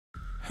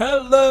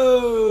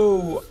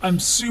Hello! I'm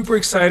super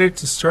excited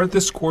to start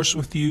this course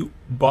with you,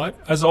 but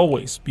as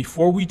always,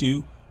 before we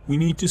do, we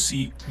need to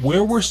see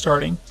where we're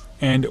starting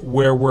and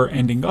where we're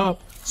ending up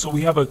so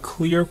we have a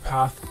clear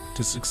path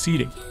to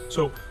succeeding.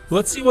 So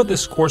let's see what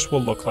this course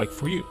will look like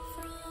for you.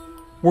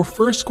 We're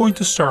first going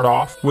to start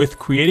off with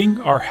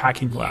creating our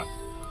hacking lab.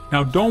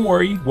 Now don't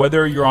worry,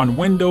 whether you're on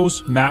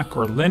Windows, Mac,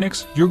 or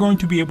Linux, you're going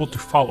to be able to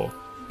follow,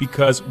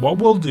 because what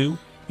we'll do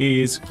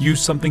is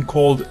use something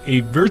called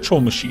a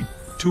virtual machine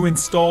to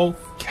install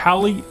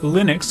Kali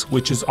Linux,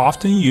 which is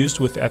often used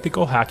with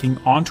ethical hacking,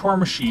 onto our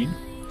machine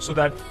so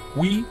that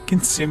we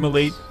can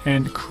simulate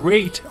and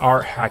create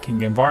our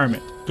hacking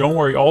environment. Don't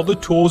worry, all the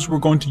tools we're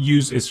going to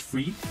use is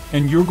free,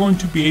 and you're going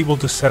to be able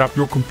to set up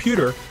your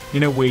computer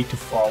in a way to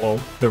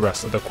follow the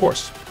rest of the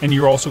course. And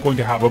you're also going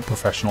to have a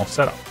professional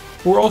setup.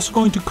 We're also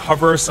going to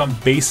cover some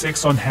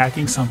basics on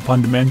hacking, some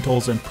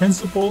fundamentals and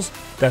principles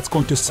that's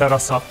going to set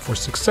us up for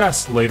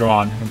success later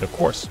on in the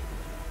course.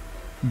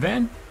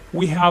 Then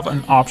we have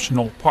an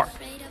optional part.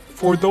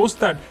 For those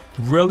that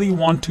really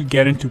want to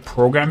get into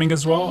programming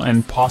as well,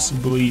 and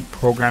possibly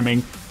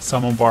programming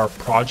some of our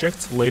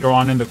projects later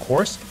on in the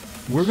course,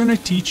 we're going to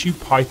teach you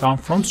Python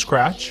from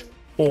scratch,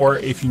 or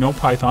if you know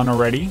Python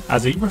already,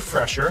 as a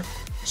refresher,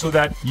 so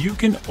that you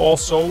can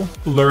also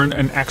learn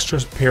an extra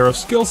pair of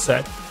skill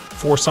set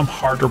for some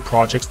harder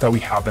projects that we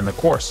have in the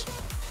course.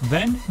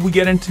 Then we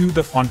get into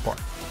the fun part.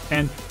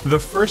 And the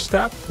first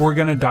step we're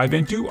going to dive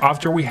into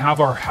after we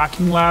have our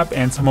hacking lab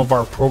and some of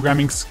our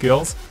programming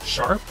skills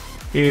sharp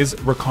is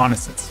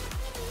reconnaissance.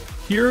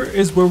 Here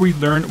is where we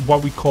learn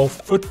what we call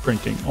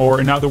footprinting,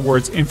 or in other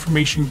words,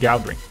 information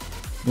gathering.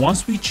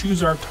 Once we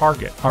choose our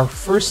target, our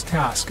first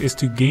task is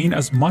to gain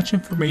as much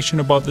information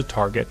about the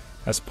target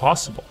as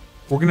possible.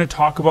 We're going to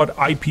talk about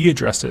IP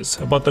addresses,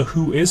 about the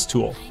Whois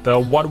tool, the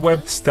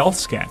WhatWeb stealth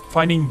scan,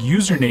 finding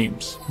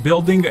usernames,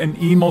 building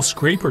an email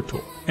scraper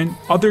tool, and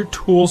other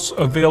tools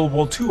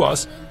available to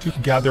us to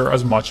gather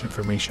as much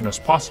information as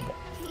possible.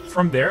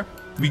 From there,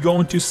 we go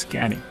into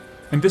scanning.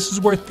 And this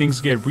is where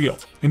things get real.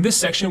 In this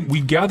section,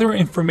 we gather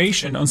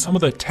information on some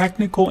of the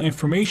technical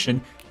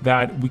information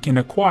that we can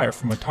acquire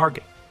from a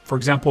target. For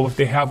example, if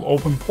they have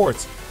open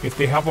ports, if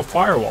they have a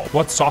firewall,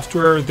 what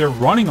software they're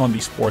running on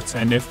these ports,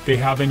 and if they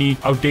have any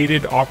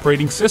outdated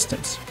operating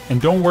systems.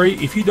 And don't worry,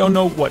 if you don't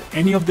know what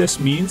any of this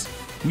means,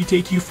 we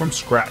take you from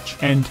scratch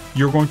and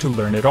you're going to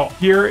learn it all.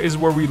 Here is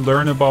where we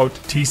learn about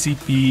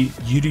TCP,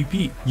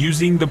 UDP,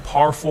 using the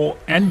powerful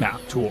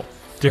Nmap tool,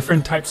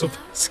 different types of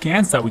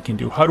scans that we can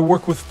do, how to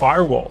work with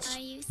firewalls,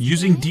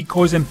 using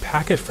decoys and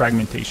packet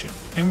fragmentation.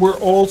 And we're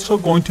also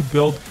going to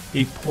build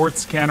a port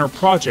scanner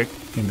project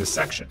in this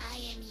section.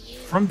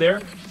 From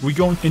there, we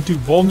go into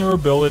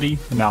vulnerability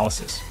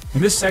analysis.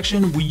 In this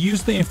section, we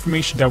use the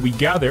information that we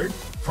gathered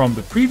from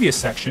the previous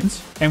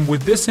sections, and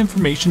with this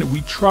information, we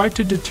try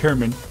to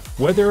determine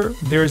whether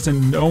there's a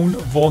known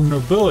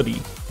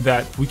vulnerability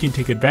that we can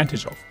take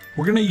advantage of.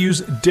 We're going to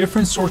use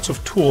different sorts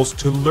of tools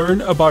to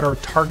learn about our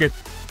target.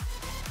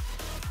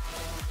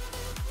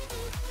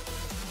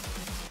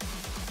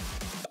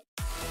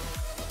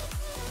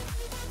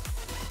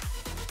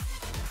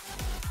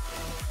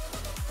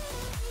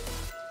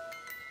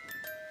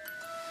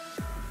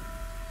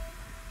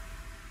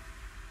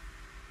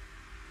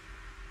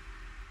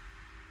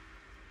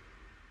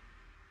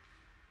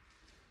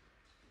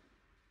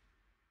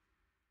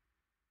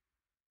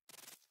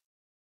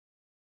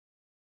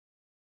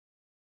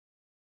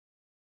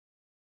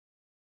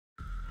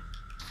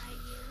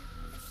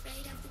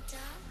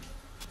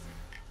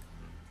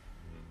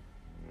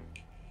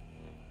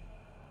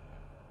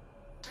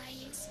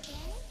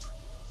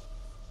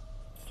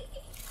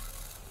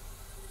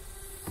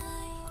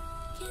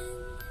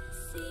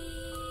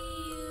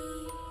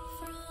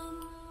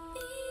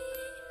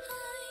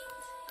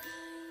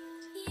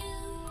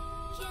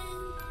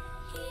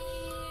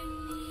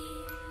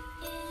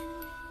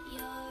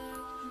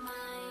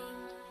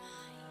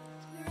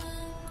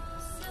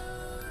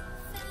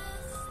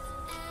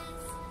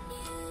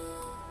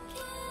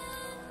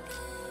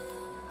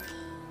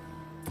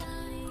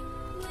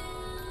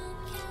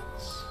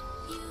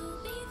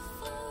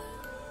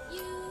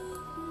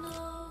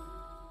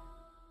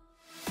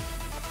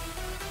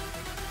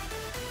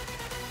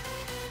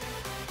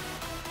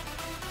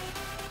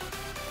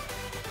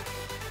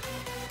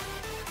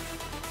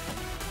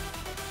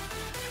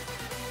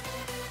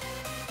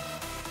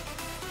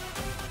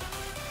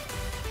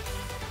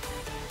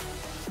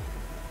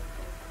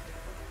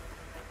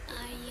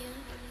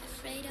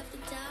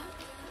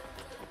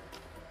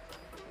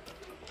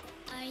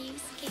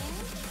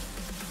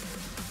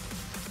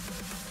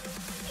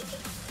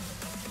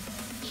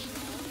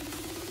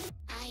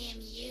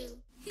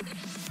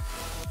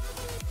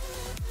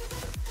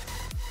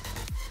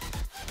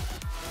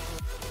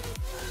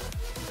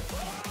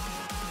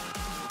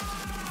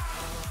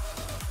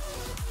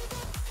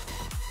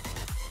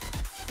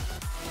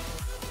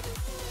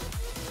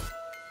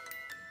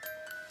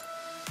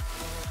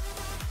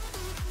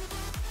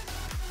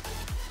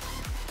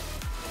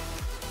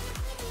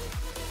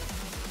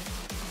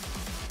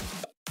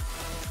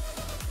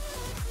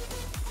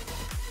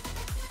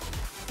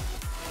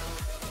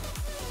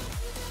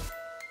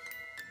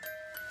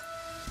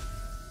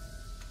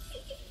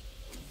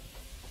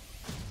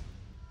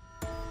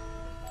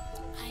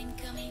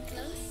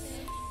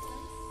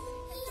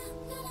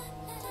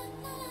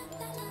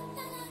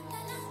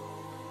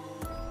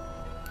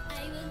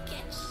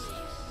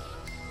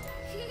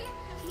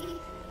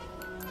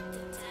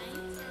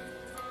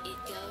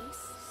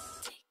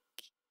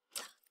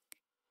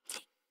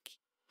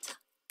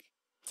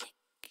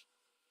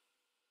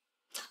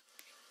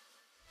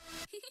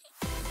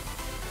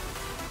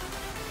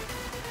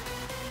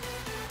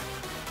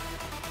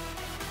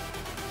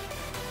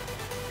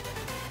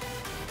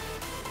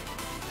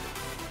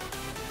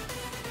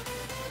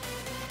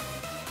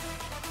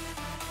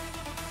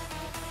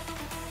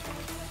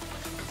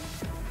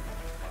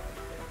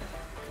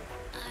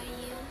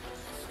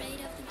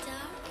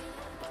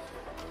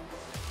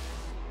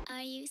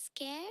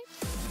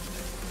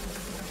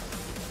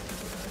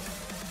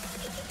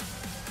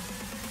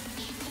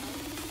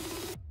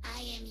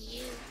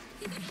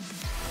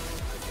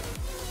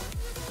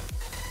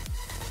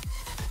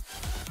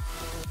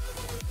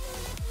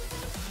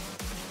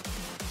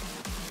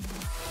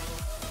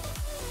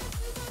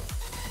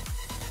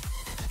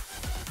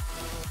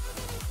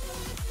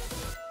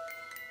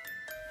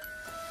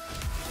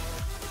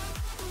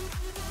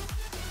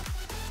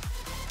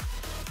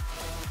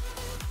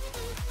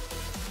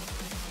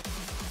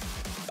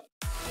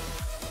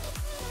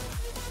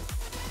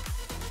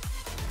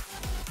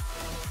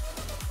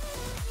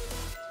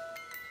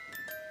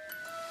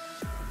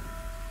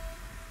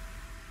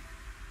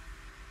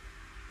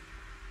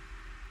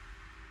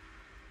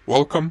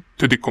 Welcome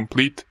to the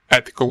complete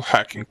ethical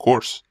hacking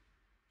course.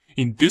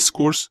 In this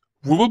course,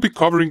 we will be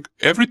covering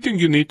everything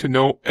you need to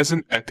know as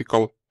an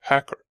ethical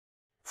hacker,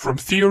 from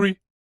theory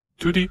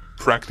to the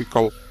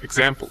practical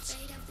examples.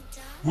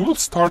 We will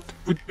start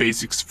with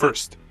basics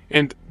first,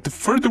 and the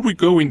further we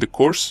go in the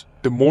course,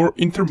 the more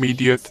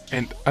intermediate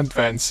and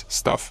advanced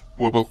stuff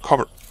we will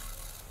cover.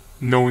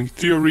 Knowing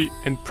theory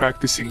and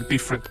practicing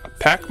different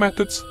attack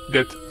methods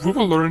that we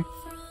will learn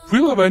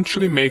will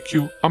eventually make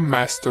you a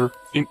master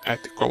in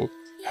ethical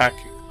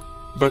hacking.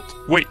 But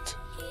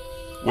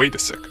wait a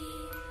second.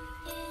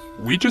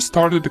 We just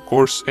started the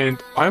course and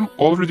I'm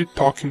already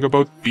talking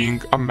about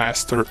being a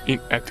master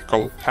in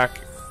ethical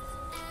hacking.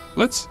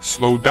 Let's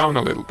slow down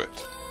a little bit.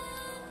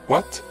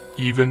 What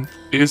even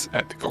is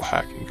ethical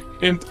hacking?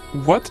 And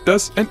what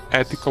does an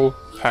ethical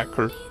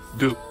hacker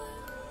do?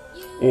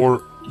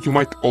 Or you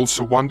might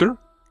also wonder,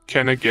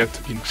 can I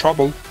get in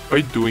trouble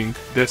by doing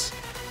this?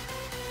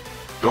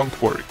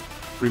 Don't worry.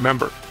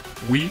 Remember,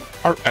 we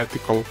are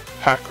ethical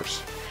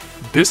hackers.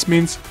 This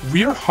means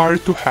we are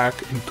hired to hack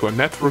into a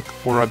network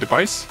or a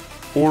device,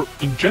 or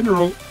in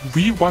general,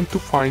 we want to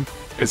find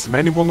as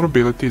many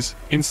vulnerabilities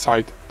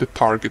inside the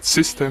target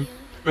system,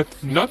 but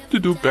not to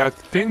do bad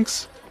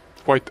things.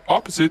 Quite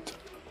opposite,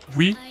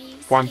 we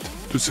want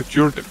to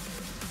secure them.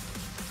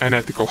 An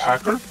ethical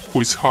hacker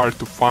who is hired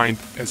to find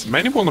as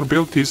many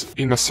vulnerabilities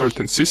in a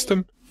certain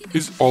system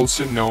is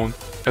also known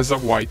as a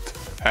white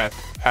hat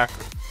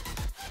hacker.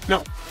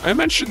 Now, I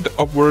mentioned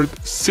the word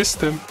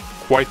system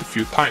quite a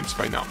few times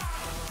by now.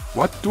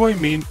 What do I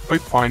mean by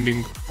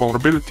finding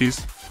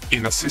vulnerabilities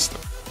in a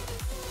system?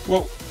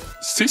 Well,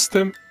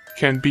 system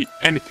can be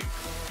anything.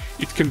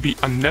 It can be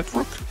a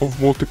network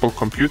of multiple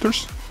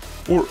computers,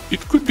 or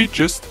it could be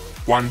just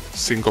one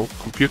single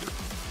computer.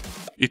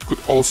 It could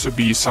also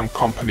be some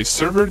company's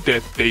server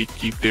that they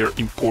keep their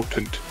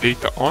important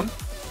data on.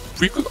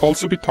 We could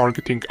also be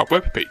targeting a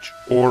web page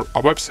or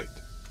a website.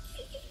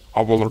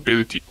 A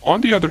vulnerability,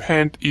 on the other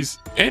hand, is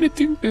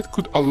anything that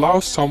could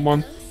allow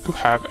someone to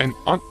have an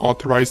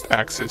unauthorized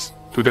access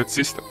to that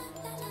system.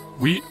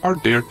 We are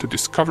there to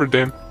discover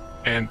them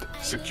and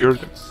secure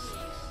them.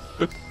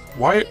 But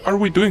why are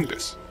we doing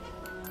this?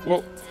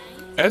 Well,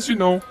 as you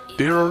know,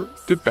 there are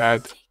the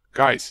bad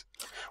guys,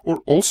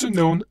 or also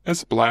known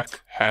as black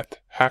hat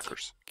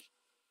hackers.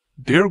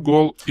 Their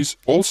goal is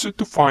also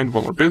to find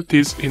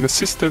vulnerabilities in a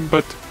system,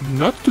 but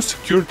not to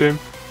secure them.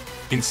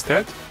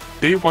 Instead,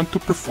 they want to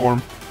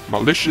perform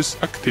malicious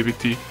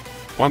activity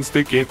once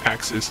they gain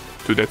access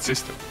to that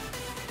system.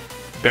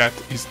 That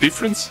is the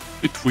difference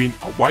between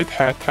a white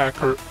hat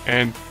hacker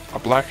and a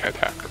black hat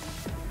hacker.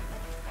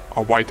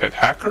 A white hat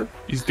hacker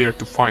is there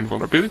to find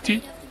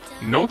vulnerability,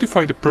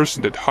 notify the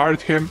person that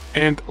hired him,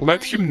 and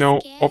let him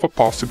know of a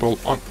possible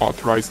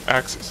unauthorized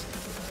access.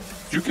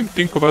 You can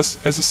think of us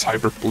as a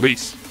cyber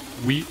police.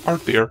 We are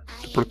there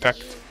to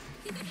protect.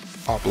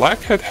 A black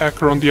hat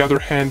hacker, on the other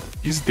hand,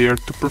 is there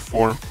to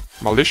perform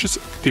malicious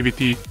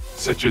activity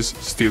such as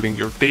stealing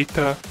your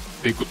data.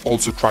 They could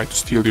also try to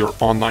steal your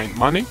online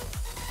money.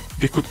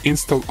 They could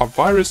install a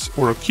virus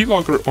or a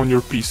keylogger on your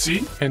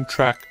PC and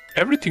track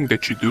everything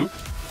that you do.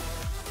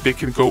 They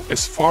can go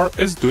as far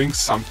as doing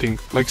something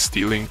like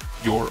stealing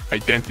your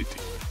identity.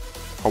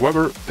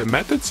 However, the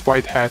methods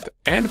white hat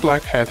and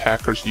black hat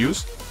hackers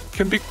use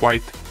can be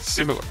quite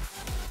similar.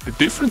 The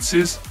difference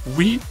is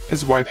we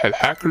as white hat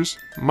hackers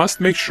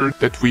must make sure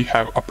that we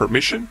have a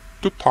permission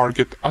to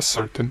target a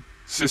certain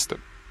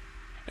system.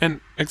 An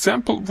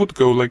example would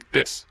go like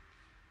this.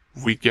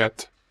 We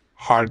get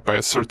hired by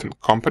a certain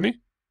company.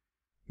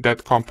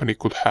 That company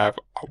could have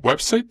a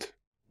website,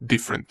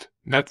 different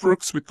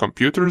networks with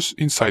computers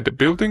inside the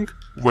building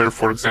where,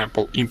 for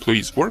example,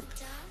 employees work.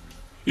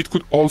 It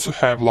could also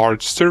have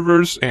large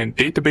servers and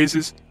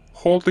databases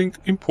holding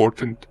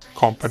important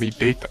company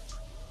data.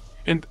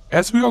 And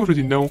as we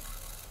already know,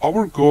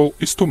 our goal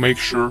is to make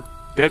sure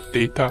that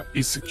data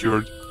is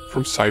secured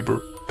from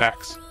cyber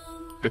attacks,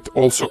 that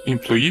also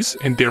employees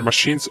and their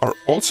machines are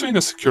also in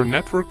a secure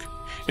network,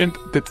 and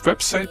that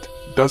website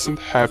doesn't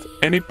have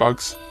any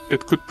bugs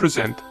that could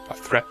present a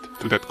threat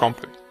to that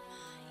company.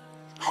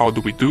 How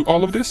do we do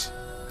all of this?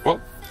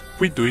 Well,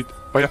 we do it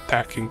by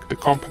attacking the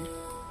company.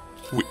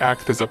 We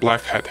act as a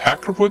black hat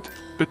hacker would,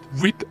 but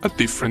with a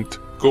different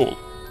goal.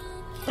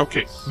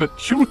 Okay, but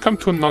here we come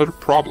to another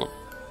problem.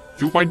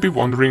 You might be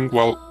wondering,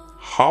 well,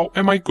 how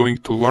am I going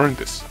to learn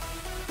this?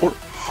 Or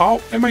how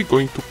am I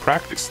going to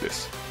practice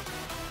this?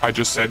 I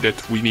just said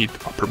that we need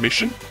a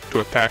permission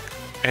to attack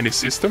any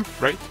system,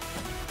 right?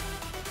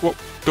 Well,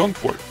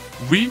 don't worry.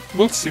 We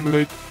will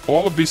simulate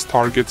all of these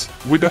targets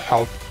with the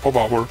help of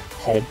our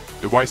home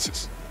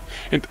devices,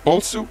 and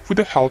also with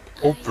the help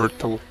of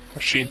virtual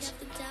machines.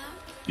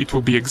 It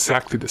will be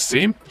exactly the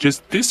same,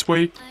 just this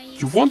way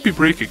you won't be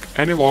breaking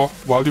any law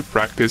while you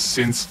practice,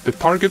 since the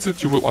targets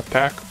that you will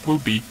attack will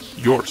be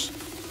yours.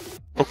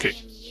 Okay,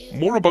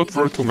 more about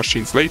virtual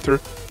machines later.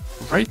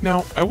 Right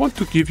now I want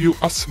to give you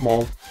a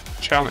small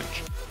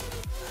challenge.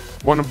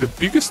 One of the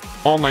biggest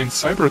online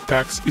cyber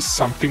attacks is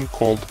something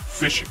called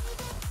phishing.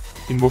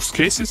 In most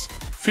cases,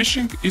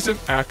 Phishing is an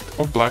act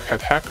of black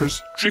hat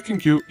hackers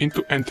tricking you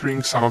into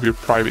entering some of your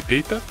private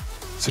data,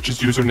 such as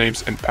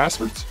usernames and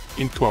passwords,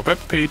 into a web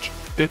page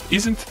that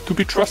isn't to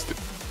be trusted.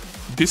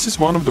 This is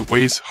one of the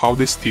ways how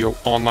they steal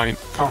online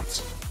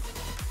accounts.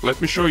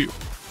 Let me show you.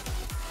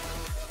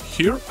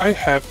 Here I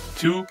have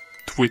two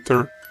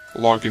Twitter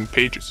login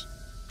pages.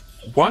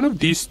 One of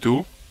these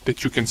two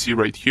that you can see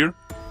right here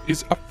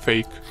is a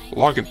fake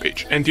login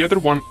page and the other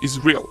one is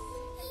real.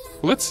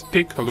 Let's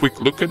take a quick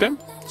look at them.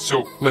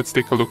 So let's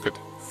take a look at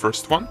the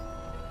first one.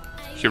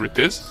 Here it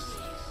is.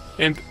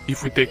 And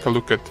if we take a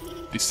look at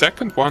the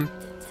second one,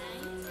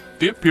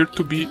 they appear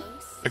to be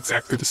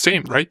exactly the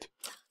same, right?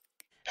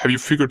 Have you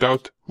figured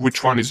out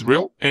which one is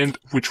real and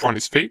which one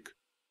is fake?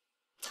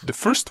 The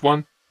first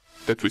one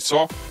that we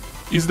saw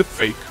is the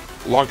fake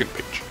login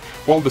page,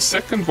 while the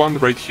second one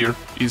right here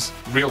is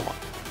real one.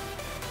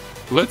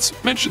 Let's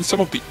mention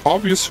some of the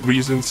obvious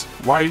reasons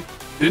why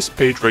this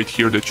page right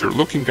here that you're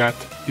looking at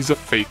is a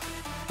fake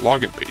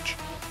login page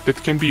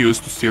that can be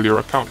used to steal your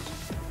account.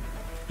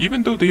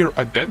 Even though they are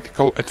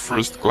identical at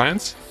first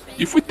glance,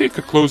 if we take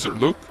a closer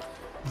look,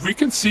 we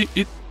can see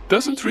it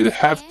doesn't really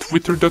have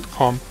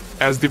twitter.com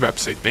as the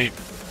website name.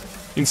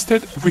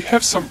 Instead, we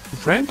have some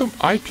random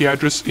IP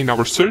address in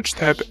our search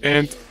tab,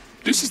 and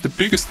this is the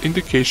biggest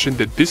indication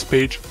that this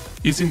page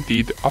is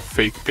indeed a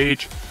fake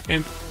page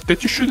and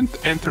that you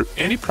shouldn't enter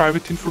any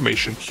private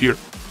information here.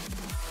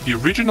 The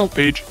original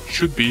page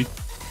should be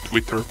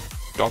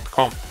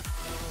twitter.com.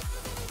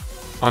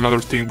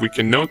 Another thing we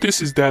can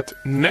notice is that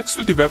next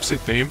to the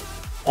website name,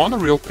 on a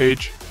real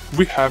page,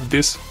 we have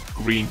this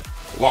green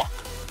lock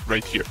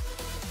right here.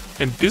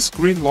 And this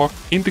green lock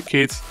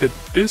indicates that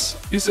this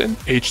is an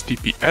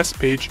HTTPS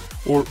page,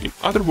 or in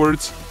other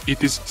words,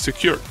 it is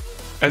secured,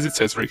 as it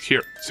says right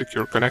here,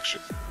 secure connection.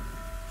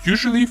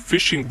 Usually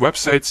phishing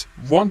websites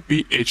won't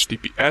be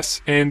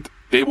HTTPS and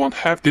they won't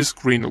have this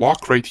green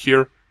lock right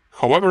here.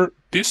 However,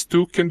 this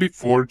too can be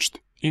forged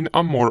in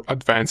a more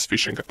advanced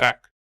phishing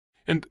attack.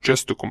 And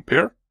just to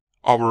compare,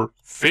 our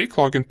fake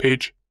login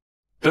page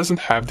doesn't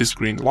have this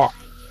green lock.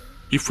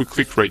 If we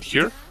click right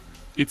here,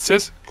 it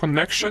says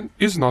connection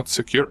is not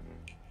secure.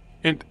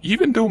 And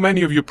even though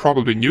many of you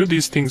probably knew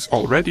these things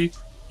already,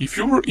 if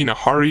you were in a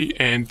hurry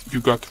and you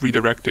got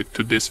redirected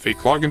to this fake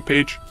login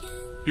page,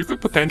 you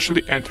could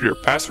potentially enter your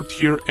password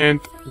here,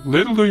 and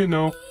little do you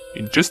know,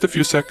 in just a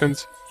few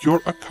seconds,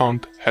 your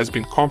account has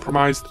been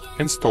compromised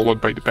and stolen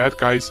by the bad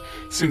guys,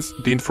 since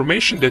the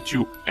information that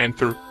you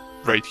enter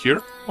right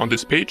here on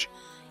this page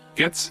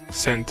gets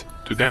sent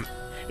to them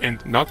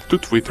and not to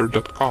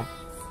twitter.com.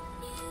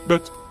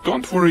 But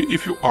don't worry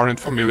if you aren't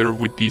familiar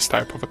with these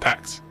type of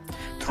attacks.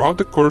 Throughout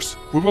the course,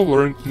 we will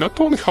learn not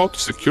only how to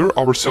secure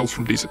ourselves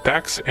from these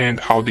attacks and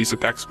how these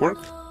attacks work,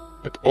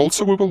 but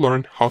also we will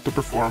learn how to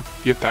perform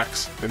the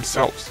attacks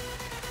themselves.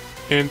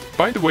 And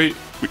by the way,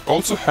 we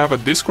also have a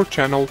Discord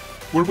channel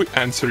where we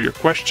answer your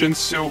questions,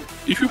 so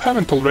if you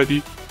haven't already,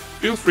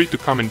 feel free to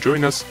come and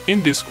join us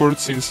in Discord,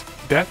 since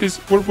that is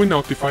where we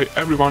notify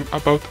everyone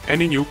about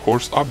any new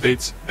course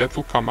updates that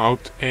will come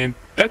out, and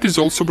that is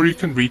also where you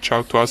can reach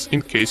out to us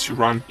in case you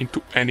run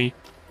into any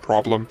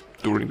problem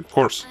during the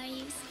course.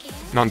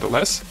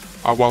 Nonetheless,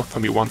 I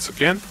welcome you once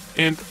again,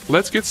 and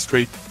let's get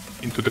straight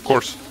into the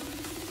course.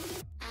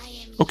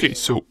 Okay,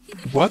 so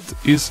what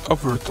is a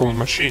virtual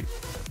machine?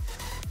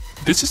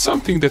 This is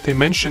something that I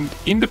mentioned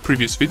in the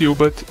previous video,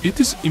 but it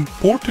is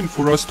important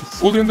for us to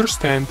fully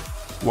understand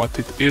what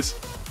it is.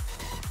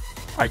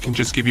 I can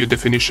just give you a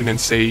definition and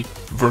say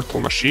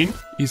virtual machine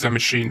is a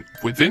machine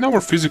within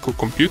our physical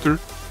computer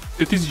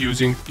that is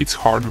using its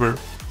hardware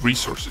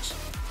resources.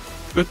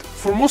 But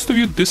for most of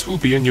you, this will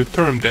be a new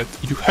term that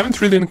you haven't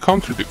really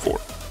encountered before.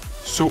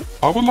 So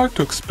I would like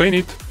to explain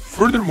it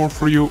furthermore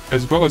for you,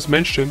 as well as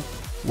mention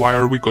why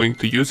are we going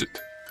to use it.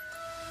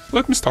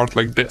 Let me start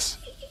like this.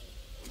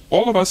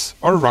 All of us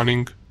are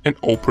running an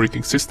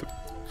operating system,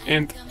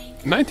 and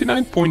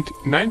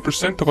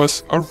 99.9% of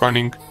us are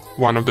running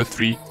one of the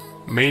three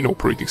main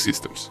operating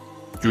systems.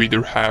 You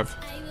either have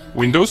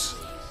Windows,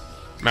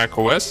 Mac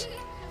OS,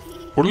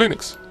 or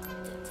Linux.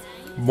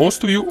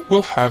 Most of you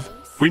will have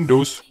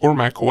Windows or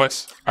Mac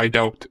OS. I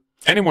doubt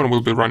anyone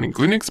will be running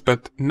Linux,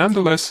 but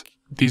nonetheless,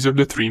 these are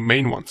the three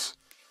main ones.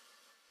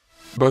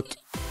 But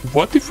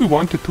what if we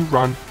wanted to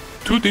run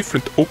two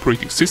different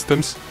operating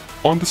systems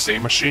on the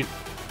same machine?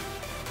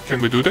 Can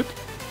we do that?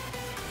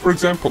 For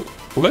example,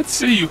 let's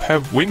say you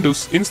have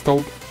Windows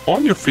installed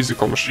on your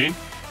physical machine,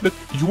 but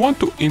you want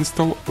to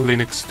install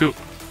Linux too.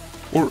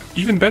 Or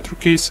even better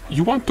case,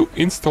 you want to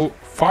install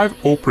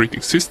 5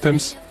 operating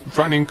systems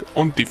running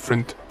on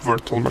different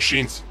virtual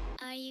machines.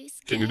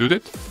 Can you do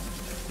that?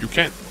 You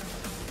can.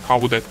 How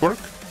would that work?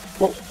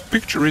 Well,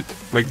 picture it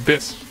like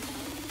this.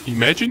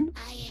 Imagine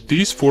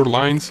these 4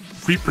 lines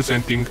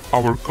representing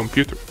our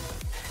computer.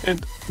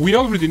 And we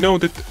already know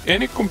that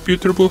any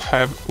computer will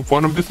have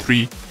one of the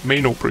 3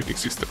 main operating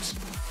systems: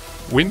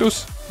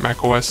 Windows,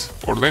 Mac OS,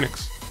 or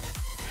Linux.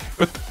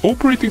 But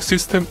operating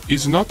system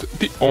is not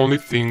the only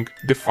thing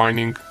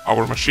defining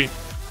our machine.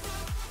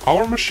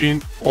 Our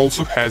machine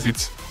also has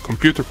its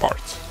computer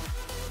parts.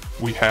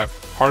 We have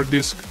hard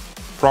disk,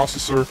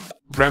 processor,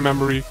 RAM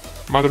memory,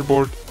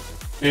 motherboard,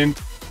 and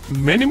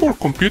many more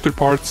computer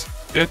parts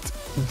that,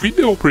 with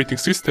the operating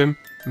system,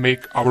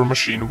 make our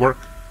machine work.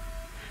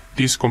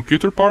 These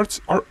computer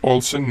parts are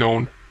also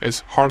known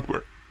as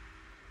hardware.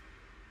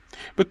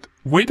 But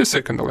wait a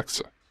second,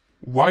 Alexa.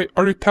 Why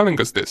are you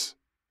telling us this?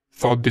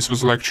 Thought this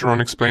was a lecture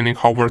on explaining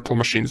how virtual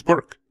machines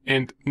work,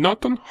 and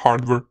not on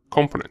hardware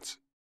components.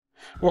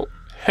 Well,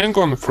 hang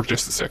on for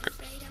just a second.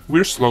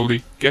 We're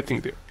slowly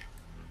getting there.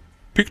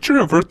 Picture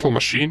a virtual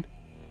machine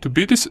to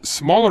be this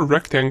smaller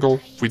rectangle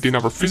within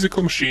our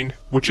physical machine,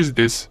 which is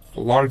this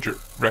larger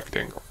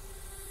rectangle.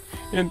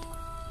 And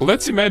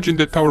let's imagine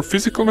that our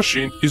physical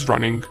machine is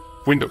running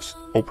Windows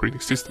operating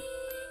system.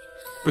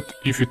 But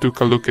if you took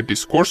a look at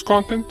this course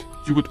content,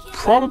 you would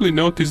probably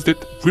notice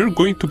that we're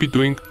going to be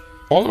doing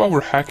all of our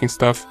hacking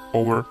stuff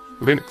over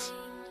Linux.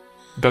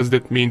 Does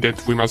that mean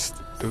that we must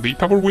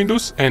delete our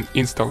Windows and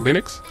install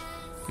Linux?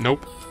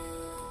 Nope.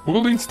 We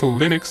will install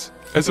Linux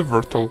as a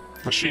virtual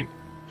machine.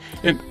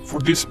 And for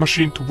this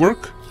machine to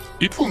work,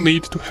 it will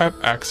need to have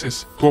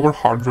access to our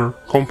hardware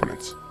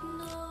components.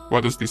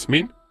 What does this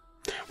mean?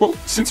 Well,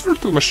 since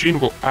virtual machine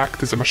will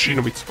act as a machine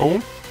of its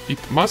own, it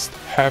must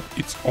have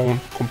its own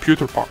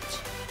computer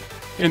parts.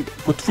 And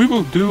what we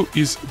will do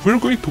is we're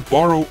going to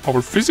borrow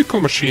our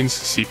physical machine's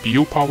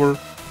CPU power,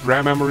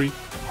 RAM memory,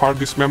 hard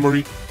disk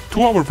memory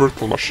to our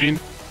virtual machine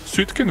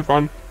so it can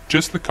run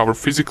just like our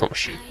physical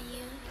machine.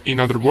 In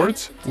other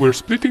words, we're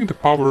splitting the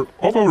power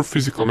of our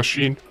physical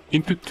machine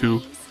into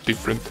two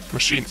different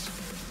machines,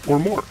 or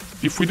more,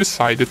 if we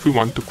decide that we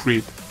want to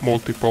create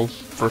multiple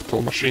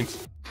virtual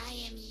machines.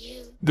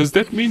 Does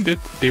that mean that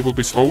they will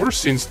be slower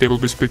since they will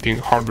be splitting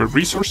hardware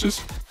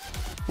resources?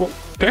 Well,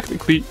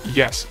 technically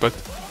yes, but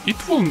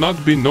it will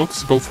not be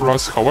noticeable for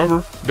us.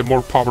 However, the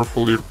more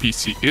powerful your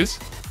PC is,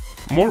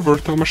 more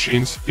virtual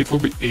machines it will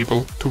be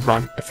able to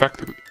run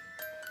effectively.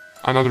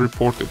 Another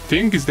important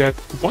thing is that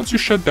once you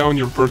shut down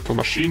your virtual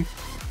machine,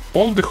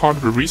 all the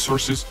hardware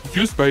resources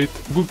used by it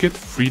will get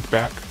freed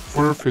back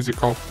for your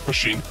physical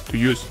machine to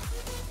use.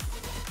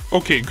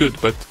 Okay, good,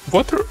 but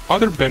what are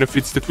other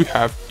benefits that we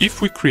have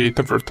if we create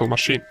a virtual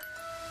machine?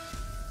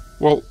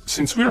 Well,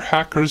 since we're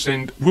hackers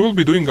and we will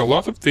be doing a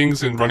lot of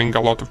things and running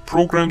a lot of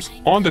programs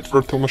on that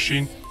virtual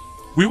machine,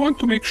 we want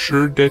to make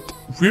sure that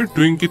we're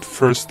doing it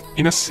first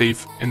in a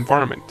safe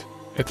environment,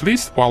 at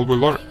least while we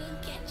learn.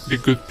 The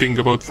good thing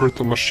about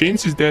virtual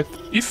machines is that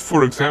if,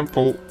 for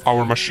example,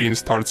 our machine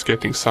starts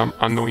getting some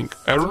annoying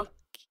error,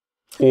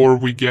 or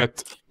we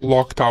get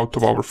locked out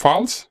of our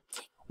files,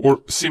 or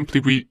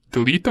simply we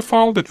delete a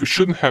file that we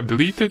shouldn't have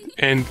deleted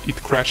and it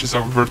crashes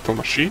our virtual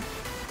machine.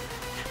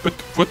 But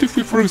what if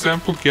we, for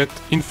example, get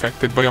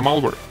infected by a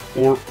malware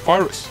or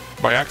virus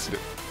by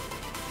accident?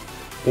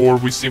 Or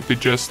we simply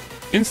just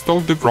install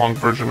the wrong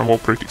version of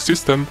operating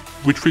system,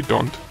 which we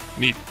don't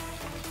need.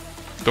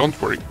 Don't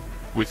worry,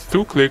 with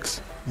 2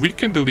 clicks, we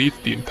can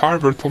delete the entire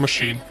virtual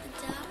machine,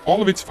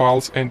 all of its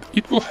files, and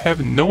it will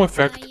have no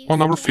effect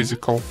on our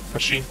physical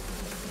machine.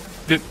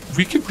 Then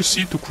we can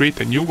proceed to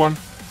create a new one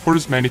for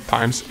as many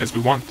times as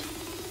we want.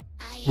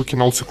 We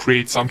can also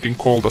create something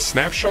called a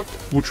snapshot,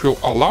 which will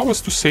allow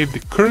us to save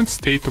the current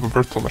state of a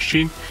virtual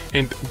machine,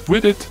 and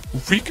with it,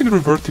 we can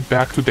revert it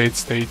back to that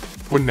state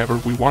whenever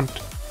we want.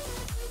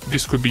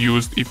 This could be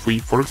used if we,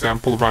 for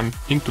example, run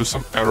into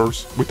some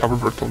errors with our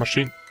virtual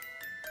machine.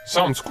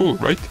 Sounds cool,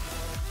 right?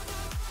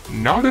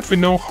 Now that we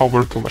know how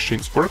virtual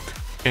machines work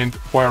and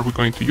why are we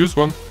going to use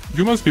one,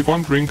 you must be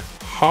wondering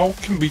how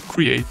can we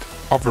create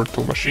a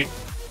virtual machine.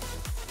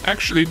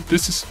 Actually,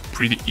 this is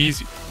pretty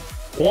easy.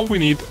 All we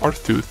need are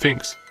 2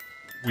 things.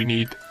 We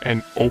need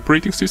an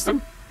operating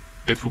system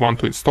that we want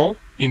to install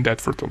in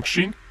that virtual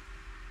machine,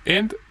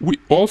 and we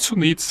also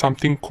need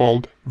something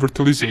called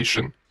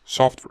virtualization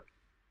software.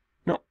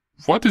 Now,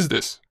 what is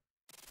this?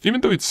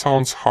 Even though it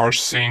sounds harsh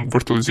saying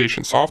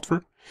virtualization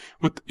software,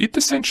 what it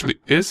essentially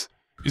is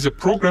a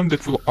program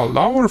that will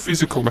allow our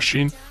physical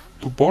machine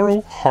to borrow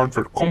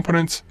hardware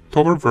components to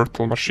our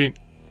virtual machine.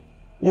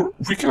 Or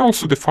we can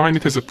also define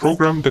it as a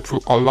program that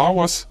will allow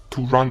us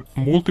to run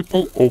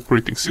multiple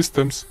operating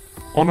systems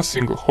on a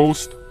single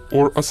host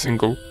or a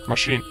single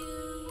machine.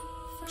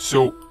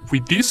 So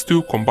with these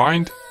 2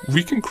 combined,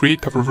 we can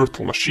create our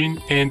virtual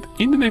machine, and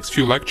in the next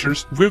few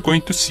lectures we're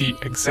going to see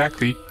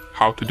exactly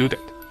how to do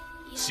that.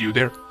 See you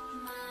there.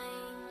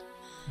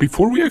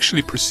 Before we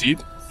actually proceed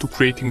to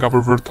creating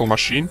our virtual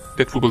machine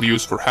that we will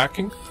use for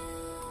hacking,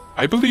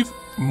 I believe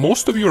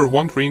most of you are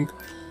wondering,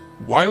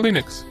 why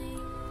Linux?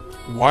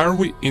 Why are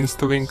we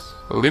installing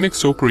a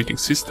Linux operating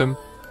system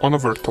on a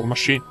virtual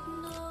machine?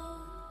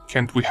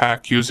 Can't we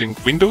hack using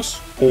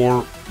Windows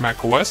or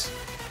Mac OS?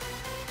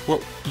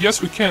 Well,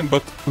 yes we can,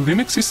 but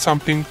Linux is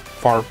something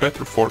far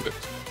better for that.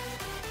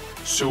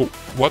 So,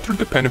 what are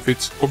the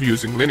benefits of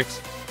using Linux?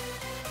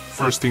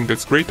 First thing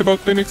that's great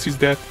about Linux is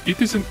that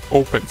it is an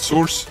open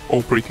source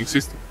operating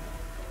system.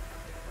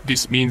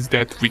 This means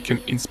that we can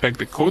inspect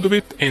the code of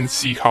it and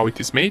see how it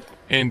is made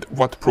and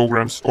what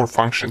programs or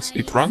functions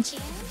it runs.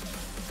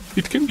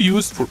 It can be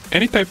used for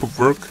any type of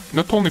work,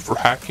 not only for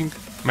hacking.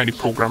 Many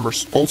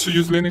programmers also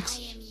use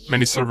Linux.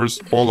 Many servers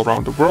all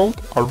around the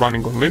world are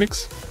running on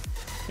Linux.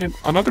 And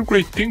another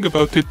great thing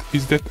about it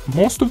is that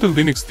most of the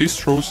Linux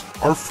distros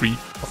are free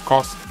of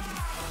cost.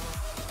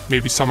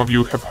 Maybe some of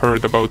you have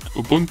heard about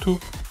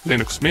Ubuntu,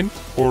 Linux Mint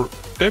or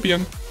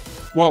Debian.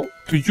 Well,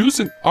 to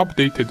use an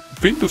updated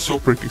Windows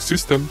operating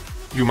system,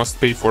 you must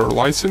pay for a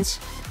license.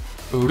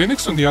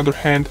 Linux, on the other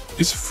hand,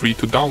 is free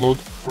to download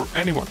for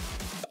anyone.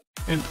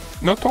 And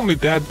not only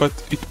that, but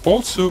it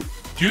also,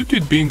 due to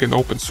it being an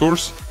open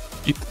source,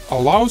 it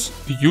allows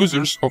the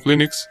users of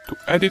Linux to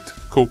edit,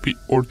 copy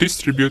or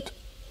distribute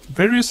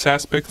various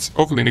aspects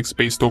of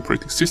Linux-based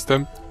operating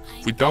system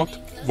without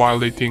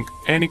violating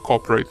any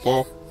copyright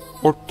law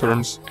or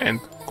terms and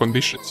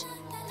conditions.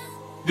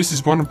 This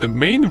is one of the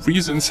main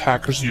reasons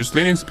hackers use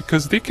Linux,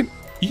 because they can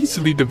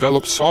easily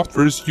develop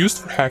softwares used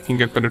for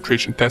hacking and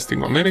penetration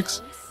testing on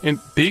Linux, and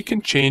they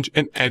can change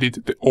and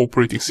edit the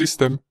operating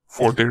system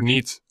for their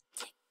needs.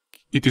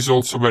 It is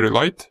also very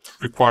light,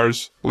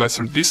 requires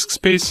lesser disk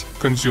space,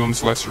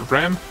 consumes lesser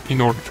RAM in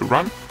order to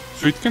run,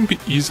 so it can be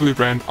easily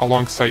ran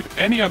alongside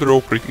any other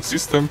operating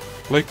system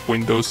like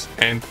Windows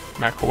and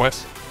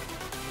macOS.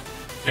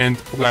 And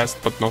last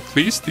but not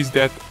least is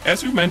that,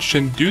 as we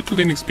mentioned, due to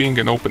Linux being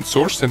an open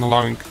source and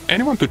allowing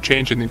anyone to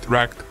change and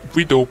interact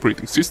with the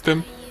operating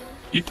system,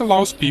 it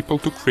allows people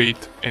to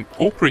create an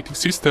operating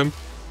system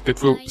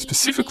that will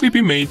specifically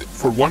be made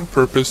for one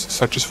purpose,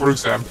 such as, for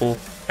example,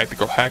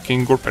 ethical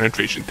hacking or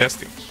penetration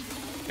testing.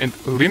 And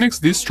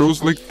Linux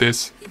distros like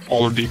this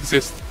already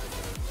exist.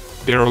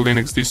 There are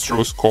Linux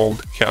distros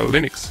called Kali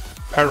Linux,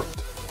 Parrot,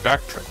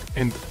 Backtrack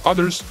and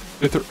others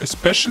that are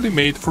especially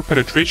made for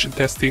penetration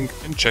testing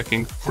and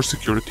checking for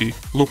security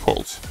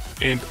loopholes.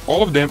 And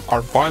all of them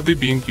are widely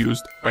being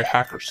used by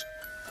hackers.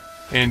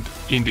 And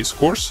in this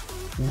course,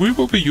 we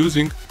will be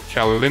using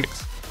Kali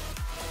Linux,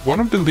 one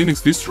of the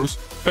Linux distros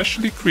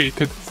specially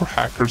created for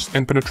hackers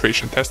and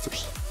penetration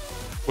testers.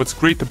 What's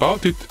great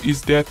about it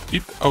is that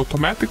it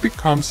automatically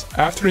comes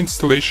after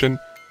installation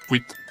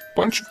with a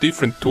bunch of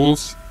different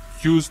tools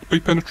used by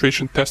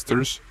penetration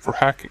testers for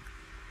hacking.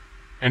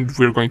 And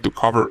we're going to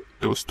cover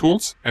those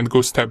tools and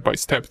go step by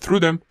step through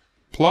them,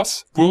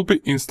 plus we'll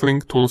be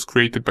installing tools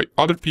created by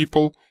other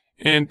people,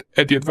 and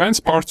at the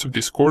advanced parts of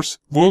this course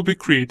we'll be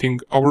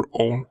creating our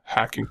own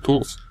hacking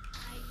tools.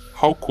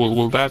 How cool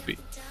will that be?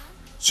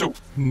 So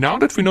now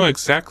that we know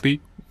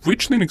exactly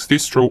which Linux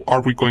distro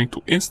are we going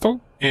to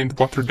install and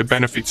what are the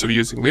benefits of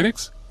using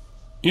Linux,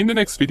 in the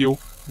next video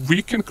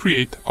we can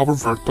create our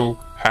virtual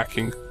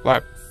hacking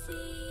lab.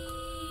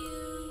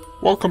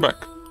 Welcome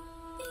back.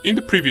 In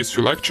the previous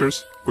few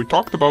lectures, we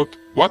talked about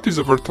what is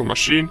a virtual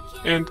machine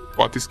and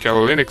what is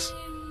Kali Linux.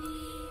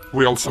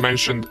 We also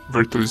mentioned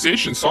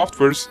virtualization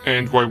softwares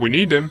and why we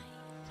need them,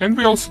 and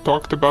we also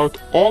talked about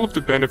all of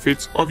the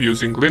benefits of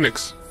using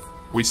Linux.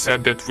 We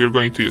said that we're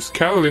going to use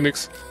Kali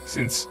Linux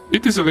since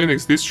it is a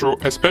Linux distro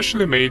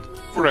especially made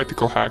for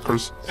ethical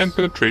hackers and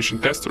penetration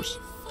testers.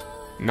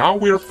 Now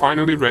we are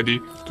finally ready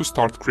to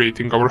start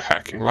creating our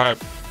hacking lab.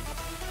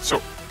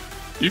 So,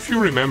 if you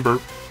remember,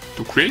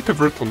 to create a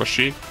virtual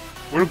machine,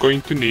 we're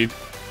going to need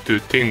two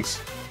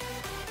things: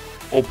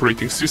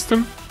 operating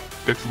system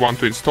that we want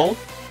to install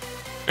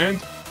and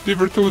the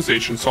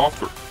virtualization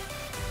software.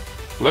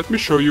 Let me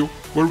show you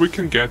where we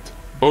can get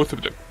both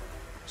of them.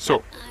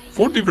 So,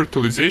 for the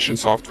virtualization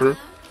software,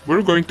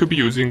 we're going to be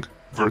using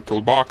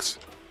VirtualBox.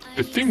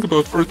 The thing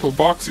about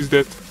VirtualBox is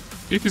that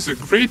it is a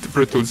great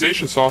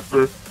virtualization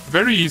software,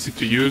 very easy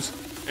to use,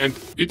 and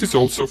it is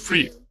also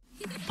free.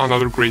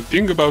 Another great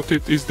thing about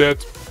it is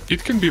that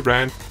it can be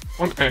ran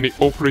on any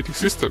operating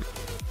system.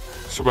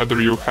 So whether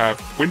you have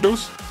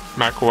Windows,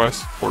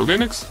 macOS or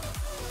Linux,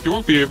 you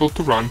will be able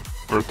to run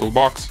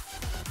VirtualBox.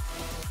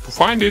 To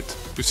find it,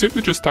 you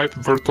simply just type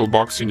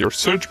VirtualBox in your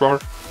search bar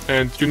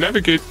and you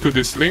navigate to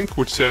this link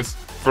which says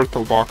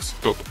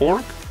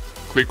virtualbox.org,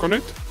 click on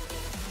it,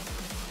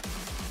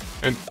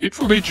 and it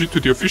will lead you to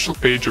the official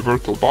page of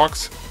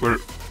VirtualBox, where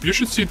you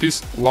should see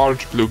this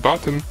large blue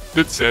button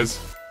that says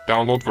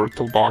Download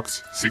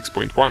VirtualBox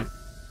 6.1.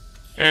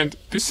 And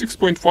this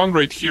 6.1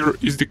 right here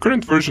is the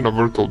current version of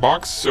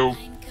VirtualBox, so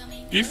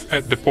if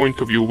at the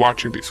point of you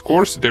watching this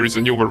course there is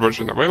a newer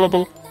version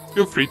available,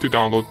 feel free to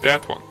download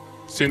that one,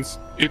 since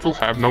it will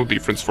have no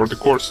difference for the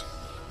course.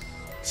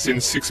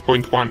 Since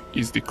 6.1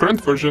 is the current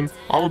version,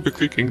 I will be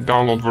clicking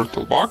Download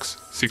VirtualBox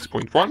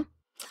 6.1,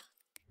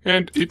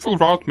 and it will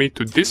route me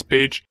to this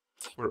page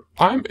where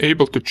I'm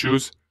able to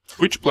choose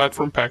which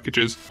platform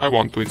packages I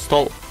want to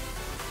install.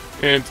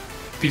 And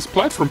these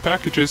platform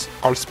packages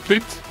are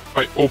split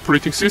by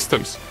operating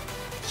systems.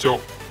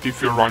 So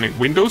if you're running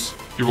Windows,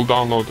 you will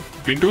download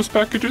Windows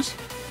packages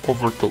or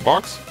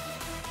VirtualBox.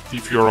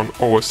 If you're on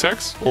OS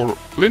X or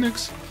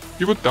Linux,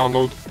 you would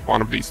download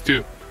one of these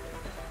two.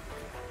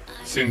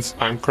 Since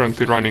I'm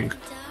currently running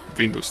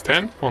Windows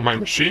 10 on my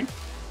machine,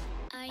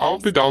 I'll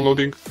be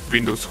downloading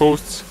Windows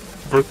Host's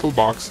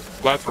VirtualBox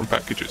platform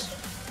packages.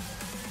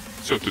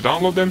 So to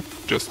download them,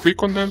 just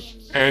click on them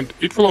and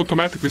it will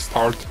automatically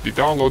start the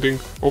downloading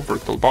of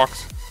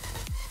VirtualBox.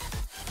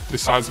 the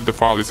size of the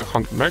file is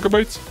 100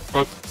 megabytes,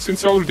 but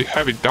since I already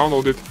have it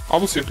downloaded, I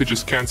will simply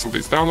just cancel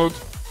this download,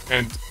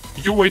 and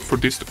you wait for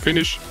this to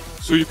finish,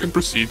 so you can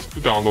proceed to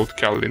download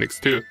Kali Linux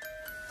 2.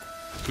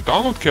 To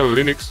download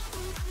Kali Linux,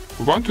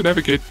 we want to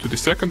navigate to the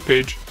second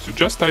page, so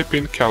just type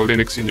in Kali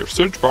Linux in your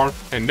search bar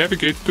and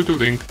navigate to the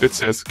link that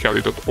says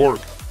kali.org.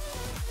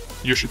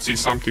 You should see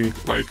something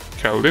like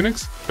Kali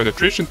Linux,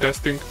 penetration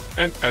testing,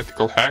 and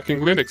ethical hacking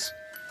Linux.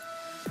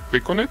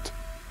 Click on it,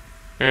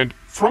 and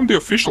from the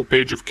official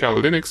page of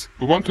Kali Linux,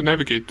 we want to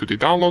navigate to the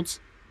downloads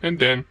and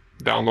then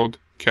download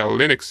Kali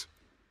Linux.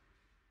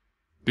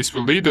 This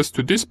will lead us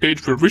to this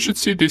page where we should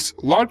see this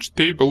large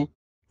table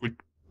with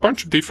a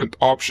bunch of different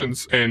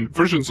options and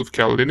versions of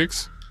Kali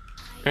Linux.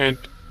 And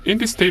in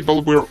this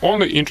table, we're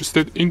only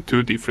interested in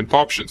two different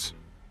options: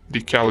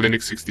 the Kali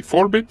Linux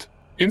 64-bit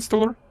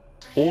installer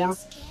or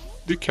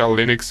the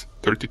Kali Linux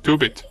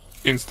 32-bit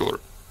installer.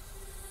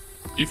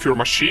 If your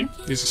machine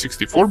is a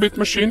 64-bit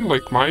machine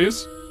like mine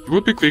is, you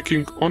will be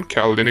clicking on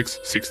Kali Linux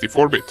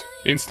 64-bit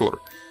installer.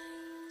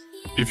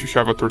 If you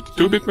have a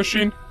 32-bit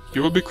machine,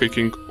 you will be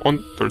clicking on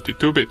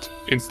 32-bit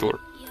installer.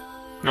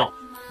 Now,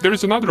 there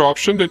is another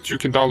option that you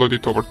can download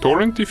it over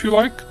torrent if you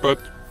like, but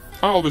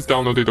I always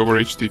download it over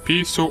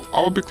HTTP, so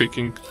I will be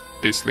clicking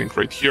this link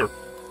right here,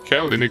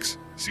 Kali Linux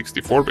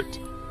 64-bit.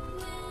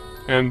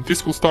 And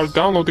this will start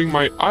downloading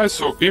my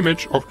ISO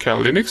image of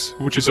Kali Linux,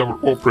 which is our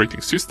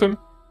operating system,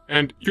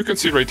 and you can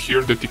see right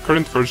here that the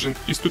current version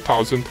is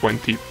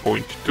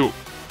 2020.2,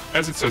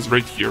 as it says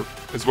right here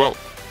as well.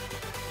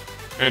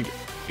 And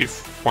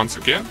if, once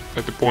again,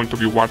 at the point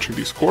of you watching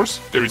this course,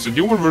 there is a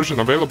newer version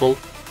available,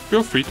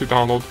 feel free to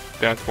download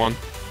that one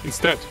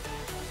instead.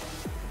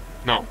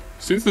 Now,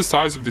 since the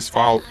size of this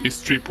file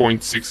is 3.6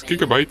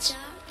 gigabytes,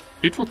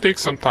 it will take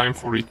some time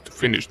for it to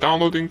finish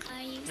downloading,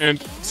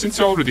 and since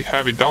I already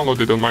have it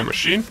downloaded on my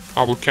machine,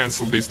 I will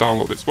cancel this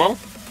download as well.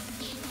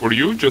 For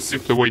you, just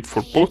simply wait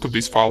for both of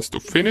these files to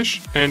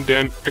finish and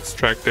then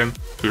extract them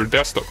to your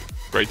desktop,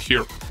 right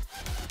here.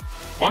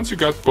 Once you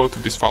got both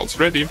of these files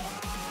ready,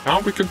 now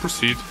we can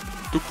proceed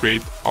to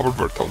create our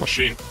virtual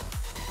machine.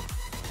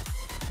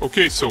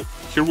 Okay, so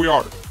here we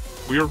are.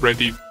 We are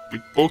ready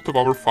with both of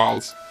our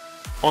files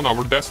on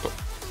our desktop.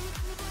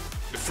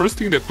 The first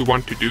thing that we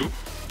want to do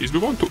is we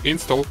want to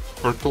install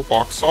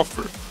VirtualBox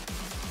software.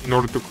 In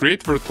order to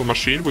create virtual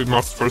machine, we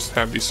must first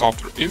have the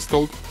software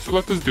installed, so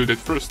let us do that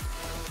first.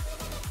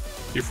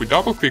 If we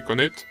double click on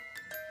it,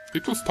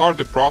 it will start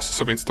the process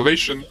of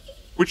installation,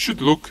 which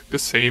should look the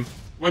same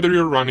whether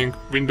you're running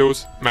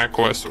Windows, Mac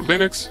OS or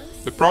Linux.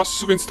 The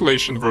process of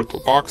installation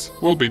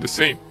VirtualBox will be the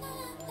same.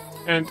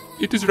 And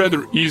it is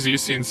rather easy,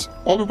 since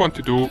all we want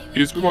to do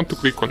is we want to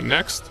click on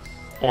next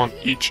on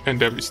each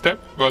and every step,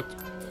 but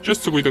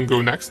just so we don't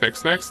go next,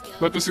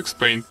 let us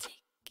explain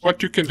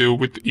what you can do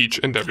with each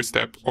and every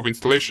step of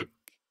installation.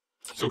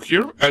 So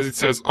here, as it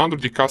says under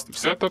the custom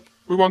setup,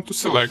 we want to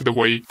select the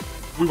way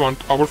we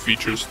want our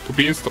features to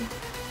be installed.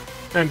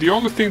 And the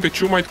only thing that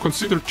you might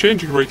consider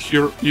changing right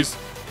here is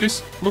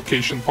this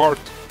location part.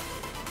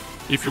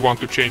 If you want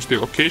to change the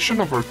location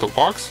of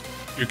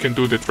VirtualBox, you can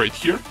do that right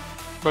here,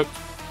 but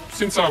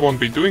since I won't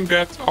be doing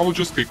that, I will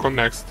just click on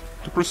next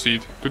to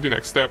proceed to the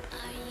next step.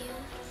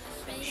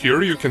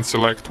 Here you can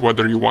select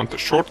whether you want a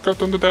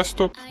shortcut on the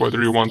desktop,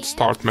 whether you want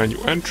start menu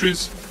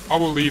entries. I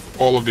will leave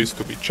all of this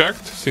to be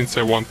checked, since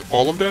I want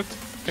all of that,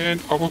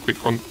 and I will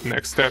click on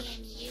next step.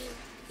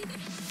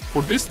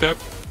 For this step,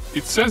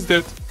 it says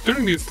that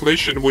during the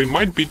installation we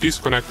might be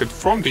disconnected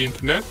from the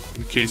internet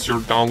in case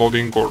you're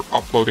downloading or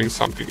uploading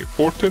something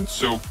important,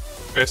 so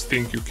best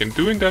thing you can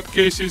do in that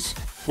case is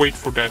wait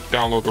for that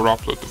download or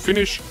upload to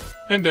finish,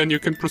 and then you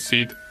can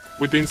proceed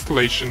with the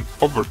installation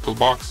of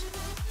VirtualBox.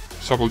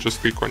 So I will just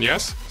click on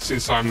yes,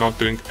 since I'm not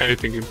doing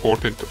anything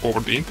important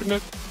over the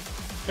internet,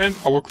 and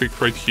I will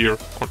click right here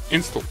on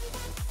install.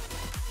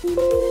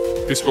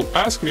 This will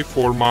ask me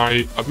for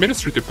my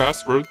administrative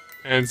password,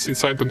 and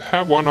since I don't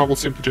have one, I will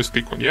simply just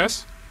click on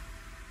yes,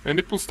 and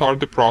it will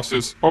start the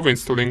process of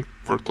installing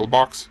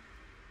VirtualBox.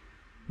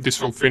 This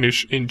will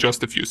finish in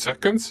just a few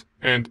seconds,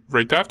 and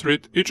right after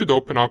it, it should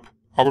open up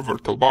our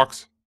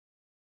VirtualBox.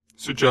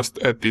 So just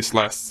at this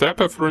last step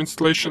after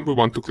installation, we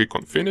want to click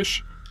on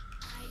finish,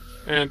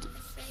 and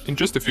in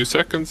just a few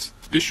seconds,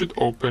 this should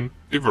open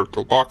the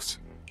VirtualBox.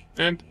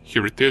 And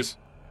here it is.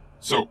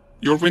 So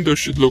your window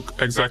should look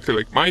exactly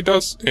like mine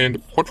does,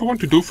 and what we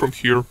want to do from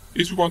here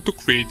is we want to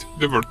create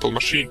the virtual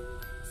machine.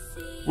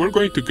 We're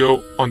going to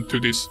go onto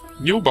this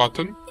new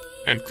button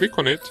and click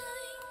on it,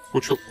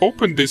 which will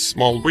open this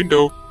small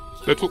window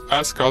that will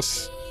ask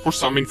us for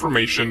some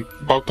information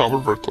about our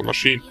virtual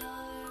machine.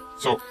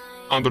 So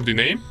under the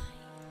name,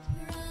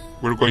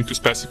 we're going to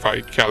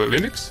specify Kali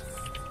Linux,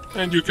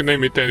 and you can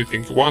name it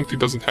anything you want. It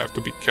doesn't have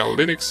to be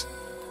Kali Linux,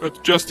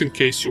 but just in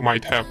case you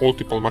might have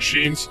multiple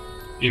machines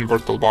in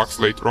VirtualBox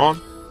later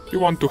on, you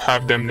want to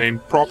have them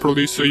named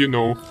properly so you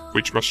know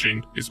which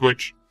machine is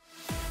which.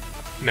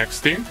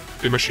 Next thing,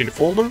 the machine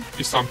folder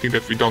is something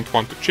that we don't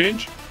want to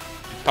change.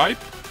 The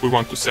type we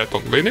want to set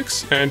on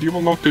Linux, and you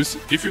will notice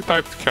if you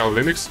typed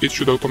Kali Linux, it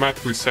should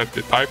automatically set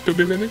the type to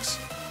be Linux.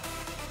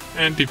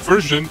 and the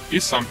version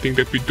is something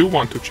that we do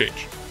want to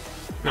change.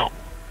 Now,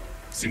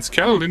 since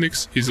Kali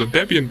Linux is a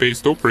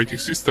Debian-based operating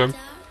system,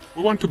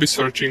 we want to be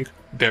searching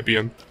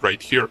Debian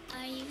right here.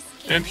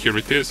 And here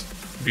it is.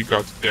 We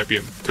got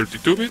Debian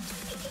 32-bit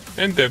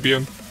and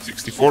Debian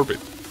 64-bit.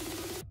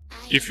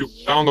 If you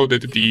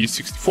downloaded the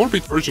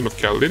 64-bit version of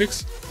Kali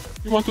Linux,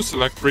 you want to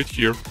select right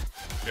here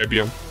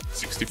Debian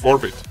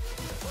 64-bit.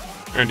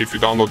 And if you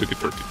downloaded the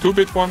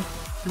 32-bit one,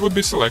 you would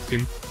be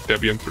selecting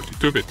Debian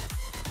 32-bit.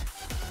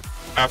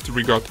 After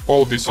we got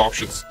all of these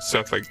options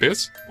set like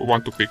this, we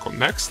want to click on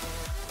Next.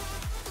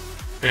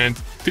 And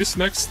this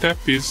next step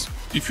is,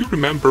 if you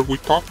remember, we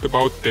talked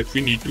about that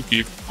we need to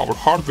give our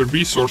hardware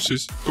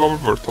resources to our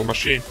virtual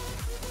machine.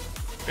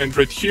 And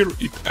right here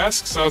it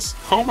asks us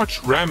how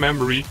much RAM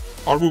memory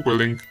are we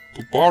willing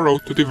to borrow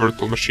to the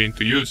virtual machine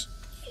to use.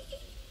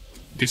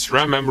 This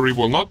RAM memory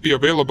will not be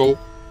available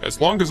as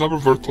long as our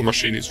virtual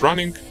machine is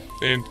running,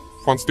 and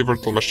once the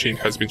virtual machine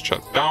has been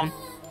shut down,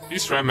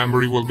 this RAM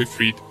memory will be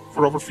freed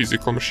for our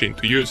physical machine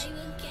to use.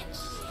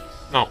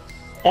 Now,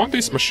 on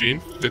this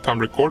machine that I'm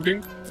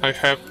recording, I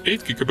have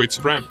 8 GB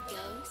of RAM.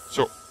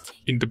 So,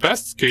 in the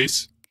best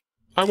case,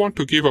 I want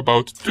to give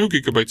about 2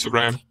 GB of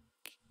RAM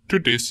to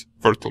this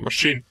virtual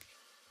machine.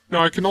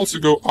 Now I can also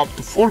go up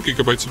to 4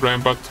 GB of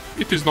RAM, but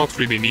it is not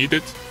really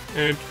needed,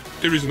 and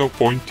there is no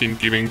point in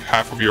giving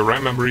half of your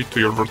RAM memory to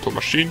your virtual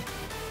machine,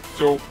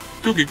 so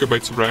 2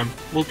 GB of RAM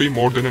will be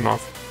more than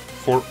enough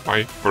for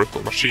my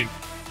virtual machine.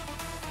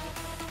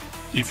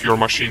 If your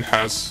machine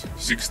has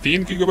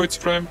 16 GB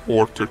of RAM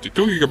or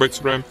 32 GB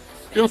of RAM,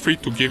 feel free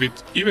to give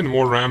it even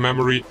more RAM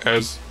memory,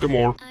 as the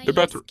more the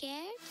better.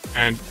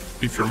 And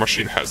if your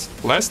machine has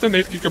less than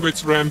 8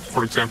 GB of RAM,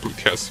 for example it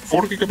has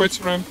 4 GB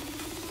of RAM,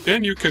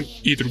 then you can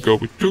either go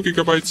with 2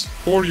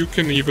 GB or you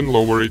can even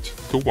lower it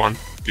to 1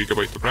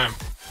 GB of RAM.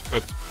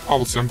 But I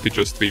will simply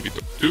just leave it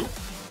at 2,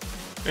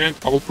 and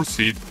I will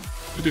proceed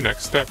to the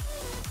next step.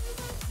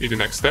 In the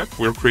next step,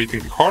 we're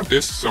creating the hard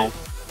disk, so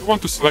we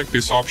want to select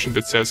this option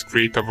that says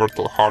create a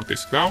virtual hard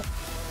disk now,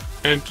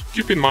 and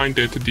keep in mind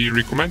that the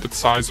recommended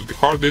size of the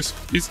hard disk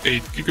is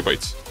 8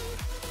 GB.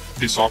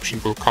 This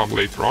option will come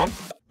later on,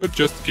 but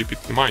just keep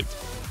it in mind.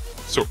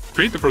 So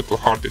create the virtual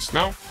hard disk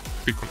now,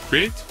 click on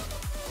create,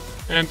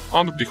 and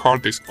under the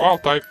hard disk file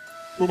type,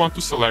 we want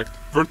to select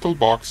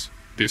VirtualBox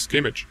disk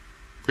image.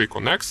 Click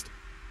on next.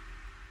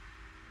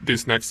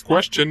 This next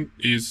question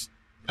is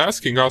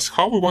asking us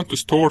how we want to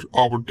store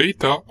our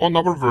data on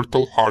our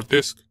virtual hard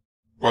disk,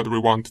 whether we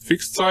want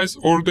fixed size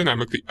or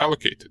dynamically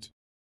allocated.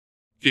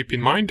 Keep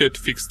in mind that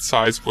fixed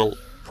size will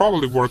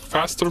probably work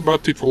faster,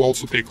 but it will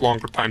also take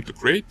longer time to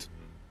create,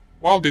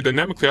 while the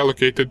dynamically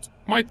allocated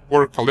might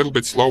work a little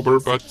bit slower,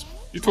 but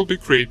it will be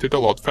created a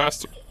lot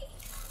faster.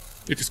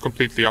 It is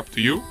completely up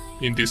to you.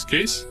 In this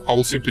case, I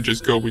will simply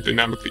just go with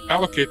dynamically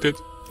allocated,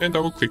 and I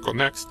will click on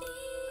next.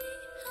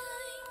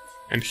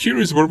 And here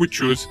is where we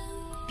choose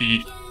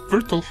the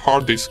virtual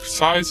hard disk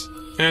size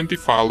and the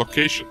file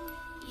location.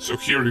 So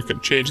here you can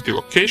change the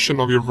location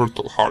of your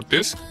virtual hard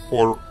disk,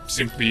 or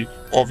simply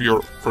of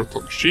your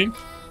virtual machine.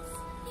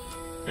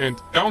 And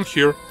down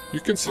here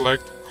you can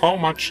select how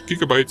much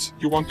gigabytes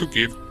you want to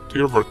give to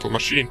your virtual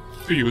machine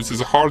to use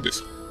as a hard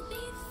disk.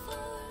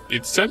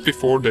 It said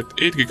before that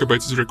 8 GB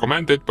is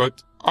recommended,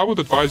 but I would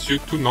advise you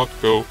to not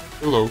go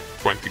below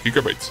 20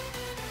 GB.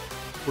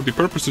 For the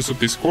purposes of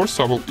this course,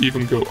 I will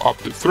even go up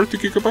to 30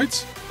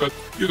 GB, but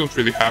you don't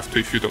really have to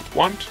if you don't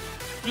want.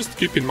 Just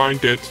keep in mind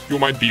that you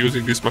might be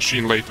using this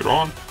machine later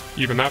on,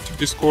 even after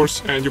this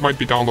course, and you might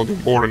be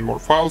downloading more and more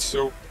files,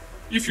 so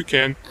if you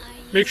can,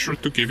 make sure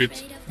to give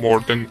it more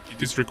than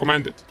it is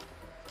recommended.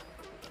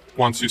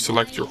 Once you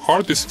select your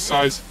hard disk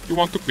size, you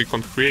want to click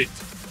on Create.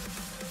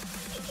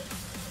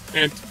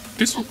 And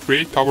this will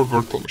create our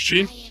virtual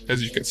machine.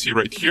 As you can see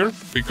right here,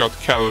 we got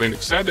Kali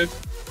Linux added,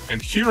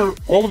 and here are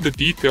all of the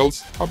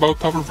details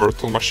about our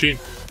virtual machine.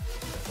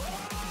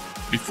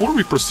 Before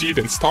we proceed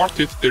and start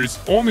it, there is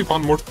only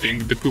one more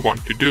thing that we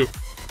want to do.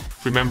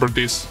 Remember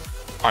this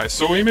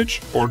ISO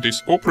image or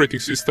this operating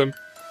system?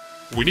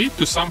 We need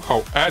to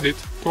somehow add it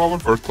to our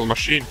virtual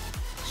machine,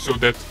 so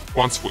that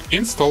once we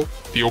install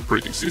the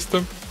operating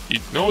system,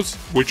 it knows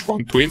which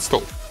one to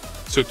install.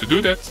 So to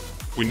do that,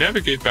 we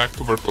navigate back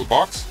to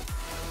VirtualBox,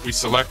 we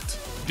select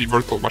the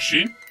virtual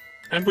machine,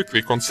 and we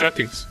click on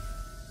Settings.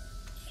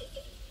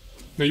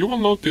 Now you will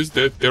notice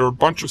that there are a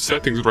bunch of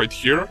settings right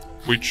here,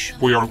 which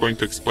we are going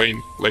to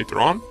explain later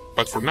on,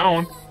 but for now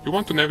on, we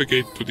want to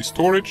navigate to the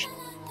storage,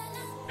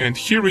 and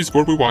here is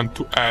where we want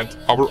to add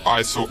our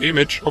ISO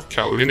image of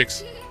Kali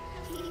Linux.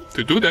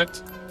 To do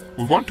that,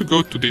 we want to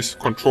go to this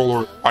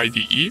controller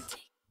IDE,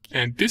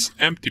 and this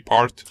empty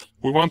part,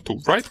 we want to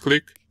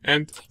right-click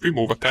and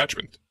remove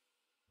attachment.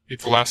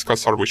 It will ask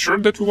us, are we sure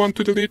that we want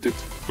to delete it?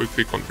 We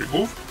click on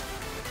remove,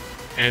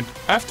 and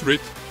after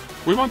it,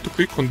 we want to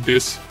click on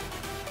this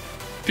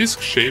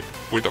disk shape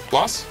with a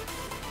plus.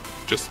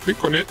 Just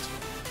click on it,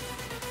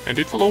 and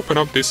it will open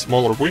up this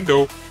smaller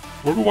window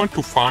where we want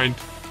to find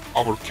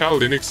our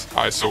Kali Linux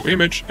ISO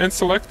image and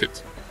select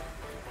it.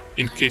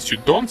 In case you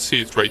don't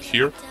see it right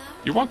here,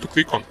 you want to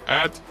click on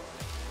Add,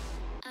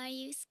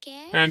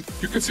 and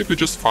you can simply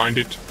just find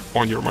it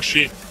on your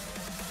machine.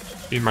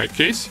 In my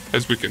case,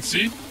 as we can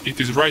see, it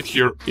is right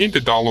here in the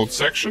download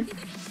section,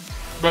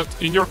 but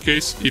in your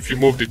case, if you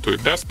moved it to a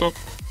desktop,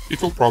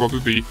 it will probably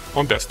be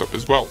on desktop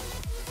as well.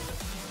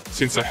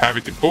 Since I have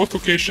it in both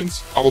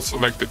locations, I will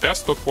select the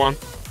desktop one,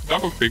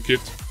 double click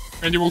it,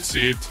 and you will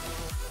see it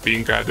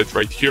being added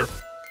right here.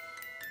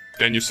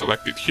 Then you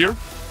select it here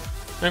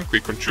and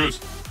click on choose.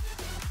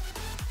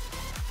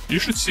 You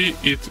should see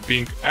it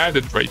being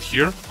added right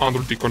here under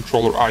the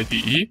controller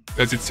IDE,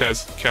 as it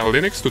says Kali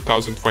Linux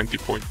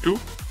 2020.2.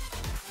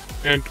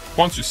 And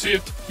once you see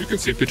it, you can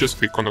simply just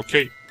click on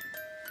OK.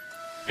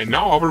 And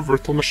now our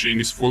virtual machine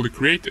is fully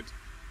created.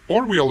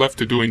 All we are left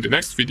to do in the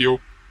next video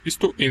is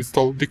to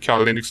install the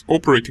Kali Linux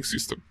operating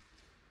system.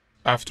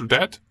 After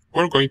that,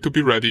 we're going to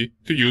be ready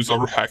to use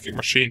our hacking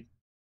machine.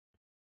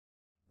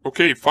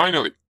 Okay,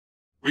 finally,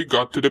 we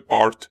got to the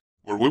part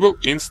where we will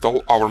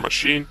install our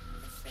machine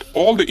with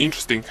all the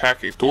interesting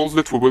hacking tools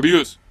that we will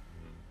use.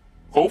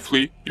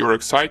 Hopefully, you're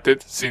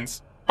excited,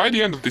 since by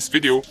the end of this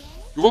video,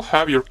 you will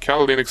have your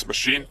Kali Linux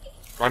machine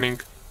running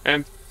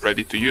and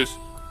ready to use.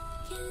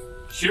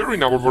 Here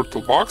in our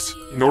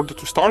VirtualBox, in order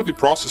to start the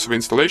process of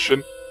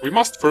installation, we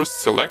must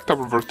first select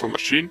our virtual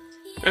machine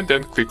and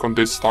then click on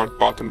this start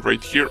button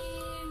right here.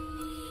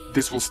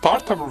 This will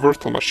start our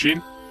virtual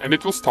machine and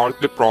it will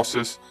start the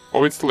process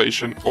of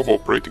installation of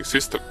operating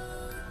system.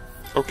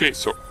 Okay,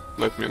 so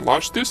let me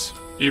enlarge this,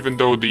 even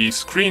though the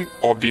screen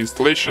of the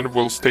installation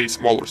will stay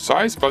smaller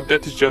size, but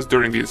that is just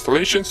during the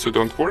installation, so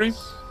don't worry.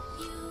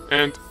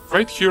 And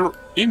right here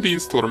in the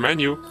installer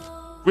menu,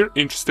 we're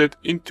interested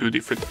in two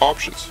different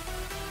options.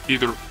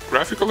 Either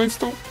graphical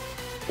install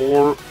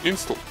or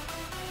install.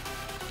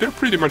 They're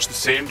pretty much the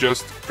same,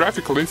 just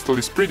graphical install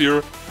is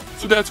prettier,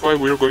 so that's why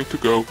we're going to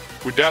go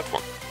with that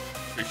one.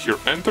 Click here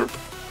enter.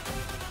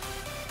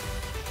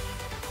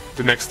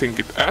 The next thing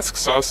it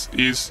asks us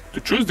is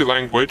to choose the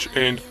language,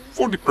 and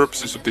for the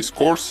purposes of this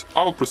course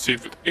I will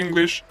proceed with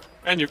English,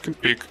 and you can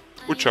pick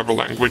whichever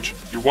language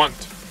you want.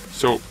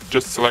 So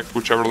just select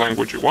whichever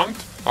language you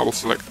want. I will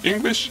select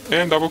English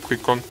and I will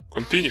click on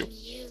continue.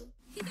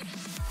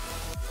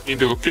 In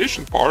the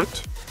location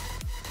part,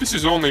 this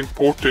is only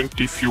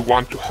important if you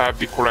want to have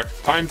the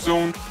correct time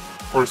zone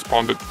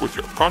correspondent with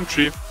your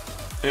country,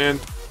 and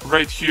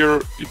right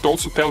here it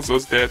also tells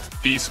us that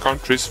these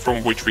countries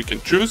from which we can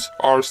choose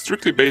are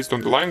strictly based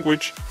on the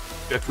language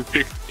that we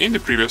picked in the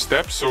previous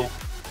step, so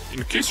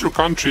in case your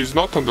country is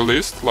not on the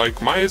list,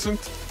 like mine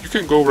isn't, you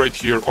can go right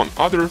here on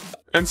other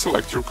and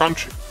select your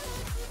country.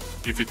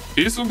 If it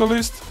is on the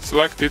list,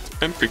 select it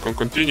and click on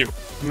continue.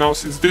 Now,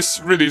 since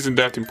this really isn't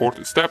that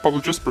important step, I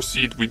will just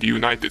proceed with the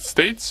United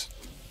States.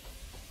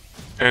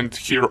 And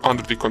here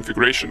under the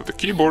configuration of the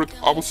keyboard,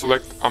 I will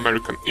select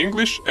American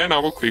English and I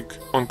will click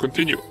on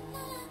continue.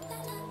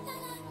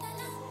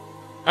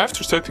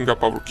 After setting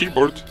up our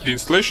keyboard, the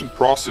installation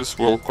process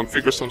will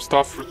configure some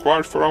stuff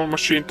required for our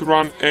machine to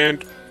run,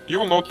 and you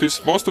will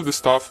notice most of the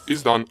stuff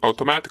is done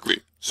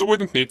automatically, so we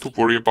don't need to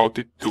worry about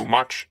it too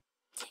much.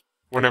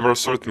 Whenever a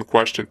certain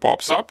question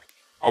pops up,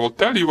 I will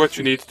tell you what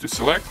you need to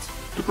select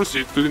to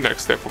proceed to the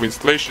next step of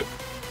installation.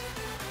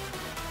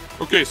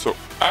 Okay, so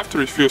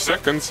after a few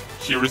seconds,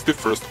 here is the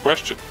first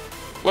question.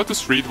 Let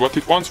us read what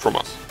it wants from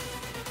us.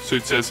 So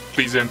it says,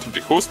 please enter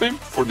the hostname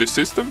for this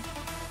system,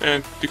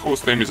 and the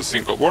hostname is a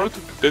single word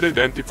that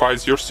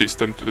identifies your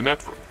system to the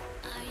network.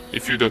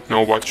 If you don't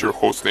know what your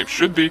hostname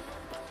should be,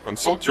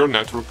 consult your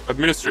network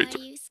administrator.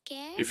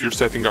 If you're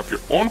setting up your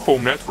own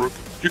home network,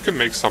 you can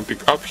make something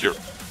up here.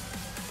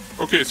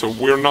 Okay, so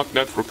we're not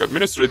network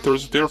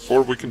administrators,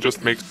 therefore we can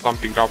just make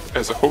something up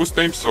as a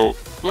hostname, so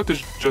let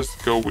us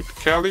just go with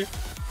Kali.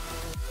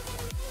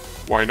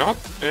 Why not?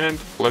 And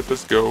let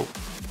us go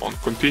on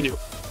continue.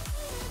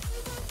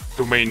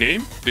 Domain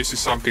name, this is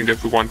something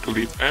that we want to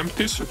leave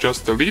empty, so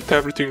just delete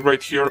everything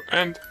right here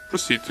and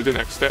proceed to the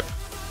next step.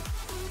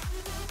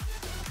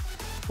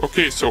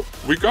 Okay, so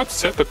we got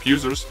setup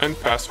users and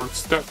password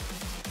step.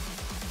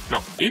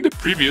 Now, in the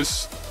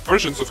previous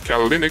versions of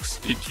Kali Linux,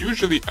 it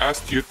usually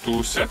asked you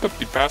to set up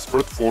the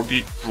password for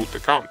the root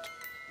account.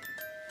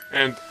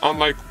 And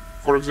unlike,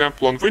 for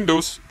example, on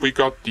Windows, we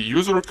got the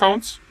user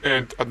accounts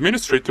and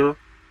administrator.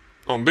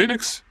 On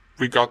Linux,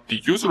 we got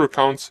the user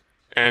accounts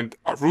and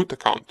a root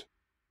account.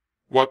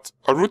 What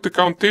a root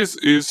account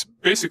is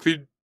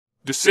basically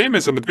the same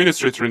as an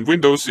administrator in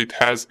Windows. It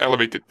has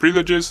elevated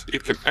privileges,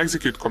 it can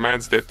execute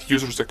commands that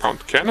user's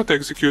account cannot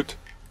execute,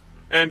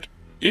 and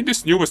in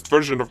this newest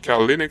version of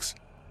Kali Linux,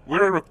 we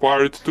are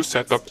required to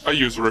set up a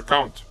user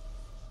account.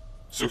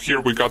 So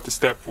here we got the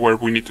step where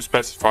we need to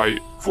specify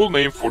full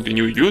name for the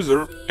new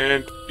user,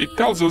 and it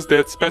tells us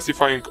that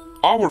specifying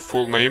our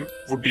full name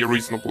would be a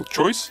reasonable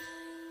choice,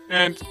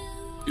 and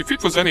if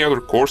it was any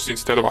other course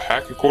instead of a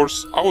hacking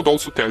course, I would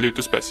also tell you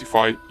to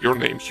specify your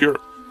name here.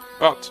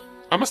 But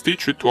I must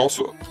teach you to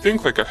also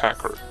think like a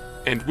hacker,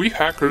 and we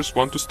hackers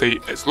want to stay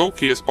as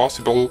low-key as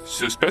possible,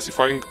 so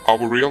specifying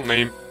our real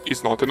name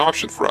is not an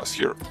option for us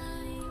here.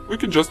 We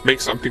can just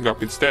make something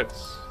up instead.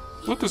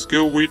 Let us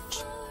go with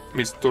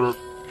Mr.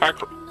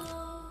 Hacker.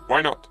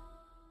 Why not?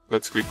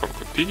 Let's click on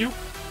continue,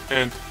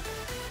 and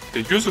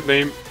the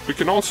username we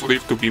can also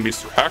leave to be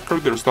Mr. Hacker.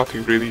 There's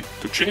nothing really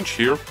to change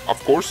here.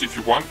 Of course, if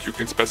you want, you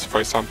can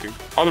specify something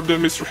other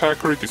than Mr.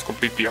 Hacker. It is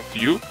completely up to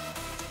you.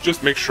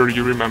 Just make sure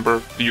you remember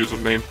the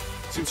username,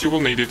 since you will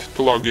need it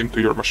to log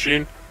into your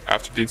machine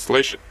after the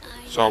installation.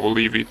 So I will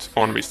leave it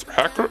on Mr.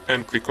 Hacker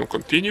and click on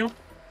continue.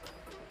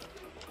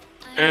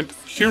 And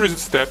here is a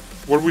step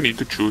where we need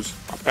to choose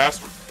a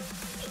password.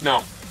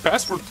 Now,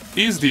 password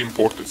is the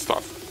important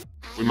stuff.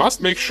 We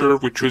must make sure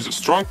we choose a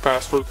strong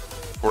password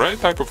for any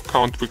type of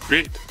account we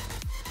create.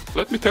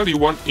 Let me tell you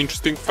one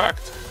interesting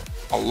fact.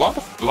 A lot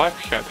of black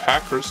hat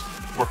hackers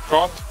were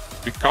caught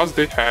because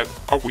they had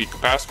a weak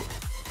password.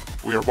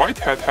 We are white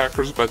hat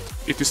hackers, but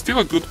it is still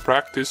a good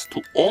practice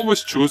to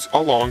always choose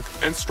a long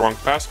and strong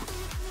password.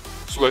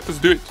 So let us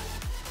do it.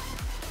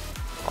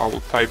 I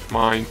will type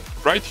mine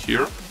right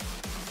here.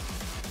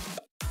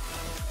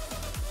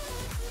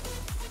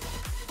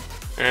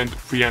 And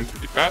re-enter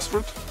the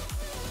password.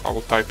 I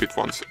will type it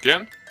once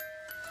again.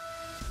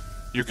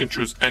 You can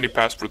choose any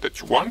password that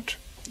you want.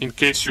 In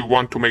case you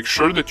want to make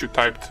sure that you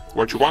typed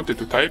what you wanted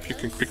to type, you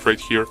can click right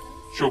here,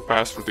 show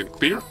password in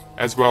clear.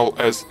 As well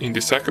as in the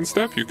second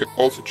step, you can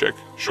also check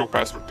show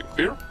password in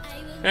clear.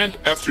 And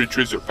after you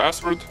choose your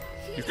password,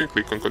 you can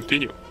click on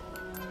continue.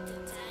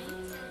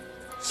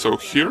 So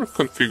here,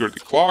 configure the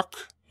clock.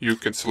 You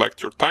can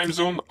select your time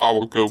zone. I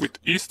will go with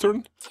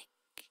Eastern.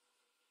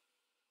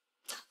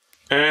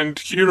 And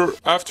here,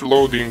 after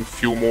loading a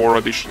few more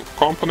additional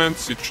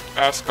components, it should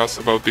ask us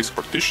about disk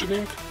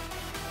partitioning.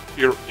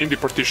 Here in the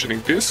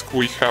partitioning disk,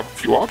 we have a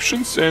few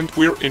options, and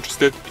we're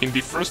interested in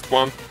the first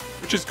one,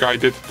 which is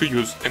guided to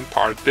use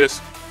entire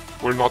disk.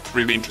 We're not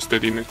really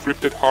interested in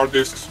encrypted hard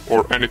disks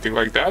or anything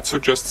like that, so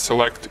just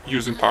select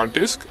use entire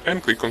disk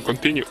and click on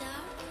continue.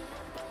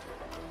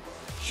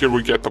 Here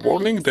we get a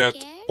warning that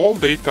all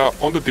data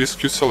on the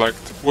disk you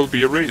select will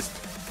be erased.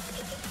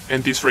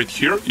 And this right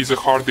here is a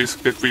hard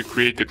disk that we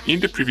created in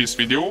the previous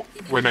video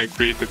when I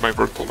created my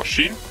virtual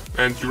machine.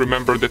 And you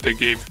remember that I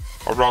gave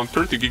around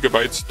 30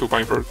 gigabytes to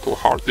my virtual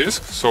hard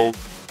disk, so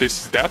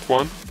this is that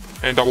one,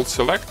 and I will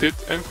select it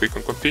and click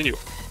on continue.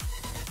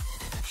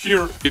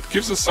 Here it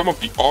gives us some of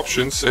the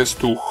options as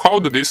to how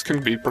the disk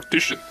can be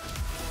partitioned.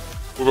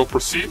 We will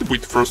proceed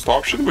with first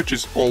option, which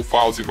is all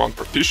files in one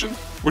partition,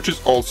 which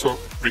is also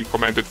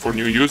recommended for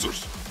new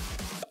users.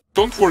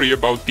 Don't worry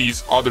about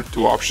these other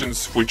two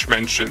options which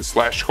mention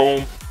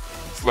 /home,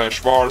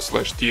 /var,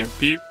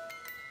 /tmp.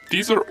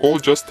 These are all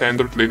just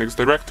standard Linux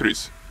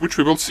directories, which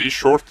we will see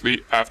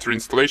shortly after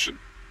installation.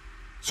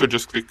 So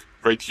just click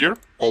right here,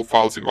 all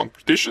files in one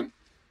partition,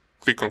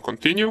 click on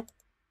continue.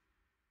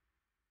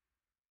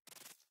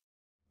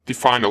 The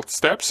final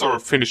steps are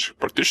finish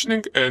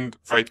partitioning and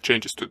write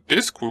changes to the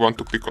disk. We want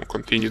to click on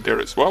continue there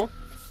as well.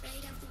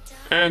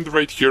 And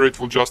right here it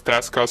will just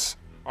ask us,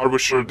 are we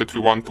sure that we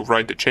want to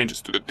write the changes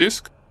to the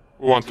disk?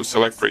 We want to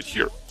select right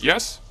here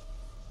yes,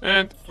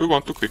 and we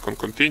want to click on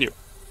continue.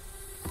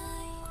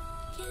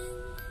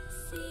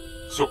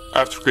 So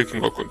after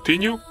clicking on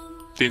continue,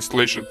 the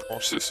installation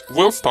process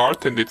will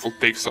start and it will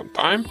take some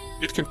time.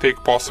 It can take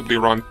possibly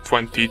around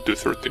 20 to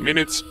 30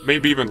 minutes,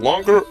 maybe even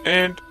longer,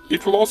 and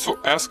it will also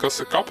ask us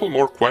a couple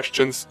more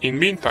questions in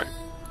meantime.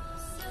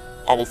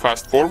 I will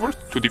fast forward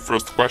to the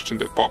first question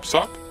that pops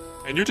up,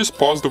 and you just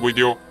pause the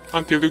video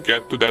until you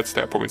get to that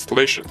step of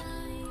installation.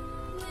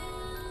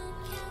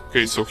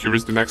 Okay, so here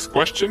is the next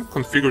question,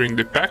 configuring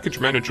the package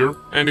manager,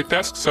 and it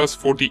asks us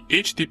for the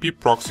HTTP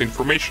proxy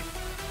information.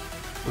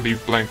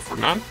 Leave blank for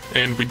none,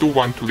 and we do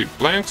want to leave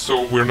blank,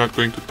 so we're not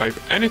going to type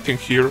anything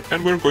here,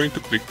 and we're going to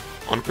click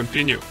on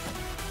continue.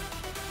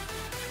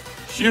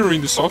 Here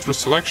in the software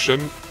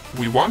selection,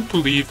 we want to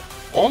leave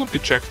all of the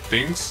checked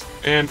things,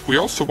 and we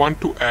also want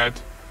to add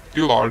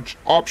the large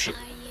option.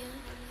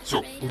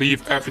 So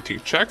leave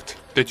everything checked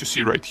that you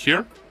see right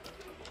here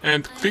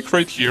and click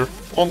right here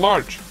on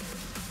large.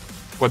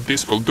 What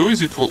this will do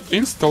is it will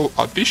install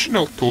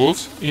additional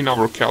tools in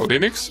our Cal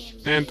Linux,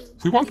 and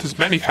we want as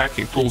many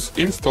hacking tools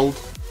installed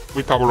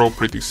with our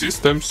operating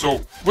system,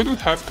 so we don't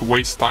have to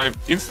waste time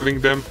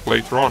installing them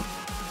later on.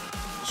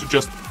 So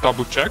just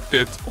double check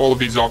that all of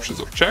these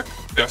options are checked,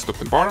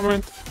 desktop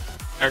environment,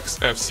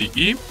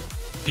 XFCE,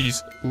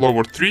 these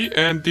lower three,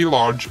 and the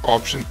large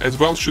option as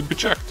well should be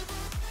checked.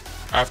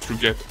 After you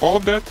get all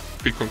of that,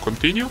 click on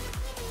continue.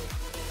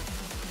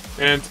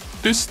 And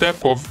this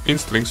step of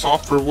installing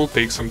software will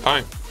take some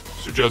time.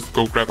 So just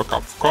go grab a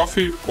cup of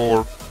coffee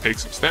or take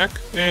some snack,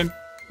 and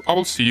I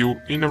will see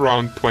you in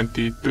around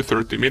 20 to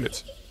 30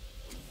 minutes.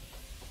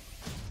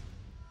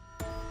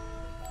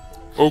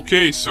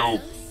 Okay, so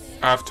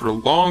after a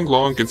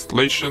long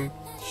installation,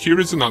 here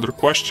is another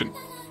question.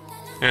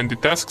 And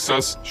it asks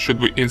us, should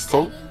we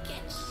install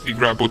the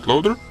grub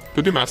bootloader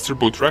to the master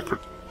boot record?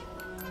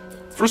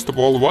 First of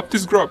all, what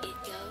is grub?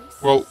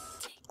 Well,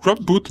 grub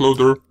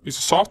bootloader is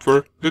a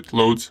software that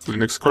loads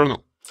Linux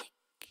kernel.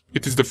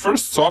 It is the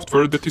first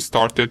software that is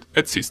started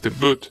at system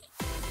boot.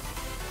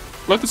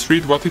 Let us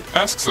read what it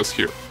asks us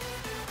here.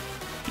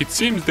 It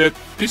seems that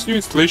this new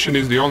installation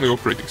is the only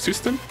operating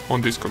system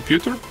on this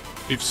computer,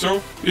 If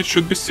so, it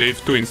should be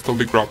safe to install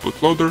the grub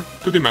bootloader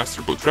to the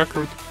master boot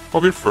record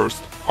of your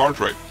first hard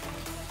drive.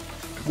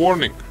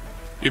 Warning!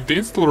 If the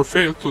installer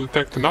failed to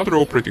detect another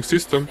operating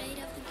system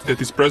that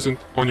is present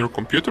on your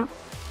computer,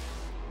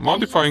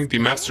 modifying the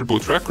master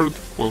boot record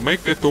will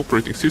make that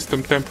operating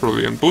system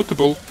temporarily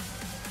unbootable,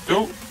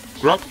 though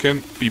grub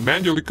can be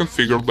manually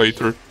configured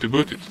later to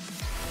boot it.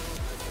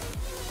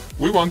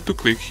 We want to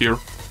click here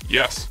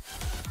Yes.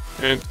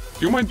 And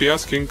you might be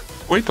asking,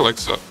 wait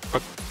Alexa,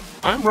 but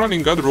I'm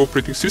running other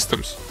operating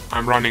systems.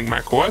 I'm running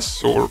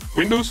macOS or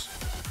Windows.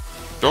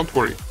 Don't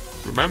worry,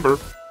 remember,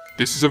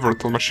 this is a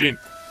virtual machine.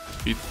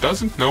 It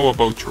doesn't know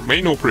about your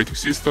main operating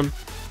system.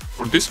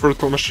 For this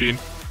virtual machine,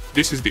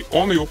 this is the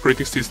only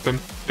operating system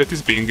that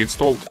is being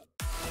installed.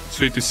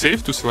 So it is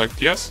safe to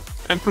select yes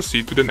and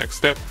proceed to the next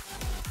step.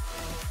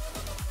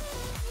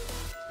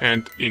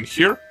 And in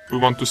here, we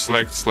want to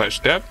select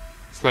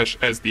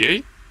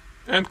 /dev/sda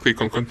and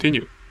click on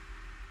continue.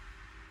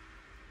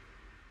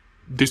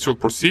 This will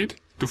proceed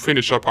to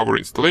finish up our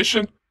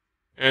installation,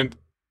 and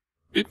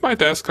it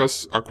might ask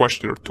us a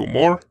question or two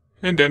more,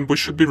 and then we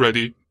should be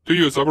ready to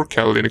use our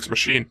Kali Linux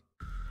machine.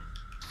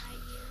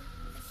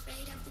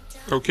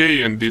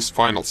 Okay, and this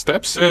final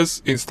step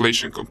says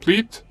installation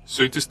complete,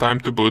 so it is time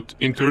to boot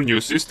into your new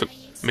system.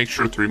 Make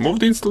sure to remove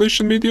the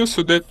installation media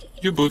so that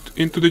you boot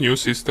into the new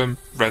system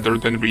rather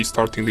than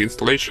restarting the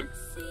installation.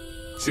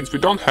 Since we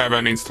don't have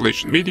any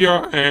installation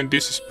media, and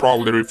this is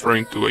probably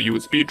referring to a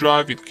USB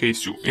drive in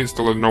case you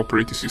install an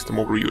operating system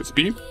over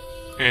USB,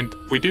 and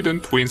we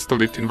didn't, we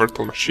installed it in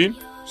virtual machine,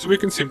 so we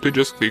can simply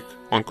just click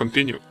on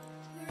continue.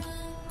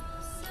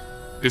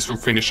 This will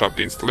finish up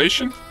the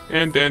installation,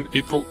 and then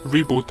it will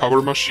reboot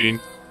our machine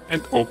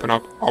and open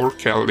up our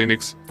Kali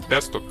Linux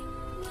desktop.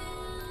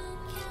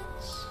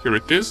 Here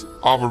it is,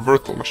 our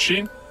virtual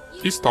machine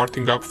is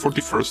starting up for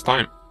the first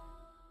time.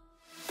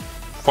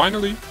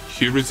 Finally,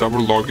 here is our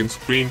login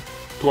screen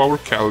to our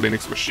Kali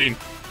Linux machine.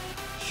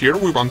 Here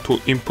we want to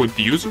input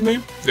the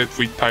username that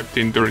we typed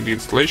in during the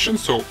installation,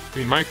 so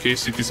in my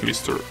case it is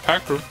Mr.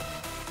 Hacker.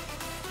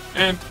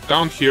 And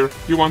down here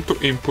you want to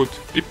input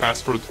the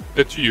password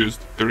that you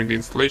used during the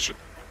installation.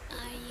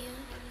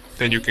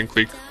 Then you can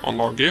click on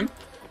login.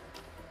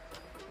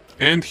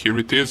 And here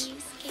it is,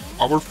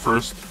 our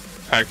first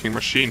hacking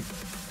machine.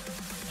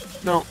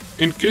 Now,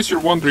 in case you're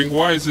wondering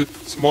why is it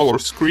smaller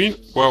screen,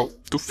 well,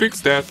 to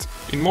fix that,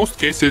 in most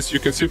cases you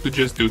can simply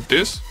just do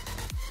this,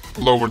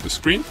 lower the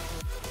screen,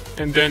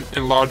 and then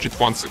enlarge it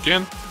once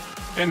again,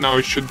 and now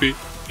it should be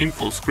in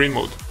full screen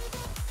mode.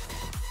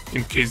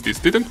 In case this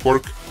didn't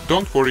work,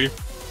 don't worry,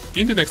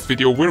 in the next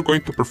video we're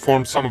going to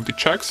perform some of the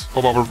checks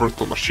of our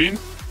virtual machine,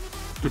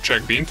 to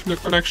check the internet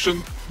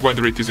connection,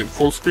 whether it is in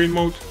full screen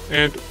mode,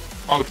 and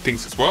other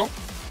things as well.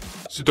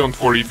 So don't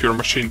worry if your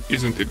machine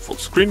isn't in full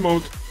screen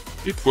mode,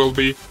 it will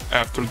be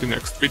after the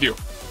next video.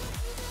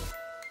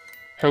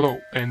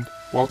 Hello and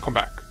welcome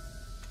back.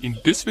 In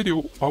this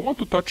video I want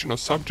to touch on a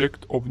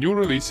subject of new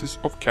releases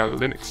of Kali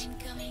Linux.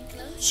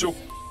 So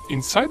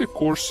inside the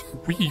course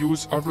we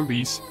use a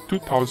release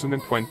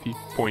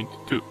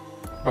 2020.2,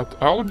 but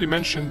I already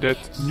mentioned that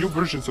new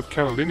versions of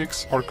Kali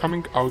Linux are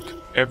coming out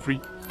every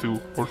 2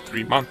 or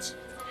 3 months.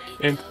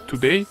 And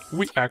today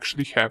we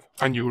actually have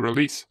a new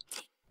release.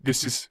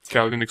 This is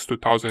Kali Linux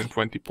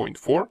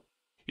 2020.4.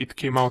 It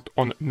came out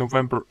on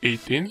November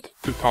 18th,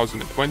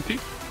 2020.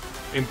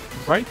 And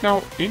right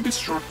now, in this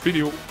short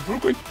video, we're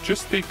going to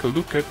just take a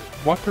look at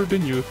what are the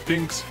new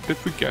things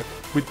that we get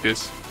with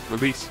this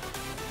release.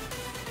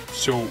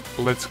 So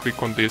let's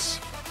click on this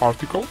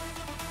article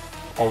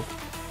of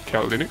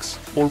Kali Linux,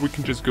 or we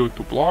can just go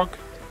to blog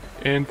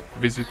and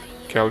visit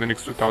Kali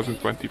Linux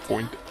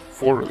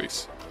 2020.4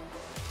 release.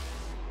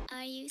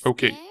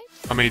 Okay,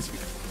 amazing.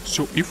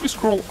 So if we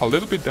scroll a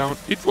little bit down,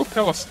 it will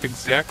tell us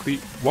exactly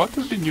what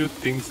are the new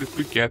things that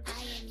we get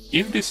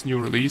in this new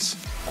release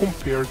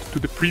compared to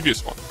the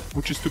previous one,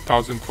 which is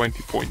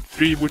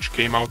 2020.3, which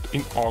came out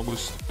in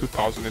August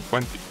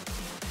 2020.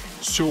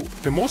 So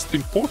the most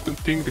important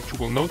thing that you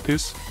will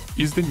notice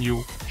is the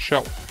new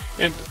shell.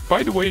 And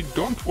by the way,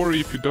 don't worry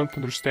if you don't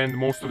understand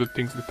most of the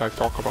things that I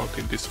talk about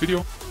in this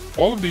video.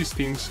 All of these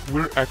things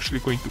we're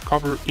actually going to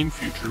cover in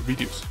future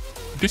videos.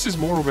 This is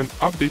more of an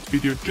update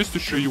video just to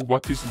show you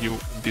what is new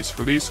in this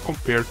release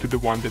compared to the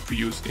one that we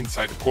used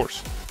inside the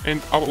course.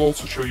 And I will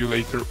also show you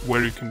later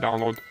where you can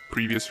download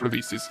previous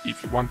releases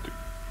if you want to.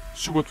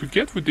 So what we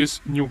get with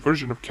this new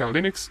version of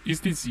Kali Linux is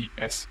the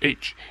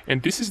ZSH,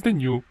 and this is the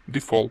new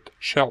default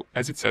shell,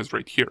 as it says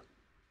right here.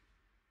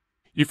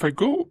 If I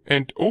go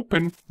and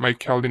open my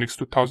Kali Linux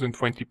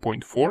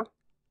 2020.4,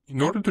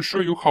 in order to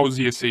show you how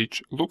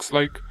ZSH looks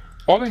like,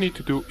 all I need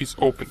to do is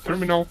open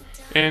terminal,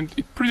 and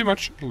it pretty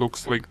much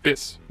looks like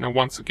this. Now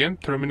once again,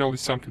 terminal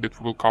is something that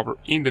we will cover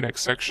in the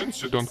next section,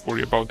 so don't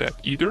worry about that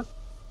either.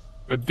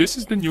 But this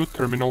is the new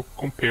terminal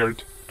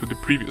compared to the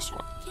previous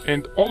one.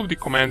 And all of the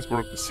commands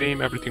work the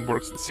same, everything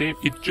works the same,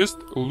 it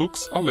just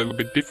looks a little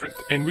bit different.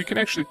 And we can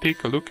actually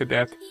take a look at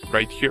that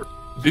right here.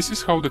 This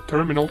is how the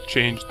terminal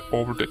changed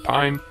over the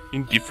time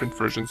in different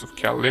versions of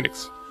Kali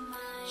Linux.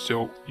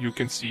 So you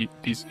can see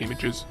these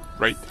images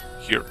right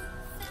here.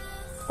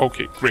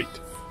 Okay, great.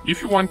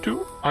 If you want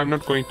to, I'm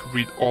not going to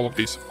read all of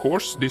this, of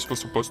course. This was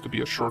supposed to be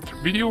a shorter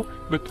video,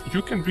 but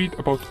you can read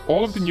about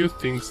all of the new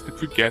things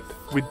that we get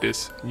with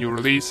this new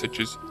release, such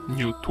as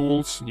new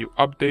tools, new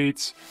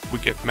updates, we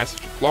get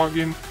message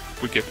login,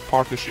 we get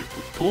partnership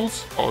with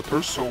tools,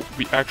 authors, so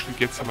we actually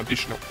get some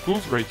additional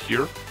tools right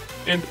here.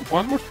 And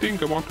one more thing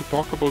I want to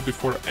talk about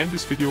before I end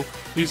this video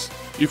is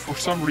if for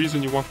some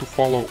reason you want to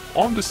follow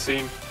on the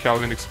same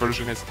Kali Linux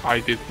version as I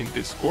did in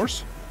this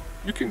course,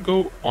 you can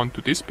go onto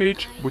this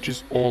page, which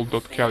is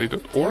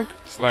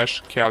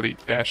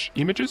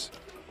all.kali.org/kali-images,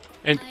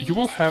 and you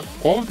will have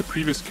all of the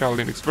previous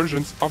Kali Linux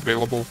versions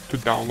available to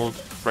download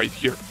right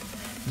here.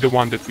 The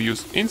one that we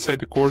use inside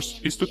the course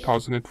is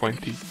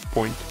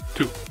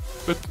 2020.2,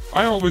 but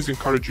I always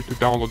encourage you to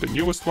download the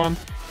newest one,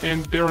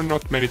 and there are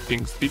not many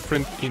things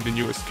different in the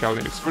newest Kali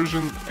Linux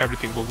version.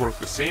 Everything will work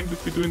the same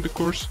that we do in the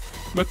course,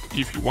 but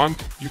if you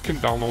want, you can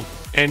download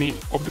any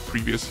of the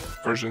previous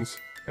versions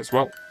as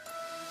well.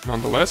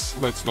 Nonetheless,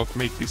 let's not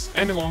make this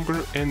any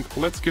longer and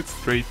let's get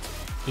straight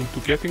into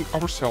getting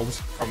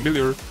ourselves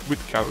familiar with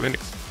Kali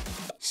Linux.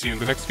 See you in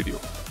the next video.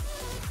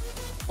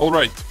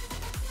 Alright,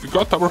 we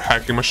got our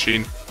hacking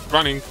machine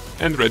running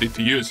and ready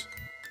to use.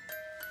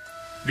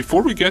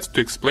 Before we get to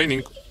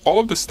explaining all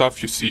of the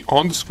stuff you see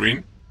on the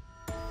screen,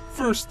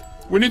 first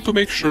we need to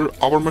make sure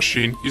our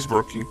machine is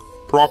working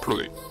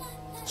properly.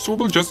 So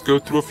we'll just go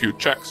through a few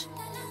checks.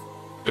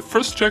 The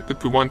first check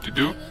that we want to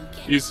do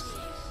is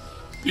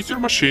your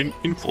machine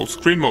in full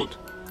screen mode?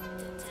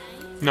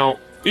 Now,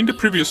 in the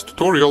previous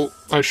tutorial,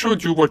 I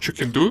showed you what you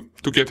can do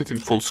to get it in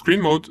full screen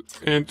mode,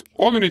 and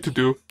all you need to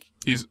do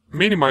is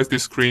minimize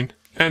this screen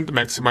and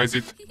maximize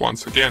it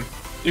once again,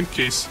 in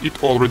case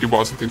it already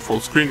wasn't in full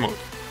screen mode.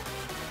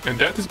 And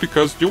that is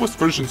because newest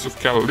versions of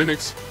Kali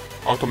Linux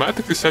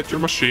automatically set your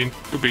machine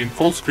to be in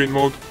full screen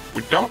mode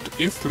without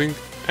installing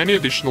any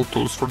additional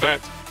tools for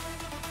that.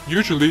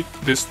 Usually,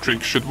 this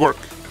trick should work.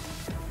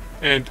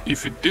 And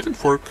if it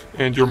didn't work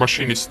and your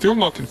machine is still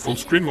not in full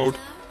screen mode,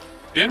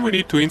 then we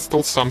need to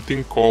install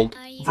something called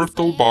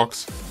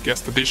VirtualBox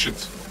Guest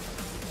Additions.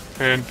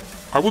 And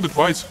I would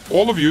advise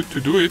all of you to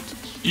do it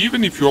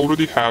even if you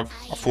already have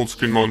a full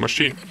screen mode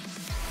machine,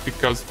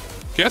 because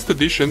guest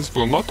additions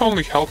will not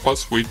only help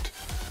us with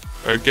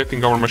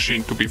getting our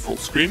machine to be full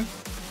screen,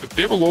 but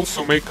they will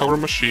also make our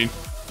machine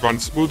run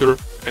smoother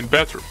and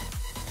better.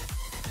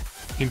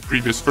 In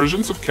previous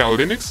versions of Kali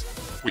Linux,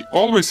 we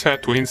always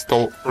had to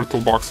install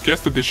VirtualBox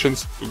Guest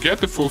Additions to get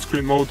the full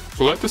screen mode,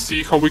 so let us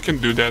see how we can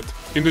do that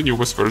in the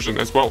newest version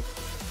as well.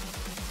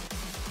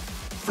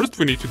 First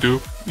we need to do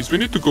is we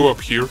need to go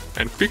up here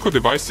and click on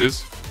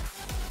Devices,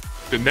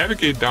 then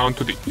navigate down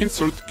to the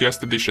Insert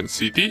Guest Addition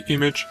CD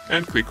image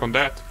and click on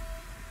that.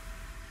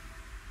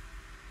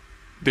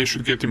 They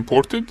should get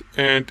imported,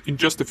 and in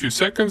just a few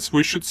seconds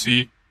we should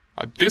see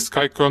a disk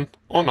icon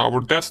on our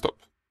desktop.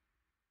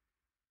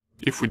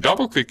 If we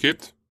double click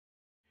it,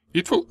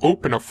 it will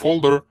open a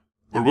folder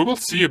where we will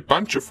see a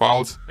bunch of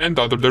files and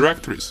other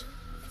directories.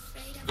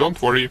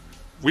 Don't worry,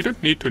 we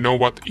don't need to know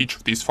what each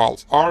of these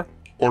files are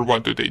or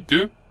what do they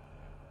do.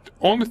 The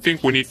only thing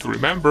we need to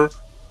remember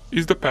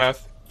is the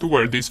path to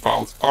where these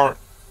files are.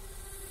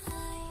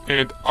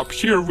 And up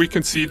here we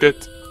can see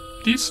that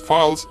these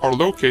files are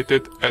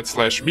located at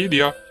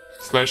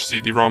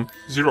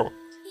 /media/cd-rom0.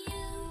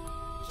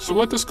 So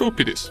let us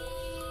copy this.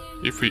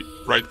 If we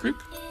right click,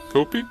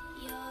 copy.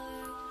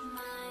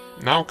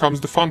 Now comes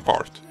the fun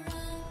part.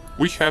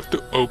 We have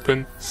to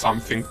open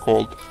something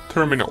called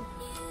terminal.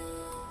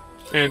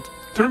 And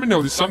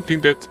terminal is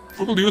something that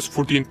we will use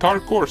for the entire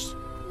course.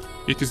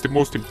 It is the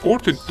most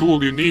important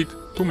tool you need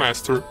to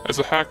master as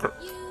a hacker.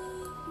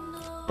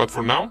 But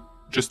for now,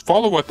 just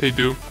follow what they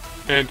do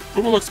and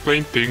we will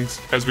explain things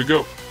as we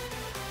go.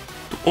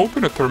 To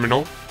open a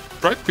terminal,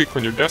 right-click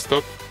on your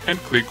desktop and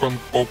click on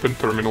Open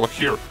Terminal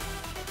here.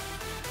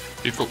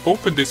 It will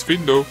open this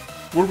window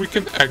where we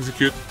can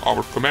execute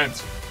our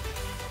commands.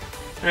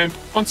 And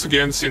once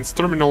again, since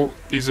terminal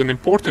is an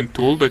important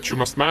tool that you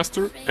must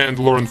master and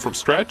learn from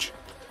scratch,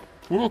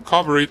 we will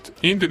cover it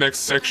in the next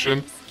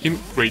section in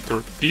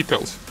greater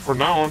details. For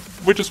now on,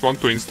 we just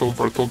want to install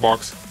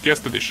VirtualBox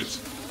Guest Additions.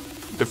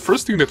 The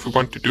first thing that we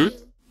want to do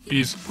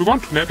is we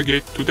want to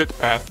navigate to that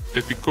path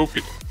that we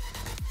copied.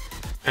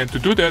 And to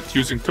do that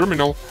using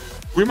terminal,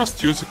 we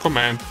must use a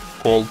command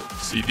called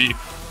cd.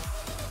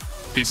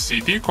 This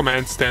cd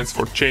command stands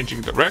for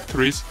changing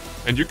directories,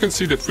 and you can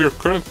see that we are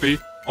currently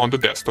on the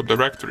desktop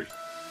directory,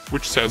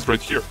 which says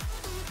right here.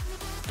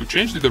 To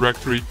change the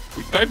directory,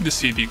 we type the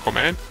cd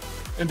command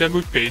and then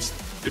we paste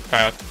the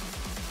path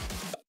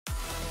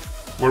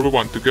where we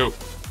want to go.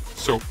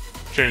 So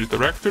change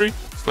directory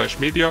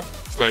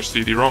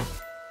 /media/cd-rom.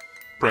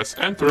 Press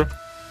enter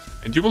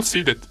and you will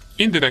see that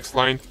in the next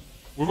line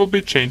we will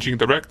be changing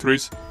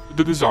directories to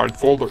the desired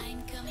folder.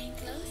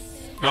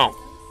 Now,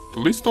 to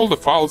list all the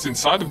files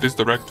inside of this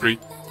directory,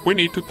 we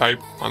need to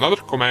type another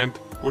command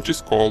which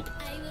is called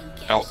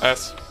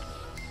ls.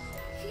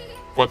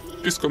 What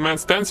this command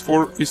stands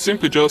for is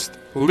simply just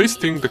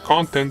listing the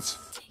contents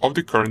of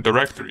the current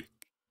directory.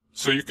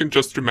 so you can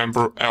just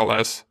remember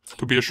ls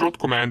to be a short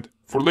command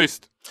for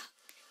list.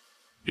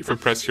 If I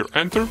press here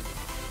enter,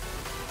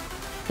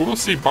 we will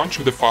see a bunch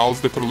of the files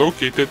that are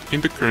located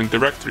in the current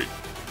directory.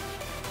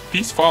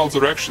 These files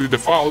are actually the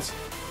files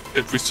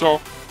that we saw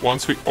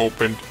once we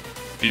opened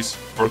these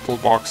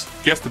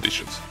VirtualBox guest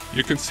editions.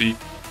 You can see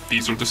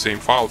these are the same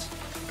files.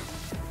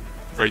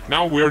 Right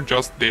now we are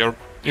just there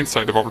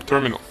inside of our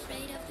terminal.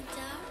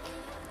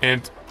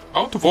 And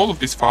out of all of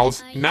these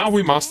files, now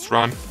we must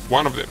run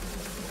one of them.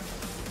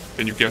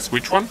 Can you guess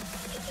which one?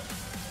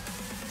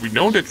 We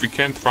know that we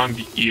can't run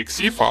the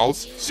exe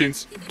files,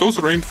 since those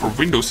are aimed for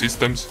Windows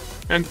systems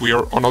and we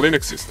are on a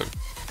Linux system.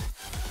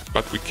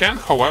 But we can,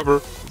 however,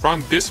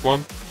 run this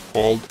one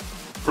called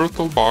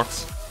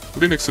VirtualBox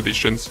Linux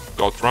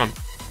Editions.run.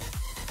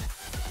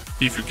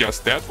 If you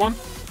guessed that one,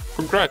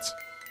 congrats!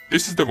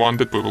 This is the one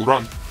that we will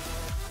run.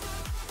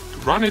 To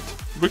run it,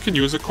 we can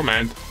use a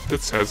command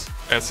that says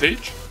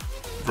sh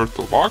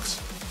VirtualBox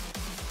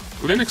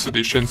Linux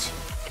Editions.run.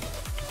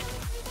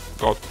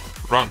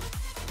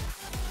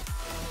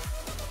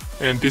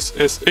 And this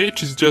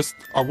sh is just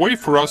a way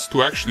for us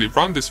to actually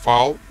run this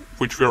file,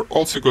 which we are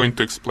also going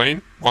to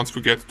explain once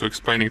we get to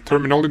explaining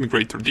terminal in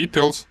greater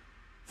details.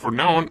 For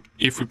now on,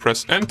 if we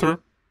press enter,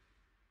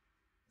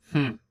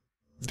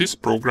 this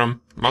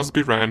program must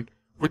be ran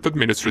with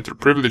administrator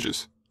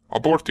privileges,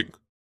 aborting.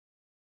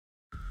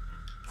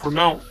 For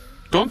now,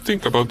 don't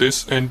think about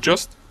this and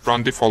just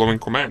run the following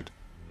command: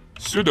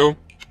 sudo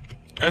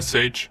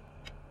sh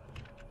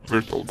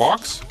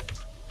VirtualBox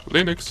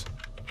Linux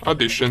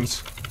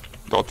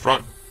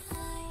Editions.run.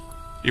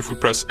 If we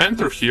press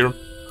enter here,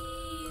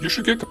 you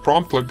should get a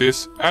prompt like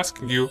this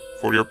asking you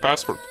for your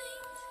password.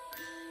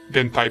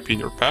 Then type in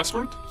your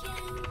password,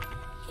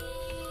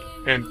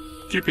 and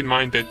keep in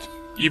mind that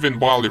even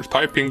while you're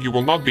typing, you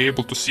will not be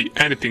able to see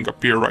anything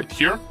appear right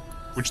here,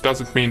 which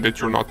doesn't mean that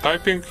you're not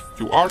typing.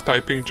 You are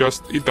typing,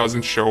 just it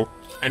doesn't show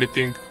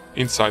anything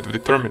inside of the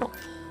terminal.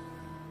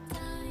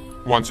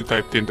 Once you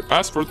typed in the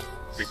password,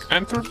 click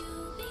enter,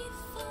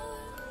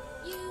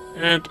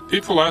 and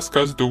it will ask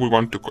us, do we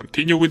want to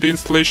continue with the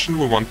installation?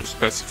 We want to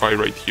specify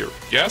right here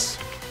yes,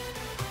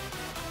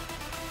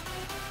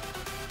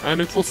 and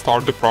it will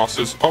start the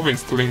process of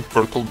installing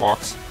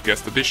VirtualBox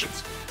guest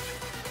editions.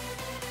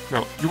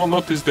 Now, you will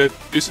notice that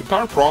this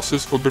entire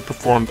process will be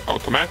performed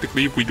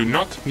automatically. We do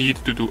not need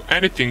to do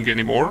anything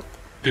anymore.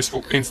 This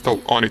will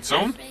install on its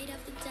own,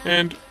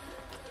 and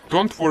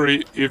don't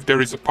worry if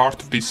there is a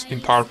part of this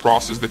entire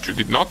process that you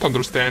did not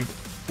understand.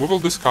 We will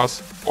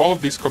discuss all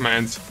of these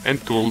commands and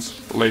tools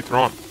later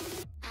on.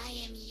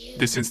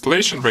 This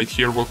installation right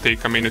here will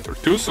take a minute or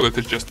two, so let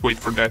us just wait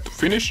for that to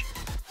finish.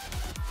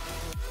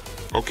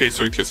 Okay,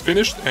 so it has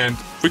finished, and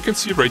we can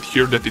see right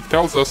here that it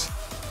tells us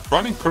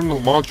running kernel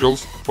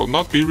modules will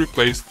not be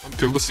replaced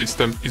until the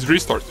system is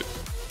restarted.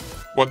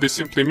 What this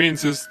simply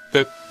means is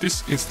that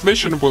this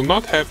installation will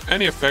not have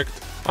any effect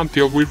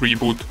until we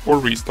reboot or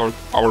restart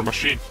our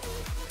machine.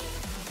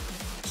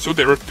 So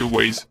there are two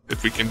ways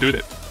that we can do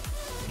that.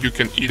 You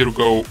can either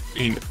go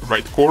in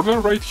right corner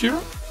right here,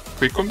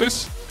 click on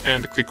this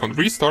and click on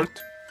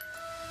restart,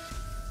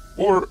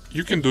 or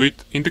you can do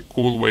it in the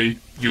cool way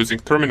using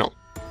terminal.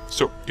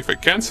 So if I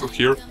cancel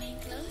here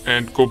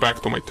and go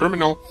back to my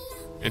terminal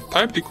and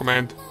type the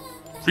command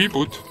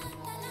reboot,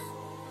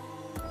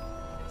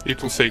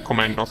 it will say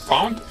command not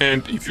found,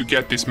 and if you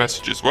get this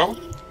message as well,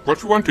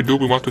 what we want to do,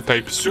 we want to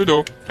type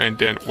sudo and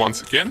then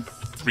once again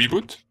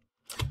reboot,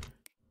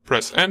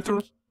 press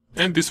enter,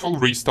 and this will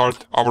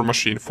restart our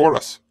machine for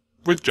us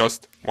with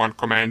just one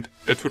command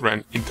that we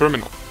ran in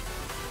terminal.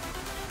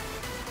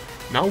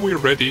 Now we are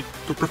ready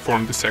to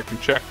perform the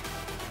second check,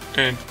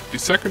 and the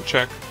second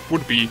check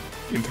would be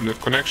internet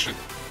connection.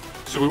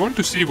 So we want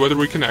to see whether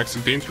we can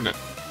access the internet,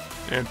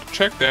 and to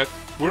check that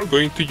we're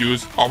going to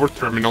use our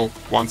terminal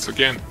once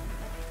again,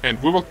 and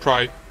we will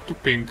try to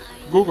ping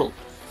Google.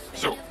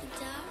 So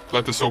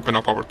let us open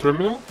up our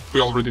terminal.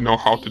 We already know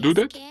how to do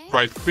that.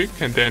 Right click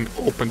and then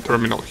open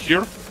terminal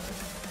here.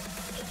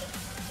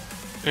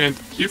 And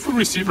if we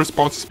receive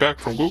responses back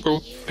from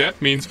Google,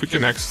 that means we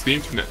can access the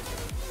internet.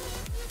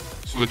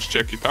 So let's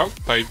check it out.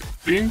 Type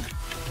ping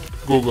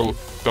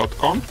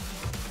google.com,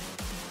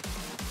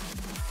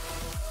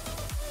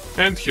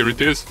 and here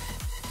it is.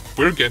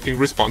 We're getting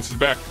responses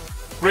back.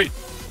 Great,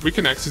 we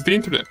can access the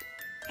internet.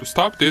 To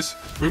stop this,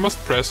 we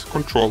must press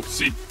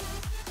Ctrl+C.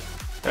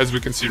 As we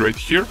can see right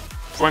here,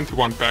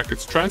 21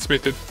 packets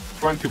transmitted,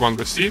 21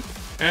 received,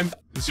 and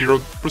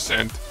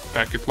 0%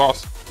 packet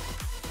loss.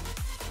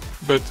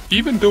 But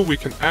even though we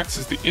can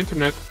access the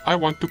internet, I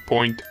want to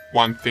point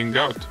one thing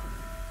out.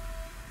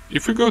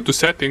 If we go to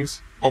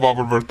settings of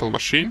our virtual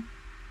machine,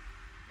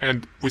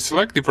 and we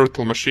select the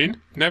virtual machine,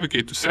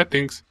 navigate to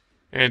settings,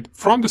 and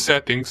from the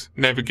settings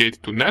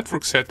navigate to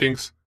network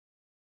settings,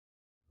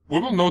 we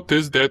will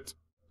notice that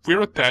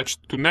we're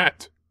attached to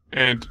NAT,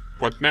 and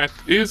what NAT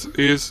is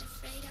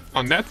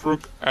a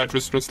network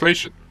address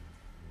translation.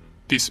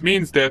 This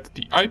means that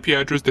the IP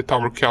address that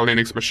our Kali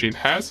Linux machine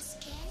has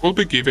will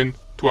be given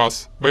to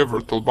us by a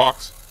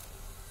VirtualBox.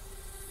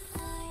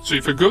 So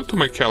if I go to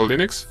my Kali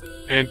Linux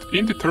and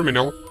in the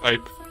terminal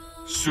type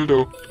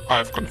sudo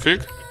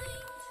ifconfig,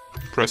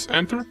 press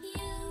enter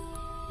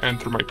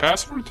my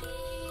password,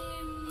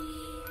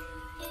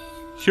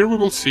 here we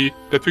will see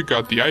that we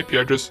got the IP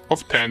address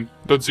of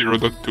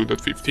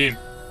 10.0.2.15.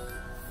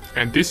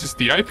 And this is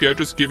the IP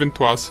address given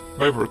to us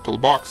by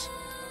VirtualBox.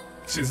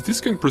 Since this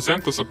can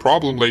present us a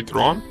problem later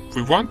on,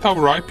 we want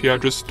our IP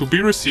address to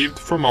be received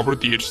from our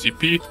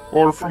DHCP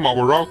or from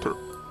our router.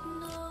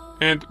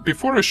 And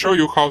before I show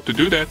you how to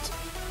do that,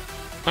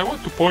 I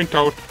want to point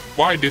out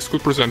why this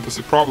could present us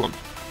a problem.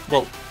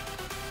 Well,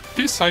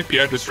 this IP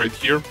address right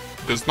here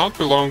does not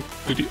belong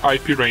to the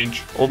IP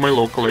range of my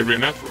local area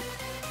network.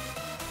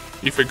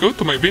 If I go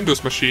to my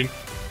Windows machine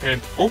and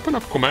open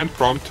up command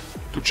prompt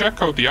to check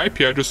out the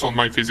IP address on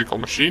my physical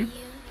machine,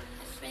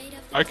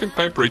 I can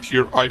type right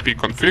here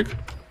ipconfig,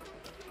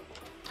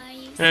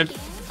 and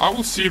I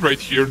will see right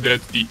here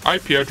that the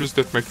IP address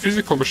that my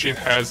physical machine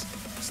has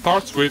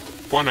starts with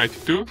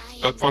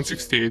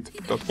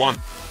 192.168.1.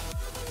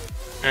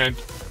 And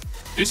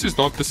this is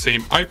not the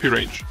same IP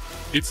range,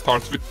 it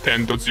starts with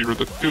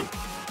 10.0.2.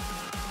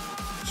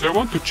 So I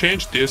want to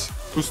change this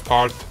to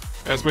start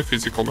as my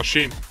physical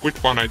machine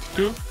with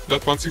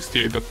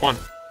 192.168.1.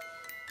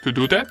 To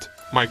do that,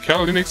 my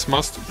Kali Linux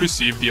must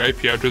receive the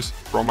IP address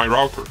from my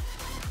router.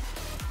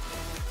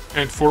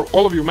 And for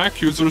all of you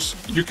Mac users,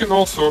 you can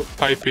also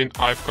type in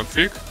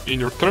ifconfig in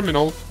your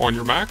terminal on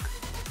your Mac.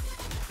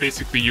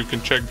 Basically, you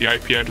can check the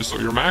IP address of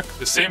your Mac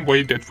the same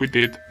way that we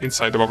did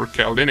inside of our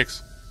Kali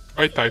Linux,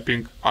 by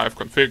typing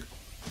ifconfig.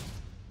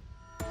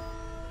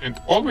 And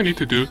all we need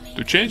to do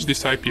to change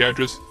this IP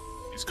address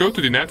is go to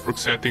the network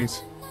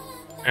settings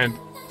and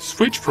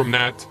switch from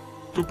NAT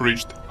to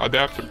bridged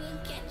adapter.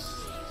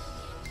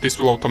 This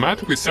will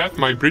automatically set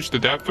my bridged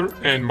adapter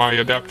and my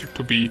adapter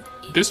to be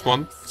this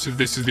one, since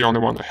this is the only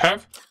one I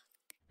have.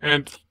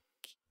 And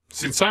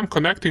since I'm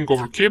connecting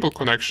over cable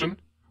connection,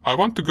 I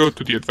want to go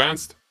to the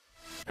advanced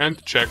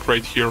and check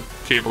right here,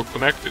 cable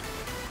connected.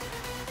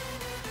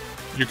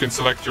 You can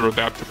select your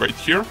adapter right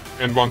here,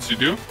 and once you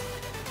do,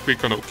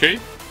 click on OK.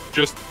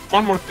 Just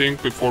one more thing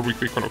before we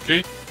click on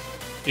OK.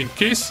 In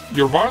case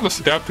your wireless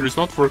adapter is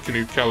not working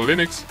in Kali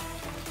Linux,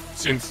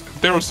 since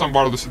there are some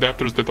wireless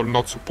adapters that are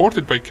not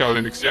supported by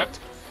Kali Linux yet,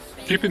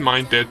 keep in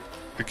mind that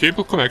the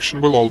cable connection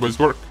will always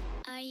work.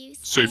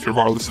 So if your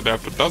wireless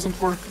adapter doesn't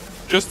work,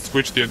 just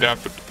switch the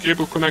adapter to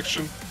cable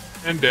connection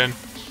and then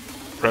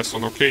press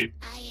on OK.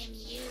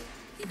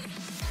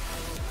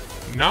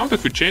 Now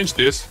that we changed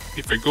this,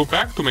 if I go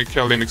back to my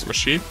Kali Linux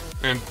machine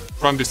and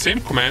run the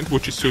same command,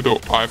 which is sudo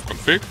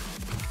ifconfig,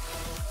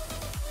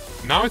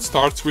 now it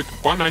starts with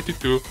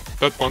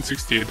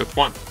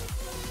 192.168.1.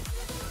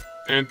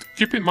 And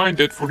keep in mind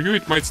that for you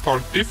it might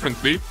start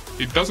differently.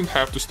 It doesn't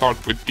have to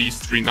start with these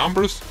three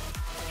numbers.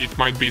 It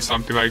might be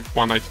something like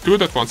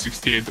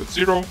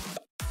 192.168.0,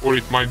 or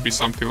it might be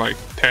something like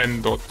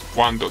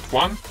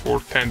 10.1.1 or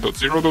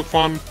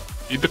 10.0.1.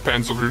 It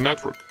depends on your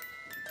network.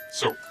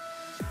 So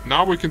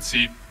now we can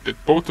see that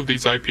both of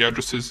these IP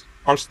addresses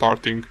are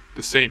starting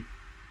the same.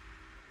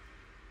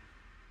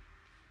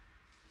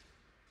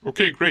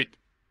 Okay, great.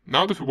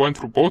 Now that we went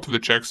through both of the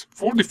checks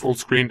for the full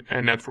screen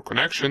and network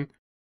connection,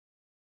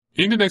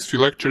 in the next few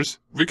lectures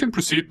we can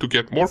proceed to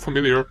get more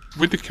familiar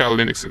with the Kali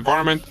Linux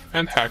environment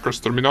and hackers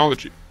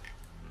terminology.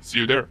 See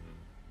you there.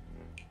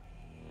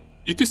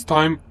 It is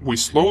time we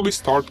slowly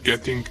start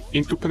getting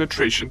into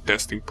penetration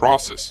testing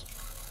process.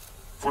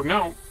 For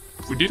now,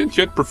 we didn't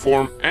yet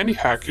perform any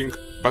hacking,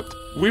 but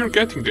we are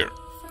getting there.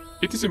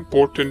 It is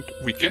important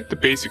we get the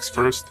basics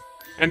first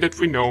and that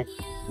we know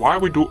why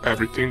we do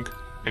everything.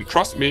 And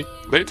trust me,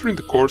 later in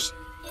the course,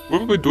 we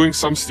will be doing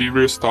some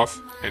serious stuff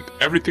and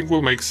everything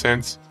will make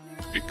sense,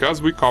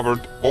 because we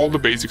covered all the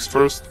basics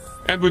first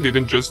and we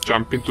didn't just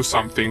jump into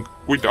something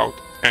without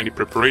any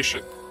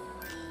preparation.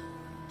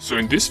 So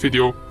in this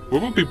video, we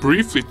will be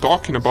briefly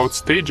talking about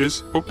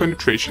stages of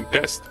penetration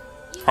test.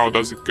 How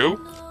does it go?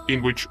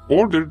 In which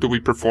order do we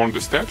perform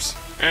the steps?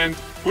 And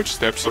which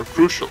steps are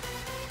crucial?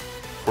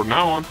 For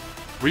now on,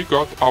 we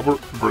got our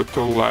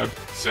virtual lab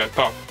set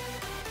up.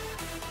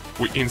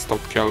 We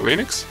installed Kali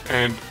Linux,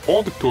 and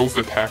all the tools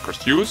that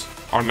hackers use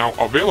are now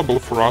available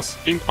for us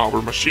in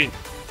our machine.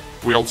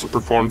 We also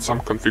performed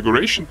some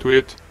configuration to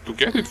it to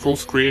get it full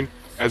screen,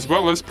 as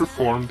well as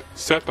performed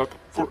setup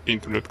for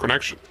internet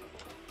connection.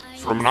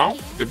 From now,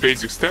 the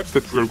basic steps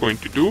that we are going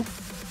to do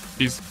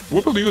is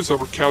we will use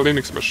our Kali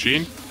Linux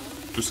machine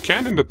to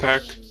scan and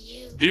attack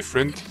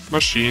different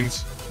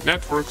machines,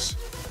 networks,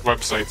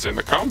 websites and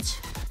accounts.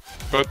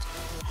 But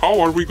how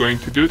are we going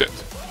to do that?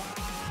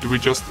 Do we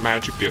just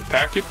magically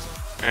attack it?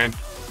 And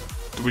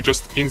do we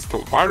just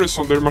install virus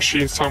on their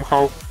machine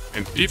somehow?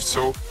 And if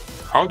so,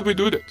 how do we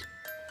do that?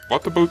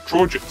 What about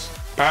Trojans,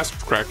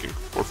 password cracking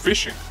or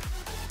phishing?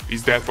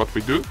 Is that what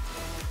we do?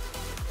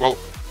 Well,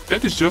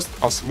 that is just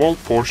a small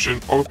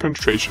portion of a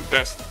penetration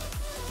test.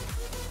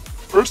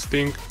 First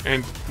thing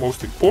and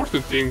most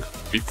important thing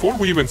before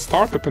we even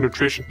start a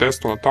penetration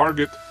test on a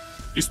target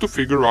is to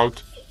figure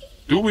out,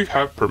 do we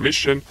have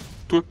permission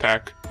to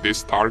attack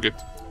this target?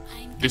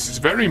 This is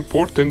very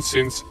important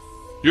since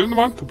you don't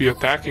want to be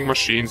attacking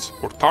machines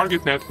or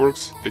target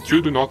networks that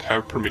you do not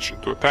have permission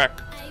to attack.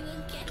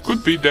 It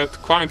could be that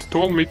client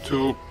told me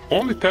to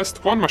only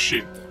test one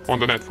machine on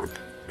the network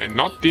and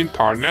not the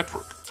entire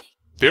network.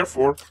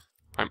 Therefore,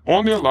 I'm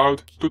only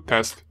allowed to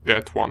test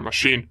that one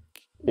machine.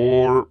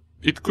 Or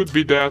it could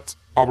be that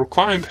our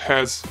client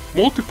has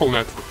multiple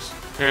networks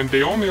and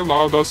they only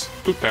allowed us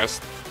to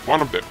test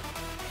one of them.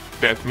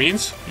 That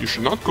means you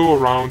should not go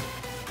around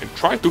and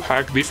try to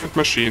hack different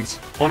machines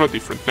on a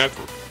different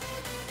network.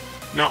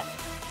 Now,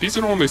 these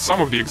are only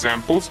some of the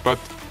examples, but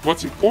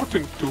what's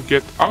important to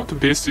get out of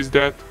this is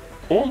that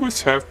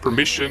always have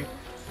permission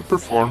to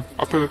perform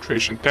a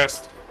penetration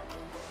test.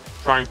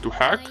 Trying to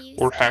hack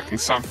or hacking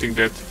something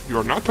that you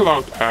are not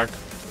allowed to hack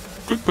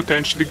could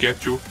potentially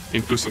get you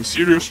into some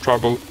serious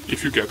trouble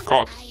if you get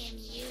caught.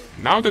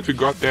 Now that we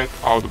got that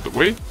out of the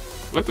way,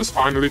 let us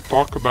finally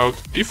talk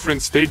about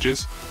different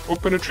stages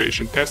of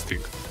penetration testing.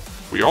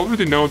 We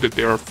already know that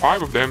there are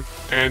 5 of them,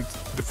 and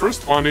the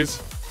first one is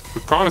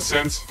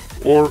reconnaissance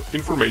or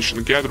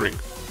information gathering.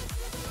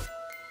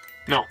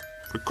 Now,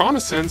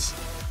 reconnaissance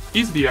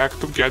is the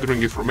act of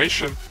gathering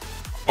information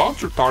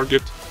about your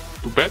target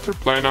to better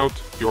plan out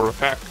your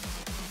attack.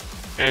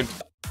 And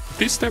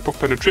this step of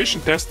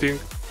penetration testing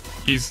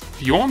is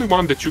the only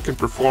one that you can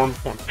perform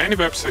on any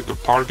website or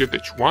target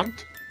that you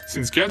want,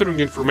 since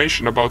gathering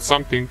information about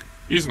something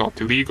is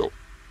not illegal.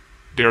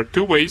 There are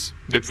 2 ways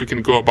that we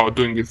can go about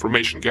doing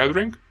information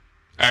gathering: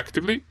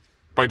 actively,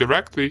 by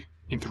directly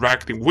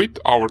interacting with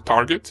our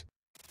target,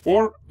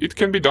 or it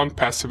can be done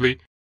passively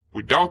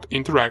without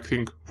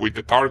interacting with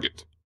the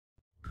target.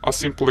 A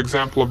simple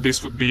example of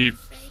this would be,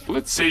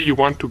 let's say you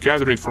want to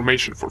gather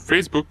information for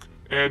Facebook,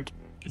 and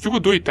you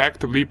would do it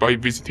actively by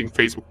visiting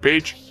Facebook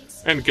page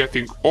and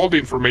getting all the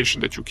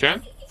information that you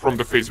can from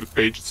the Facebook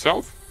page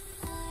itself,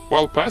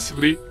 while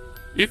passively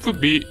it would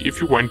be if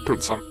you went to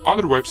some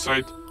other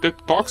website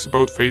that talks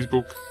about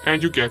Facebook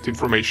and you get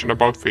information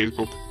about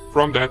Facebook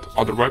from that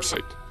other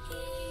website.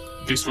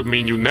 This would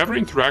mean you never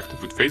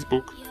interacted with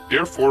Facebook,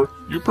 therefore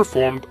you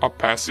performed a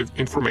passive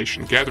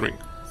information gathering.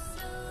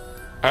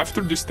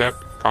 After this step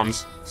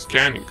comes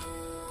scanning.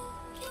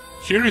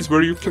 Here is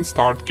where you can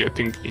start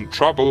getting in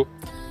trouble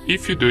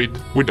if you do it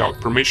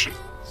without permission.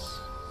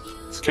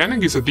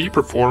 Scanning is a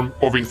deeper form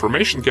of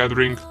information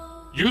gathering,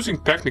 using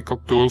technical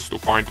tools to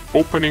find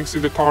openings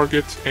in the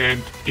target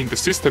and in the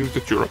systems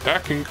that you're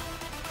attacking.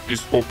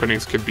 These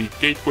openings can be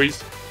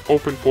gateways,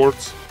 open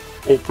ports,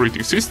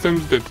 operating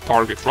systems that the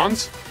target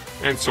runs,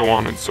 and so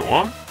on and so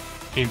on.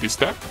 In this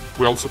step,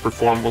 we also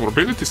perform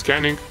vulnerability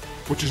scanning,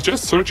 which is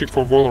just searching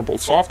for vulnerable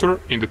software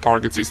in the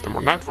target system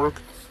or network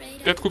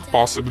that could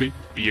possibly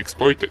be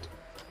exploited.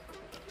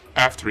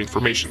 After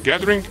information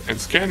gathering and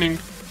scanning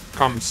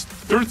comes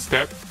third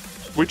step,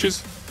 which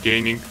is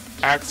gaining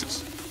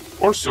access,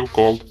 or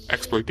so-called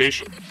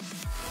exploitation.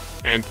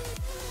 And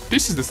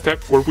this is the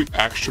step where we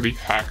actually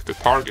hack the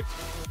target.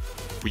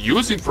 We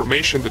use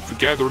information that we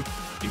gathered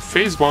in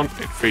phase 1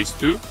 and phase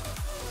 2,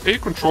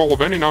 take control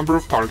of any number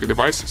of target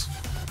devices.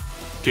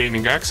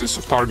 Gaining access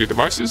of target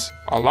devices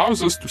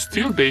allows us to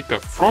steal data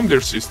from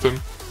their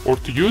system or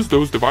to use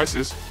those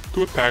devices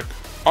to attack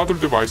other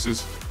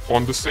devices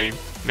on the same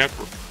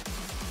network.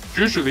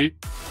 Usually,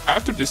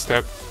 after this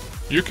step,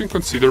 you can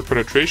consider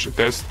penetration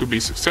tests to be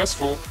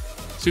successful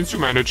since you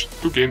managed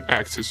to gain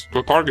access to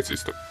a target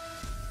system.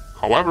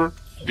 However,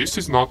 this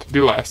is not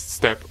the last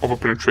step of a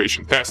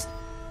penetration test.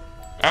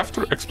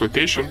 After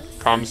exploitation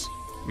comes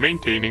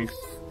maintaining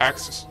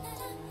access.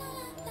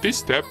 This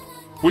step,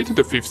 with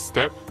the 5th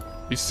step,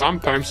 is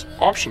sometimes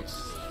optional.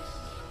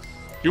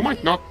 You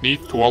might not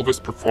need to always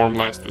perform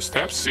last 2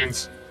 steps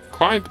since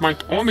client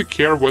might only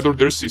care whether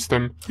their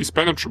system is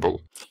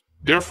penetrable.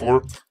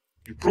 Therefore,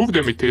 you prove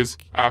them it is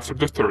after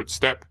the 3rd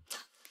step.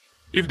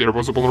 If there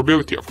was a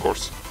vulnerability, of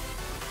course.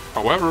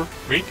 However,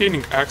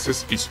 maintaining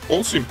access is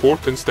also an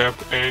important step,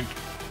 and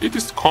it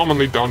is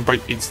commonly done by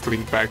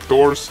installing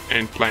backdoors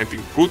and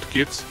planting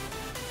rootkits.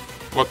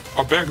 What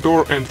a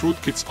backdoor and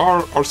rootkits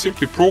are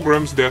simply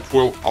programs that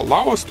will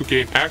allow us to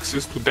gain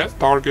access to that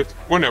target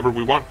whenever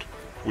we want,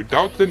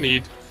 without the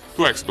need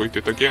to exploit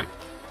it again.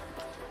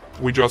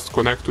 We just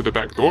connect to the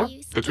backdoor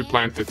that we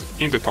planted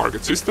in the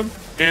target system,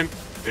 and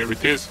there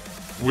it is.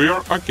 We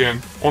are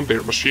again on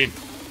their machine.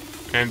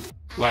 And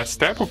last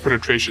step of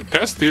penetration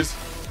test is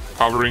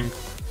covering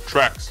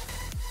tracks.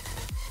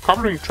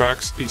 Covering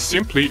tracks is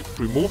simply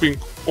removing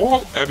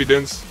all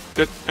evidence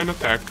that an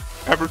attack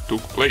ever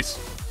took place.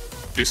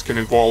 This can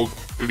involve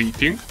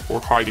deleting or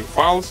hiding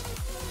files,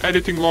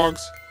 editing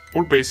logs,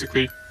 or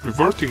basically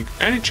reverting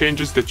any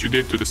changes that you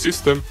did to the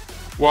system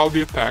while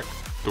the attack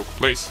took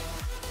place.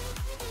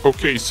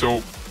 Okay,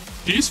 so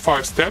these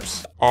 5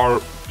 steps are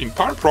the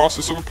entire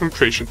process of a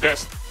penetration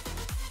test,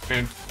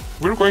 and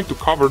we're going to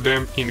cover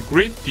them in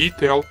great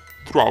detail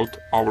throughout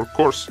our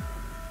course.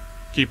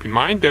 Keep in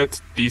mind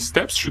that these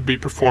steps should be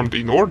performed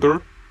in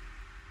order,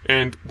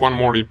 and one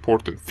more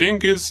important thing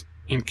is,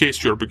 in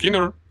case you're a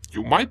beginner,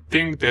 you might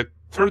think that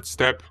 3rd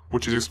step,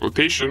 which is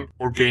exploitation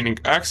or gaining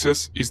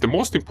access, is the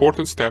most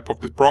important step of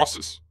the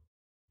process.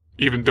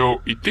 Even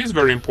though it is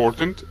very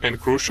important and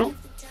crucial,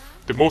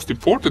 the most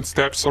important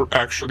steps are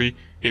actually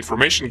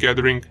information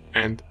gathering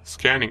and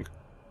scanning.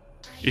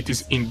 It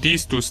is in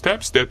these two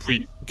steps that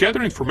we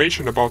gather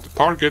information about the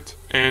target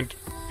and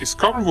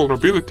discover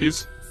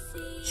vulnerabilities,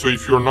 so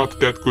if you're not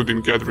that good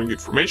in gathering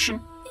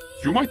information,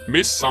 you might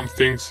miss some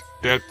things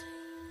that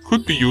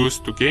could be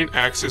used to gain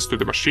access to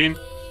the machine,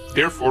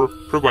 therefore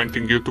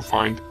preventing you to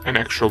find an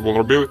actual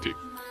vulnerability.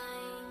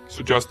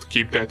 So just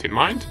keep that in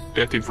mind,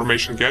 that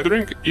information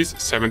gathering is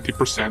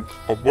 70%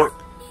 of work.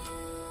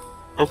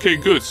 Okay,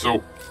 good,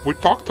 so we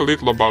talked a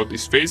little about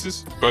these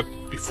phases, but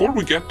before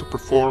we get to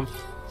perform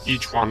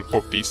each one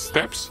of these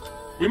steps,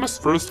 we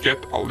must first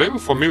get a little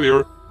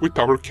familiar with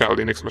our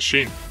Kali Linux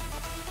machine.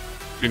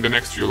 In the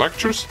next few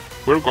lectures,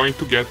 we're going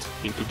to get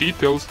into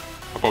details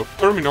about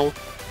terminal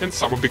and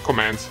some of the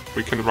commands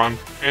we can run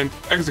and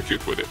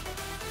execute with it.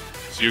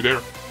 See you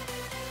there.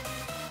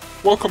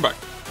 Welcome back.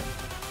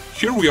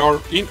 Here we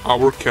are in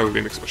our Kali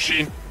Linux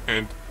machine,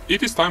 and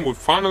it is time we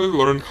finally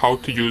learn how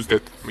to use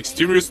that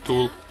mysterious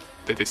tool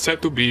that is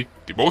said to be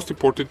the most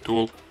important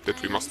tool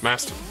that we must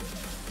master.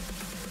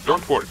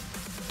 Don't worry,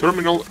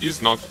 terminal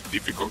is not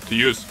difficult to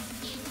use.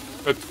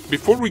 But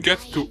before we get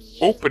to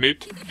open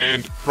it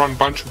and run a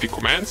bunch of the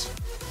commands,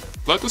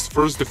 let us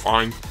first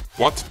define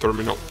what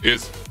terminal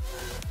is.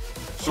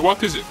 So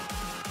what is it?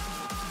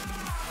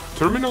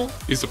 Terminal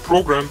is a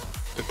program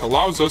that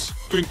allows us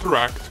to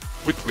interact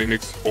with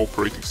Linux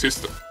operating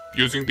system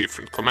using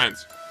different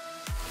commands.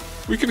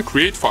 We can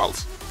create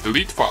files,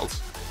 delete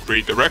files,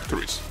 create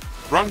directories,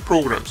 run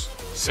programs,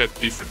 set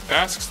different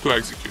tasks to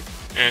execute,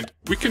 and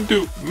we can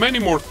do many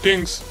more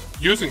things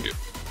using it.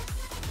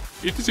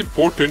 It is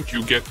important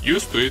you get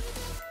used to it,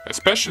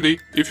 especially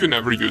if you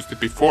never used it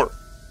before,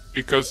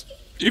 because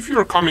if you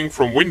are coming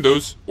from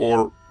Windows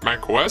or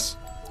Mac OS,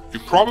 you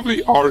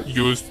probably are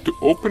used to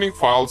opening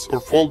files or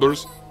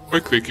folders by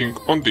clicking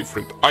on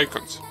different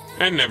icons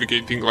and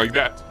navigating like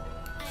that.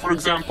 For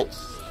example,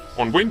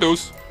 on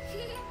Windows,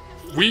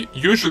 we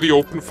usually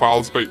open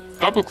files by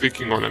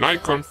double-clicking on an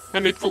icon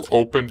and it will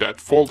open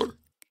that folder.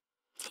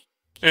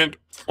 And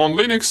on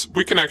Linux,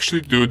 we can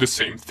actually do the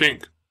same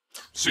thing.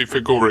 So if I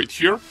go right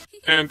here,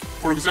 and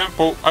for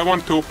example, I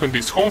want to open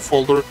this home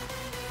folder,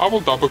 I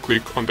will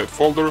double-click on that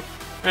folder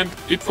and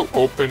it will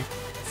open a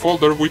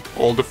folder with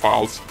all the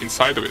files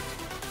inside of it.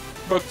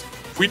 But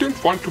we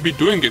don't want to be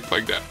doing it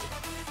like that.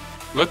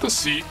 Let us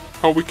see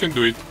how we can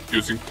do it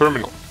using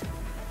terminal.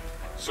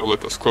 So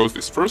let us close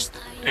this first,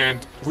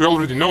 and we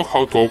already know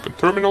how to open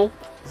terminal.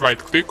 Right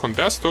click on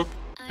desktop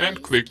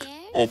and click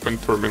open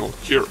terminal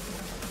here.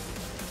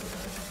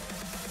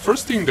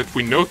 First thing that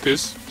we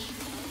notice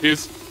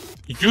is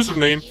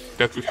username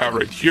that we have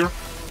right here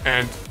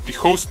and the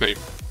host name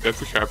that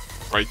we have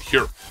right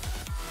here.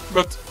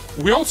 But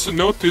we also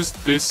notice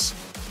this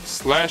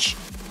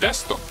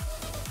 /desktop.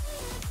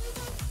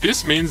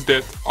 This means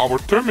that our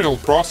terminal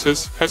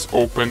process has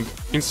opened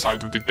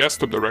inside of the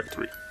desktop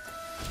directory.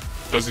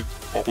 Does it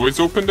always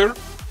open there?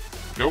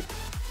 Nope.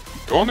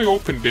 It only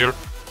opened there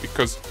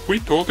because we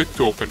told it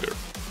to open there.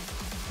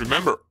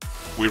 Remember,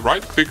 we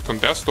right-clicked on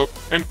desktop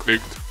and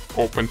clicked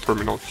open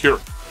terminal here.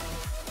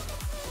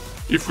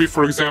 If we,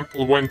 for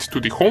example, went to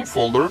the home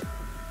folder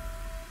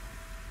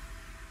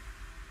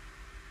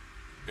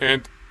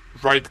and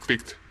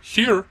right-clicked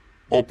here,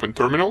 open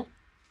terminal,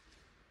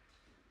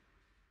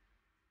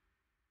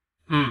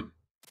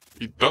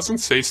 it doesn't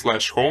say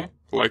 /home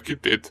like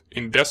it did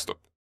in desktop.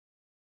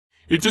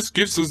 It just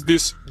gives us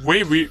this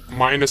wavy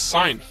minus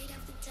sign.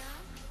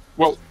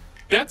 Well,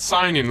 that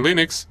sign in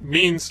Linux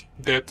means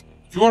that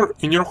you are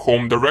in your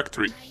home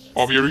directory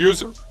of your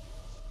user.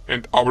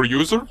 And our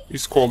user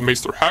is called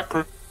Mr.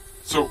 Hacker,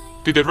 so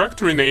the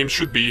directory name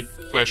should be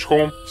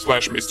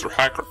 /home/Mr.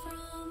 Hacker.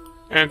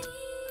 And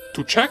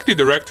to check the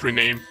directory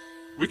name,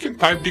 we can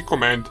type the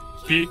command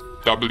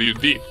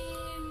pwd.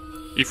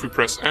 If we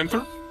press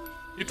enter,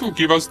 it will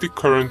give us the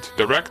current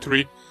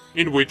directory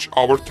in which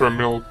our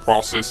terminal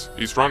process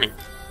is running.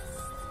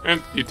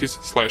 And it is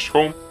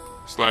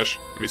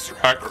 /home/Mr.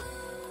 Hacker.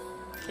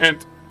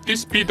 And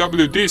this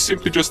pwd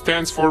simply just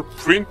stands for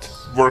print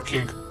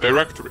working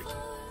directory.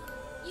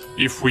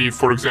 If we,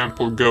 for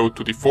example, go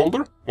to the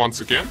folder, once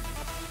again,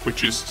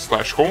 which is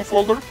 /home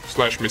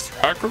folder/Mr.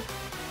 Hacker,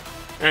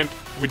 and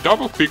we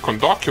double click on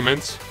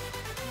documents,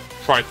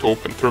 try to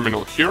open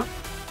terminal here,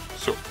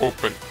 so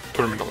open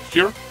terminal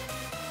here.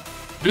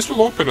 This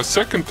will open a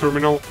second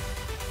terminal,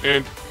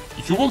 and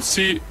you will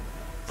see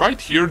right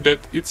here that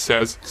it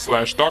says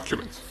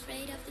 /documents.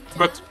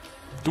 But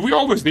do we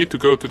always need to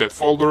go to that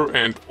folder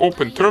and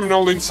open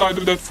terminal inside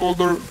of that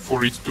folder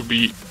for it to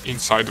be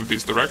inside of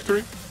this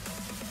directory?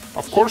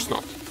 Of course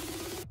not.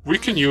 We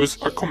can use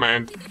a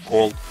command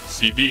called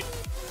cd.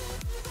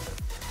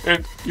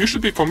 And you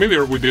should be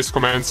familiar with this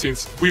command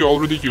since we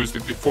already used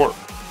it before.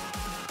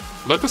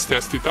 Let us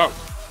test it out.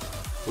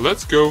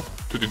 Let's go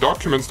to the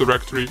documents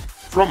directory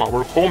from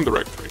our home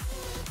directory.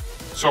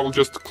 So I will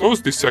just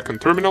close this second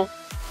terminal,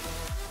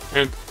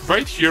 and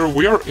right here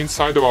we are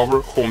inside of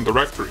our home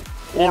directory,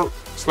 or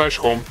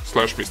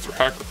 /home/Mr.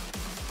 Hacker.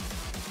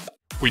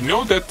 we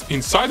know that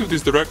inside of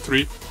this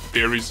directory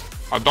there is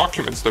a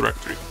documents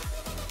directory,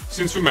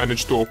 since we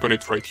managed to open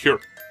it right here.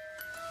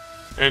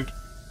 And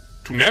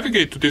to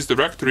navigate to this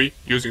directory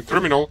using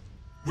terminal,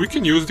 we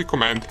can use the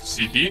command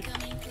cd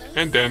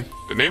and then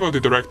the name of the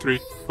directory,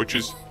 which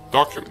is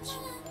documents.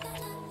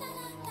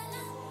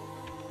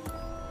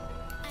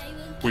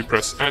 We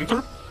press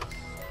enter,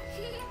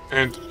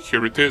 and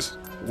here it is.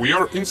 We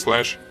are in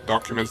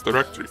 /documents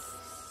directory.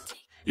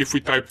 If we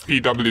type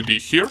pwd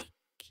here,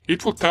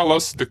 it will tell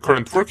us the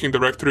current working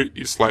directory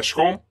is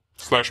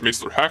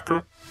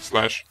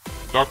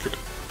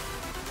 /home/mrhacker/document.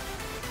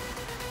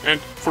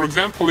 And for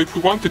example, if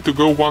we wanted to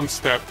go one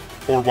step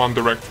or one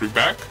directory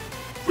back,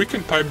 we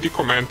can type the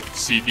command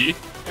cd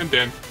and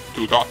then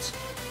 2 dots.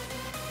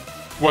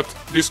 What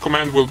this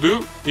command will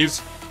do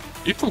is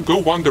it will go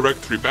one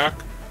directory back,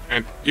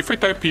 and if I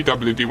type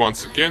pwd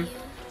once again,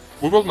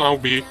 we will now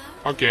be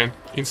again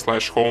in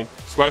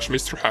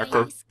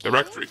 /home/mrhacker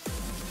directory.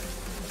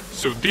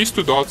 So these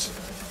 2 dots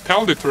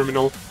tell the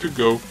terminal to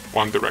go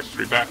one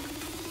directory back.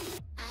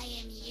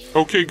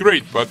 Okay,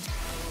 great, but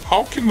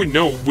how can we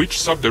know which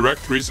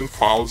subdirectories and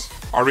files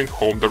are in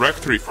home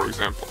directory, for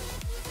example?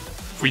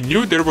 We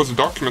knew there was a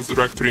documents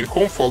directory in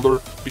home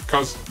folder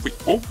because we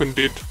opened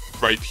it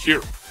right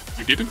here.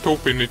 We didn't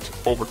open it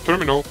over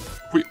terminal,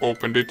 we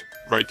opened it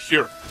right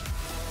here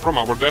from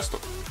our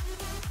desktop.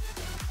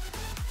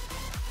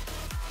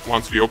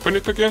 Once we open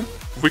it again,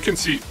 we can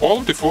see all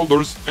of the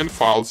folders and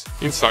files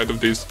inside of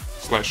this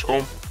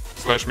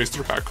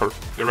 /home/mrhacker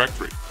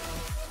directory.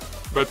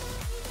 But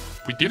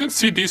we didn't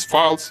see these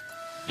files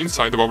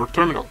inside of our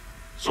terminal.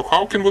 So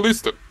how can we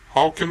list them?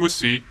 How can we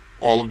see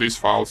all of these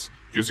files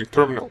using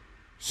terminal?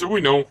 So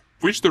we know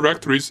which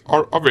directories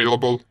are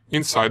available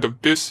inside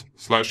of this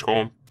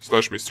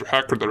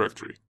 /home/mrhacker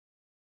directory.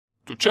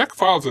 To check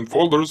files and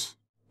folders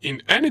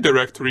in any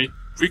directory,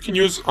 we can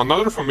use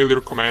another familiar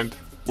command,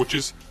 which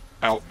is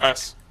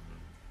ls.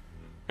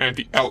 And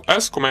the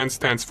ls command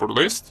stands for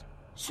list,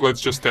 so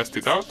let's just test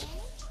it out.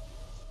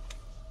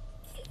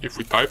 If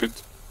we type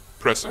it,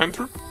 press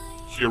enter,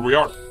 here we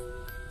are.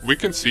 We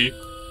can see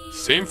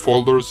same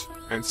folders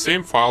and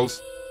same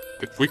files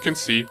that we can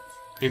see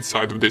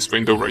inside of this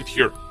window right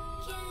here.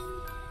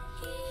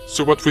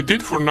 So what we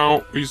did for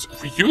now is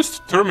we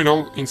used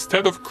terminal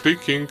instead of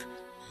clicking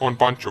on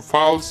bunch of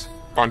files,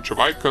 bunch of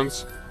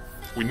icons.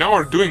 We now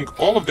are doing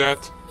all of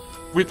that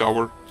with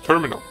our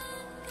terminal.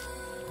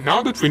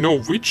 Now that we know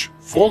which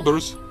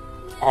folders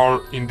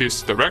are in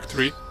this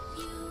directory,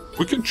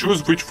 we can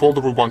choose which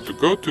folder we want to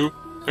go to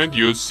and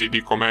use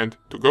cd command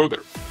to go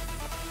there.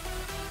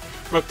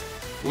 But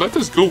let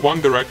us go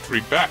one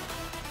directory back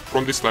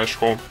from the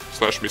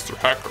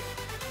 /home/mrhacker.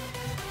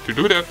 To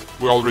do that,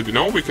 we already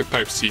know we can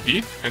type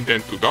cd and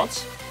then 2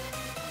 dots.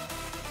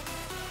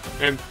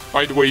 And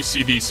by the way,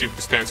 cd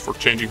simply stands for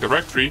changing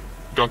directory.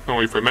 Don't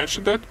know if I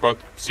mentioned that, but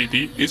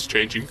cd is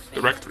changing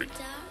directory.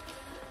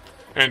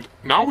 And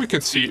now we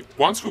can see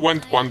once we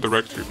went one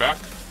directory back,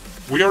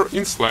 we are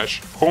in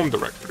 /home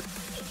directory.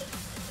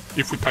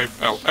 If we type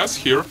ls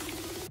here,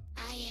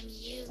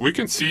 we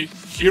can see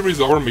here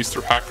is our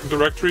mrhacker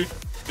directory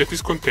that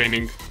is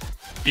containing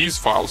these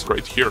files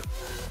right here.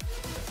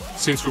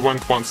 Since we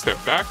went one step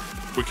back,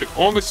 we can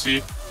only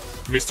see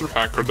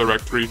mrhacker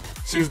directory,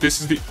 since this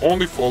is the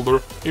only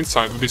folder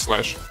inside of the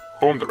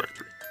 /home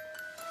directory.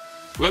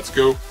 Let's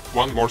go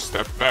one more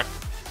step back.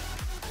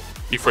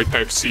 If I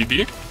type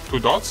cd, 2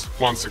 dots,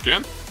 once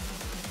again,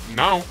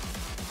 now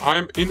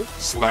I'm in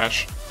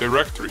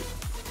 /directory.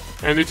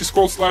 And it is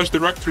called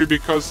 /directory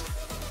because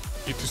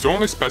it is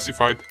only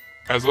specified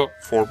as a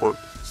forward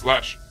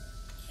slash.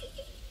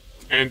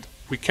 And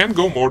we can't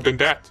go more than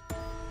that.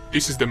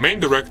 This is the main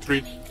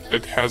directory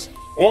that has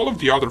all of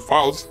the other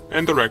files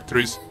and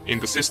directories in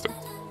the system.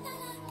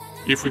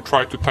 If we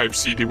try to type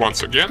cd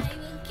once again,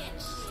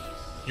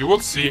 you will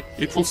see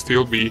it will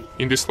still be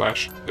in the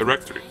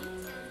 /directory.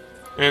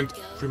 And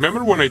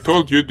remember when I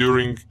told you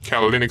during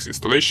Kali Linux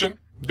installation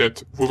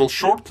that we will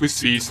shortly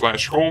see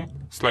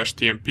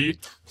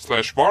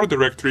 /home/tmp/var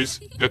directories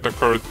that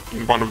occurred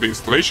in one of the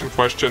installation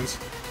questions?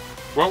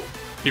 Well,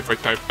 if I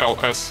type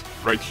ls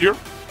right here,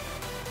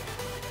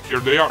 here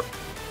they are.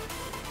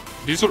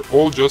 These are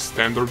all just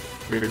standard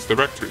Linux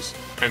directories,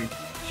 and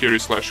here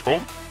is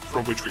 /home,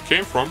 from which we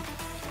came from,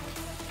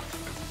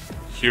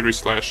 here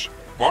is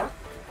 /var,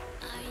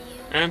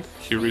 and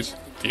here is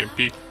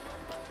tmp.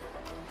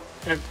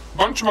 And a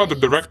bunch of other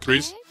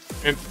directories,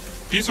 and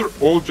these are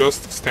all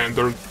just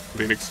standard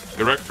Linux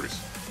directories.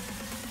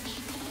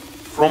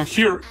 From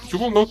here, you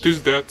will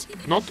notice that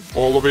not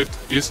all of it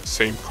is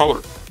same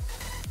color.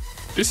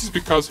 This is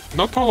because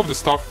not all of the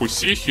stuff we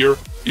see here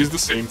is the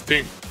same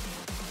thing.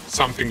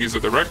 Something is a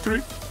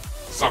directory,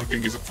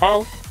 something is a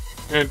file,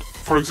 and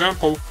for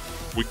example,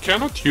 we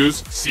cannot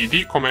use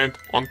cd command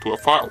onto a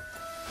file.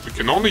 We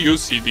can only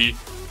use cd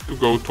to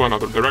go to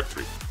another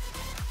directory.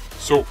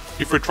 So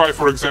if I try,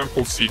 for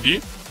example,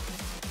 cd,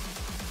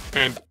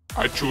 and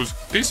I choose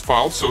this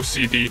file, so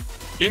cd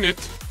init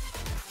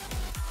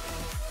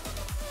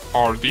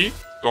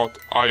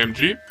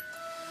rd.img,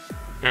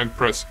 and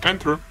press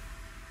enter,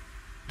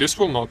 this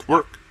will not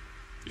work.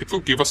 It will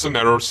give us an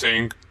error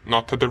saying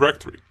not a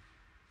directory.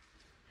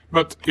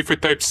 But if I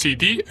type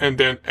cd and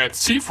then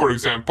 /c, for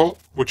example,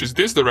 which is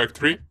this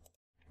directory,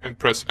 and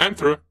press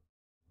enter,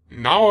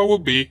 now I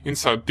will be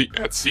inside the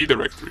 /c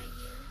directory.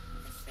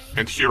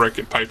 And here I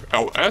can type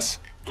ls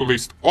to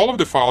list all of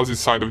the files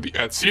inside of the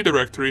 /c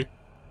directory.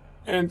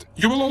 And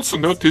you will also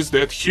notice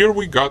that here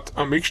we got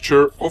a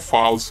mixture of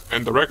files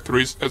and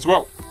directories as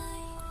well.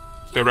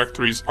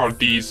 Directories are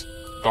these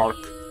dark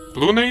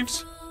blue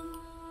names,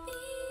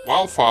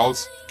 while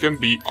files can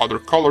be other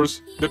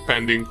colors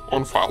depending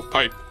on file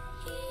type.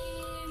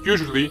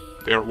 Usually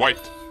they are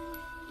white.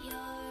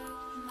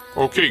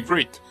 Okay,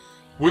 great.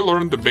 We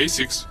learned the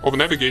basics of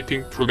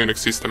navigating through Linux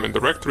system and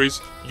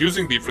directories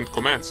using different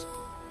commands.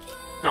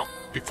 Now,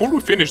 before we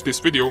finish this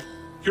video,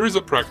 here is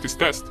a practice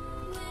test.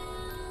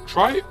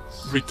 Try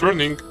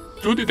returning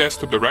to the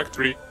desktop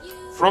directory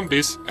from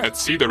this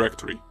 /c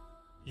directory,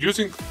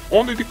 using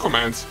only the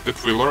commands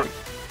that we learned.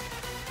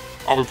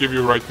 I will give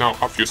you right now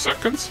a few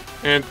seconds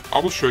and I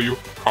will show you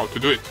how to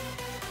do it.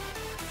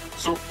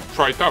 So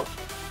try it out.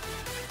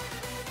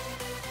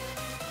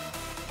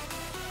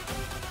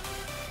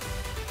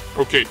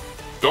 Okay,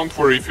 don't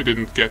worry if you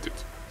didn't get it.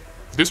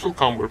 This will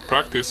come with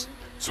practice,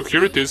 so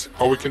here it is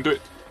how we can do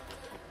it.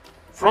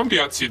 From the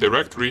 /c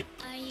directory,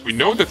 we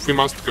know that we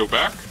must go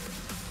back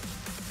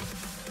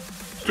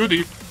to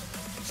the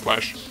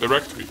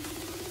 /directory.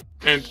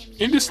 And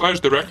in the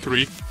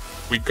 /directory,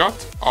 we got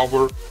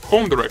our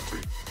home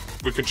directory.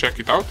 We can check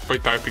it out by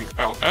typing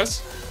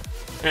ls,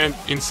 and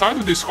inside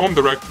of this home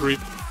directory,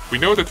 we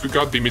know that we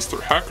got the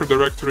Mr. Hacker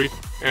directory,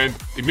 and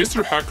the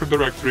Mr. Hacker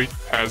directory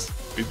has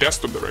the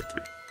desktop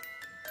directory.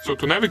 So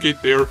to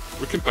navigate there,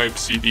 we can type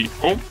cd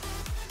home,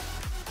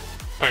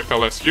 type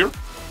ls here,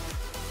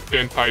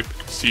 then type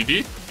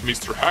cd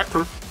Mr.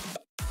 Hacker,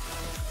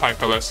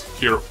 type ls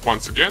here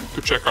once again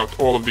to check out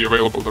all of the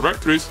available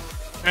directories,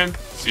 and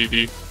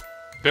cd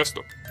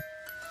desktop.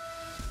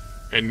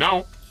 And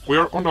now we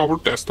are on our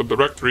desktop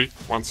directory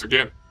once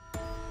again.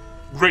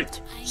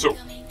 Great, so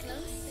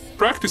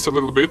practice a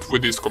little bit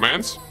with these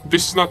commands.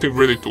 This is nothing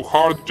really too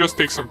hard, just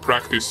take some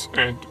practice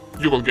and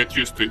you will get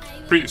used to it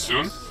pretty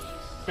soon.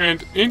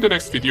 And in the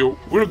next video,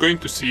 we're going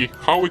to see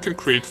how we can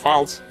create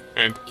files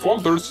and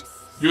folders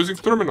using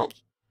terminal,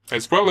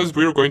 as well as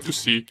we're going to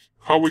see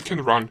how we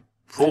can run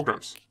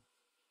programs.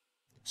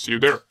 See you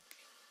there.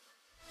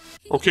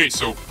 Okay,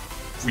 so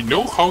we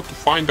know how to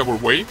find our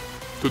way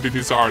to the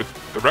desired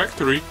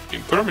directory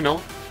in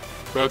terminal,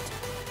 but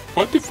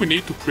what if we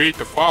need to create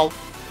a file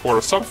or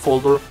a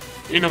subfolder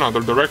in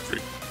another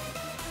directory?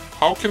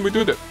 How can we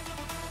do that?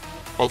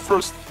 Well,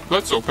 first,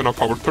 let's open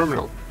up our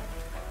terminal.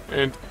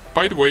 And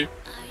by the way,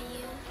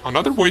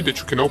 another way that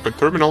you can open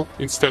terminal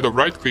instead of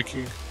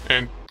right-clicking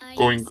and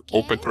going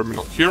open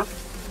terminal here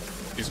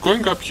is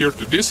going up here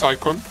to this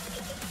icon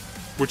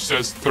which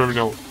says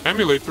terminal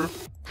emulator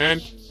and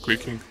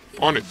clicking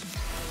on it.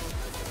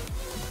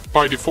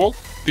 By default,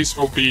 this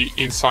will be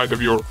inside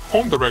of your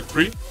home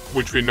directory,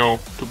 which we know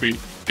to be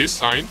this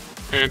sign,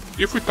 and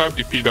if we type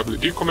the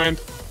pwd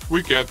command,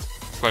 we get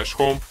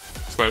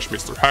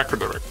 /home/Mr. Hacker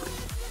directory.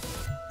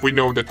 We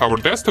know that our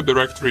desktop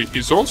directory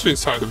is also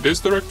inside of this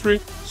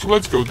directory, so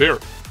let's go there.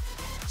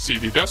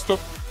 cd desktop,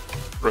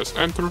 press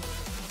enter,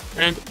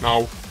 and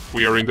now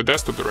we are in the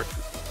desktop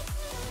directory.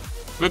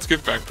 Let's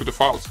get back to the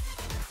files.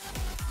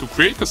 To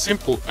create a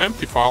simple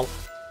empty file,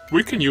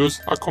 we can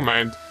use a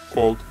command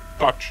called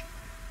touch.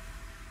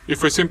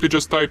 If I simply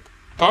just type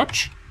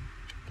touch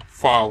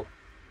file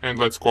and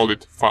let's call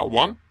it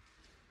file1,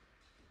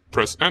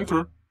 press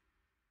enter,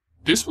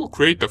 this will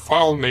create a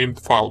file named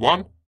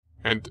file1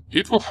 and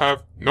it will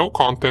have no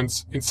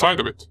contents inside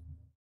of it.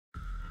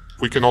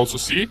 We can also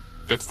see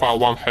that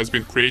file1 has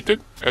been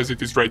created as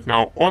it is right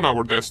now on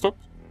our desktop,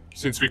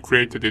 since we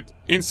created it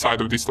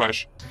inside of the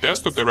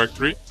 /desktop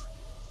directory.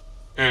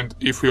 And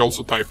if we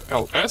also type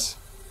ls,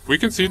 we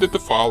can see that the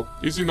file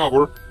is in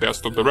our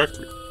desktop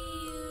directory.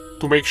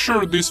 To make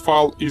sure this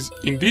file is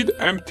indeed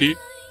empty,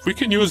 we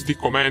can use the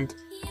command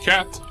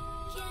cat,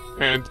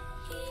 and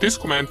this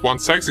command,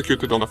 once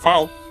executed on a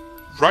file,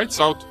 writes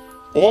out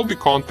all the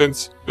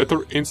contents that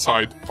are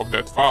inside of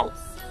that file.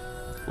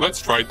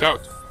 Let's try it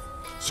out.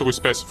 So we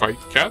specify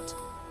cat,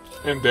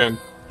 and then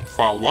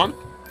file1,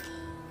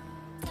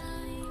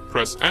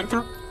 press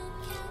enter,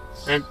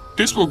 and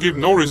this will give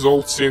no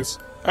result since,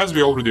 as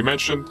we already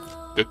mentioned,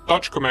 the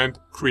touch command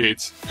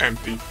creates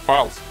empty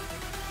files.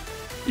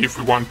 If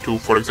we want to,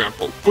 for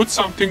example, put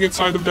something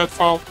inside of that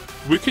file,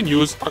 we can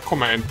use a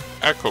command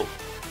echo.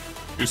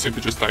 You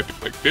simply just type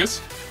it like this,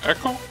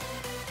 echo,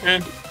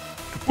 and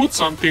to put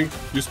something,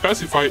 you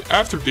specify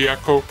after the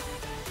echo,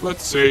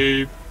 let's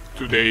say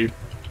today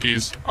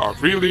is a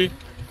really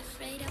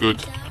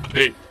good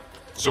day.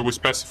 So we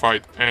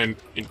specified an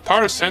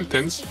entire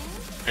sentence,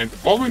 and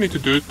all we need to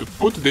do to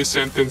put this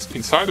sentence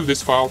inside of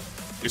this file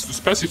is to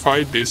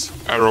specify this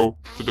arrow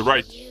to the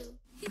right.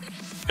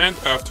 And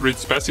after it,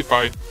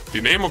 specify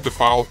the name of the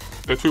file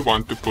that we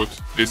want to put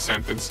this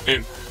sentence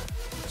in.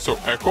 So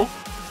echo,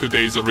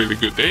 today is a really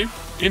good day,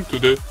 into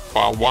the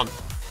file1.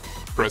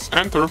 press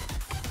enter.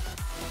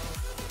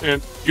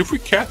 And if we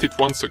cat it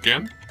once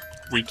again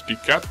with the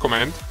cat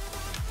command,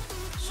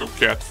 so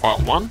cat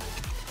file1,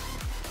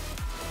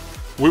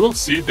 we will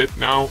see that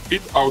now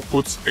it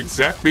outputs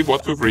exactly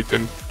what we've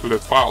written to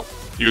that file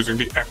using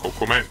the echo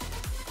command.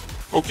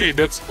 Okay,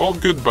 that's all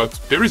good, but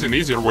there is an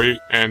easier way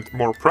and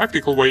more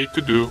practical way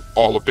to do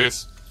all of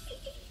this.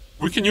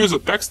 We can use a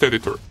text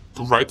editor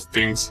to write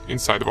things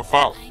inside of a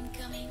file.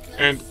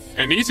 And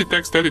an easy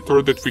text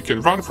editor that we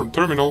can run from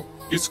terminal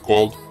is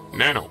called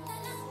Nano.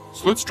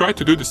 So let's try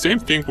to do the same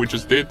thing we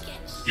just did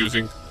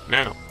using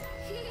Nano.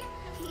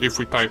 If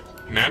we type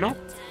Nano,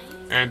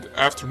 and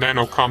after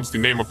Nano comes the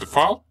name of the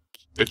file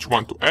that you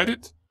want to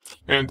edit,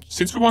 and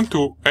since we want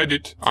to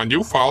edit a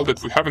new file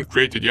that we haven't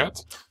created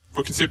yet,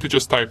 we can simply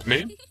just type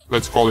name,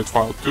 let's call it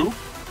file2,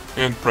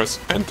 and press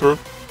enter.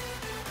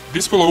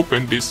 This will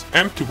open this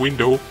empty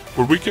window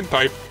where we can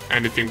type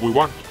anything we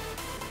want.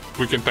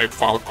 We can type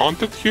file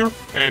content here,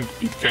 and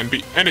it can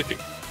be anything.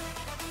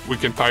 We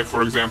can type,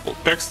 for example,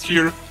 text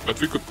here, but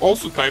we could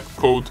also type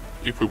code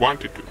if we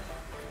wanted to.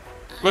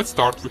 Let's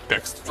start with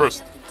text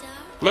first.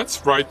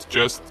 Let's write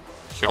just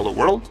hello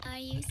world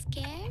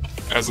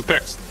as a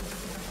text.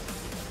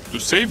 To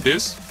save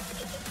this,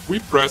 we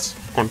press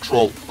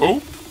Ctrl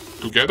O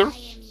together,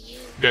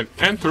 then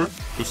enter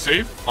to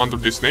save under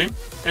this name,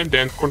 and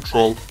then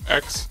Ctrl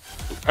X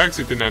to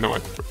exit the Nano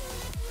editor.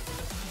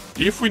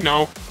 If we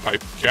now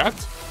type cat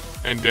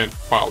and then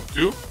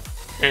file2,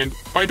 and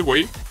by the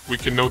way, we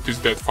can notice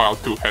that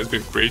file2 has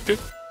been created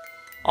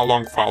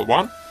along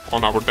file1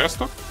 on our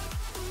desktop.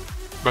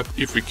 But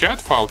if we cat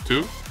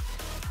file2,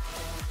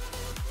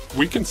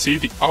 we can see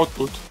the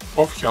output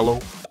of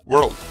hello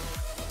world.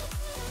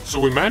 So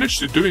we managed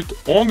to do it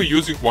only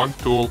using one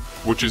tool,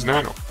 which is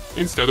Nano,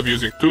 instead of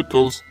using two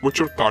tools, which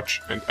are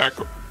touch and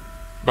echo.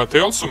 But I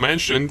also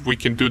mentioned we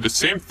can do the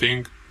same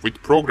thing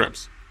with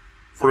programs.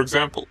 For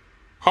example,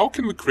 how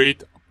can we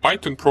create a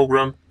Python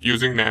program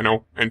using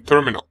Nano and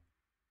terminal?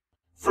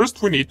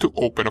 First we need to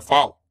open a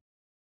file.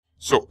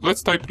 So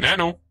let's type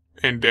nano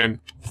and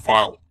then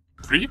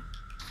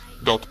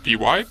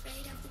file3.py,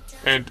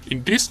 and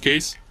in this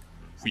case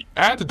we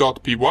add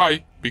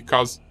 .py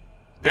because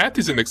that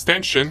is an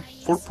extension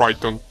for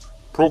Python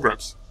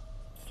programs.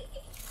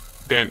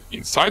 Then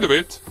inside of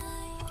it,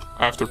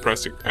 after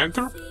pressing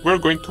enter, we're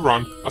going to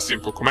run a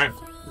simple command,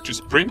 which is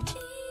print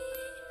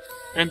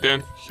and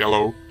then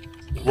hello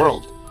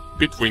world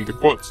between the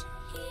quotes.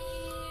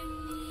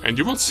 And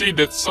you will see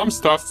that some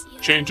stuff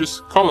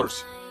changes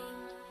colors.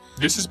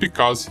 This is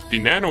because the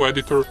Nano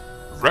editor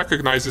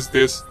recognizes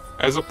this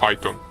as a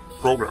Python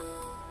program.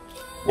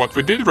 What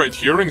we did right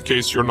here, in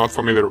case you're not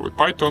familiar with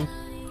Python,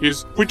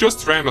 is we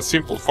just ran a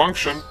simple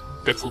function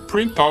that will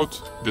print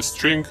out the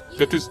string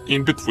that is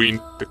in between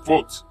the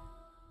quotes.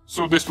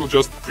 So this will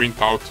just print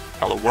out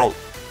hello world.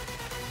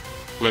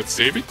 Let's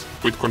save it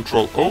with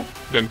Ctrl O,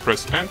 then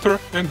press enter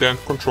and then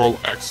Ctrl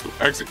X to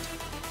exit.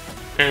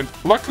 And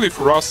luckily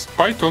for us,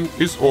 Python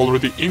is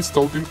already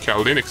installed in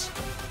Cal Linux.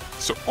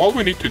 So all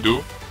we need to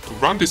do to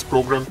run this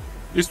program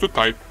is to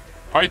type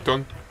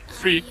python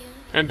 3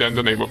 and then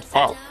the name of the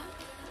file,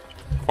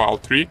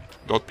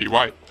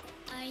 file3.py.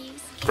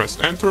 Press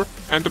enter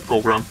and the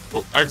program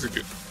will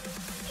execute.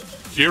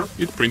 Here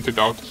it printed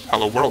out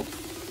hello world.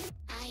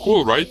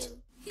 Cool, right?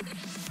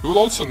 You will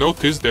also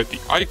notice that the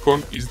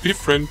icon is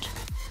different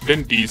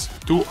than these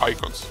two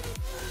icons.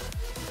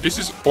 This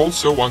is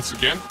also, once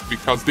again,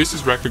 because this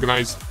is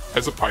recognized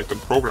as a Python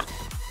program.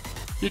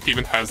 It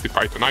even has the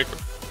Python icon.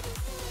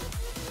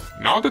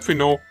 Now that we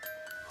know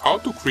how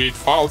to create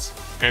files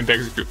and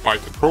execute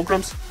Python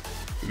programs,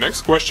 the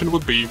next question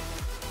would be,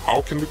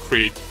 how can we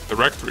create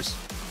directories?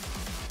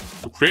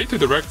 To create a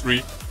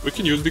directory, we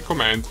can use the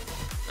command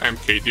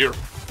mkdir,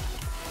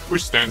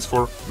 which stands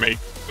for make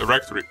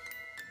directory.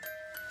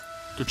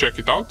 To check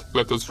it out,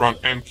 let us run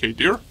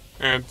mkdir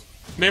and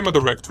name a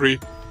directory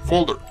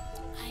folder.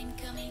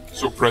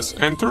 So press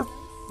enter,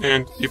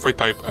 and if I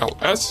type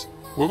ls,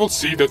 we will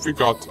see that we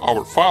got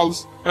our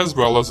files as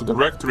well as a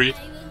directory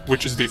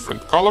which is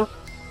different color,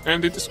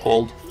 and it is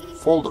called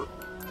folder.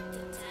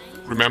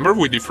 Remember,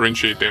 we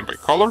differentiate them by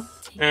color,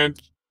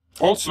 and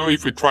also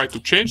if we try to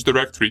change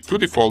directory to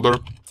the folder,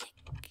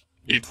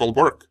 it will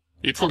work.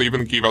 It will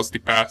even give us the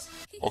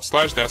path of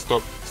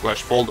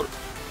 /desktop/folder.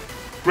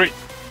 Great!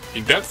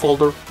 In that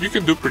folder you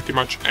can do pretty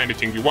much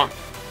anything you want.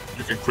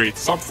 You can create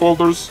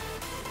subfolders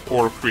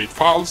or create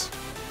files.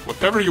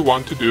 Whatever you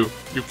want to do,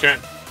 you can.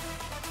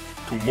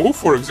 To move,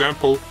 for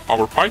example,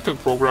 our Python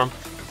program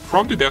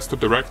from the desktop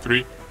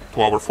directory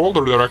to our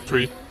folder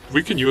directory,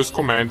 we can use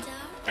command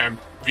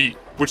mv,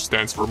 which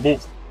stands for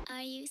move.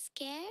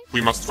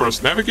 We must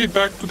first navigate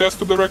back to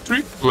desktop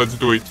directory. Let's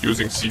do it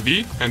using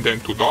cd and then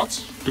two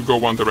dots to go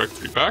one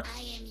directory back.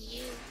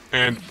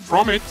 And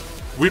from it,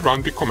 we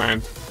run the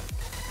command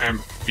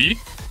mv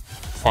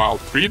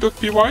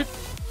file3.py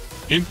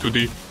into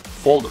the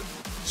folder.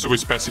 So we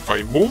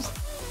specify move,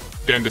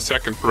 then the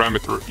second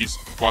parameter is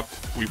what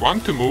we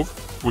want to move,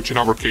 which in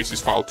our case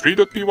is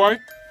file3.py,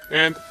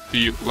 and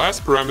the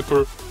last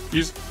parameter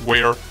is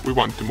where we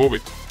want to move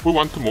it. we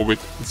want to move it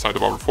inside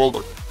of our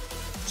folder.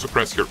 So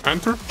press here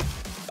Enter,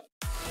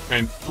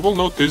 and you will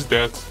notice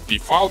that the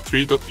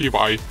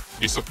file3.py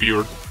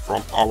disappeared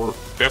from our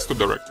desktop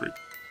directory.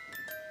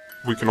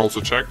 We can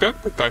also check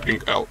that by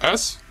typing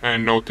ls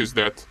and notice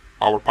that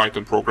our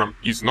Python program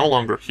is no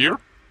longer here.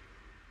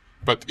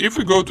 But if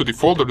we go to the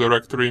folder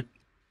directory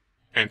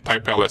and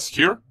type ls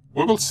here,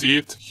 we will see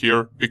it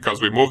here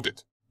because we moved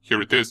it.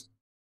 Here it is,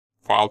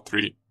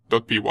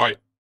 file3.py.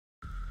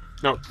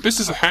 Now, this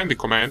is a handy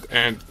command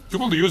and you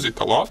will use it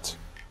a lot.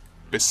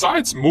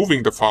 Besides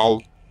moving the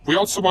file, we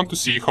also want to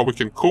see how we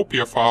can copy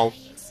a file,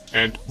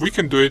 and we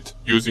can do it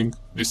using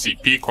the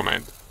cp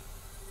command.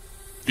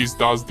 This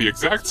does the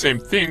exact same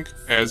thing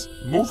as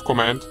move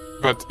command,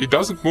 but it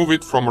doesn't move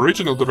it from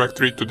original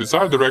directory to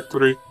desired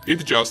directory,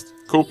 it just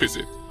copies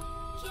it.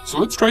 So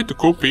let's try to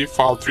copy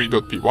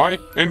file3.py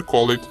and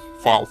call it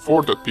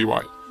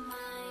file4.py.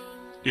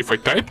 If I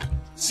type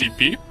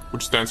cp,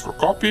 which stands for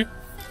copy,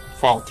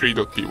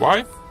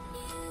 file3.py,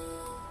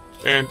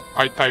 and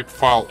I type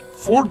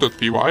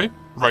file4.py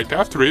right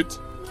after it,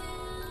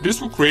 this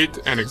will create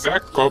an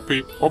exact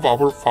copy of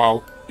our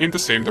file in the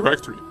same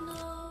directory.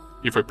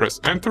 If I press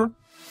enter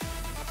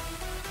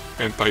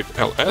and type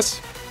ls,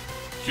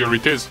 here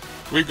it is,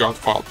 we got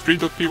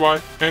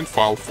file3.py and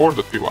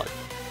file4.py.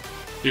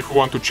 If we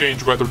want to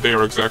change whether they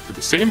are exactly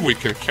the same, we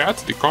can cat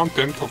the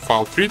content of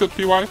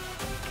file3.py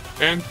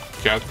and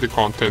cat the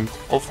content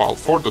of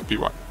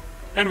file4.py.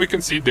 And we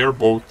can see they're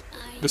both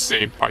the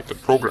same Python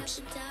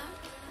programs.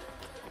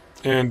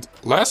 And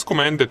last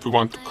command that we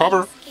want to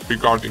cover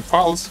regarding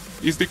files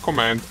is the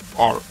command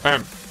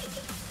rm.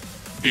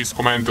 This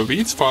command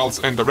deletes files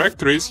and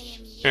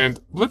directories, and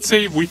let's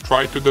say we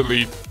try to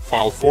delete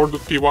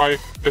file4.py,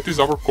 that is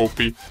our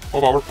copy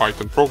of our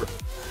Python program.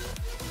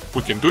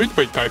 We can do it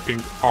by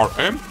typing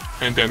rm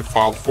and then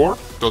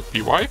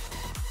file4.py.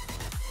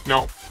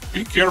 Now,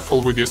 be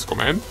careful with this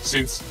command,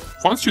 since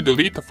once you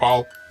delete a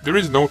file, there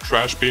is no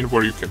trash bin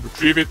where you can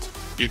retrieve it,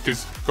 it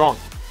is gone.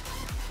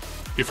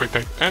 If I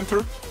type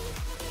enter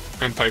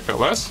and type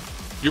ls,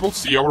 you will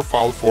see our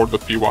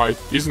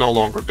file4.py is no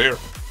longer there.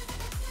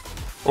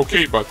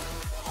 Okay, but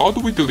how do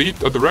we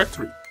delete a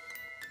directory?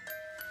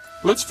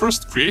 Let's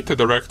first create a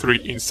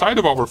directory inside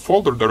of our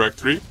folder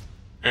directory,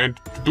 and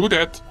to do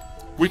that,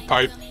 we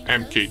type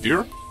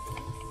mkdir,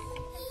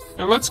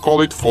 and let's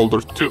call it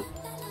folder2.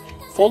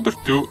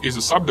 Folder2 is a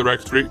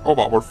subdirectory of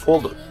our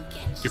folder.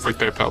 If I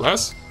type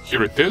ls,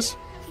 here it is,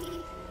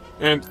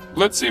 and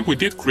let's say we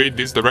did create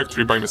this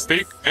directory by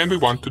mistake and we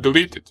want to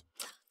delete it.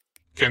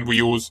 Can we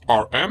use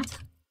rm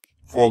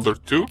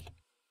folder2?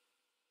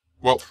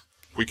 Well,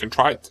 we can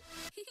try it.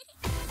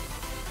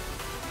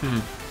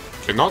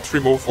 Cannot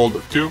remove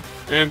folder2,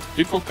 and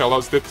it will tell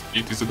us that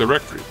it is a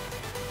directory.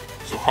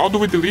 So how do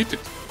we delete it?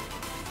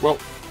 Well,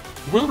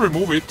 we'll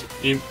remove it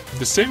in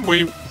the same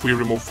way we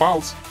remove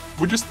files,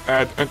 we just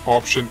add an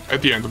option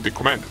at the end of the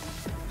command.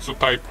 So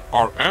type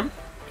rm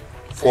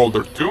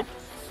folder2,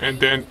 and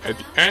then at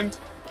the end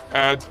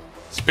add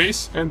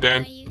space and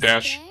then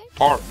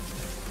 -r.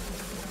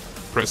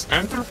 Press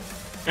enter,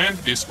 and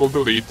this will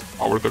delete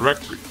our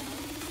directory.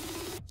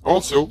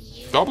 Also,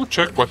 double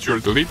check what you're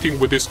deleting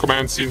with this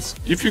command, since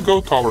if you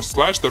go to our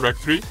slash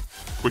directory,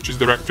 which is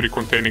directory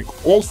containing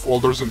all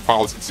folders and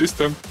files in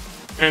system,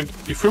 and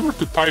if we were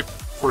to type,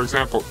 for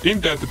example,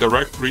 in that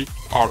directory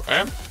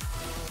rm,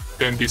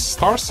 then this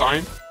star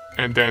sign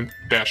and then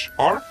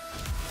 -r,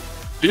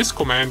 this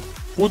command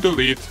would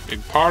delete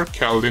entire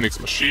Kali Linux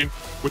machine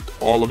with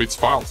all of its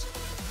files.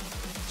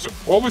 So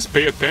always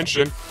pay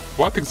attention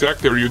what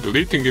exactly are you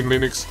deleting in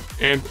Linux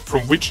and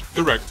from which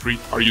directory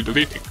are you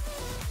deleting.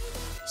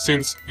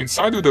 Since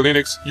inside of the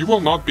Linux you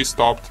will not be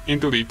stopped in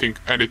deleting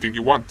anything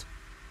you want.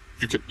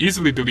 You can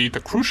easily delete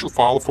a crucial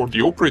file for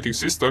the operating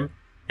system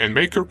and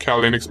make your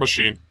Kali Linux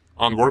machine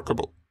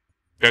unworkable.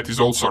 That is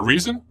also a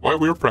reason why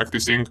we are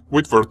practicing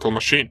with virtual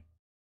machine.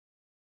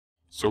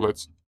 So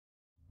let's...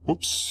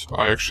 Oops,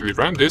 I actually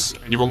ran this,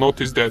 and you will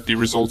notice that the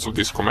results of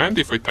this command,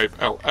 if I type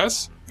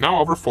ls, now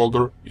our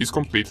folder is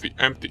completely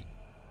empty.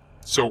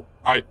 So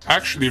I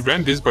actually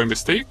ran this by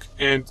mistake,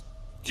 and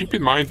keep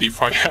in mind,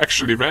 if I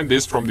actually ran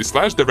this from the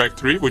slash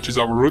directory, which is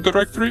our root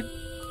directory,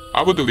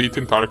 I would delete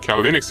the entire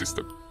Kali Linux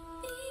system.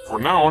 For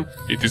now on,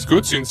 it is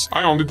good since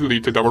I only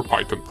deleted our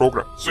Python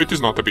program, so it is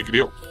not a big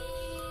deal.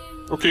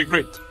 Okay,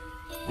 great.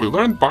 We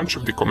learned a bunch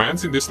of the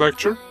commands in this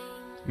lecture.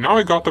 Now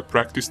I got a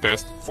practice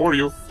test for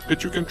you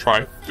that you can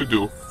try to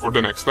do for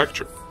the next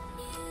lecture.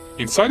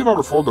 Inside of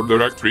our folder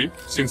directory,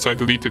 since I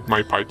deleted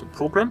my Python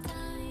program,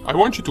 I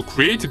want you to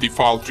create the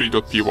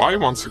file3.py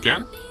once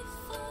again.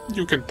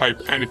 You can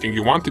type anything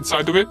you want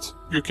inside of it.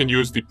 You can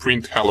use the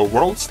print hello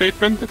world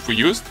statement that we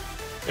used.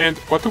 And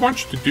what I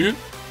want you to do,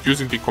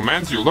 using the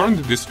commands you learned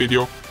in this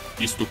video,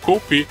 is to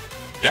copy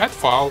that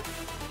file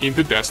in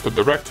the desktop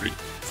directory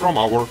from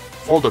our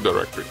folder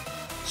directory.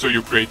 So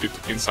you create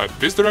it inside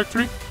this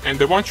directory,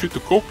 and I want you to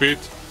copy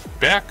it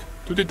back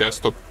to the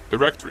desktop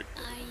directory.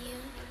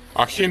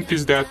 A hint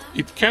is that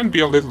it can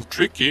be a little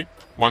tricky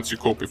once you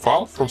copy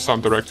file from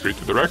some directory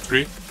to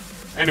directory,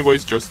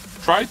 Anyways, just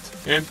try it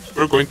and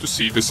we're going to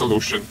see the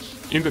solution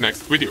in the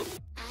next video.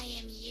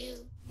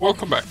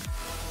 Welcome back.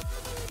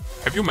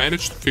 Have you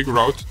managed to figure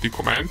out the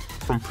command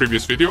from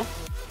previous video?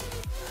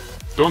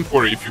 Don't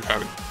worry if you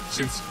haven't,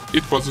 since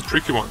it was a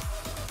tricky one.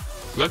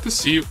 Let us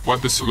see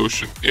what the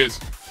solution is.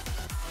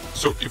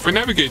 So if I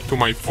navigate to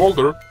my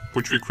folder,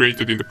 which we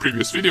created in the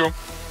previous video,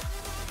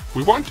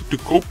 we wanted to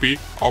copy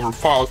our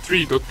file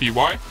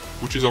 3.py,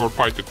 which is our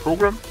Python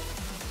program,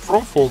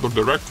 from folder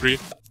directory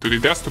to the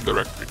desktop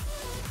directory.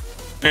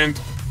 And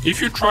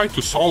if you tried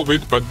to solve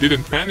it but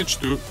didn't manage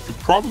to, you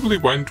probably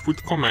went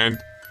with command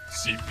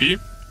cp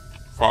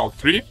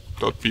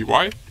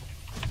file3.py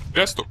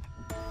desktop.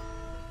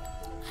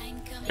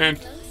 And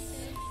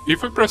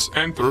if I press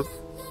enter,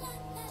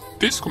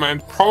 this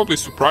command probably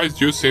surprised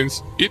you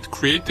since it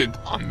created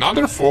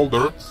another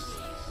folder,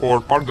 or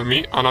pardon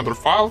me, another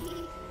file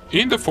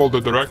in the folder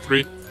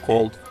directory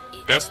called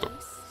desktop.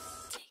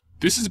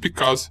 This is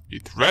because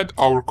it read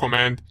our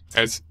command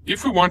as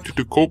if we wanted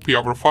to copy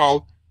our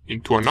file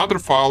into another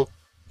file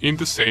in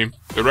the same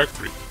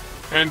directory,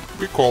 and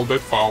we call that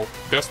file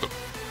desktop.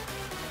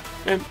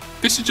 And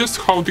this is just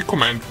how the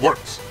command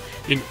works.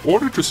 In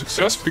order to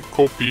successfully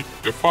copy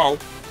the file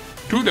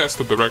to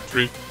desktop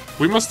directory,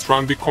 we must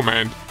run the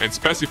command and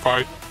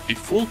specify the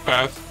full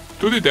path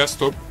to the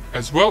desktop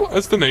as well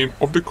as the name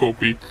of the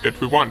copy that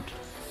we want.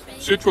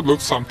 So it would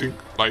look something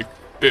like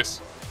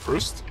this.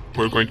 First,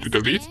 we're going to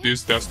delete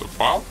this desktop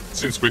file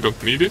since we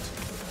don't need it.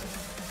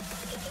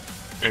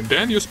 And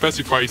then you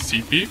specify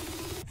cp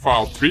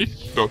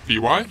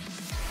file3.py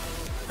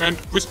and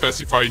we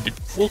specify the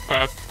full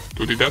path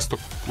to the desktop,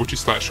 which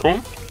is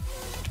 /home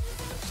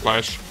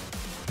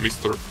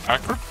 /Mr.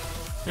 Hacker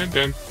and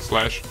then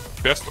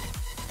 /desktop.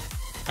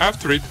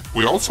 After it,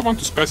 we also want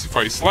to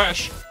specify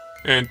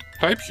 / and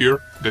type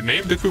here the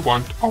name that we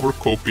want our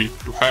copy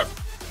to have.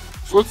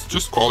 So let's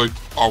just call it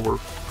our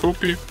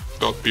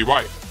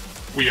copy.py.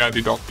 We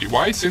added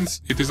 .py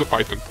since it is a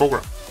Python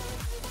program.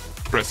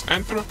 Press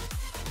enter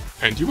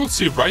and you will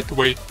see right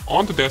away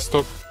on the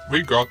desktop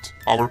we got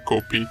our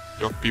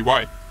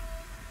copy.py.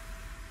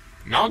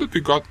 Now that we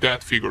got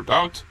that figured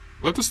out,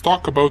 let us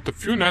talk about a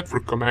few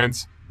network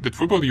commands that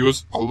we will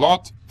use a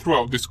lot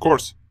throughout this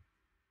course.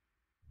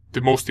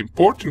 The most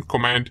important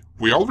command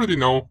we already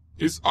know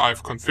is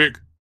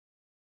ifconfig.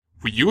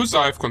 We use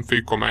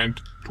ifconfig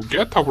command to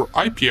get our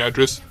IP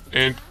address,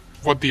 and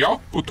what the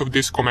output of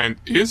this command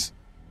is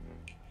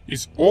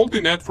all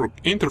the network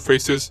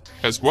interfaces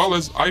as well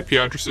as IP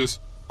addresses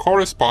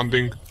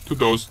corresponding to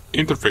those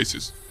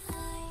interfaces.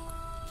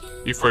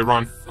 If I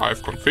run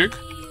ifconfig,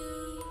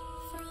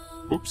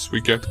 oops, we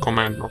get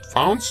command not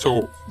found,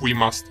 so we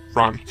must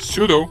run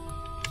sudo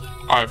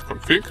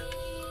ifconfig,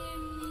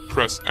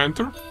 press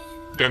enter,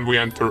 then we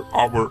enter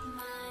our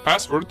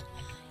password,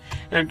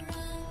 and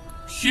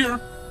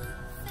here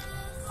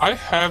I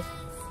have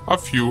a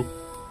few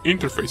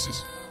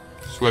interfaces.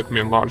 So let me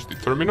enlarge the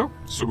terminal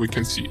so we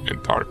can see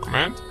entire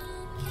command.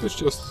 Let's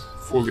just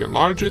fully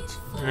enlarge it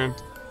and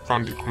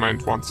run the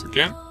command once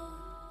again.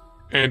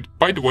 And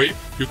by the way,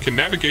 you can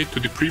navigate to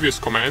the previous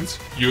commands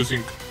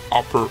using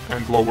upper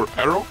and lower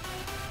arrow.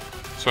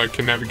 So I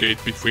can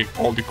navigate between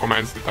all the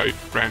commands that I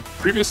ran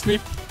previously,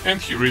 and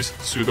here is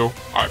sudo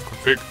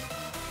ifconfig.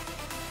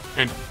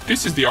 And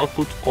this is the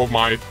output of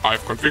my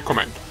ifconfig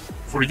command.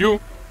 For you,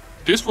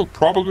 this will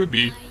probably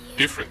be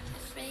different.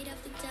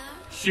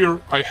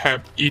 Here I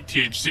have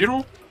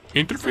ETH0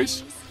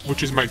 interface,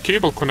 which is my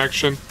cable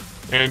connection,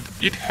 and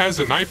it has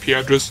an IP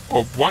address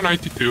of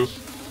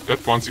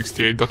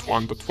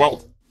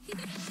 192.168.1.12.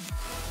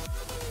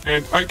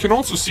 And I can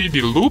also see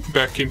the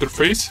loopback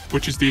interface,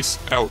 which is this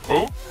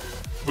LO,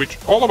 which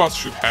all of us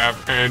should have,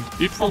 and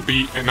it will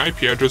be an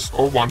IP address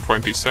of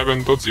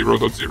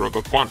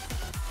 127.0.0.1,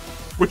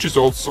 which is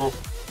also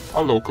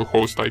a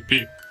localhost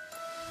IP.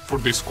 For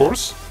this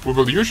course, we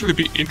will usually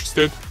be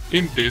interested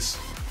in this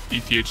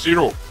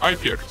ETH0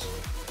 IP address.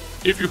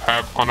 If you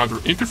have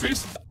another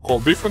interface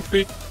called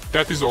differently,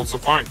 that is also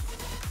fine.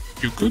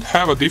 You could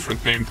have a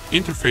different named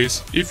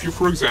interface if you,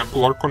 for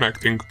example, are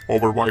connecting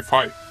over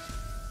Wi-Fi.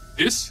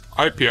 This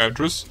IP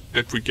address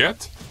that we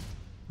get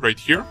right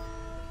here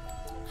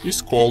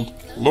is called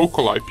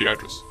local IP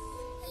address,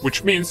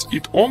 which means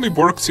it only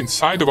works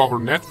inside of our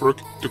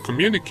network to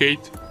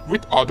communicate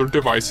with other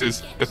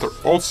devices that are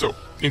also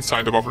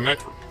inside of our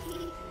network.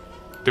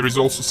 There is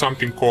also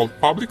something called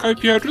public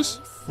IP address,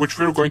 which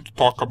we're going to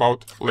talk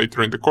about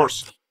later in the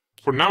course.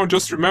 For now,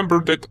 just remember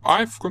that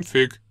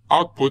ifconfig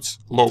outputs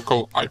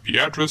local IP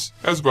address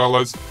as well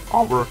as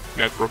our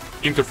network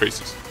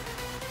interfaces.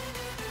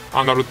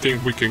 Another thing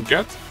we can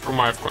get from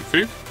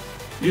ifconfig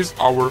is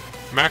our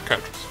MAC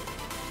address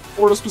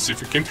for a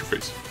specific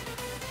interface.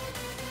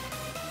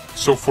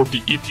 So for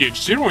the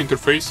ETH0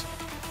 interface,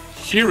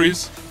 here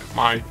is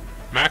my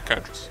MAC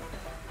address.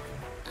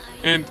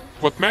 And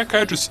what MAC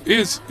address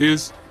is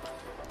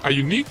a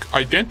unique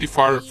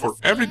identifier for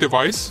every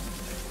device,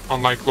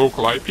 unlike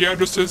local IP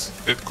addresses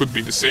that could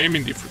be the same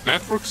in different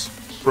networks.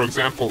 For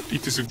example,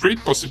 it is a great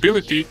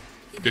possibility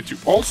that you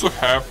also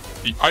have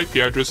the IP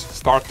address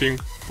starting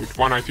with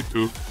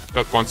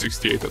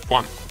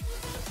 192.168.1,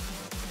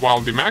 while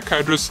the MAC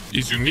address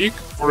is unique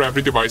for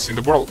every device in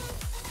the world.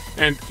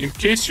 And in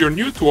case you're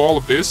new to all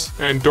of this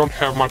and don't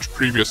have much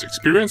previous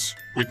experience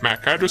with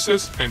MAC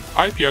addresses and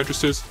IP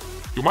addresses,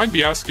 you might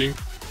be asking,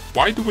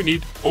 why do we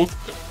need both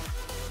of them?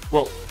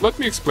 Well, let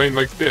me explain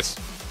like this.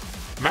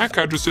 MAC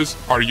addresses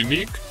are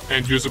unique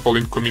and usable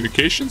in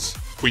communications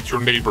with your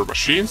neighbor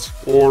machines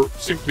or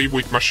simply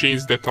with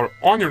machines that are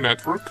on your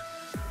network,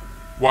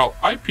 while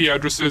IP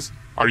addresses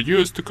are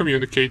used to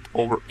communicate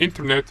over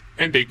internet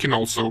and they can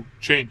also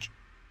change.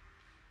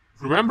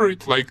 Remember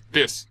it like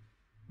this.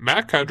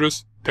 MAC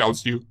address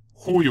tells you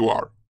who you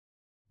are.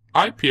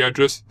 IP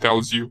address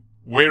tells you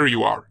where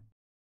you are.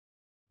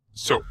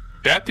 So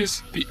that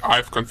is the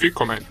ifconfig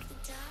command.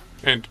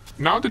 And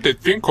now that I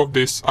think of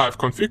this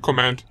ifconfig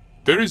command,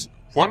 there is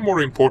one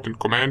more important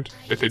command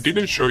that I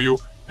didn't show you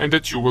and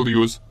that you will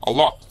use a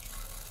lot,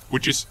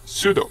 which is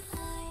sudo.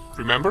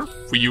 Remember,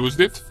 we used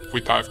it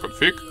with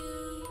ifconfig.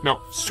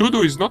 Now,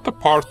 sudo is not a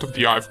part of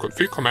the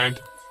ifconfig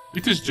command,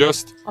 it is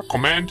just a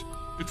command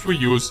that we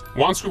use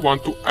once we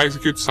want to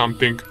execute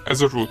something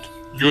as a root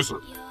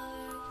user.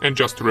 And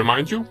just to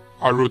remind you,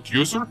 a root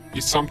user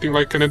is something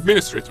like an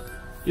administrator.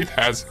 It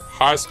has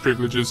highest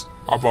privileges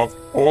above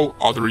all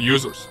other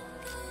users.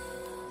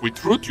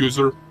 With root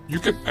user, you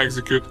can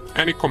execute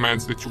any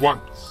commands that you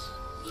want.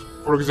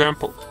 For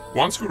example,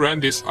 once we ran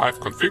this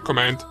ifconfig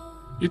command,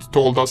 it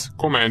told us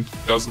command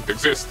doesn't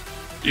exist.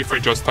 If I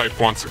just type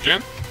once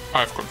again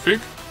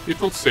ifconfig,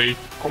 it will say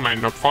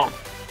command not found.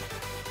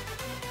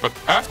 But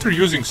after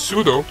using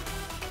sudo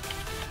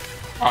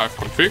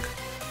ifconfig,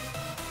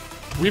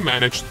 we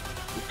managed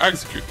to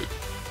execute it.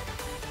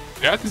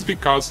 That is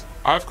because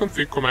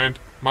ifconfig command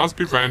must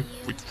be ran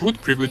with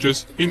root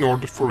privileges in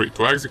order for it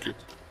to execute.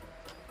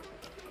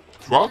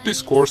 Throughout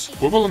this course,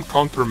 we will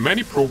encounter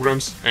many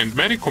programs and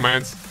many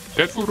commands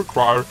that will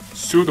require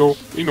sudo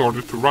in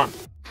order to run.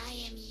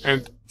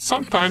 And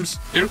sometimes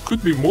there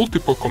could be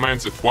multiple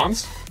commands at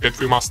once that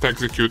we must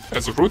execute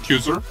as a root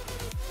user.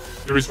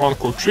 There is one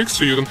cool trick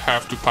so you don't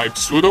have to type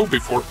sudo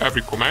before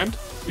every command,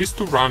 is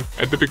to run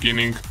at the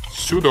beginning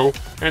sudo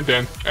and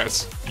then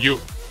su.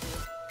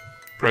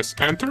 Press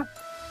enter,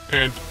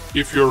 and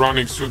if you're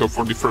running sudo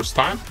for the first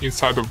time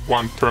inside of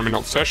one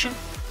terminal session,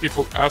 it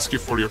will ask you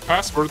for your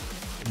password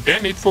and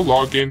then it will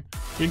log in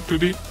into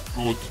the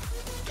root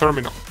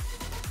terminal.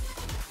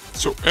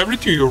 So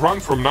everything you run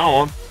from now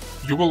on,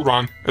 you will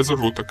run as a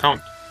root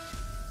account.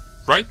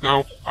 Right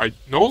now, I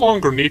no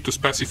longer need to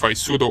specify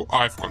sudo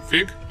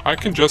ifconfig, I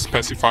can just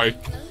specify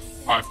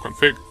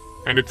ifconfig,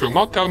 and it will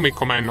not tell me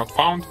command not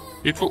found,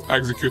 it will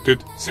execute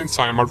it since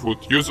I am a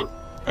root user.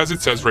 As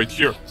it says right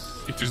here,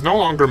 it is no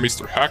longer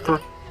Mr. Hacker,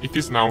 it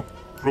is now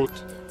root.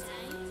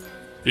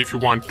 If you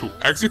want to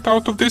exit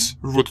out of this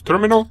root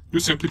terminal, you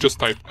simply just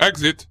type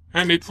exit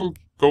and it will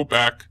go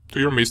back to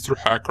your Mr.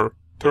 Hacker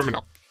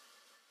terminal.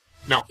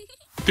 Now,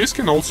 this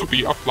can also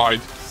be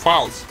applied to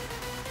files.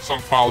 Some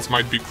files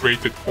might be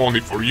created only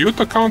for root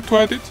account to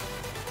edit.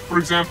 For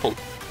example,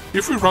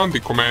 if we run the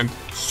command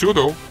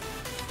sudo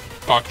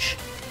touch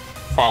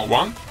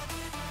file1,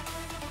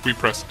 we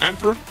press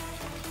enter,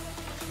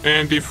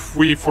 and if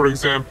we, for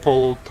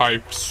example,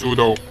 type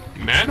sudo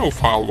nano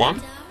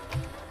file1,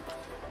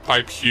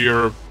 type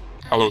here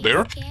hello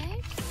there,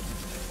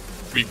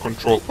 we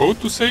Ctrl O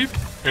to save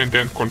and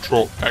then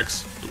Ctrl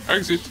X to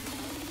exit,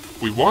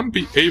 we won't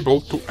be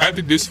able to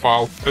edit this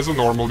file as a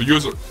normal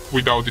user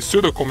without the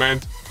sudo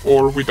command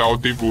or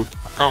without the root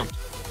account.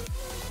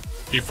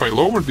 If I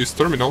lower this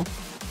terminal,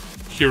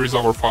 here is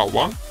our file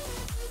 1,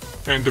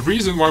 and the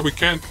reason why we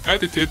can't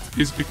edit it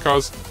is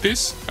because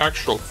this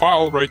actual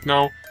file right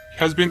now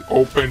has been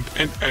opened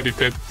and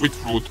edited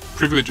with root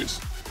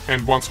privileges.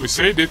 And once we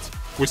saved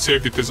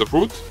it as a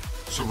root,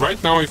 so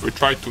right now if we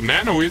try to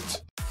nano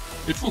it,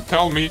 it will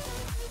tell me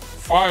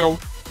file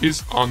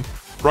is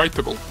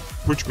unwritable,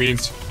 which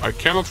means I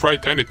cannot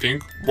write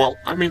anything. Well,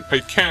 I mean I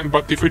can,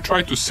 but if we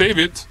try to save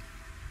it,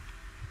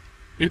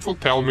 it will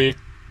tell me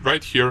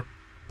right here,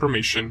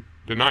 permission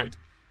denied.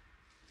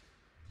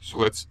 So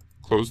let's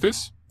close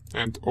this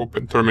and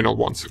open terminal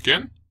once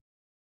again.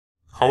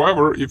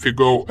 However, if we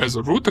go as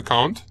a root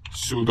account,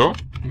 sudo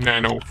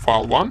nano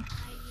file1,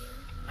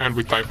 and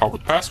we type our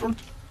password,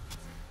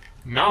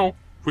 now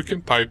we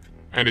can type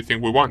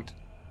anything we want.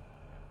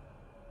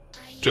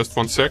 Just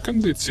 1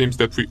 second, it seems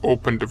that we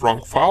opened the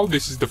wrong file.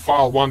 This is the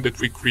file 1 that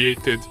we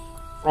created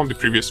from the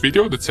previous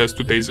video that says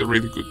today is a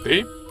really good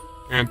day.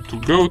 And to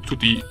go to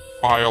the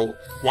file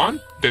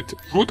 1 that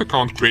root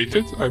account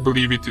created, I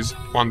believe it is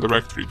one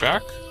directory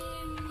back.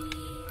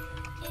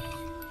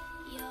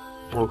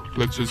 Or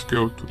let's just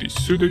go to the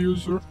sudo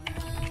user,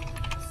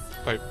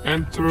 type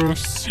enter,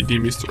 cd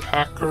Mr.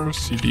 Hacker,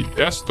 cd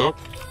desktop,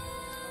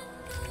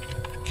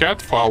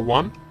 cat file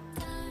 1.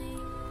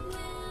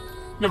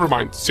 Never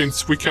mind,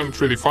 since we can't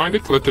really find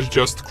it, let us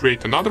just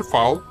create another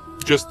file.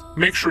 Just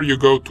make sure you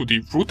go to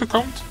the root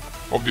account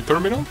of the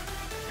terminal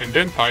and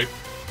then type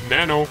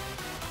nano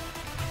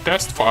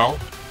test file.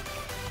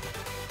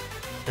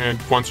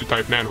 And once you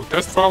type nano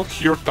test file,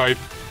 here type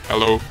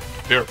hello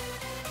there.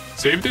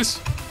 save this,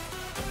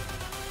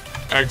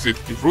 exit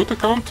the root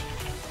account,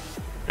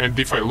 and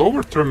if I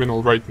lower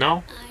terminal right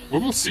now, we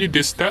will see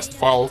this test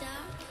file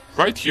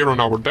right here on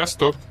our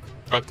desktop,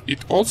 but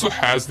it also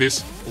has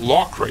this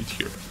lock right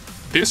here.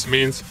 This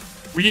means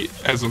we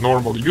as a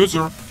normal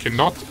user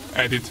cannot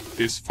edit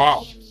this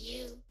file.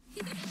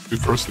 We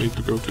first need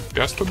to go to the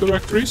desktop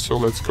directory, so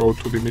let's go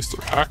to the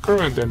Mr.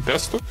 Hacker and then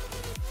desktop,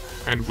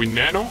 and we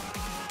nano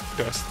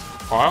test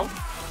file.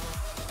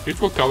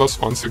 It will tell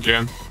us once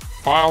again,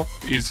 file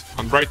is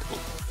unwritable.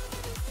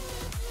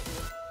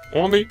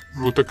 Only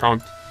root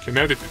account can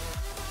edit it.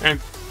 And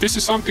this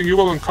is something you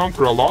will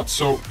encounter a lot,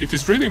 so it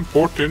is really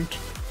important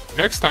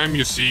next time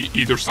you see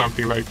either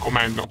something like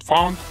command not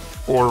found,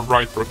 or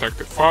write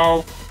protected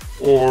file,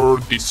 or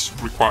this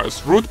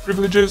requires root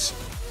privileges,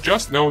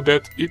 just know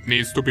that it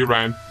needs to be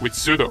ran with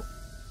sudo.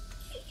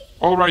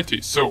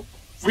 Alrighty, so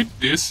with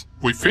this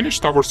we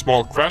finished our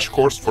small crash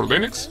course for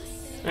Linux,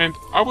 and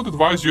I would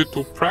advise you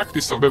to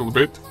practice a little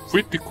bit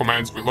with the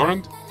commands we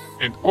learned,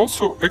 and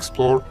also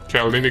explore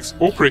Kali Linux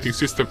operating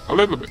system a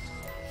little bit.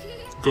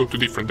 Go to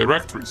different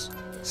directories,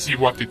 see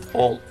what it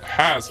all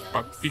has,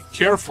 but be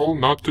careful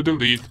not to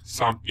delete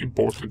some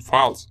important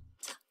files.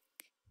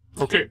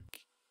 Okay,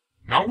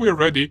 now we are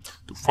ready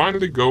to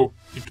finally go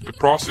into the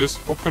process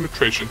of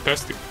penetration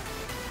testing.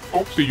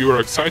 Hopefully you are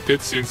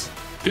excited, since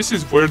this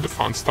is where the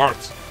fun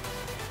starts.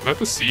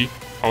 Let us see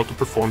how to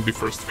perform the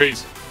first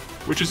phase,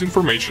 which is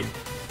information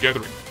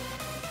gathering.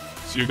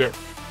 See you there.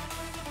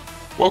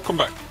 Welcome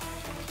back.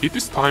 It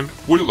is time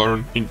we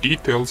learn in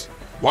details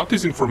what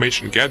is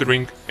information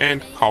gathering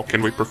and how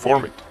can we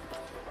perform it.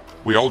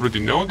 We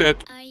already know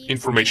that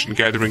information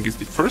gathering is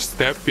the first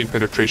step in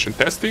penetration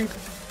testing,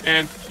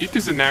 and it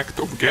is an act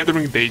of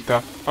gathering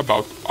data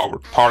about our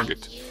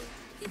target.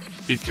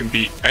 It can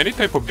be any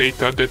type of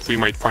data that we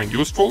might find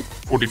useful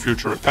for the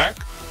future attack,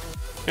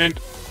 and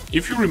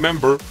if you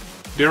remember,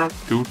 there are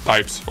two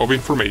types of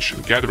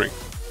information gathering.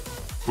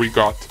 We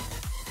got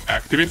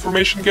active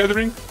information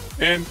gathering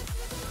and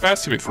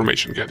passive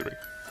information gathering.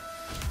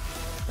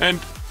 And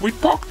we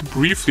talked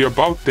briefly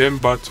about them,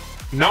 but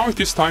now it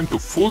is time to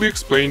fully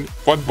explain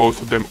what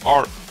both of them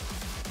are.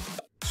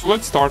 So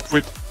let's start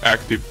with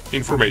active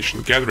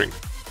information gathering.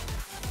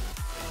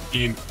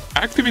 In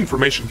active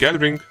information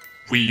gathering,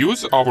 we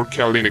use our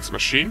Kali Linux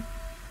machine,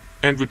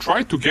 and we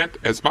try to get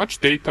as much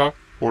data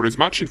or as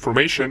much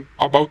information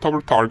about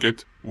our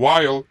target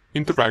while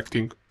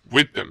interacting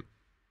with them.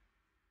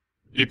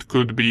 It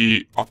could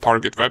be a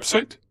target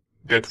website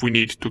that we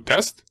need to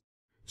test,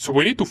 so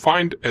we need to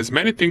find as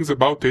many things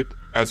about it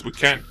as we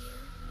can.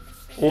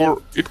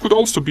 Or it could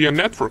also be a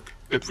network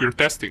that we're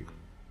testing,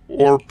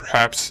 or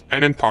perhaps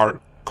an entire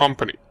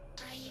company.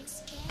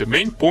 The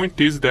main point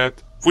is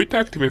that with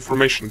active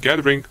information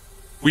gathering,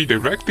 we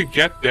directly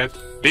get that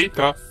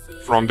data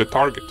from the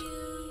target.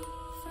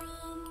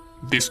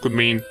 This could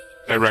mean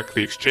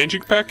directly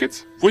exchanging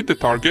packets with the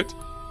target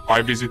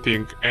by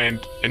visiting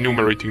and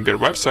enumerating their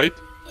website,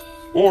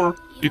 or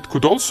it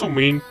could also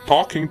mean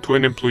talking to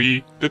an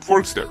employee that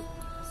works there.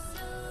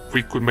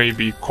 We could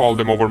maybe call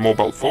them over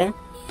mobile phone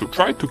to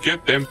try to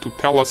get them to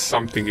tell us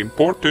something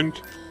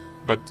important,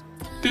 but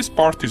this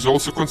part is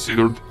also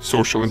considered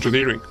social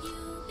engineering.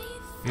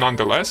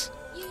 Nonetheless,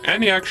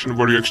 any action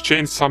where you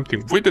exchange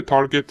something with the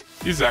target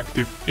is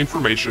active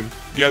information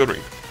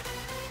gathering.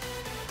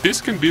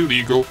 This can be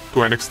legal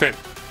to an extent.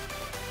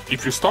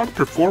 If you start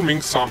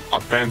performing some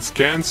advanced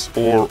scans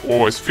or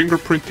OS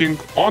fingerprinting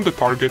on the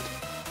target,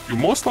 you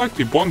most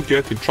likely won't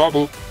get in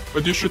trouble,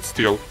 but you should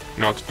still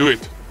not do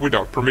it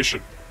without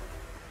permission.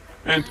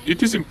 And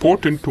it is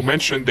important to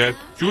mention that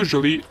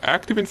usually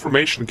active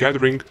information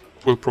gathering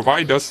will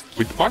provide us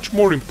with much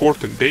more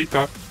important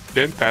data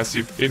than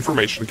passive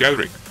information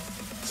gathering,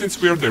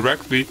 since we are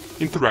directly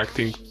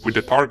interacting with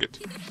the target.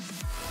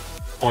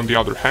 On the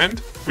other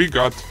hand, we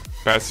got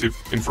passive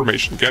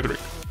information gathering.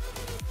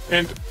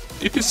 And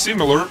it is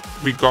similar,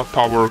 we got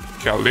our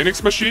Kali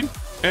Linux machine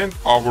and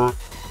our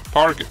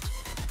target.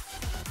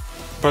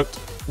 But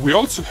we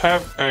also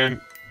have an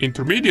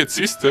intermediate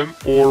system,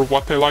 or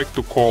what I like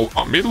to call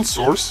a middle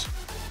source.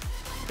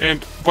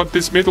 And what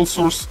this middle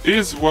source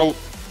is, well,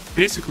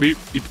 basically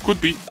it could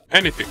be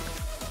anything,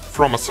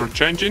 from a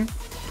search engine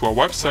to a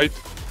website.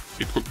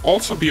 It could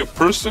also be a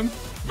person,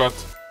 but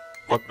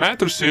what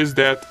matters is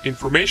that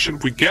information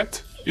we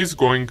get is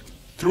going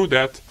through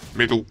that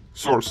middle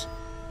source.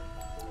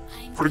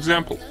 For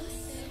example,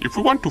 if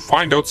we want to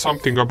find out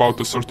something about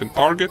a certain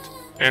target,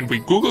 and we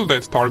Google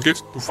that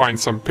target to find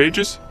some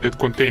pages that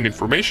contain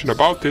information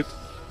about it,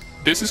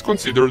 this is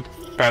considered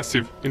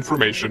passive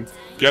information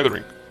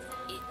gathering.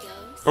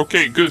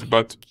 Okay, good,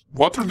 but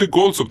what are the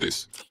goals of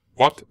this?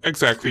 What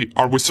exactly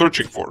are we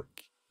searching for?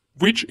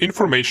 Which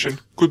information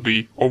could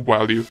be of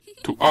value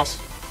to us?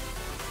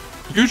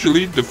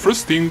 Usually, the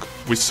first thing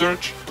we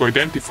search to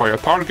identify a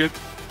target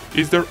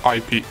is their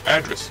IP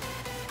address,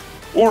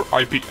 or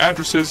IP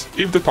addresses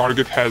if the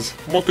target has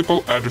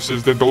multiple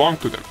addresses that belong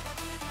to them.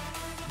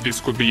 This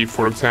could be,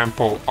 for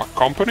example, a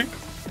company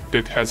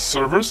that has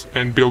servers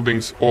and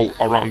buildings all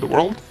around the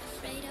world.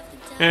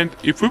 And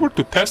if we were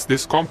to test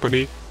this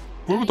company,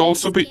 we would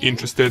also be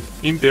interested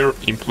in their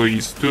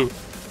employees too.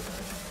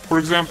 For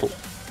example,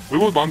 we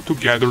would want to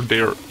gather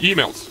their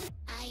emails,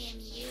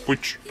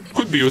 which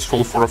could be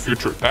useful for a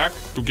future attack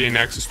to gain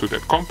access to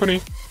that company,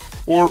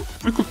 or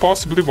we could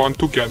possibly want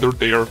to gather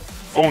their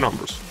phone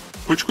numbers,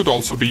 which could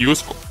also be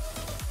useful.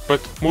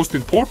 But most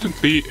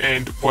importantly,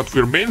 and what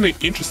we're mainly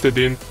interested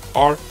in,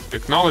 are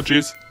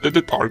technologies that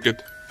the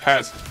target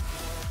has.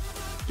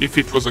 If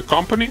it was a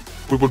company,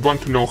 we would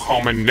want to know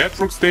how many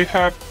networks they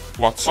have,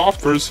 what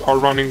softwares are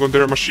running on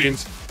their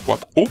machines,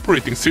 what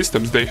operating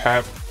systems they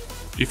have.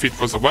 If it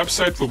was a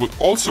website, we would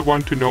also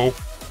want to know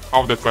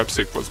how that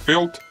website was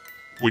built,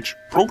 which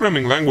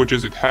programming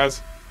languages it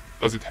has,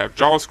 does it have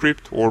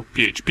JavaScript or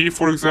PHP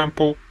for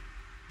example.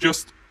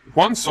 Just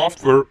one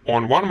software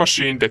on one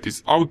machine that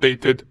is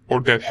outdated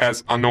or that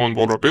has a known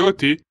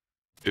vulnerability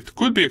that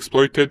could be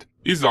exploited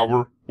is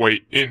our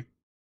way in.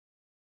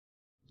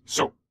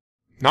 So,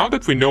 now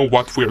that we know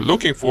what we're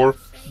looking for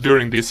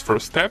during this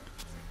first step,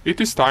 it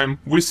is time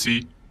we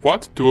see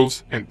what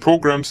tools and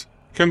programs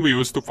can we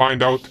use to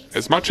find out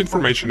as much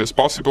information as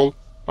possible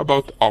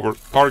about our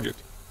target.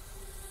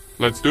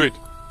 Let's do it.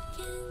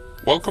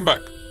 Welcome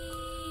back.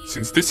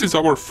 Since this is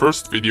our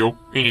first video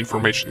in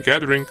information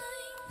gathering,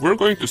 we're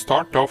going to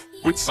start off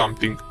with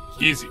something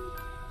easy.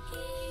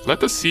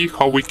 Let us see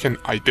how we can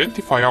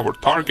identify our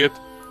target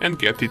and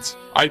get its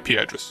IP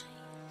address.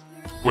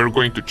 We're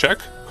going to check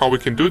how we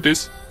can do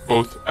this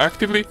both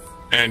actively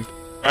and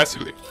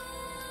passively.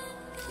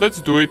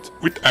 Let's do it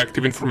with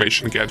active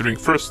information gathering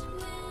first.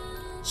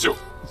 So,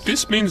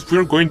 this means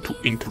we're going to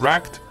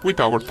interact with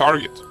our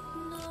target.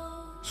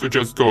 So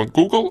just go on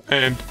Google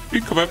and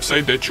pick a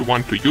website that you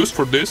want to use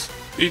for this.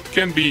 It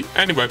can be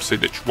any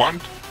website that you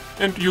want,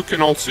 and you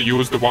can also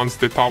use the ones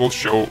that I will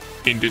show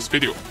in this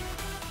video.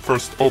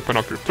 First, open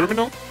up your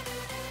terminal.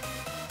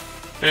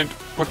 And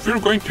what we're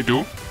going to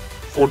do,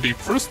 for the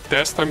first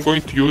test I'm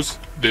going to use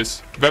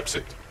this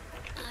website.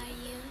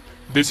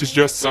 This is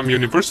just some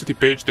university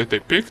page that I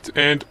picked,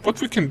 and what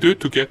we can do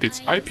to get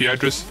its IP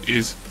address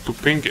is to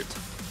ping it.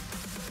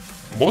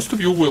 Most of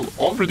you will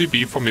already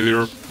be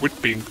familiar with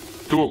ping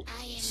tool,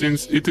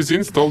 since it is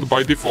installed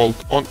by default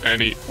on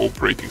any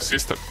operating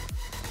system.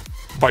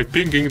 By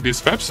pinging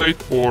this website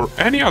or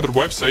any other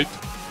website,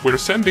 we're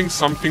sending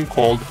something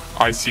called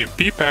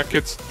ICMP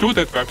packets to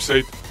that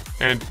website,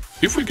 and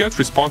if we get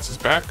responses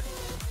back,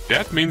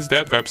 that means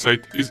that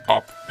website is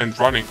up and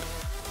running.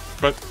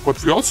 But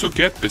what we also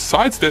get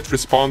besides that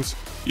response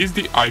is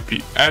the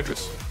IP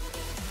address.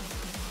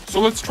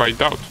 So let's try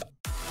it out.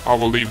 I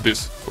will leave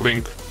this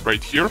link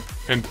right here,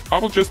 and I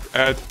will just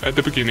add at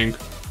the beginning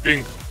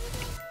ping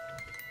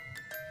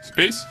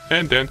space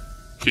and then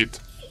hit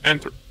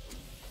enter.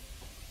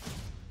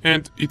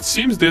 And it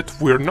seems that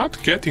we're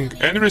not getting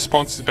any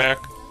responses back,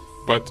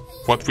 but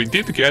what we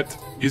did get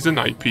is an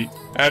IP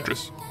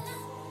address.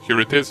 Here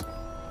it is.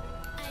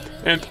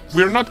 And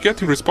we're not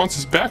getting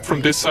responses back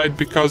from this site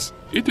because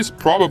it is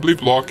probably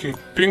blocking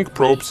ping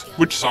probes,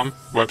 which some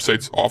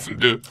websites often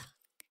do.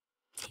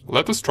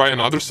 Let us try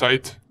another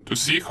site to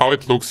see how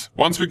it looks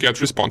once we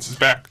get responses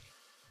back.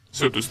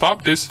 So to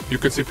stop this, you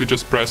can simply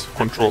just press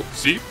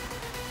Ctrl+C,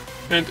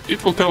 and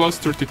it will tell us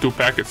 32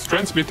 packets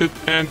transmitted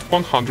and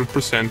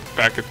 100%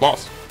 packet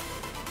loss.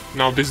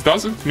 Now this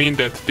doesn't mean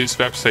that this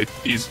website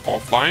is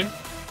offline,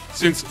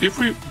 since if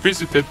we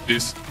visited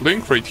this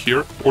link right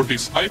here or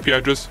this IP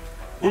address,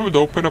 we would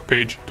open a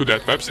page to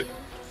that website.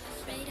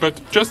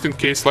 But just in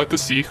case, let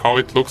us see how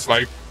it looks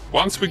like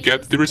once we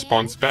get the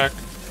response back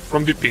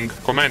from the ping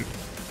command.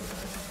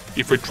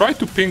 If we try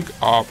to ping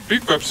a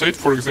big website,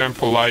 for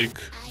example like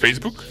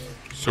Facebook,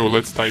 so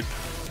let's type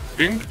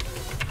ping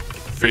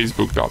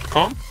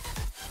facebook.com.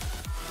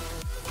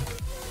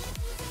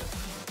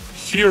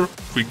 Here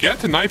we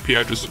get an IP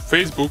address of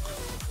Facebook,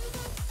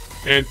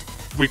 and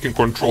we can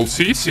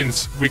Ctrl+C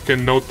since we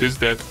can notice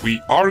that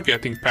we are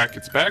getting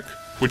packets back,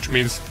 which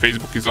means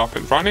Facebook is up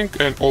and running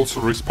and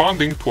also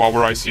responding to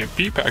our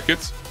ICMP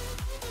packets.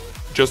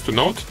 Just to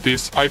note,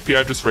 this IP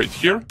address right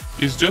here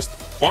is just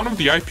one of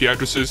the IP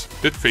addresses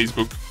that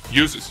Facebook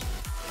uses.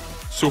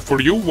 So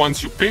for you,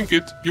 once you ping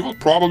it, you will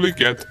probably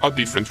get a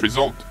different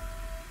result.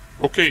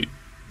 Okay,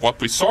 what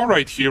we saw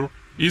right here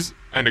is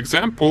an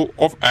example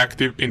of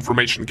active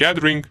information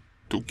gathering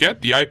to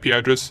get the IP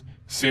address,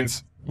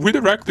 since we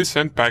directly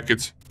send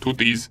packets to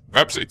these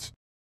websites.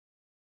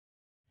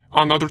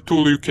 Another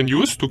tool you can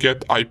use to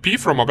get IP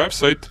from a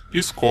website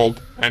is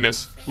called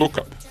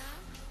NSLookup.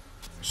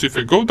 So if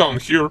I go down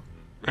here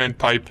and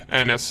type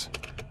NSLookup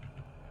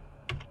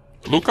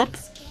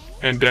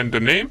and then the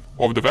name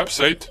of the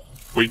website,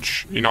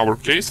 which in our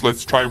case,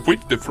 let's try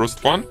with the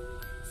first one,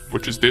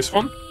 which is this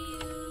one.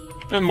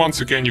 And once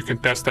again, you can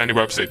test any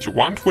website you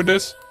want with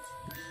this.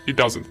 It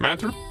doesn't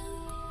matter.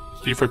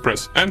 If I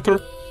press enter,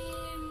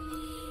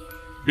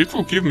 it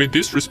will give me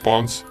this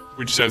response,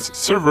 which says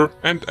server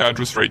and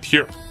address right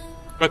here.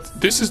 But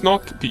this is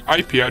not the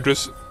IP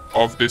address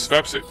of this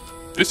website.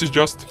 This is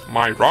just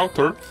my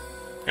router,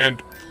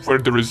 and where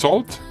the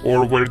result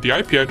or where the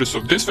IP address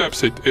of this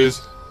website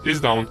is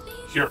down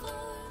here.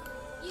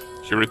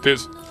 here it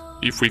is.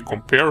 If we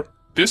compare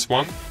this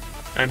one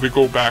and we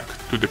go back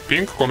to the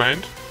ping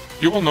command,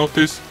 you will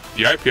notice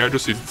the IP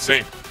address is the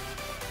same.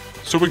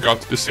 So we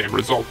got the same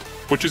result,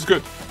 which is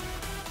good.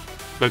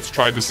 Let's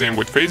try the same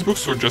with Facebook,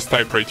 so just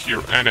type right here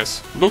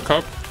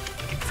nslookup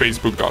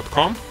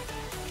facebook.com.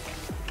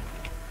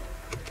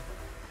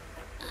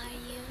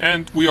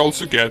 And we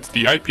also get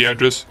the IP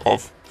address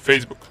of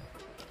Facebook.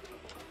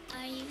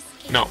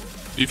 Now,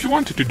 if you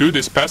wanted to do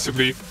this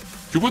passively,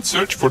 you would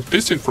search for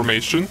this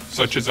information,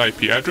 such as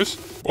IP address,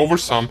 over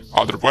some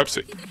other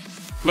website.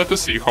 Let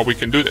us see how we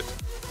can do that.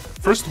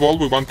 First of all,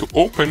 we want to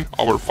open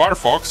our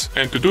Firefox,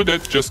 and to do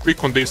that, just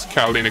click on this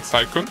Kali Linux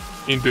icon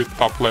in the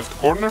top left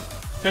corner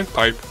and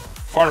type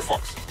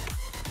Firefox.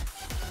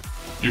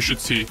 You should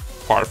see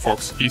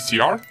Firefox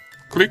ECR,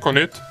 click on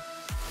it,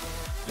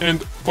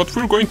 and what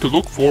we're going to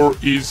look for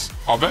is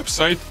a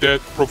website that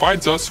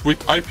provides us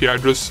with IP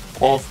address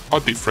of a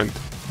different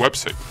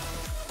website.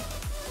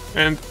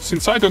 And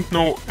since I don't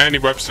know any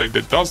website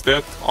that does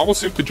that, I will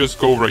simply just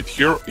go right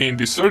here in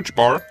the search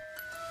bar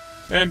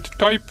and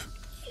type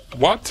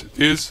what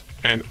is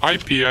an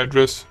IP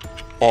address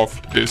of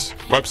this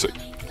website.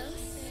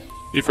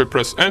 If I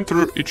press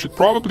enter, it should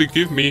probably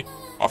give me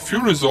a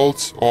few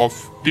results of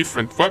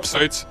different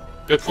websites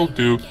that will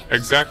do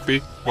exactly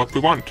what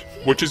we want,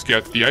 which is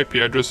get the IP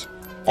address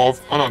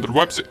of another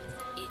website.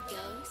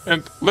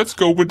 And let's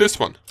go with this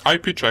one,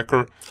 IP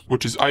checker,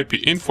 which is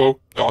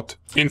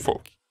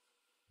ipinfo.info.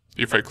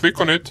 If I click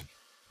on it,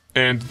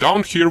 and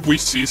down here we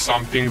see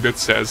something that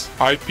says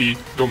IP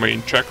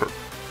domain checker.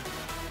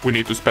 We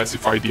need to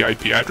specify the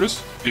IP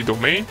address, the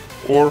domain,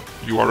 or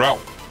URL.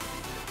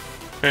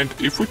 And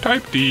if we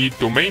type the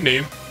domain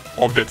name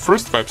of that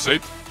first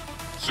website,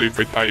 so if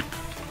I type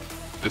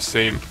the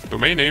same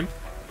domain name,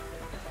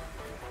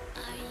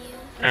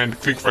 and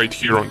click right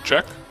here on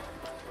check.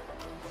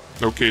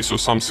 Okay, so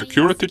some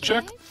security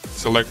check,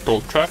 select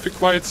all traffic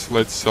lights,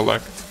 let's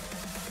select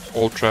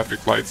all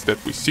traffic lights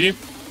that we see.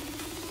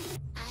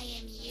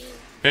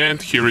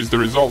 And here is the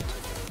result.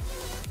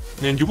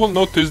 And you will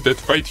notice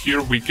that right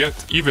here we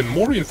get even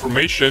more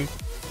information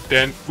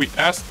than we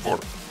asked for.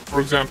 For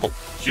example,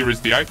 here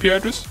is the IP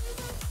address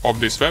of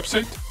this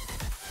website.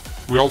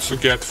 We also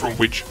get from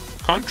which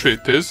country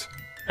it is,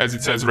 as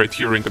it says right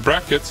here in the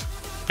brackets.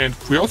 And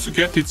we also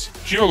get its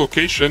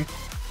geolocation,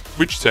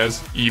 which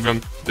says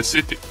even the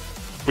city.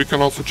 We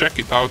can also check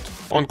it out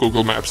on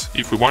Google Maps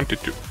if we wanted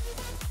to.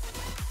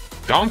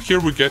 Down here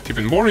we get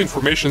even more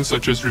information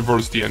such as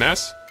reverse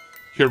DNS.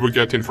 Here we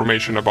get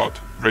information about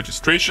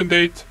registration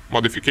date,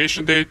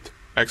 modification date,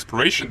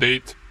 expiration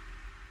date.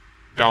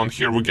 Down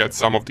here we get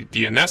some of the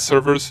DNS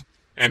servers,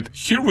 and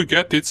here we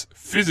get its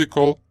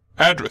physical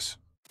address.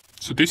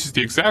 So this is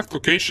the exact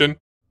location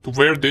to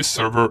where this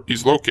server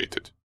is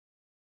located.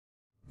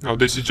 Now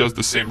this is just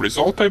the same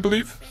result, I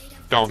believe.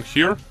 Down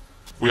here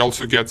we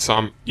also get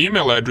some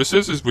email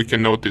addresses, as we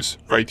can notice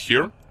right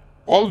here.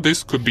 All of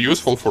this could be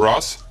useful for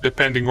us,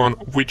 depending on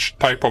which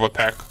type of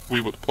attack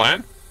we would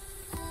plan.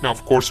 Now,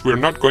 of course, we're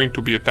not going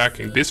to be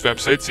attacking this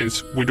website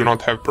since we do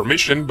not have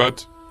permission,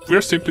 but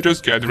we're simply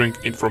just gathering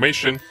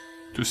information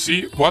to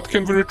see what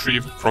can we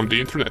retrieve from the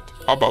internet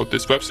about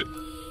this website.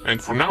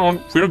 And from now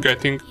on, we're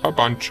getting a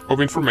bunch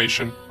of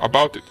information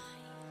about it.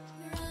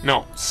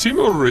 Now,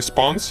 similar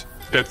response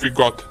that we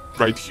got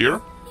right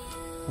here,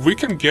 we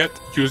can get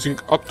using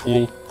a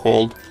tool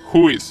called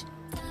Whois.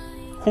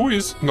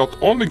 Whois not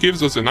only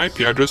gives us an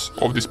IP address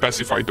of the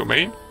specified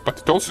domain, but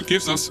it also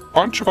gives us a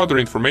bunch of other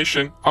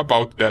information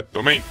about that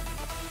domain.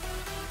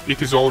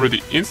 It is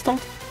already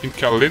installed in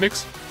Kali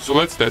Linux, so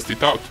let's test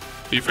it out.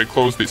 If I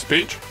close this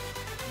page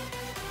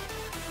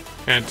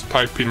and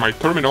type in my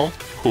terminal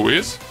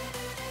Whois,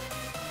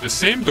 the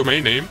same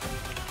domain name,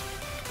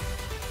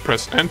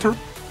 press enter,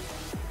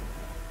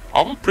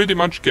 I will pretty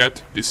much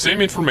get the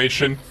same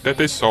information that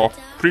I saw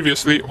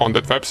previously on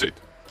that website.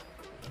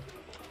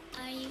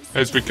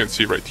 As we can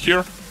see right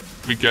here,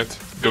 we get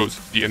those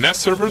DNS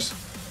servers,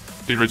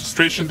 the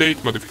registration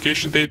date,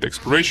 modification date,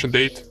 expiration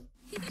date,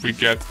 we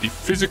get the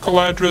physical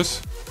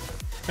address,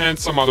 and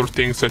some other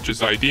things such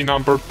as ID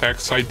number,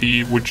 tax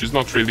ID, which is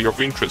not really of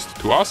interest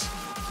to us.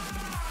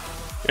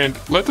 And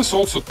let us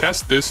also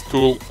test this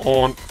tool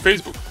on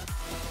Facebook,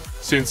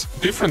 since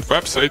different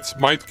websites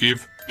might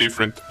give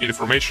different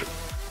information.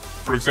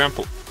 For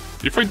example,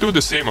 if I do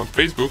the same on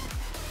Facebook,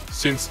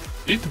 since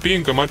it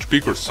being a much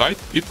bigger site,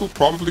 it will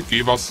probably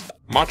give us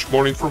much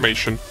more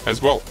information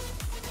as well.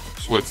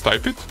 So let's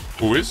type it,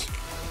 Whois,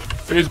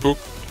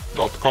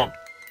 facebook.com.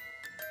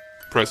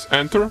 Press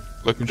enter,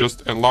 let me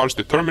just enlarge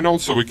the terminal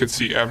so we can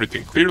see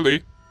everything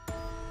clearly.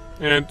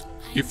 And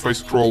if I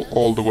scroll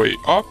all the way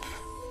up,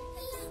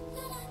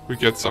 we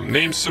get some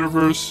name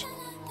servers,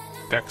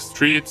 text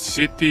street,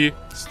 city,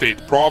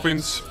 state,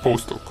 province,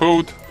 postal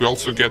code. We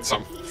also get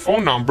some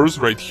phone numbers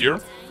right here.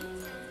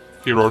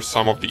 Here are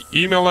some of the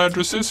email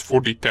addresses for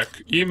the tech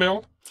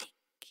email.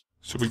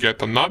 So we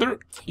get another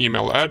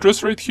email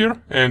address right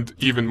here and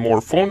even more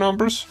phone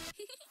numbers.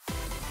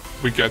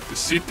 We get the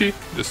city,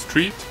 the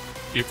street.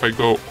 If I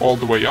go all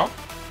the way up,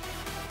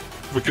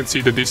 We can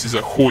see that this is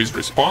a whois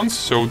response,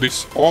 so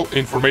this all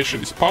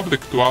information is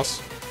public to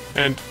us,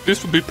 and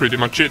this will be pretty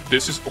much it.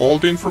 This is all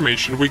the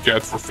information we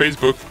get for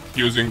Facebook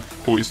using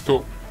whois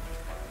tool.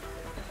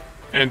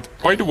 And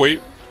by the way,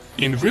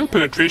 in real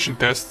penetration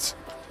tests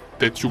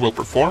that you will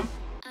perform,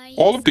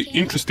 all of the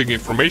interesting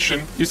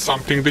information is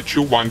something that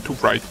you want to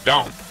write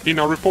down in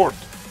a report.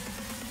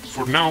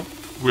 For now,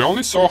 we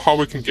only saw how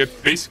we can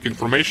get basic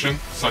information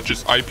such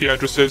as IP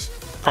addresses,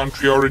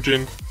 country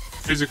origin,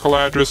 physical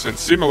address and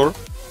similar,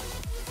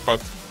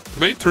 but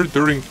later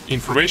during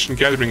information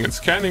gathering and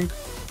scanning,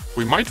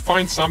 we might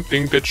find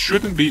something that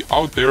shouldn't be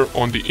out there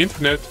on the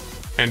internet,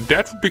 and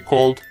that would be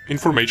called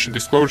information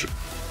disclosure.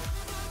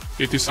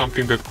 It is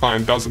something that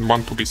client doesn't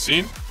want to be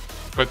seen,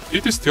 but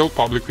it is still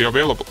publicly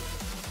available.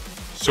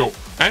 So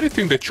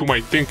anything that you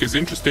might think is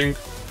interesting,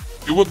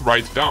 you would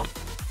write down.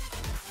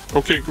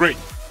 Okay, great.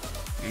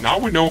 Now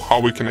we know how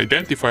we can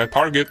identify a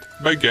target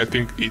by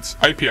getting its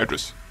IP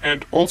address,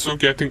 and also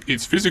getting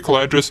its physical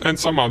address and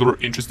some other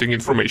interesting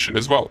information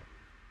as well.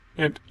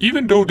 And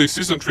even though this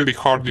isn't really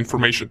hard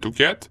information to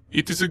get,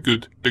 it is a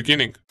good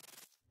beginning.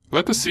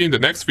 Let us see in the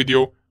next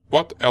video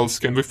what else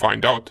can we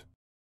find out.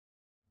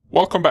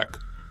 Welcome back.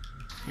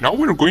 Now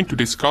we're going to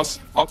discuss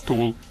a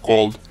tool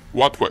called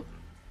WhatWeb.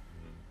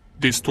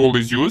 This tool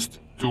is used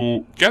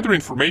to gather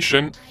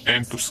information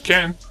and to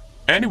scan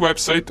any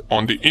website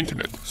on the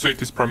internet. So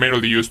it is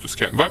primarily used to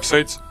scan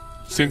websites,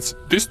 since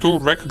this tool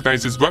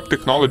recognizes web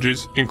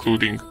technologies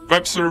including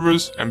web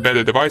servers,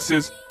 embedded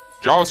devices,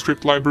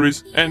 JavaScript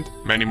libraries and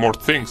many more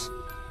things.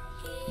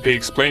 They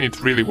explain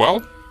it really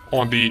well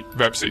on the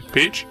website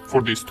page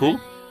for this tool.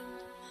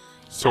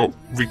 So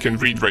we can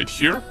read right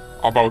here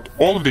about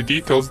all of the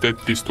details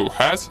that this tool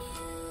has.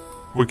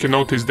 We can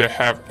notice they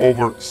have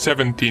over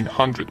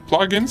 1700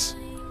 plugins,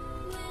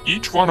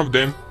 each one of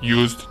them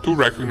used to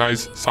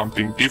recognize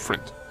something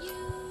different.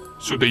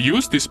 So they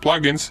use these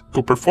plugins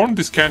to perform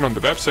the scan on the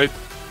website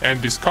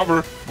and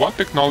discover what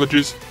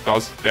technologies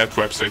does that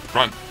website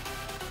run.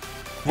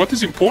 What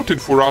is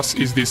important for us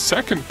is this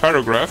second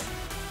paragraph,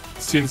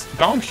 since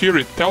down here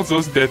it tells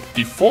us that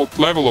default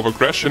level of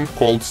aggression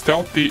called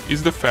stealthy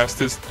is the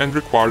fastest and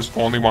requires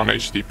only one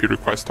HTTP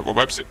request of a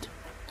website.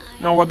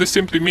 Now what this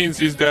simply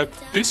means is that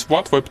this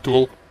WhatWeb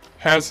tool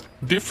has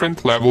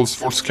different levels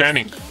for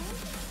scanning,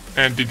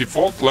 and the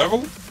default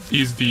level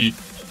is the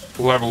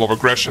level of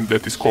aggression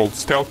that is called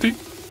stealthy,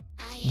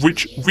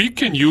 which we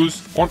can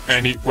use on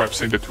any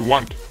website that we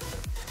want.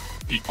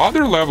 The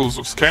other levels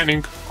of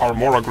scanning are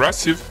more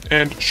aggressive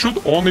and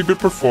should only be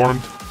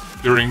performed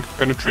during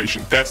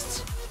penetration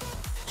tests.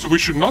 So we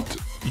should not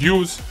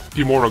use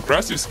the more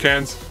aggressive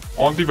scans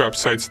on the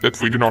websites that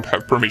we do not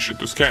have permission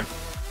to scan.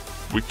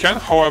 We can,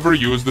 however,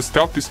 use the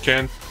stealthy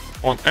scan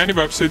on any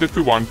website that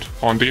we want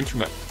on the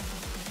internet.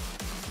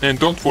 And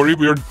don't worry,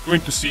 we are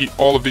going to see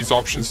all of these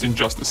options in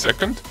just a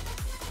second.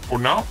 For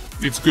now,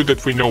 it's good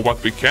that we know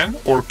what we can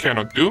or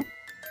cannot do,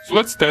 so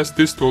let's test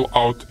this tool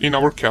out in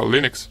our Kali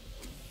Linux.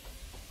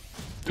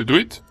 To do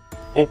it,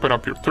 open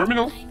up your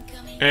terminal,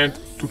 and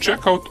to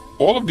check out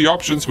all of the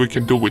options we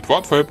can do with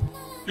WhatWeb,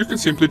 you can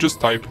simply just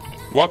type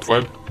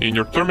WhatWeb in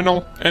your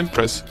terminal and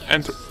press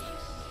enter.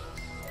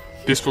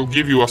 This will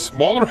give you a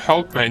smaller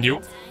help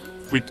menu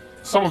with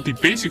some of the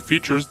basic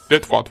features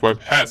that WhatWeb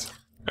has.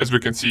 As we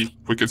can see,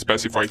 we can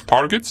specify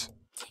targets,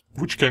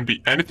 which can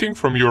be anything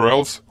from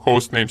URLs,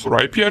 host names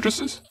or IP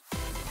addresses.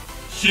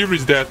 Here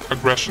is that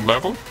aggression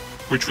level,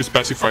 which we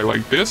specify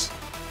like this.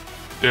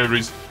 There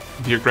is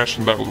the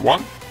aggression level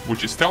 1,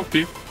 which is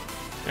stealthy,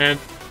 and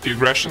the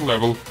aggression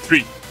level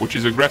 3, which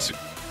is aggressive.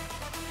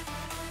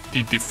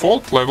 The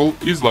default level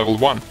is level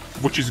 1,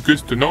 which is good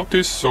to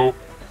notice, so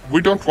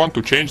we don't want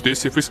to change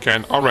this if we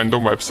scan a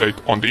random website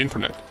on the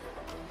internet.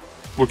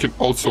 We can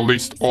also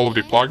list all of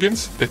the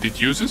plugins that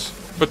it uses,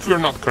 but we are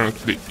not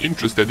currently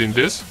interested in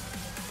this,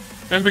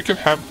 and we can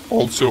have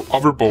also a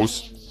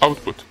verbose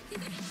output.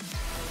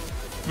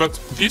 But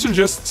these are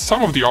just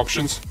some of the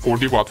options for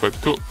the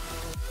WhatWeb tool.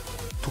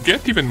 To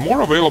get even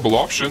more available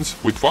options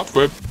with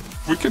WhatWeb,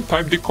 we can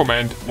type the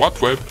command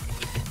whatweb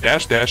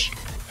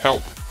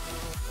 --help.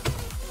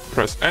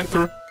 Press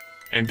enter,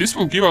 and this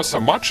will give us a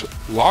much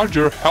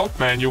larger help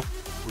menu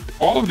with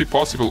all of the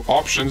possible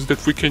options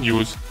that we can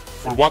use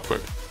for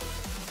WhatWeb.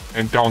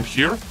 And down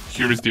here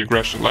is the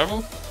aggression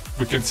level.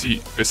 We can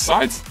see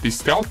besides the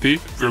stealthy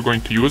we're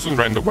going to use on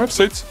random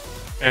websites,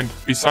 and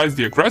besides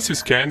the aggressive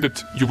scan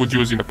that you would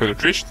use in a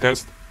penetration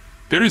test,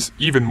 there is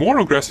even more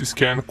aggressive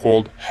scan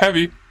called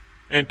heavy,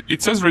 and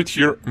it says right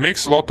here,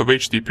 makes a lot of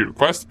HTTP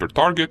requests per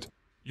target,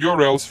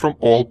 URLs from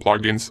all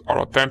plugins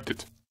are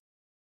attempted.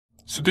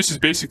 So this is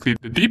basically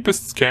the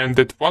deepest scan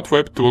that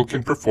WhatWeb tool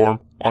can perform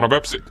on a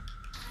website.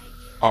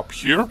 Up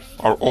here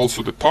are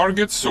also the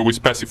targets, so we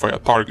specify a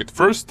target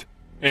first,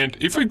 and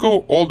if I go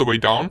all the way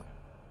down,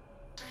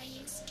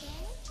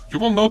 you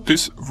will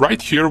notice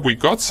right here we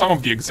got some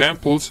of the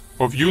examples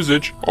of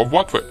usage of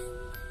WhatWeb.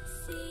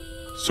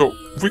 So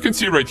we can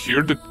see right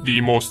here that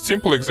the most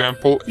simple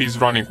example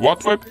is running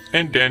WhatWeb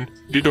and then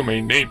the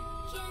domain name.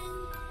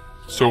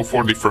 So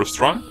for the first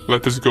run,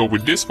 let us go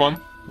with this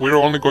one, we're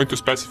only going to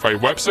specify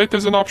website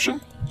as an option,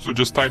 so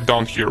just type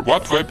down here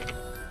whatweb.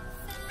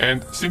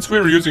 And since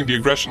we're using the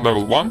aggression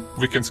level 1,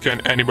 we can scan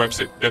any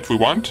website that we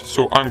want,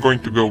 so I'm going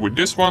to go with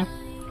this one.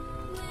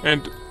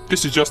 And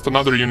this is just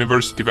another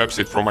university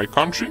website from my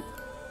country.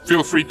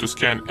 Feel free to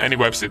scan any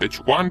website that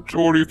you want,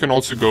 or you can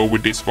also go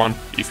with this one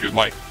if you'd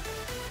like.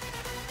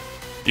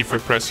 If I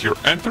press here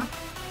enter,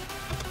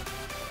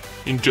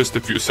 in just a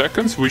few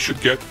seconds we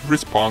should get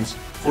response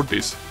for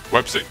this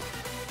website.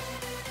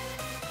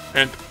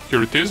 And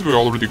here it is, we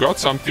already got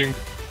something.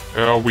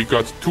 We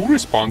got 2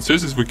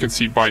 responses, as we can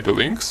see by the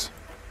links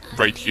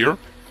right here.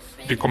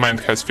 The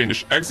command has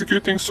finished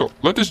executing, so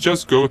let us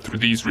just go through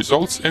these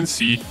results and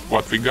see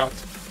what we got.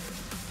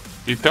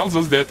 It tells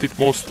us that it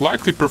most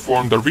likely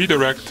performed a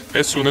redirect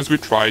as soon as we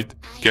tried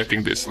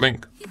getting this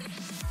link.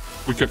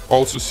 We can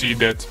also see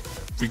that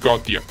we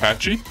got the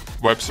Apache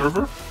web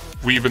server.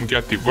 We even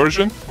get the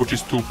version, which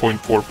is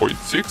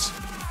 2.4.6.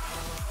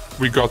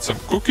 We got some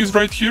cookies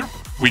right here,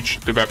 which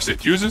the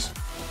website uses.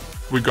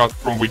 We got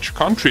from which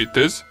country it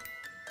is,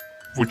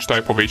 which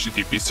type of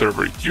HTTP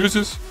server it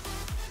uses.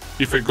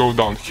 If I go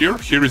down here,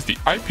 here is the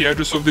IP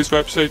address of this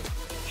website,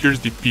 here's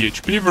the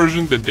PHP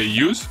version that they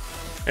use,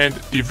 and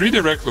the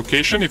redirect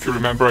location. If you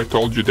remember, I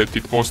told you that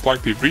it most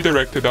likely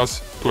redirected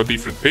us to a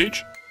different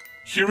page.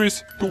 Here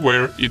is to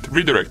where it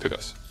redirected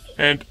us.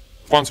 And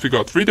once we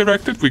got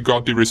redirected, we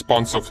got the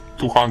response of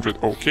 200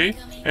 OK,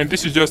 and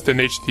this is just an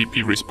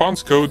HTTP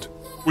response code,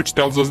 which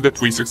tells us that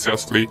we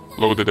successfully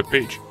loaded a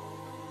page.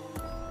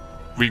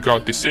 We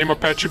got the same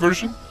Apache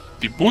version,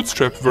 the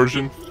Bootstrap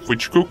version,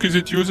 which cookies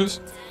it uses.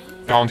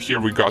 Down here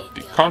we got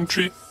the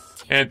country,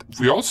 and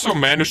we also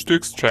managed to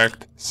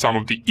extract some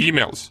of the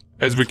emails.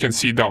 As we can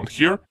see down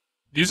here,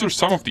 these are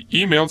some of the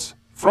emails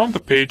from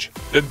the page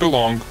that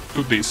belong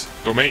to this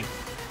domain.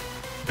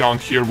 Down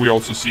here we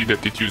also see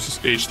that it uses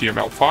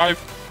HTML5,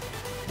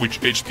 which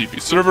HTTP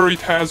server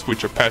it has,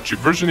 which Apache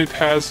version it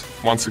has,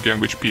 once again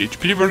which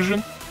PHP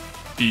version,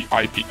 the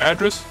IP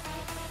address.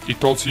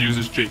 It also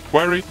uses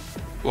jQuery,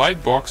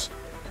 Lightbox,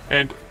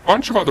 and a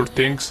bunch of other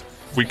things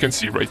we can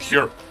see right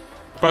here.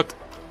 But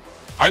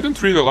I don't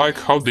really like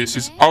how this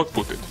is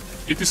outputted.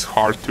 It is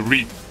hard to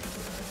read.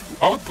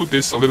 To output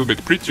this a little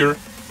bit prettier,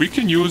 we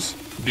can use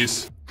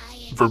this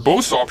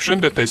verbose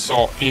option that I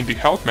saw in the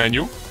help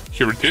menu.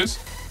 Here it is.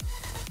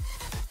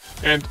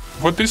 And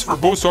what this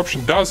verbose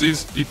option does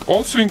is it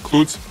also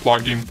includes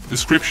plugin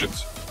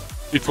descriptions.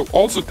 It will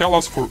also tell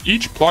us for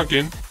each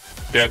plugin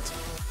that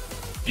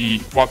the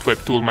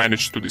WhatWeb tool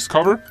managed to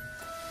discover,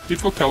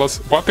 it will tell us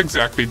what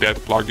exactly that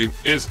plugin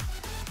is.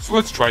 So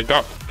let's try it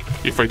out.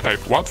 If I type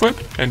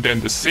WhatWeb and then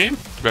the same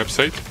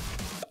website,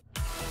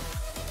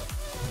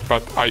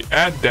 but I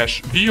add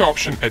 -v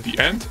option at the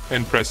end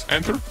and press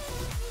enter,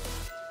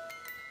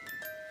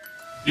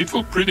 it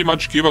will pretty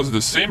much give us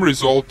the same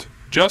result,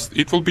 just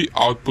it will be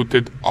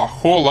outputted a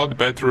whole lot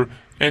better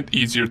and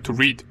easier to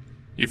read.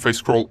 If I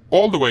scroll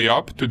all the way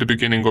up to the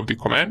beginning of the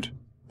command,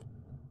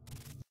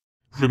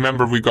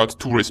 remember we got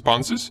 2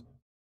 responses.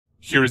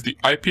 Here is the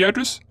IP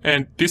address,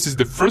 and this is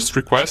the first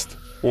request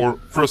or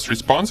first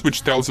response,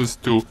 which tells us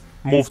to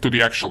move to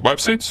the actual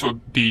website, so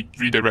the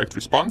redirect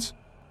response.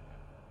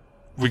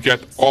 We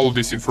get all of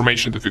this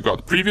information that we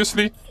got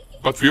previously,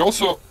 but we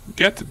also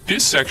get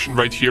this section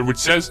right here which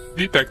says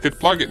detected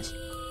plugins.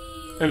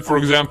 And for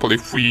example,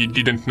 if we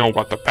didn't know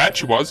what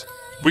Apache was,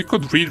 we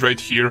could read right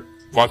here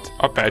what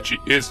Apache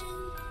is.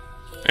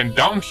 And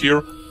down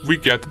here we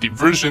get the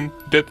version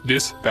that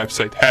this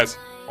website has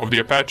of the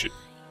Apache.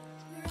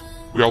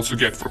 We also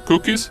get for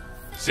cookies,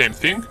 same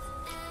thing.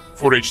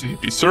 For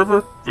HTTP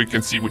server, we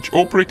can see which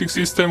operating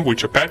system,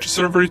 which Apache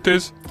server it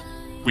is,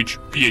 which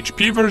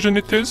PHP version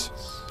it is.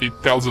 It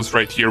tells us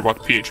right here what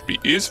PHP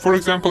is, for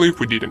example, if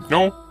we didn't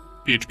know.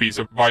 PHP is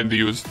a widely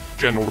used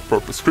general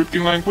purpose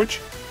scripting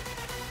language.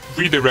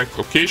 Redirect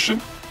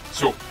location,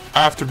 so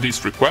after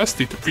this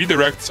request it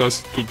redirects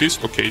us to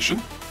this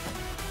location.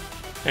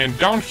 And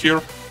down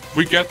here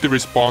we get the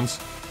response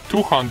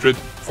 200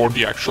 for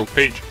the actual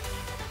page.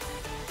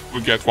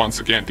 We get once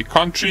again the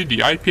country,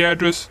 the IP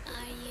address,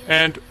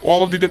 and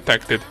all of the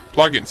detected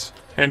plugins.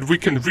 And we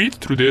can read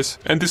through this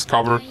and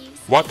discover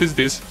what is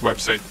this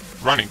website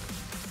running.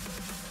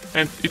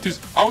 And it is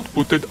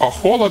outputted a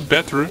whole lot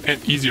better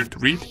and easier to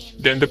read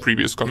than the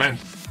previous command.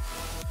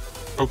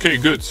 Okay,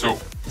 good, so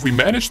we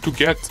managed to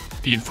get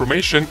the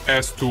information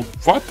as to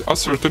what a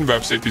certain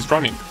website is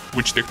running,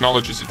 which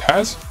technologies it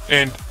has,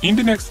 and in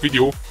the next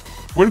video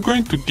we're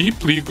going to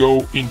deeply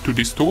go into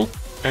this tool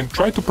and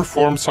try to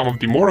perform some of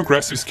the more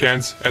aggressive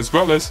scans, as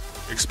well as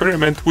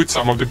experiment with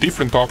some of the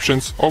different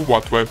options of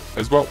WhatWeb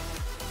as well.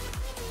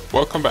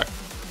 Welcome back.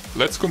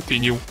 Let's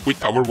continue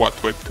with our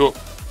WhatWeb tool.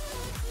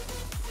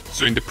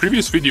 So in the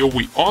previous video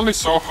we only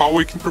saw how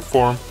we can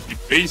perform the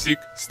basic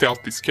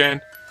stealthy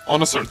scan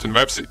on a certain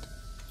website.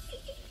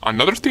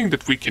 Another thing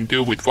that we can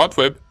do with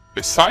WhatWeb,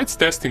 besides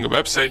testing a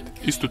website,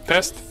 is to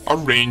test a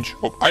range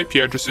of IP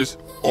addresses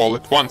all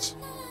at once.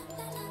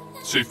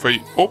 So if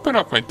I open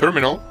up my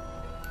terminal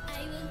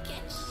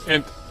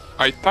and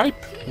I type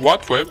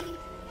WhatWeb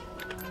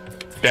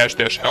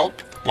 --help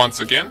once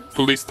again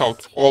to list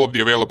out all of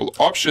the available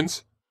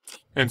options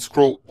and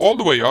scroll all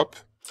the way up.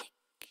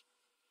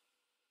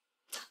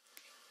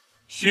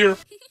 Here,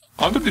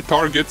 under the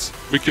targets,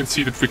 we can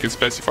see that we can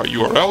specify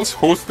URLs,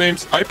 host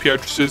names, IP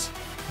addresses,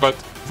 but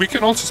we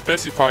can also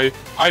specify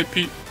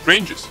IP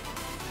ranges.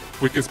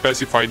 We can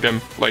specify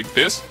them like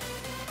this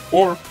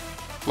or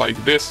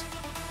like this.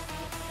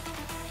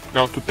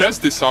 Now to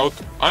test this out,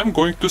 I'm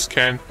going to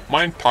scan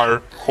my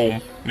entire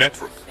home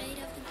network.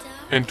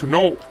 And to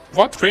know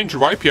what range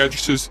of IP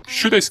addresses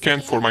should I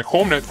scan for my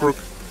home network,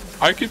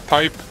 I can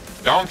type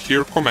down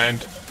here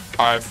command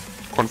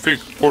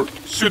ifconfig or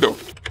sudo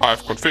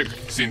ifconfig,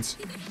 since,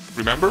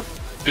 remember,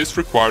 this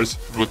requires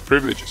root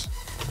privileges.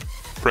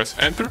 Press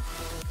enter,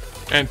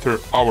 enter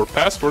our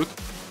password,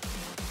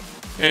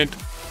 and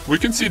we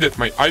can see that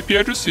my IP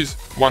address is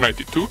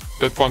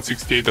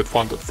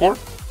 192.168.1.4,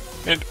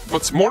 and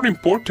what's more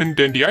important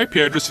than the IP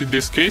address in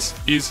this case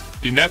is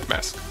the net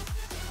mask.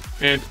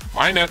 And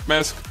my net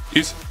mask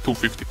is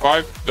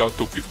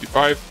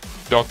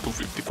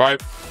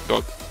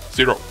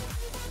 255.255.255.0.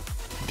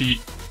 The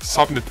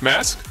subnet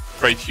mask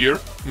right here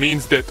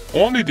means that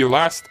only the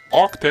last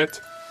octet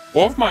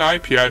of my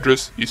IP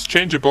address is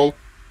changeable,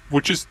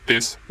 which is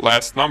this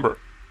last number.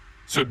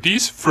 So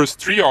these first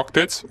three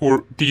octets,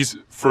 or these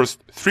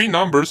first three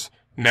numbers,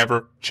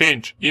 never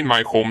change in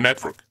my home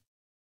network.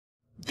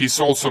 This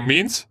also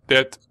means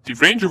that the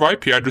range of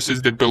IP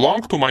addresses that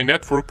belong to my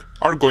network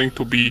are going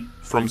to be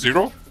from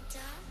 0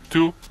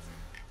 to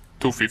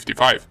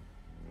 255.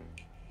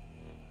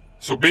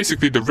 So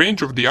basically the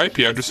range of the IP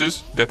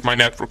addresses that my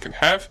network can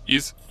have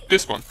is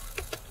this one,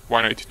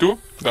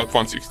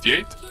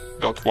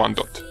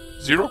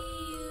 192.168.1.0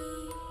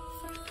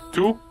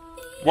 to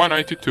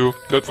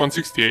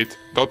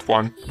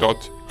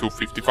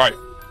 192.168.1.255.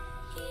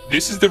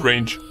 This is the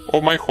range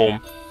of my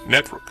home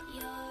network.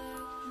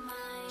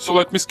 So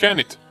let me scan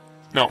it.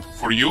 Now,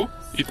 for you,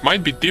 it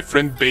might be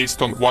different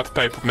based on what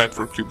type of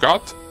network you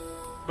got,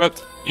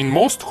 but in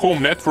most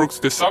home networks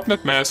the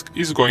subnet mask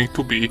is going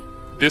to be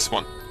this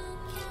one.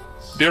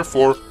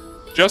 Therefore,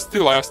 just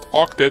the last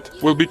octet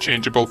will be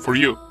changeable for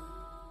you.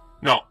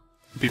 Now,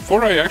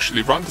 before I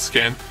actually run the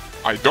scan,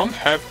 I don't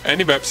have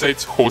any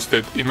websites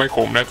hosted in my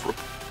home network.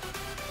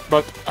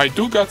 But I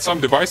do got some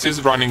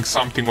devices running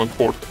something on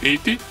port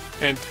 80,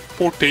 and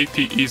port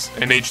 80 is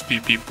an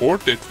HTTP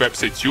port that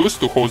websites use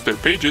to host their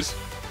pages,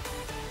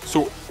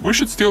 so we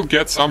should still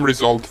get some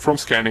result from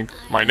scanning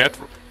my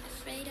network.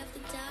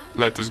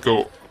 Let us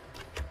go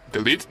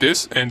delete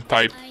this and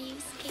type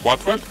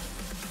whatweb,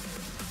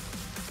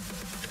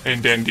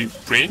 and then the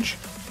range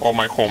of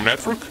my home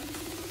network.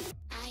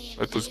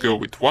 Let us go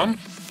with 1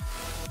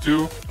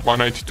 to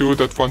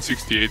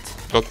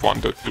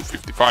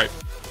 192.168.1.255.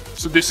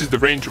 So this is the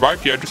range of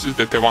IP addresses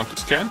that I want to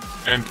scan,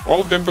 and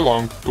all of them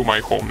belong to my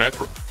home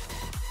network.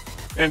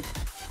 And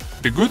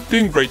the good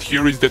thing right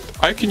here is that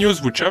I can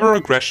use whichever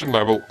aggression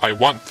level I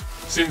want,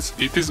 since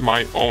it is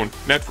my own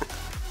network.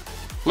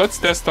 Let's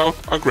test out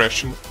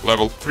aggression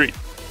level 3.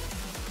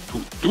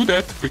 To do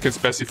that, we can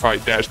specify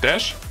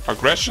 --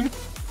 aggression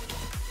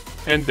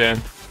and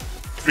then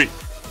 3.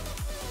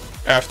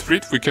 After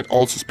it, we can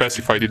also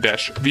specify the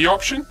 -v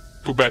option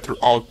to better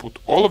output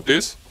all of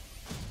this,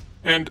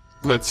 and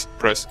let's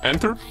press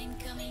enter.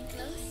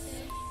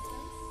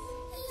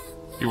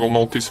 You will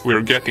notice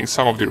we're getting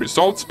some of the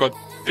results, but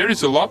there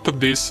is a lot of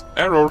this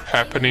error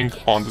happening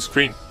on the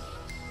screen.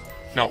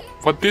 Now,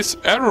 what this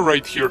error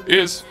right here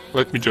is,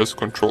 let me just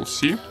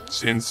Ctrl+C,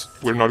 since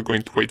we're not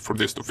going to wait for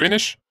this to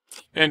finish.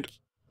 And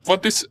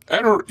what this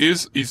error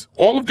is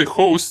all of the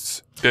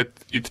hosts that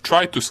it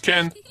tried to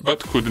scan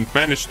but couldn't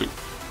manage to.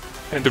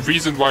 And the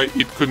reason why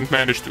it couldn't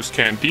manage to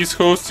scan these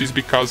hosts is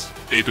because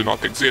they do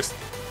not exist.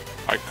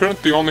 I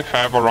currently only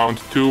have around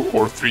 2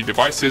 or 3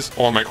 devices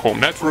on my home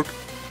network,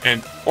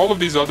 and all of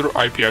these other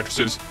IP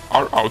addresses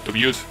are out of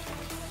use.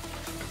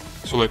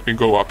 So let me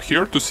go up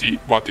here to see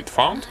what it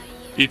found.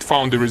 It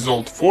found the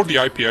result for the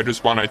IP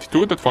address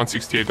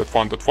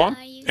 192.168.1.1,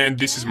 and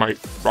this is my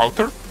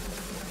router.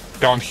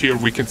 Down here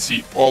we can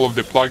see all of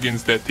the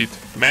plugins that it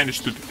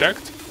managed to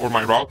detect for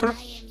my router.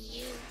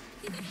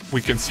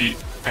 We can see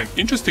an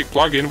interesting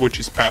plugin, which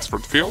is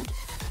password field.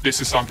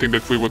 This is something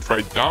that we would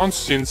write down,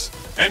 since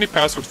any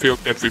password field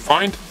that we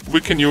find,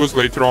 we can use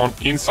later on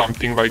in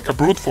something like a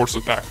brute force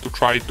attack to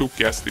try to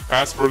guess the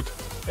password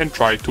and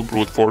try to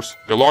brute force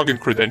the login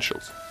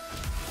credentials.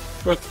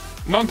 But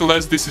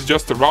nonetheless, this is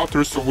just a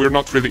router, so we're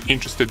not really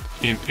interested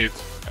in it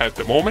at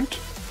the moment.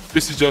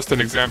 This is just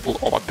an example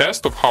of a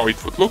test of how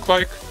it would look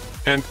like.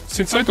 And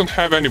since I don't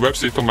have any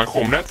website on my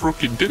home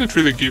network, it didn't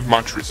really give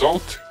much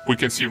result. We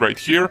can see right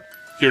here,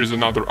 here is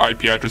another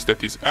IP address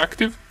that is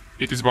active.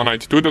 It is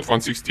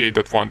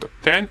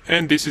 192.168.1.10,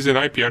 and this is an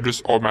IP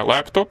address of my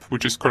laptop,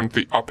 which is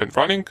currently up and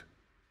running.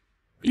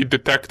 It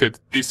detected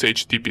this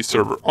HTTP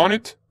server on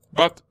it,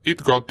 but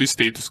it got the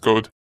status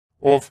code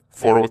of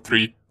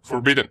 403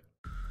 forbidden.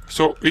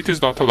 So it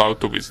is not allowed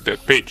to visit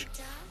that page.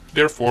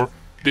 Therefore,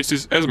 this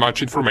is as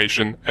much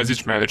information as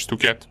it managed to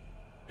get.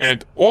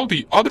 And all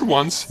the other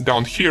ones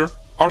down here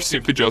are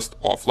simply just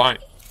offline.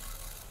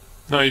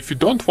 Now if you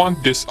don't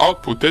want this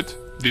outputted,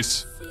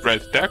 this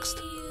red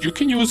text, you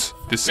can use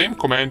the same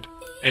command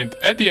and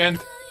at the end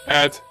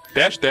add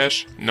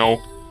 --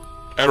 no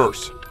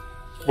errors.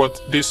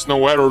 What this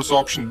no errors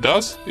option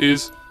does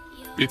is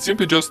it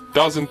simply just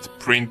doesn't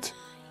print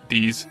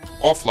these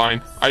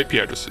offline IP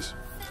addresses.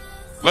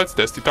 Let's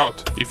test it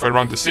out. If I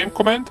run the same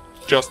command,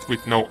 just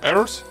with no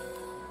errors,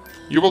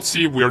 you will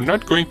see we are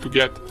not going to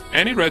get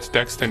any red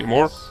text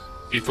anymore.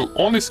 It will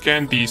only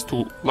scan these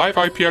two live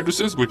IP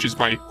addresses, which is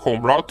my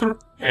home router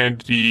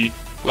and the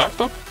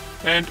laptop,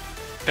 and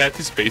that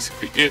is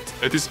basically it.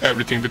 That is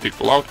everything that it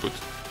will output.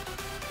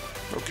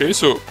 Okay,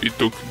 so it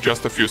took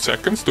just a few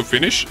seconds to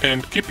finish,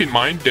 and keep in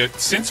mind that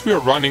since we are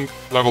running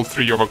level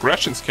 3 of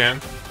aggression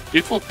scan,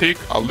 it will take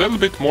a little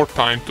bit more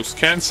time to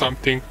scan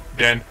something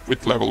than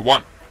with level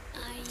 1,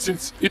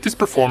 since it is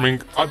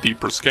performing a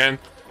deeper scan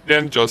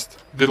than just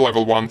the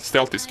level 1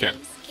 stealthy scan.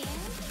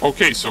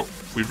 Okay, so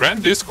we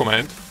ran this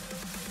command,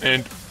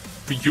 and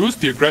we used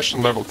the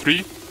aggression level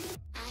 3,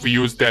 we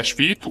used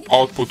 -v to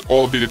output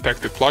all the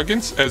detected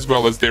plugins as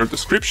well as their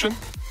description,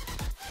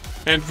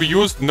 and we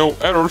used no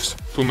errors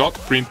to not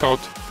print out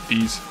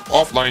these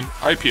offline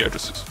IP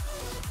addresses.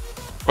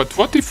 But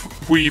what if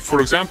we,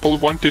 for example,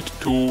 wanted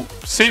to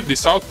save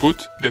this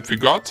output that we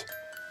got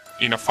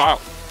in a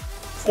file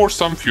for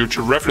some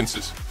future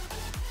references?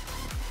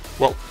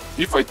 Well,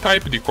 if I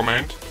type the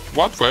command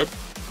whatweb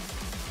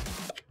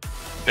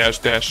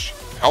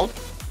 --help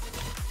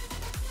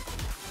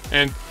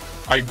and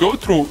I go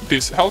through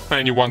this help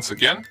menu once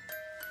again,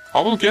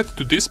 I will get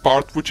to this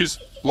part which is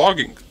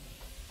logging.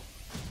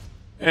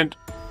 And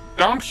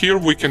down here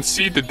we can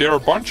see that there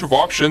are a bunch of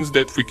options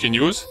that we can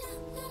use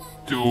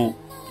to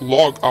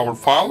log our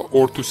file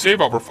or to save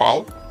our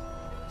file.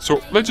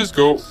 So let's just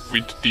go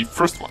with the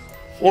first one.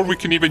 Or we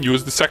can even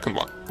use the second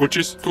one, which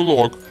is to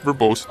log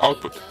verbose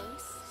output.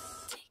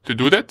 To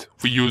do that,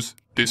 we use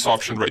this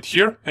option right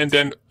here and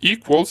then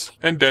equals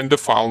and then the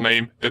file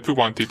name that we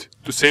want it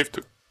to save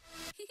to.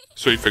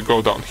 So if I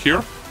go down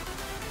here,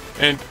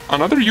 and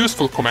another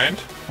useful command,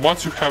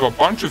 once you have a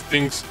bunch of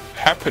things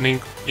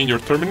happening in your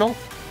terminal,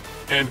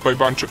 and by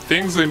bunch of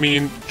things I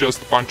mean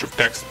just a bunch of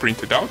text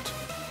printed out,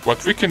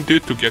 what we can do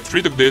to get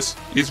rid of this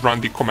is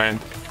run the command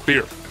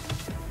clear.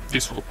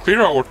 This will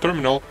clear our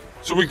terminal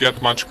so we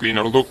get much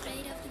cleaner look.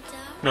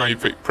 Now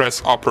if I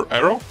press upper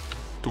arrow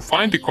to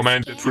find the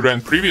command that we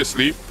ran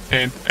previously,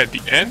 and at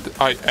the end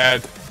I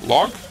add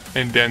log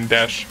and then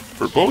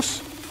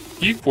 -verbose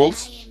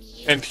equals,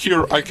 and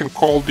here I can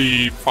call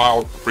the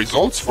file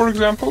results, for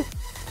example.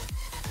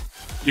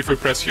 If I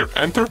press here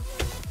enter,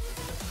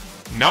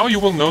 now you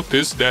will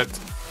notice that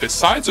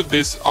besides of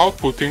this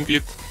outputting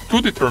it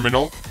to the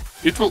terminal,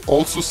 it will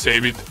also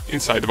save it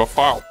inside of a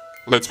file.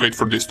 Let's wait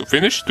for this to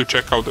finish to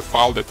check out the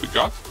file that we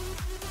got.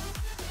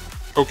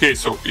 Okay,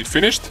 so it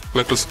finished.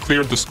 Let us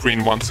clear the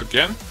screen once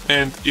again,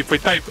 and if I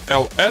type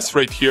ls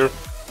right here,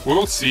 we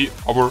will see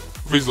our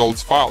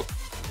results file.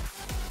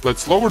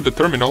 Let's lower the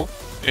terminal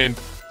and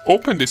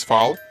open this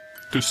file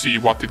to see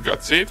what it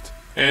got saved,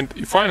 and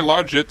if I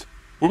enlarge it,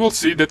 we will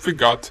see that we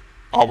got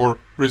our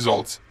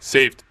results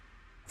saved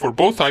for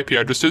both IP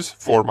addresses,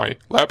 for my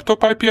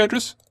laptop IP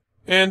address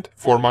and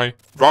for my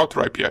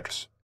router IP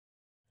address.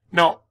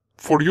 Now,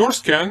 for your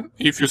scan,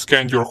 if you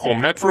scanned your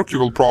home network, you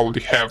will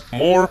probably have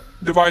more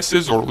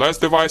devices or less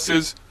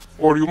devices,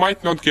 or you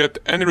might not get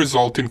any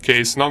result in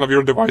case none of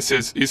your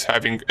devices is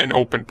having an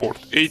open port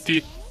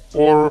 80,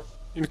 or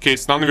in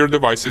case none of your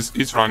devices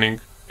is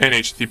running an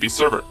HTTP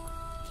server.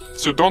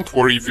 So don't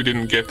worry if you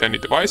didn't get any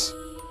device.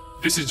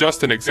 This is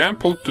just an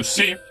example to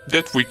see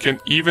that we can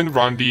even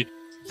run the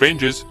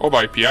ranges of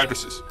IP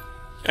addresses,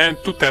 and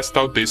to test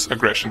out this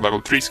aggression level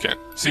 3 scan,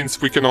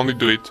 since we can only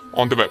do it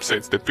on the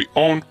websites that we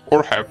own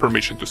or have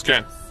permission to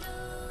scan.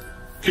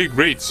 Okay,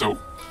 great, so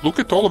look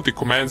at all of the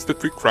commands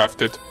that we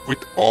crafted with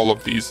all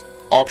of these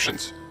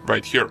options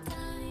right here.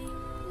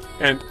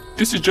 And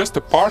this is just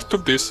a part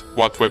of this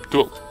whatweb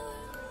tool.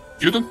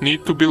 You don't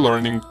need to be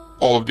learning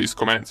all of these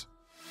commands.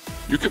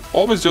 You can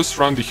always just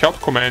run the help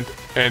command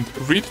and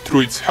read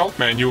through its help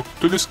menu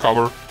to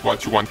discover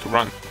what you want to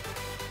run.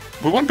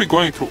 We won't be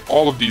going through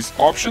all of these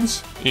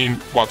options in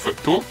whatweb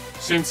tool,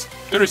 since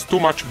there is too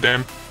much of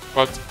them,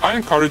 but I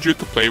encourage you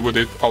to play with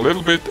it a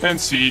little bit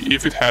and see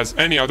if it has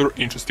any other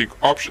interesting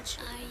options.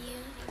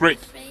 Great!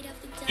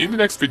 In the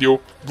next video,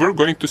 we're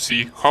going to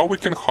see how we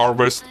can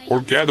harvest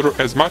or gather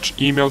as much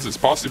emails as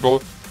possible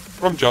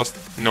from just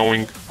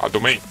knowing a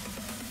domain.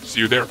 See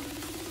you there!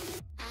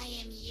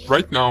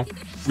 Right now,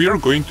 we are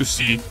going to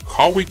see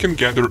how we can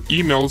gather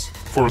emails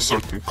for a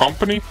certain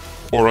company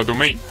or a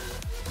domain.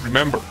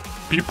 Remember,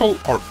 people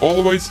are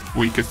always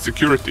weak at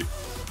security.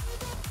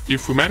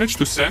 If we manage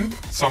to send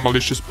some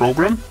malicious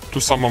program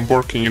to someone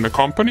working in a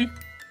company,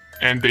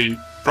 and they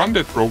run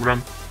that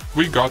program,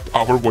 we got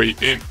our way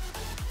in.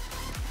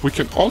 We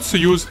can also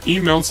use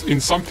emails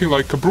in something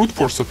like a brute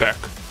force attack.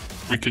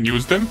 We can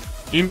use them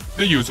in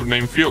the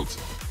username fields.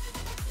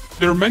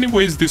 There are many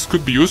ways this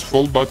could be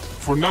useful, but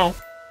for now,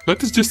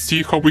 let us just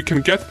see how we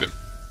can get them.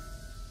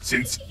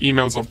 Since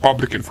emails are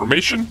public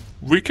information,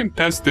 we can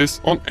test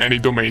this on any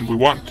domain we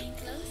want.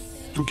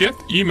 To get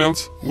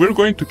emails, we're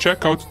going to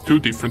check out two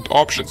different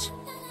options.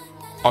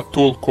 A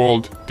tool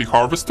called The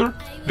Harvester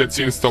that's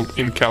installed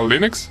in Cal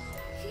Linux,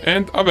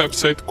 and a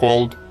website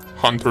called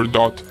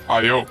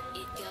hunter.io.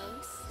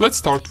 Let's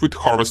start with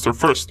Harvester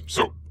first.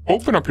 So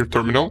open up your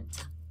terminal,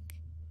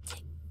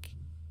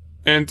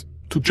 and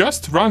to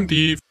just run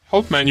the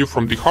help menu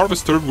from the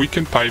Harvester, we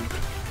can type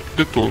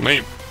the tool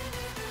name.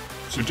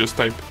 So just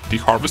type The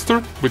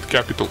Harvester with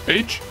capital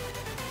H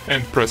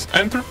and press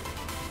enter.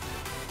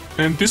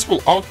 And this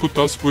will output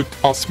us with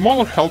a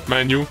smaller help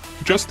menu,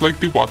 just like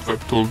the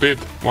WhatWeb tool did.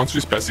 Once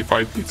we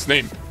specified its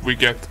name, we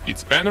get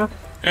its banner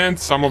and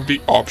some of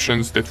the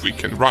options that we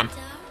can run.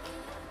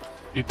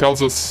 It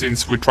tells us,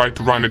 since we try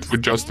to run it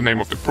with just the name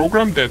of the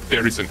program, that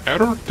there is an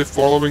error. The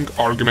following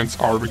arguments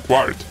are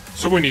required,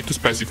 so we need to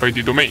specify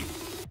the domain.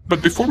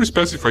 But before we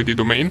specify the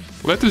domain,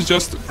 let us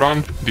just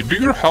run the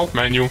bigger help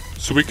menu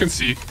so we can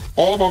see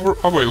all of our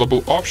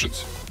available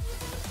options.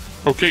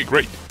 Okay,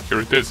 great,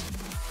 here it is.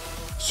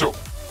 So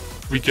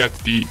we get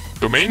the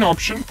domain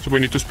option, so we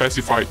need to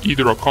specify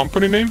either a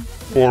company name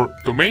or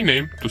domain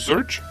name to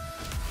search.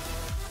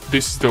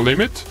 This is the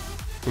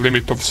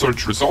limit of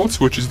search results,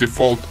 which is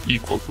default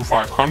equal to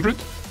 500.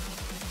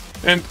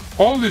 And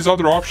all these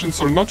other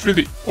options are not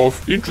really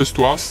of interest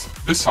to us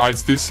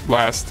besides this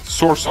last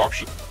source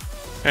option.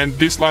 And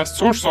this last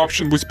source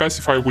option we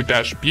specify with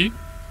 -b,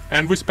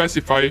 and we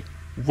specify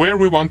where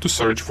we want to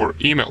search for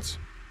emails.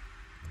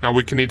 Now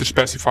we can either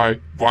specify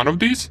one of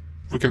these.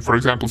 We can, for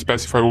example,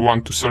 specify we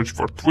want to search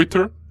for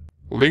Twitter,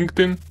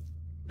 LinkedIn,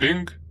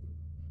 Bing,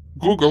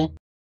 Google,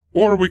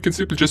 or we can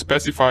simply just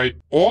specify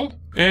all,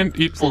 and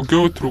it will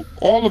go through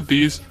all of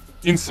these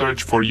in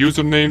search for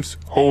usernames,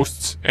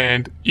 hosts,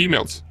 and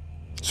emails.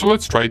 So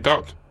let's try it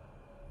out.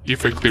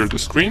 If I clear the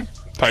screen,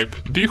 type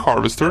The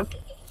Harvester,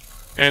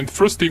 and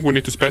first thing we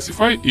need to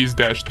specify is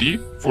 -d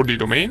for the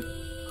domain.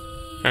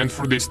 And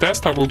for this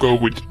test I will go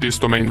with this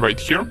domain right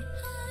here,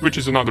 which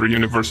is another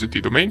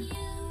university domain.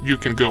 You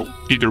can go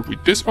either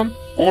with this one,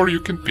 or you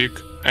can pick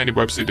any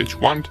website that you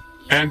want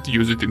and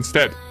use it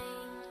instead.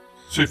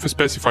 So if I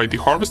specify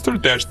The Harvester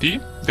 -d,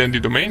 then the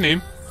domain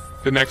name,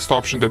 the next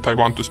option that I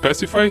want to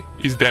specify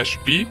is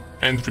 -b,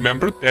 and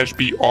remember,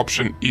 -b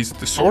option is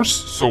the source,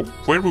 so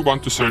where we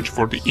want to search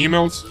for the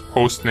emails,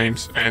 host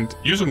names, and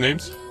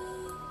usernames.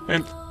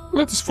 And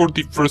let us for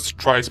the first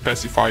try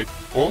specify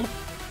all.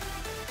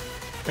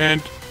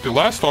 And the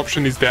last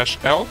option is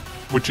 -l,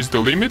 which is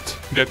the limit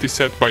that is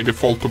set by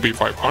default to be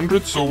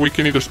 500, so we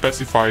can either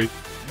specify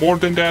more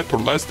than that or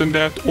less than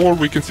that, or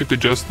we can simply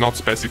just not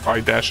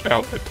specify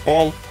 -l at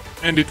all,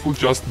 and it will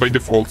just by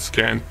default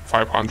scan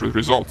 500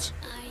 results.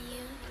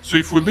 So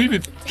if we leave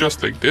it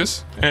just like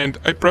this, and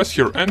I press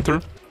here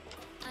enter,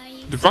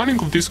 the running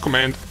of this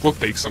command will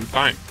take some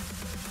time.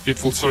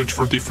 It will search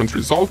for different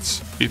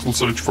results, it will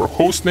search for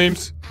host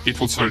names, it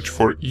will search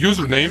for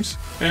usernames,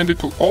 and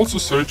it will also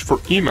search for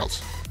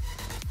emails.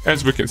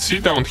 As we can see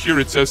down here,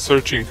 it says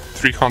searching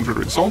 300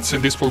 results,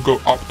 and this will go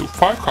up to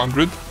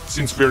 500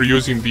 since we're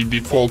using the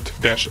default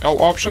 -l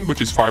option,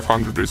 which is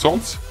 500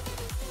 results.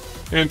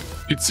 And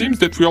it seems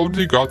that we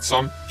already got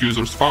some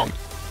users found.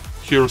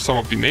 Here are some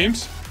of the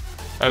names,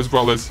 as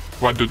well as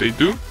what do they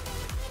do.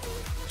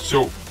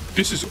 So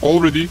this is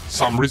already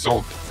some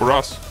result for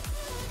us.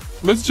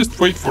 Let's just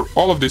wait for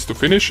all of this to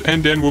finish,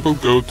 and then we will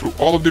go through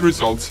all of the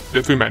results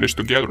that we managed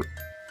to gather.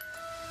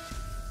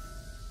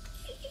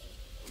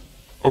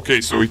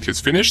 Okay, so it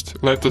has finished.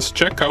 Let us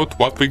check out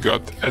what we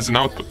got as an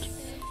output.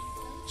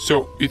 So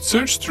it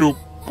searched through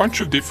a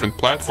bunch of different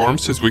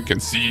platforms, as we can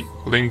see: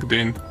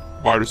 LinkedIn,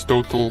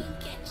 VirusTotal,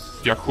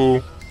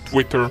 Yahoo,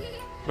 Twitter,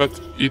 but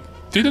it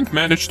didn't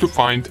manage to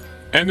find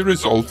any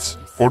results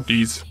for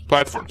these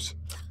platforms.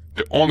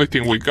 The only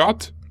thing we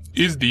got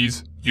is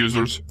these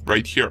users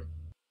right here.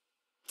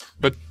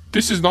 But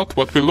this is not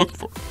what we looked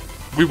for.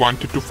 We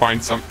wanted to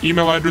find some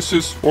email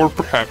addresses or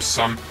perhaps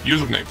some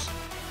usernames.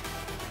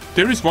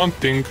 There is one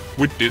thing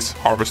with this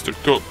Harvester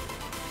tool.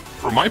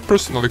 From my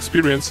personal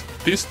experience,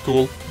 this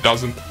tool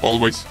doesn't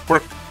always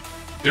work.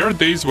 There are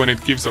days when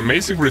it gives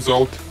amazing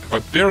result,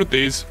 but there are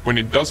days when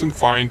it doesn't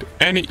find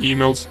any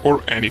emails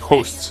or any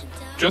hosts,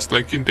 just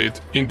like it did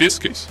in this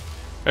case.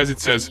 As it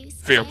says,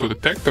 failed to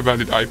detect a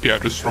valid IP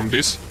address from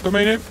this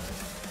domain name.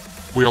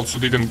 We also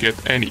didn't get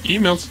any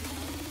emails.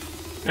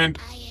 And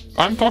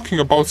I'm talking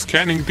about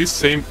scanning this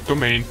same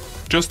domain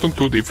just on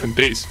 2 different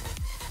days.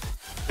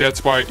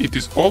 That's why it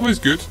is always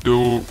good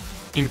to,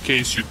 in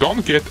case you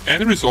don't get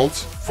any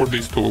results for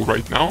this tool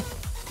right now,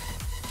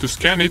 to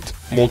scan it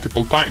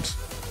multiple times.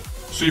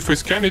 So if I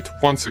scan it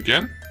once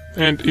again,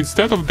 and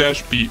instead of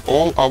 -b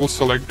all, I will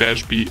select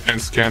 -b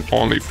and scan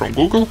only from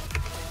Google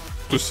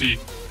to see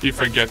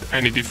if I get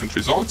any different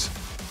results.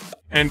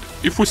 And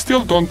if we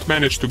still don't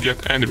manage to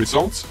get any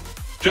results,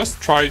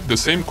 just try the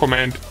same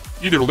command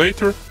either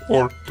later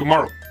or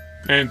tomorrow,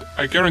 and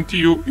I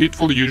guarantee you it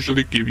will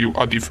usually give you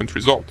a different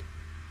result.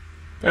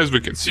 As we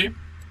can see,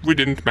 we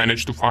didn't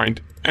manage to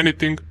find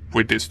anything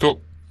with this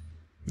tool.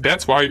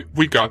 That's why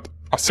we got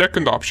a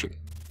second option.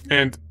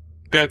 And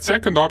that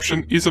second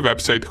option is a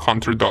website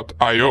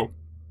hunter.io.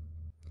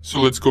 So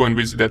let's go and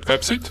visit that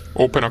website.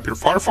 Open up your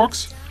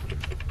Firefox.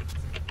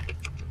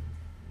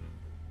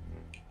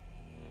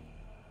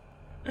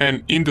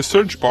 And in the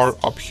search bar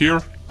up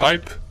here,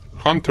 type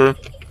hunter.io.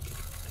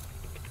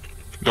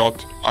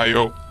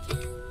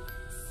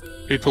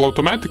 It will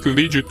automatically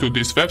lead you to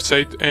this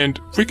website, and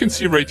we can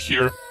see right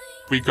here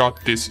we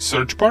got this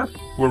search bar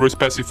where we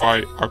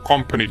specify a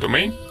company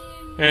domain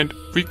and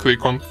we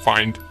click on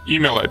find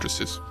email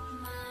addresses.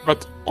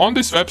 But on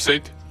this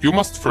website you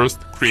must first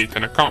create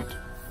an account.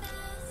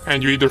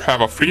 And you either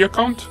have a free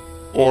account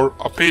or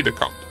a paid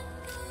account.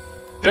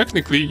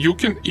 Technically, you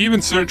can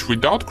even search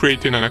without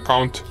creating an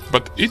account,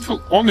 but it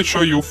will only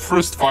show you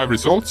first 5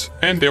 results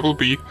and they will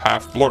be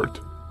half blurred.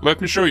 Let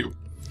me show you.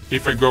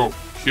 If I go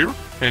here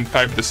and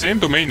type the same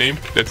domain name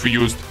that we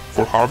used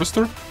for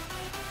Harvester,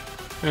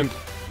 and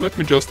let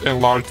me just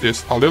enlarge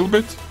this a little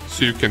bit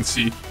so you can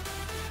see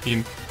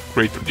in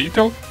greater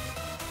detail,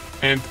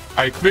 and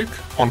I click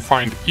on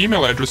find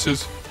email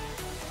addresses,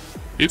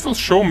 it will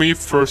show me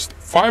first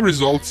 5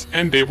 results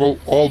and they will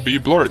all be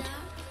blurred.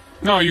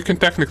 Now you can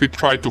technically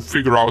try to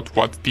figure out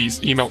what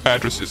these email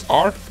addresses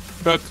are,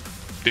 but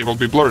they will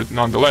be blurred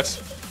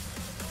nonetheless.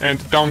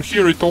 And down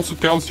here it also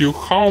tells you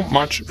how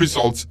much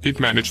results it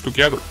managed to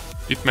gather.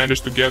 It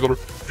managed to gather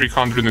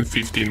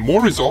 315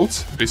 more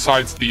results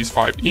besides these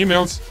 5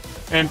 emails,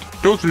 and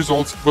those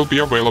results will be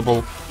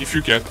available if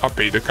you get a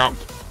paid account.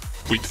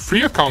 With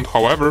free account,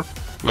 however,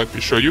 let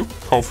me show you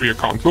how free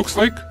account looks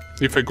like.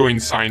 If I go in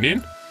sign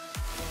in,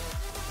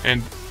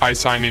 and I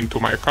sign into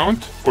my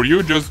account, for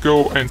you just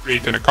go and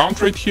create an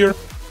account right here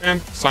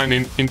and sign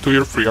in into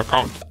your free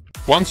account.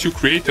 Once you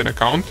create an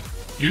account,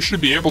 you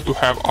should be able to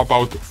have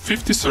about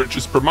 50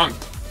 searches per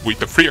month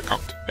with a free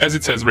account, as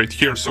it says right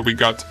here. So we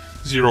got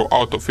 0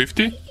 out of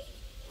 50,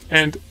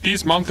 and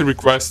these monthly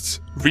requests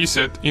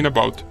reset in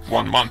about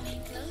 1 month.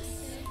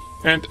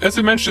 And as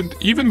I mentioned,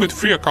 even with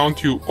free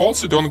account you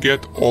also don't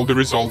get all the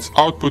results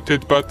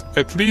outputted, but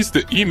at least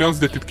the emails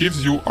that it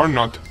gives you are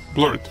not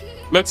blurred.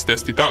 Let's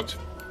test it out.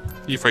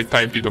 If I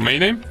type the domain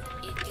name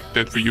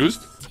that we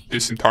used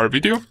this entire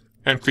video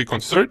and click on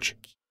search,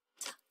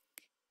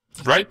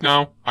 right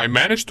now I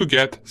managed to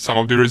get some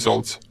of the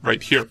results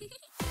right here.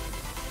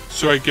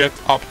 So I get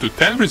up to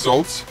 10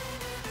 results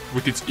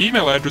with its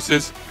email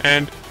addresses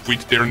and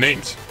with their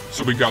names.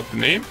 So we got the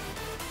name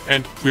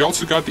and we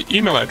also got the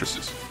email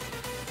addresses.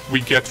 We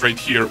get right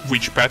here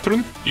which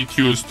pattern it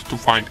used to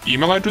find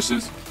email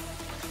addresses,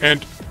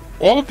 and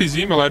all of these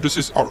email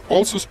addresses are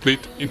also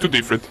split into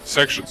different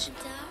sections.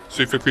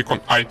 So if I click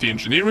on IT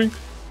engineering,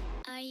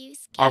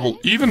 I will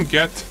even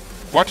get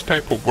what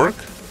type of work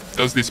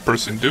does this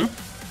person do: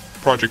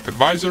 project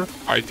advisor,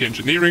 IT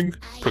engineering,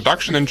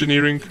 production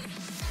engineering,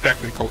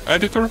 technical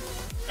editor,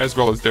 as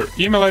well as their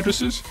email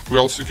addresses. We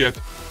also get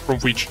from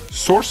which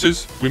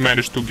sources we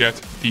managed to get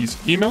these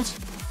emails.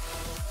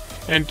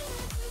 And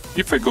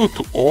if I go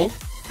to all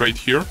right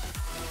here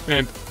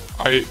and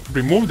I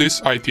remove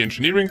this IT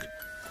engineering,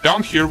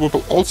 down here we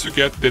will also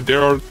get that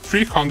there are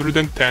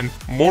 310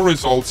 more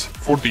results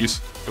for this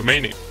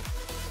domain name.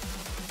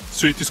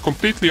 So it is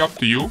completely up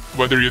to you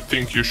whether you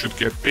think you should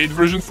get paid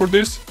version for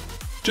this.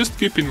 Just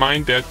keep in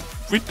mind that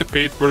with the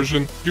paid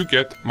version you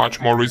get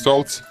much more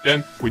results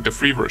than with the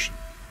free version.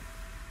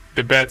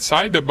 The bad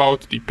side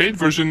about the paid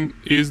version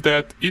is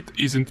that it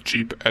isn't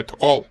cheap at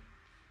all.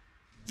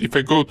 If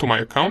I go to my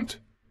account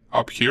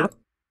up here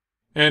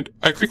and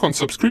I click on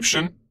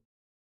subscription,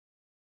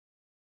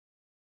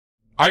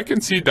 I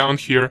can see down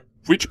here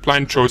which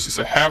plan choices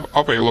I have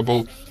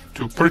available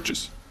to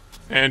purchase.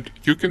 And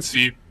you can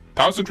see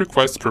 1000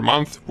 requests per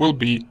month will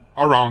be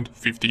around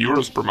 50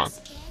 euros per month.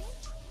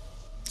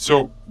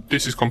 So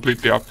this is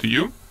completely up to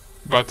you,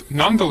 but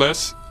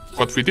nonetheless,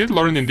 what we did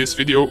learn in this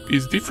video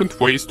is different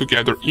ways to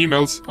gather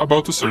emails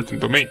about a certain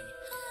domain.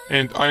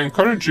 And I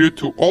encourage you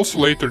to also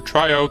later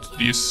try out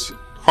this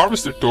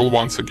Harvester tool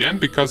once again,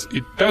 because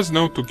it does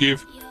know to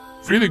give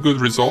really good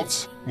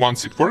results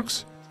once it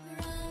works.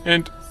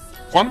 And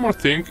one more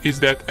thing is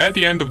that at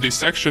the end of this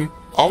section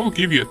I will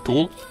give you a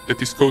tool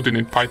that is coded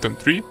in Python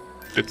 3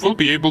 that will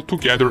be able to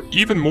gather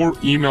even more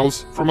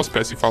emails from a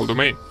specified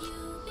domain.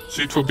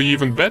 So it will be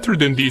even better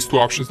than these 2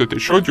 options that I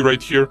showed you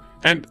right here,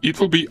 and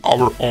it will be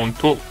our own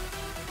tool.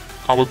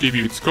 I will give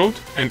you its code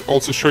and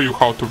also show you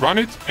how to run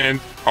it and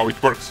how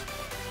it works.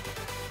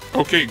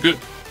 Okay, good.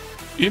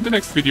 In the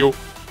next video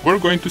we're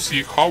going to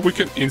see how we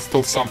can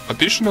install some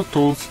additional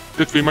tools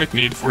that we might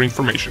need for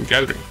information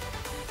gathering.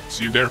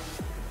 See you there.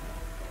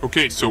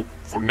 Okay, so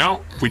for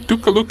now we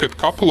took a look at a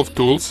couple of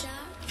tools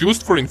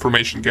used for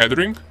information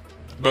gathering,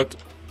 but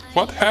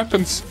what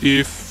happens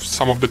if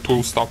some of the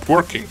tools stop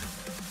working?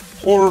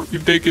 Or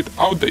if they get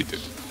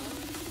outdated?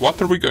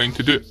 What are we going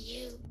to do?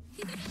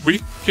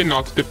 We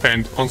cannot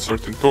depend on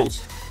certain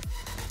tools.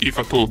 If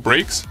a tool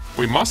breaks,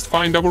 we must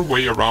find our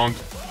way around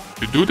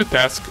to do the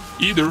task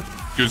either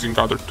using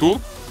other tool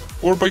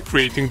or by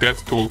creating that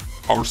tool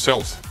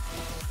ourselves.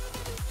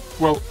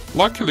 Well,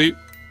 luckily,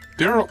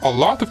 there are a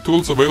lot of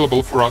tools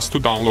available for us to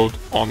download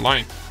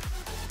online.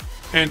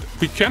 And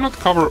we cannot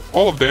cover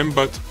all of them,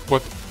 but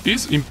what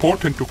is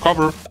important to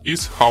cover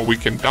is how we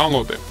can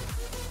download them.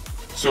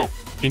 So,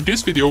 in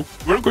this video,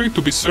 we're going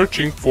to be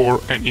searching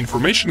for an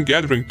information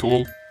gathering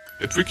tool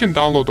that we can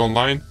download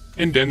online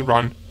and then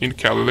run in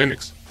Kali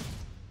Linux.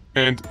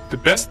 And the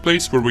best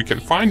place where we can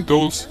find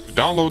those to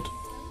download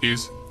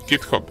is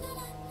GitHub.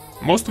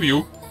 Most of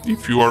you,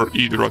 if you are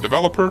either a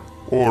developer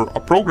or a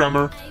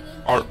programmer,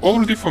 are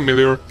already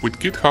familiar with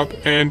GitHub,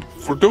 and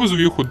for those of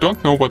you who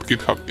don't know what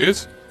GitHub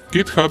is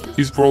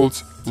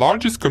world's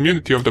largest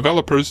community of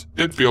developers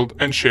that build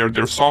and share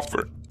their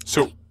software.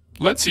 So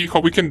let's see how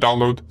we can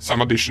download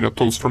some additional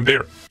tools from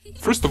there.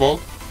 First of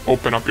all,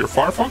 open up your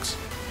Firefox,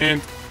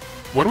 and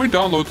when we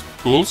download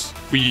tools,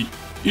 we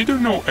either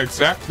know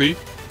exactly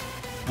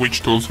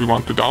which tools we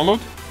want to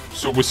download,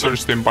 so we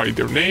search them by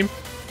their name,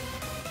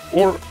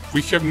 or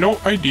we have no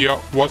idea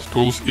what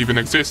tools even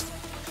exist.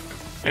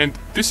 And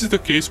this is the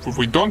case where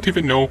we don't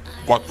even know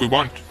what we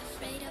want.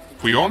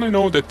 We only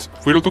know that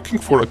we're looking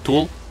for a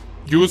tool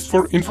used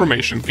for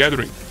information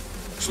gathering.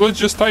 So let's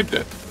just type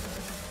that.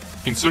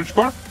 In search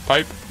bar,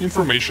 type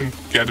information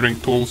gathering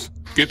tools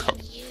GitHub.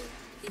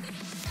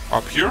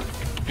 Up here,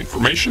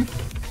 information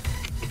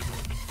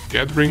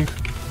gathering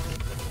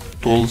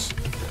tools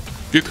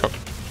GitHub.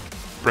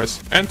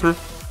 Press enter.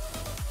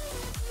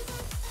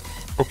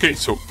 Okay,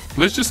 so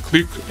let's just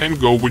click and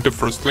go with the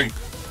first link.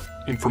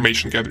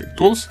 Information gathering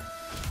tools.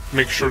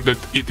 Make sure that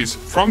it is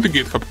from the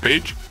GitHub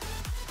page.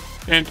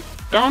 And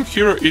down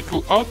here it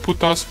will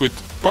output us with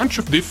a bunch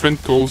of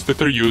different tools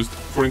that are used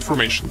for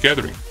information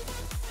gathering.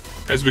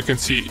 As we can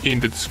see in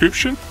the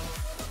description,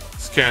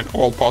 scan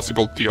all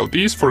possible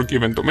TLDs for a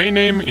given domain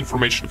name,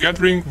 information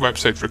gathering,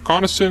 website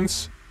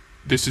reconnaissance.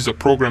 This is a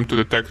program to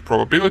detect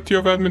probability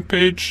of admin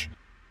page.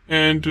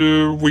 And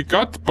we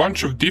got a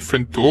bunch of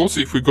different tools.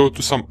 If we go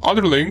to some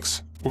other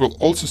links, we will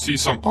also see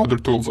some other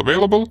tools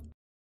available.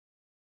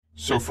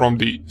 So from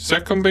the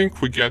second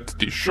link we get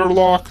the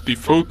Sherlock, the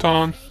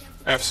Photon,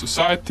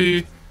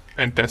 F-Society,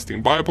 and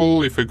Testing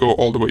Bible. If we go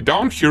all the way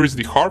down, here is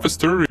the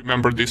Harvester.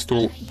 Remember this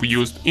tool we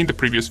used in the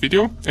previous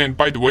video. And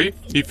by the way,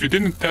 if you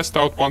didn't test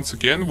out once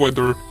again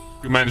whether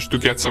you managed to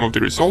get some of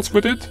the results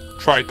with it,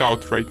 try it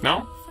out right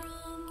now.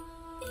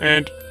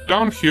 And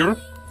down here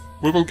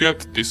we will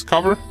get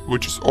Discover,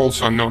 which is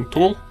also a known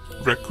tool,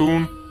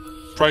 Raccoon,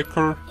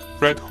 Striker,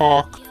 Red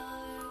Hawk,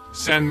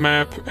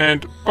 SandMap,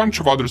 and a bunch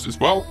of others as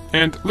well.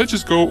 And let's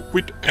just go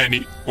with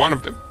any one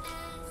of them.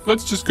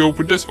 Let's just go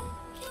with this one.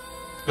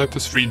 Let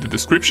us read the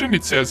description.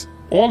 It says,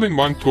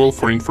 all-in-one tool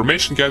for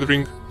information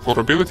gathering,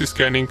 vulnerability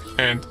scanning,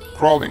 and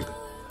crawling.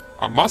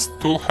 A must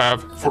tool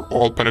have for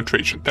all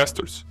penetration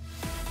testers.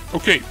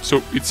 Okay,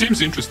 so it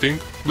seems interesting.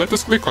 Let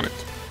us click on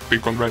it.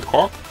 Click on Red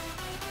Hawk.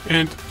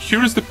 And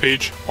here is the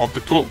page of the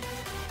tool.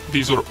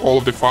 These are all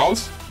of the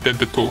files that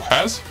the tool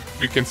has.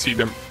 We can see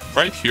them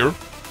right here.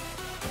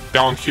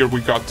 Down here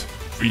we got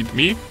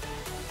README.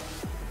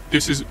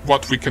 This is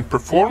what we can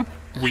perform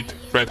with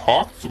Red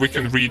Hawk, so we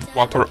can read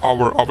what are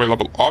our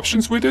available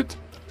options with it.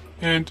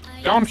 And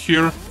down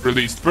here,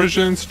 released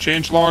versions,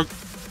 changelog.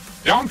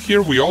 Down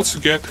here we also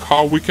get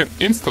how we can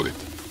install it,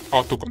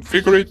 how to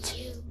configure it,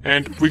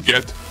 and we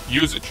get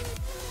usage.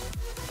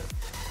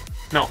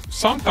 Now,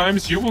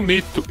 sometimes you will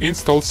need to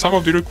install some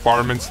of the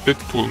requirements that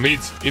the tool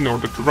needs in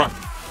order to run.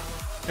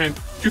 And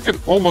you can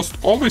almost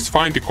always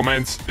find the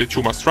commands that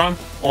you must run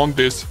on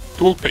this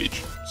tool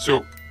page.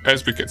 So,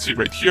 as we can see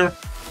right here,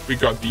 we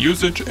got the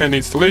usage and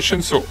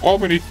installation, so all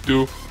we need to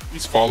do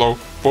is follow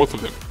both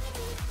of them.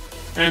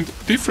 And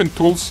different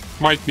tools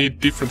might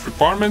need different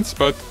requirements,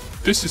 but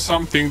this is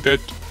something that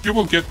you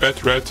will get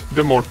better at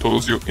the more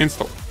tools you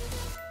install.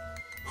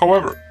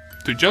 However,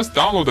 to just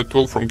download a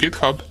tool from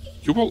GitHub,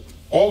 you will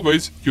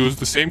always use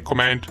the same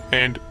command,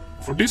 and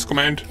for this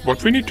command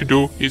what we need to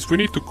do is we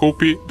need to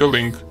copy the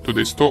link to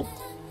this tool.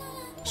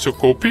 So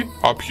copy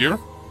up here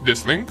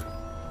this link,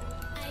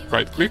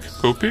 right click,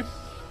 copy.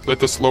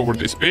 Let us lower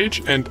this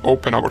page and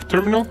open our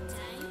terminal.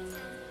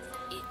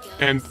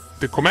 And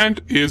the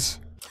command is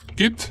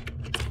git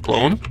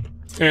clone.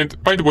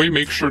 And by the way,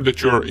 make sure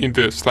that you're in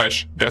the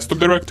 /desktop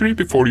directory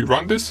before you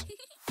run this.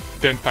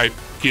 Then type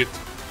git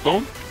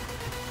clone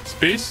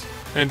space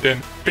and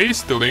then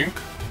paste the link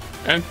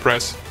and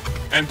press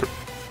enter.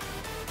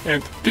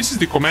 And this is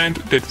the command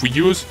that we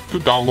use to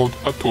download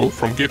a tool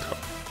from GitHub.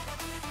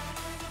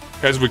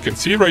 As we can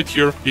see right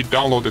here, it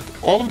downloaded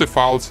all of the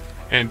files,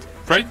 and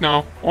right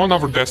now on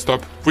our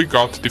desktop we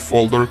got the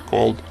folder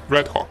called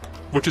Red Hawk,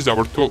 which is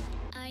our tool.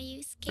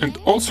 And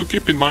also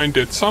keep in mind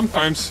that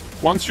sometimes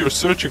once you're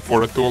searching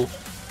for a tool,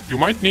 you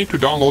might need to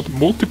download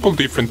multiple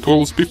different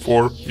tools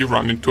before you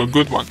run into a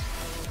good one.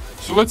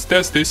 So let's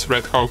test this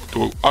Red Hawk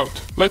tool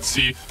out. Let's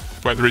see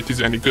whether it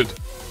is any good.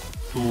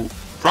 To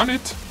run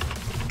it,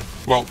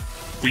 well,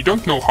 we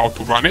don't know how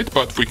to run it,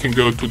 but we can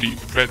go to the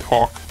Red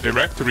Hawk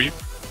directory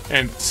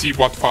and see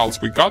what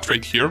files we got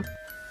right here.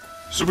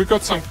 So we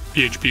got some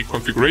PHP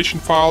configuration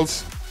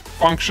files,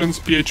 functions,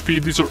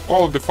 PHP. These are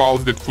all of the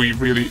files that we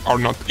really are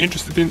not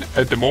interested in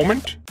at the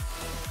moment.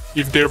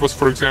 If there was,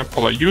 for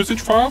example, a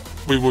usage file,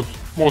 we would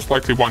most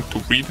likely want to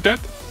read that.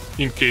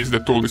 in case the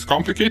tool is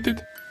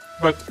complicated.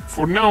 But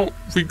for now,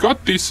 we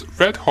got this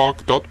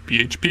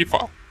redhawk.php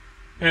file.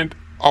 And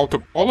out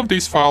of all of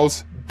these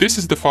files, this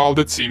is the file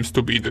that seems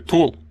to be the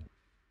tool.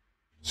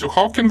 So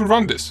how can we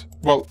run this?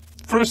 Well,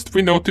 first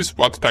we notice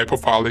what type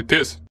of file it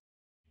is.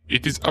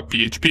 It is a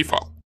PHP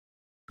file.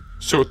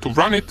 So to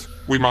run it,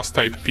 we must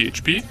type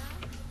PHP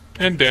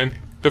and then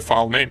the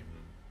file name.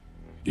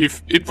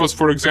 If it was,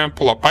 for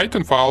example, a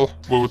Python file,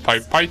 we would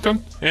type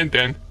Python and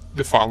then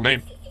the file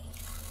name.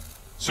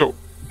 So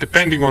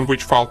depending on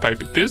which file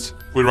type it is,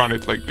 we run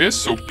it like this,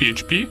 so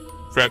PHP,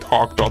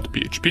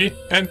 redhawk.php,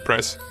 and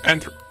press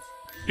enter.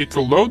 It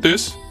will load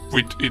this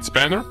with its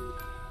banner,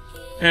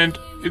 and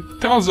it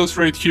tells us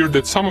right here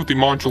that some of the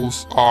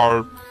modules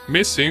are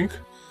missing,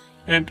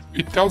 and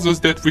it tells us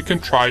that we can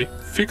try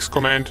fix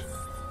command,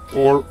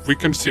 or we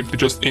can simply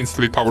just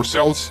install it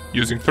ourselves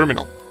using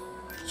terminal.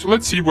 So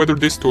let's see whether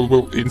this tool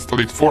will install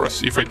it for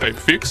us. If I type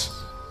fix,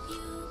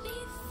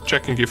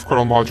 checking if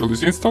curl module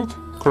is installed,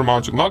 curl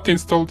module not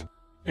installed,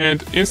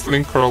 and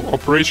installing curl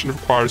operation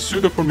requires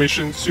sudo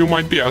permission, so you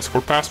might be asked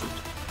for password.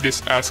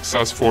 This asks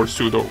us for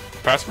sudo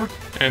password,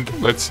 and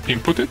let's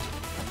input it.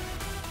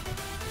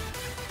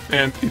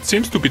 And it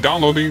seems to be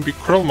downloading the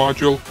curl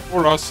module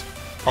for us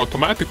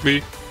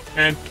automatically,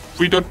 and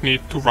we don't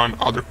need to run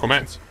other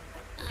commands.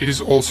 It is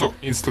also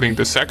installing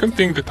the second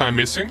thing that I'm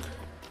missing,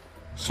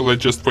 so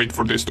let's just wait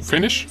for this to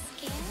finish.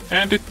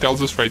 And it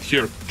tells us right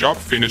here, job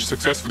finished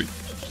successfully.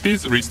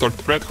 Please restart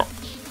Redhawk.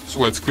 So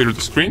let's clear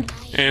the screen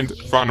and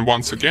run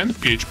once again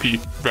PHP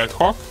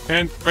Redhawk,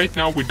 and right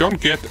now we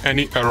don't get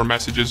any error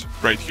messages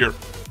right here.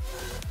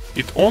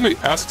 It only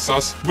asks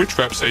us which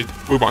website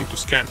we want to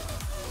scan.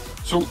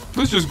 So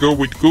let's just go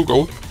with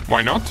Google,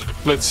 why not?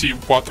 Let's see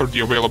what are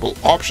the available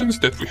options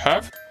that we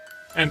have.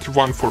 Enter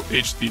 1 for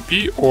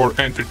HTTP or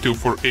enter 2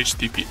 for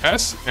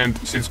HTTPS, and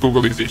since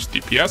Google is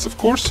HTTPS of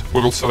course,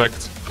 we will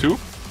select 2.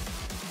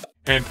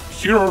 And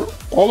here are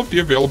all of the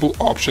available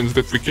options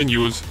that we can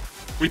use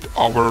with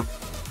our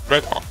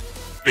Redhawk.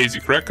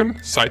 Basic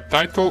recon, site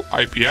title,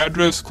 IP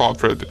address,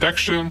 Cloudflare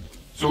detection.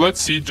 So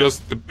let's see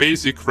just the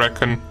basic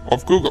recon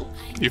of Google.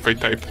 If I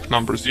type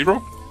number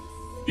 0,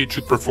 it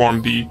should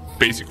perform the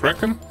basic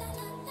recon.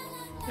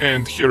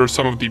 And here are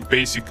some of the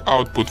basic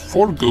output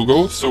for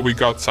Google. So we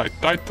got site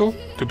title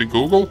to be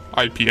Google,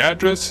 IP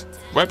address,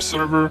 web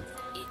server,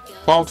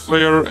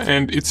 Cloudflare,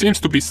 and it seems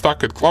to be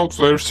stuck at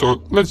Cloudflare,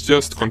 so let's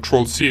just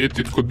Control-C it,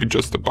 it could be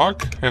just a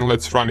bug, and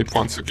let's run it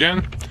once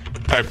again.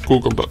 Type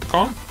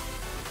google.com,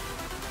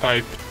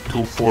 type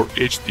 2 for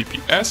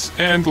HTTPS,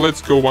 and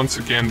let's go once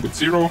again with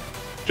 0,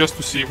 just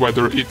to see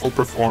whether it will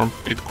perform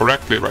it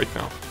correctly right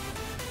now.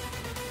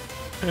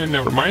 And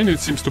never mind,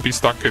 it seems to be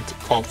stuck at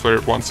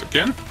Cloudflare once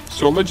again,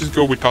 so let's just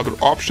go with other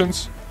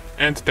options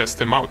and test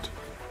them out.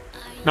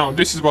 Now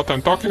this is what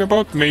I'm talking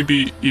about.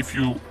 Maybe if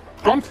you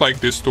don't like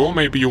this tool,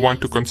 maybe you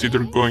want to consider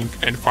going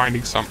and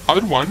finding some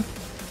other one,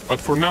 but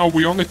for now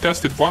we only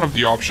tested one of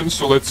the options,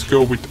 so let's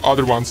go with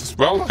other ones as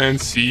well and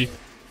see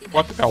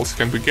what else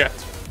can we get.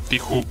 The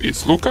who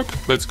is lookup,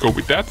 let's go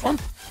with that one,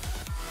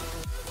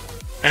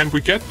 and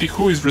we get the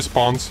who is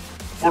response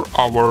for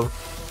our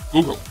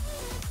Google.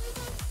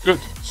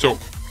 Good, so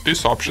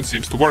this option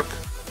seems to work.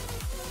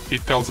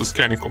 It tells us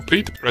scanning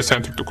complete, press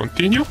enter to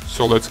continue,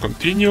 so let's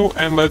continue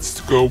and let's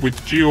go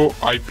with geo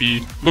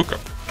IP lookup.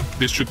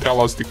 This should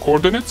tell us the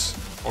coordinates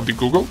of the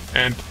Google,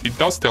 and it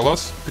does tell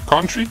us the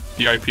country,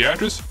 the IP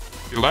address,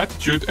 the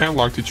latitude and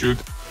longitude,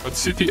 but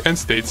city and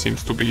state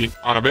seems to be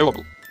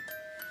unavailable.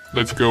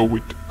 Let's go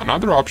with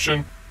another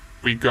option.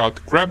 We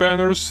got grab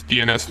banners,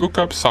 DNS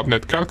lookup,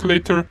 subnet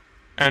calculator,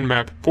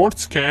 nmap port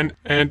scan,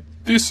 and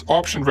this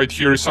option right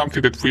here is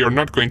something that we are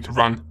not going to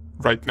run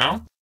right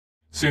now,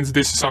 since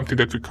this is something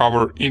that we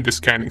cover in the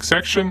scanning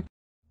section.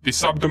 The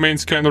subdomain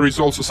scanner is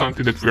also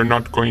something that we are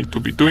not going to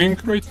be doing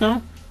right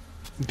now.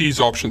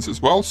 These options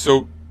as well,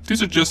 so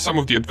these are just some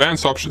of the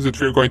advanced options that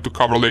we're going to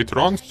cover later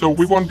on, so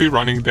we won't be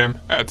running them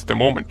at the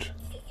moment.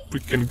 We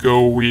can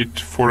go with,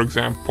 for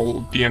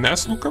example,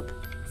 DNS lookup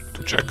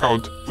to check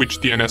out which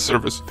DNS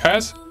service it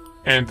has,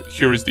 and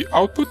here is the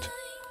output.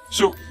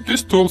 So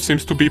this tool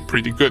seems to be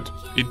pretty good.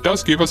 It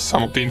does give us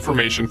some of the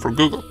information for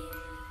Google.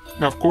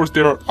 Now of course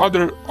there are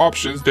other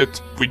options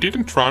that we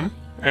didn't run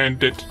and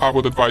that I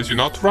would advise you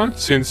not to run,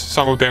 since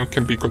some of them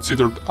can be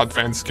considered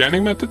advanced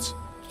scanning methods.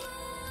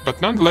 But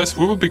nonetheless,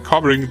 we will be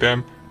covering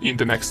them in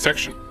the next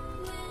section.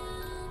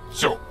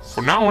 So,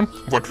 for now on,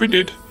 what we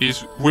did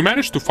is we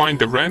managed to find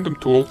the random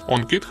tool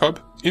on GitHub,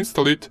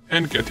 install it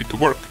and get it to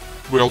work.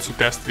 We also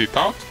tested it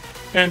out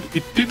and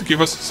it did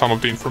give us some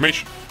of the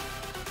information.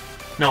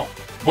 Now,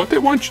 what I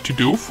want you to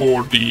do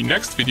for the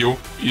next video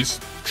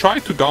is try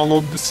to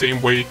download the same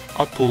way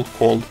a tool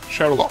called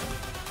Sherlock.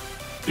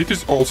 It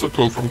is also a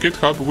tool from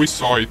GitHub, we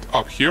saw it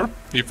up here.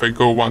 If I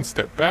go one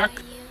step back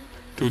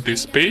to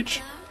this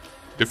page,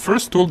 the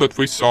first tool that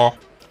we saw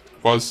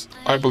was,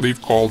 I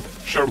believe, called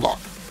Sherlock.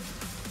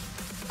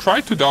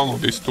 Try to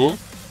download this tool.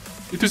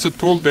 It is a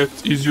tool that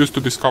is used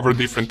to discover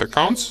different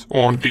accounts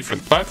on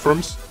different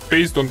platforms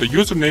based on the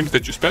usernames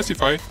that you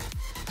specify.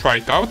 try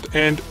it out,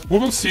 and we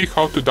will see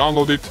how to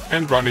download it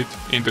and run it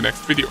in the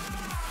next video.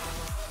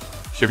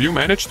 Have you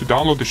managed to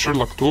download the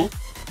Sherlock tool?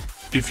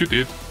 If you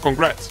did,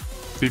 congrats.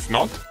 If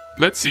not,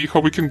 let's see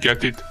how we can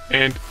get it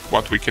and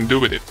what we can do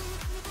with it.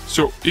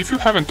 So, if you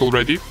haven't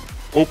already,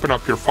 open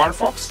up your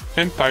Firefox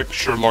and type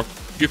Sherlock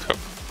GitHub.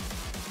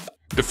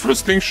 The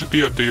first link should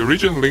be at the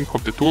original link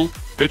of the tool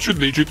that should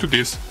lead you to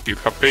this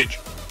GitHub page.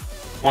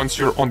 Once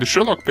you're on the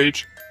Sherlock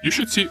page, you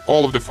should see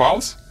all of the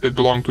files that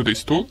belong to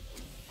this tool.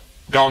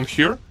 Down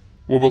here,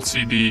 we will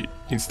see the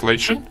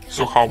installation,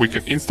 so how we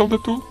can install the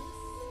tool.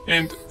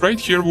 And right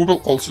here we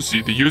will also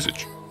see the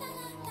usage.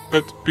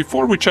 But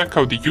before we check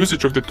out the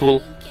usage of the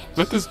tool,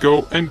 let us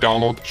go and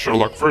download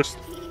Sherlock first.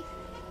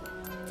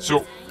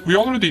 So, we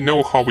already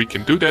know how we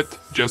can do that.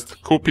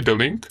 Just copy the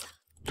link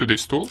to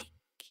this tool,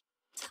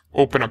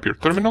 open up your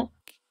terminal,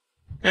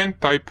 and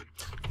type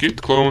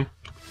git clone,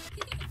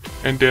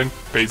 and then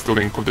paste the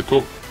link of the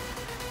tool.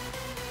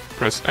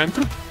 Press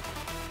enter,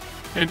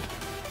 and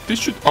this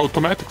should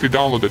automatically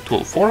download the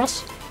tool for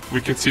us. We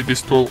can see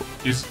this tool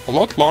is a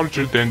lot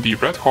larger than the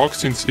Red Hawk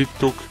since it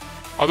took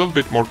a little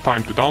bit more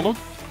time to download.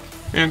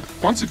 And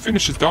once it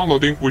finishes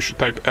downloading, we should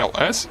type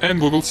ls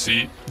and we will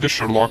see the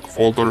Sherlock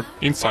folder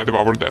inside of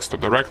our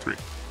desktop directory.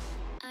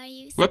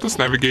 Let us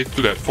navigate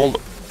to that folder.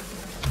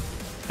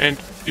 And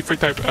if I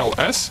type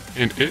ls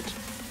in it,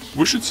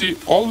 we should see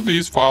all of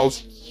these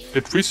files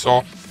that we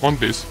saw on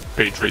this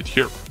page right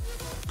here.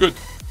 Good.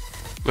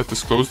 Let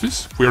us close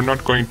this. We are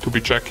not going to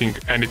be checking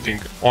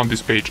anything on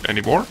this page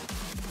anymore.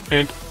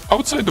 And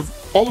outside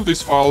of all of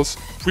these files,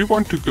 we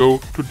want to go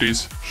to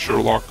this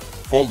Sherlock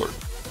folder.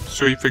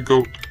 So if I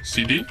go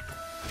cd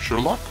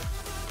Sherlock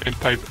and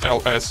type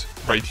ls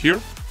right here,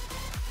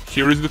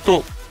 here is the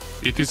tool.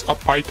 It is a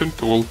Python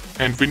tool,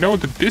 and we know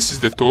that this is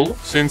the tool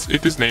since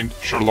it is named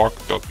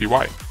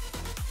sherlock.py.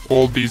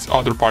 All these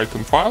other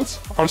Python files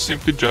are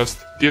simply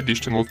just the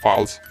additional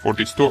files for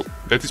this tool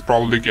that is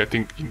probably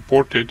getting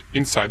imported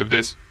inside of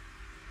this.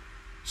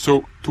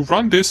 So to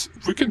run this,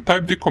 we can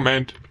type the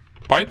command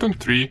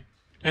python3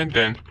 and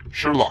then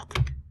Sherlock.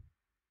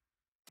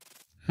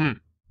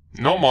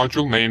 No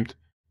module named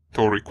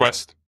tool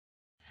request.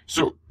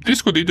 So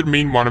this could either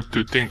mean one of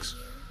two things.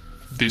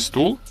 This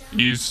tool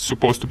is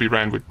supposed to be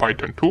ran with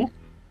Python 2,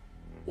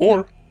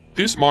 or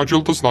this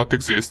module does not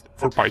exist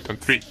for Python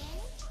 3.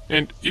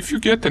 And if you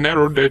get an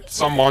error that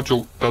some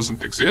module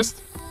doesn't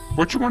exist,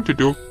 what you want to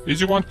do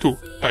is you want to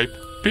type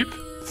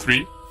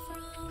pip3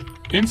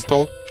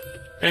 install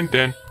and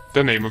then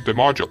the name of the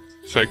module.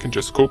 So I can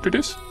just copy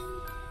this,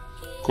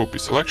 copy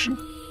selection,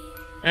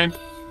 and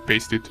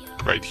paste it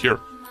right here.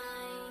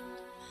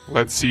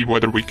 Let's see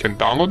whether we can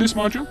download this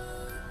module.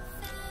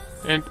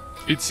 And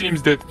it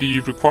seems that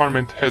the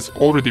requirement has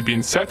already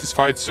been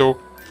satisfied, so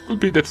it could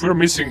be that we're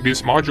missing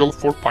this module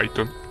for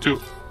Python 2.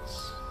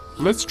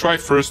 Let's try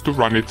first to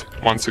run it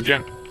once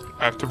again,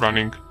 after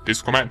running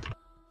this command.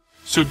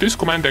 So this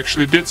command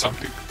actually did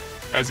something.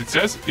 As it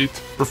says, it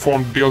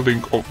performed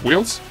building of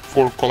wheels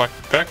for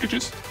collected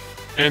packages,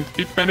 and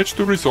it managed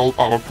to resolve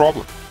our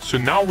problem. So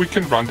now we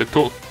can run the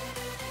tool.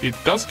 It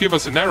does give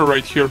us an error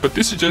right here, but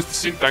this is just a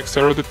syntax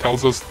error that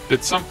tells us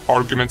that some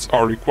arguments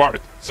are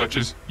required, such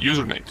as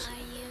usernames.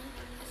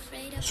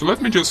 So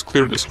let me just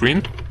clear the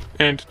screen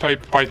and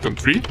type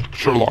python3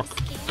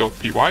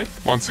 sherlock.py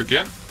once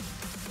again.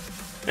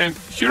 And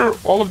here are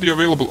all of the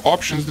available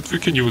options that we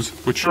can use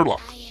with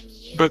Sherlock.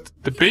 But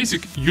the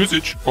basic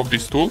usage of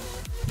this tool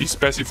is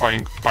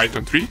specifying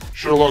python3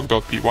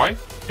 sherlock.py,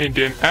 and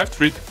then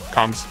after it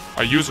comes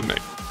a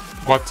username.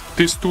 What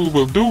this tool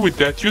will do with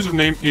that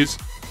username is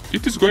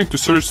it is going to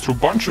search through a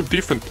bunch of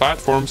different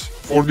platforms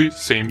for the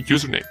same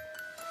username.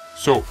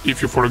 So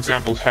if you, for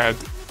example, had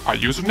a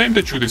username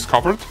that you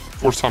discovered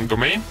for some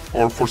domain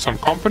or for some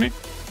company,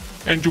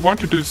 and you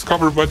wanted to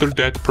discover whether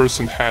that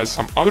person has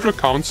some other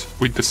accounts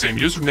with the same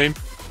username,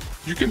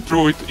 you can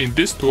throw it in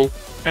this tool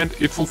and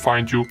it will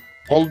find you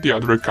all the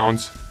other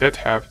accounts that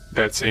have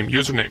that same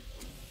username.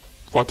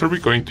 What are we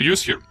going to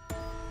use here?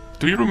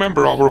 Do you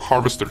remember our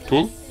harvester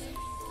tool?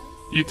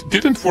 It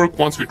didn't work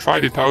once we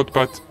tried it out,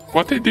 but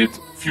what I did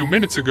a few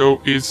minutes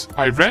ago is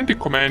I ran the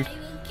command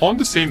on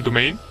the same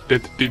domain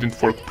that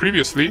didn't work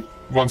previously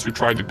once we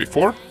tried it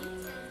before.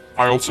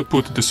 I also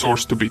put the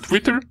source to be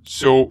Twitter,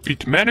 so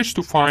it managed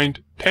to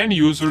find 10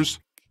 users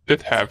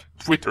that have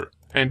Twitter,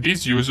 and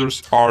these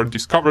users are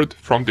discovered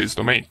from this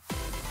domain.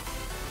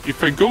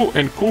 If I go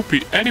and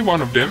copy any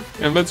one of them,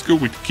 and let's go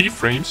with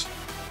keyframes,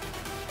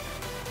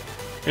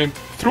 and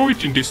throw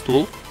it in this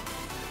tool,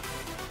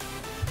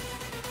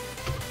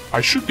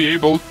 I should be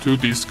able to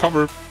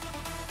discover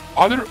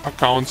other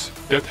accounts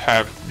that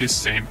have this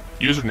same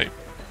username.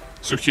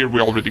 So here we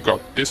already got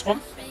this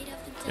one.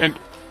 And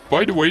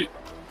by the way,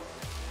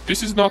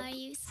 this is not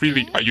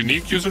really a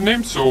unique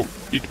username, so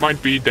it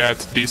might be that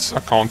this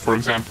account, for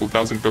example,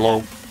 doesn't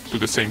belong to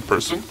the same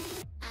person.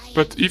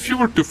 But if you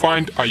were to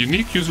find a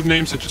unique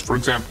username, such as, for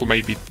example,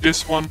 maybe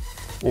this one,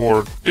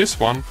 or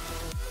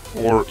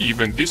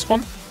even this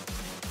one,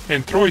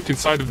 and throw it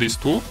inside of this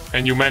tool,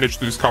 and you manage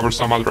to discover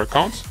some other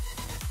accounts,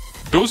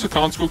 those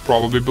accounts will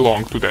probably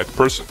belong to that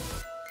person.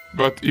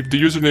 But if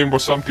the username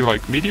was something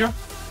like media,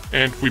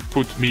 and we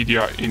put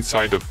media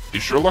inside of the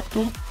Sherlock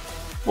tool,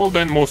 well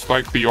then most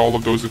likely all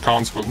of those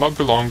accounts will not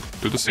belong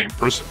to the same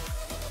person.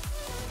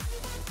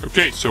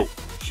 Okay, so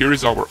here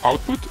is our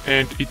output,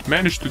 and it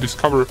managed to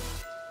discover a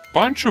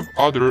bunch of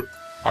other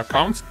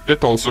accounts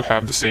that also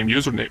have the same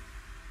username.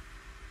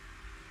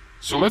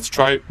 So let's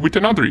try with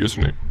another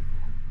username.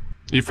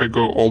 If I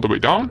go all the way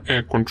down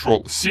and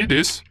Control-C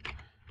this,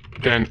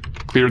 then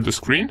clear the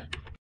screen,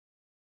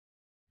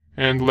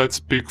 and let's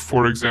pick,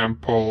 for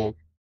example,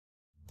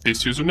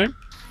 this username,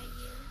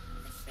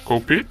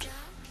 copy it,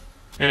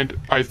 and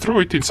I throw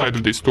it inside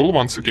of this tool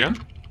once again.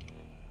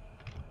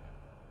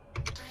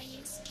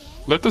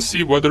 Let us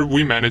see whether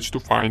we manage to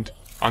find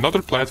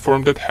another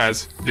platform that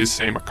has this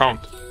same account.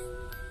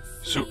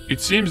 So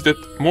it seems that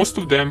most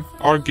of them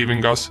are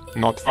giving us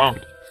not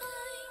found.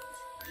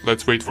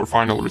 Let's wait for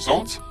final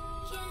results,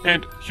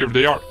 and here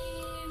they are.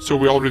 So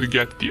we already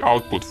get the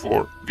output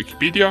for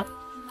Wikipedia,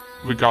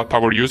 we got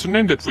our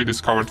username that we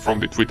discovered from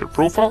the Twitter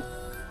profile.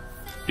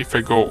 If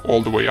I go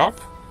all the way up,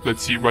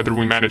 let's see whether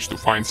we manage to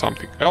find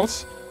something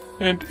else,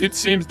 and it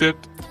seems that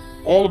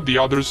all of the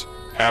others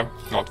have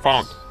not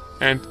found.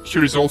 And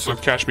here is also a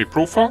Catch Me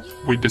profile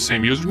with the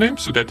same username,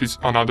 so that is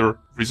another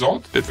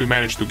result that we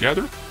managed to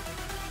gather.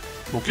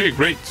 Okay,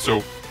 great,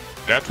 so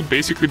that would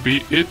basically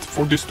be it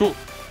for this tool.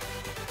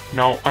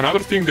 Now, another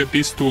thing that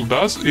this tool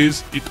does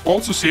is it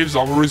also saves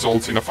our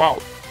results in a file.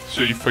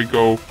 So if I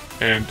go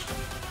and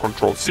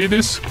Control-C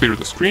this, clear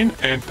the screen,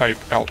 and type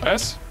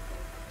ls.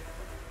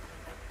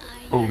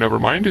 Oh, never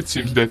mind, it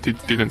seems that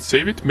it didn't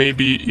save it.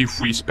 Maybe if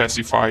we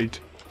specified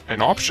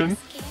an option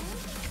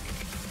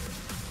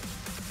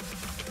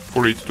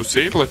for it to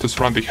save, let us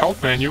run the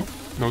help menu,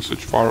 no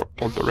such file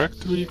or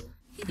directory.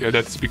 Yeah,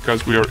 that's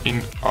because we are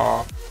in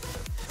a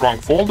wrong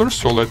folder,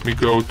 so let me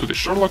go to the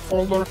Sherlock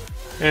folder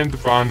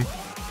and run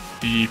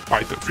the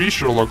Python 3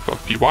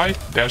 sherlock.py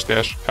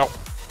 --help.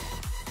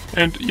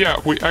 And yeah,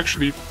 we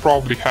actually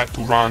probably had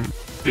to run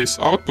this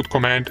output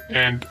command,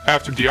 and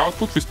after the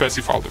output we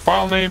specify the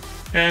file name,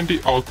 and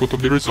the output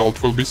of the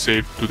result will be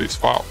saved to this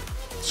file,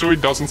 so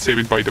it doesn't save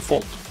it by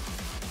default.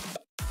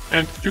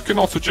 And you can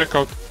also check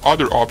out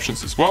other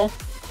options as well,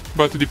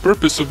 but the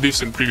purpose of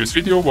this and previous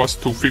video was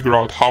to figure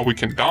out how we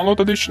can download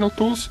additional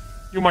tools.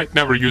 You might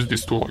never use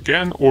this tool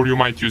again, or you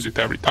might use it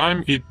every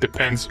time. It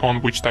depends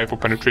on which type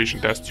of penetration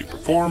tests you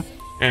perform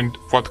and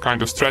what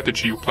kind of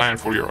strategy you plan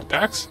for your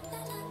attacks.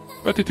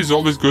 But it is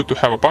always good to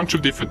have a bunch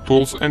of different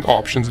tools and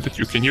options that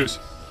you can use.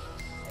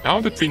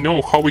 Now that we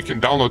know how we can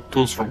download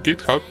tools from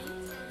GitHub,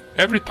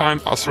 every time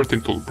a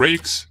certain tool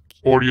breaks,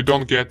 or you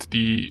don't get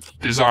the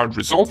desired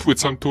result with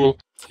some tool,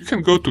 you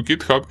can go to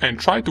GitHub and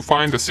try to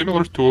find a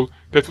similar tool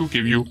that will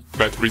give you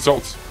better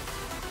results.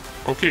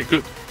 Okay,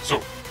 good.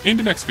 So, in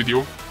the next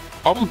video,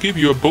 I will give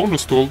you a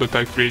bonus tool that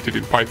I created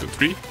in Python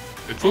 3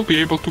 that will be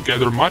able to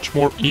gather much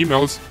more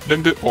emails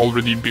than the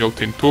already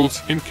built-in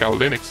tools in Kali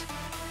Linux.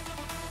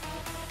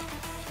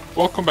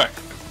 Welcome back,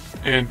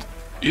 and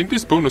in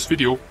this bonus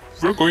video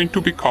we're going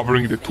to be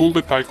covering the tool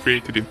that I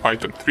created in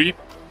Python 3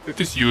 that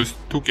is used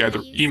to gather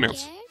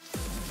emails.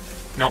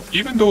 Now,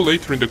 even though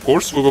later in the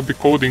course we will be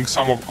coding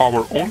some of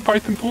our own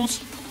Python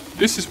tools,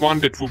 this is one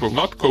that we will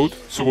not code,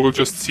 so we will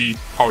just see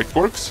how it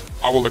works.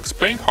 I will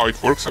explain how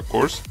it works, of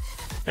course,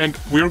 and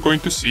we are going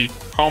to see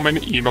how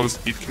many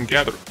emails it can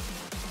gather.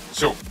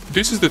 So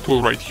this is the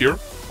tool right here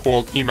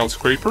called Email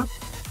Scraper,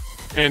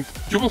 and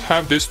you will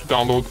have this to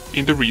download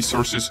in the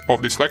resources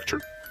of this lecture.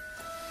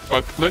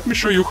 But let me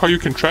show you how you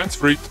can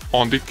transfer it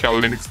on the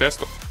Kali Linux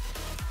desktop.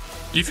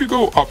 If you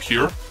go up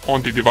here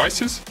on the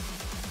devices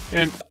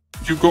and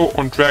you go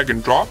on drag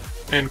and drop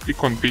and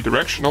click on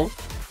bidirectional,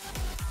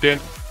 then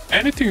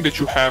anything that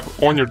you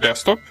have on your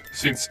desktop,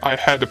 since I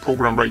had the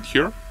program right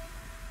here,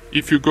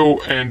 if you go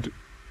and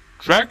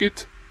drag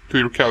it to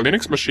your Kali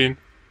Linux machine,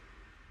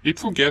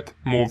 it will get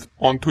moved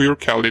onto your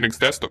Kali Linux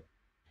desktop.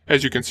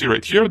 As you can see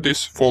right here,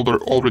 this folder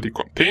already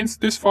contains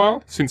this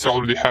file, since I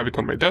already have it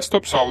on my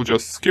desktop, so I will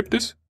just skip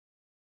this.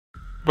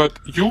 But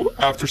you,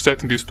 after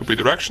setting this to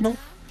bidirectional,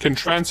 can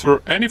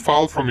transfer any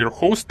file from your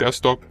host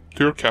desktop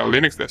to your Kali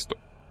Linux desktop.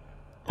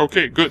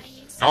 Okay, good.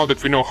 Now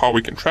that we know how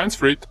we can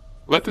transfer it,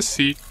 let us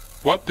see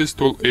what this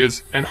tool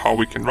is and how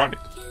we can run it.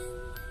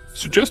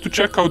 So just to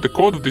check out the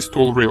code of this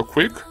tool real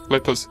quick,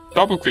 let us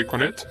double click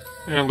on it,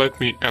 and let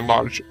me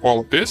enlarge all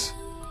of this.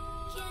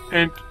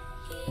 And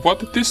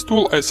what this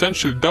tool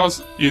essentially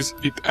does is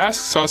it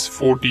asks us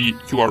for the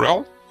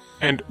URL,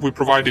 and we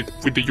provide it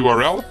with the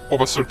URL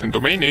of a certain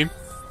domain name.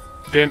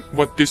 Then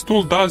what this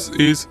tool does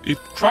is it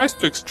tries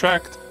to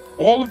extract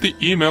all of the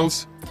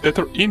emails that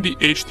are in the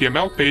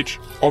HTML page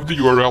of the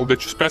URL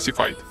that you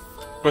specified.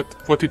 But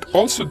what it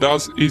also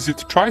does is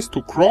it tries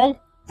to crawl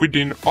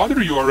within other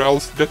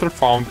URLs that are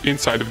found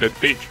inside of that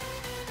page.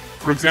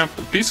 For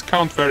example, this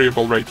count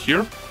variable right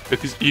here,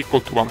 that is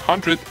equal to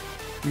 100,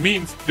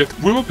 means that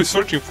we will be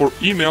searching for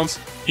emails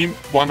in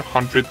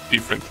 100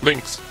 different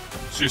links.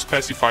 So you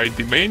specify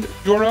the main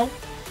URL,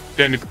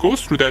 then it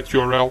goes through that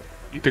URL,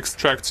 it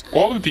extracts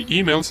all of the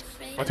emails,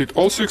 but it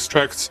also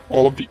extracts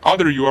all of the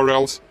other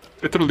URLs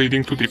that are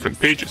leading to different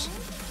pages.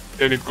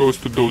 Then it goes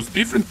to those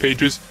different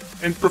pages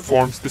and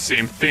performs the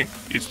same thing.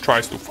 It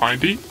tries to find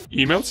the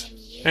emails,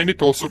 and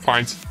it also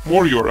finds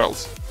more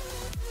URLs.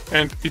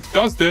 And it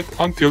does that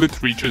until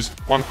it reaches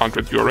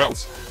 100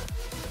 URLs.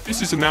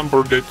 This is a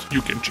number that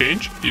you can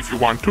change if you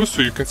want to,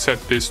 so you can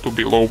set this to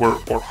be lower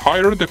or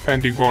higher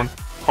depending on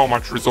how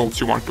much results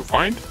you want to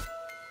find.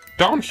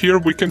 Down here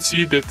we can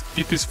see that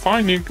it is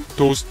finding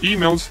those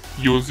emails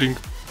using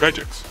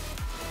regex.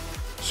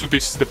 So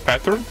this is the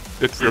pattern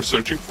that we are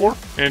searching for,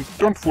 and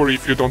don't worry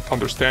if you don't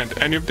understand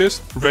any of this.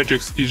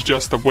 Regex is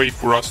just a way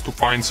for us to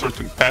find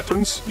certain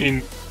patterns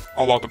in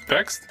a lot of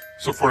text.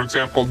 So for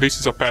example, this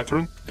is a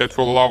pattern that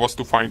will allow us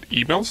to find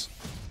emails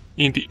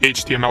in the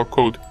HTML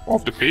code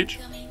of the page.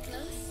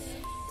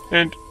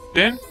 And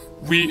then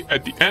we,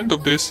 at the end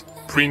of this,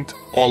 print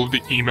all of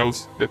the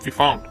emails that we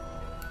found.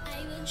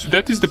 So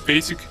that is the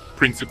basic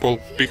principle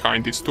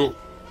behind this tool.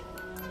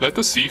 Let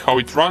us see how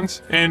it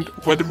runs and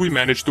whether we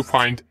manage to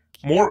find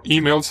more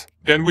emails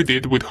than we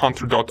did with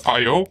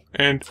hunter.io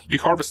and the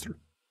harvester.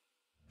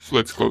 So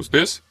let's close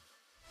this,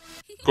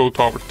 go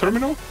to our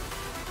terminal,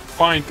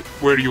 find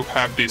where you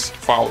have this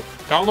file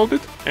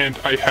downloaded, and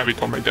I have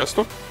it on my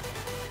desktop.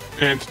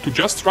 And to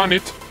just run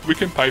it, we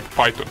can type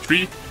Python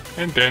 3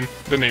 and then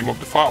the name of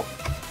the file.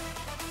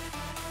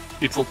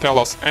 It will tell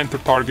us enter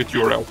target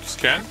URL to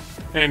scan,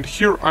 and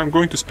here I'm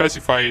going to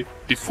specify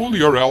the full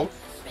URL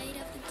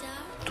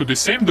to the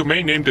same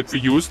domain name that we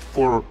used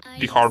for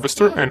the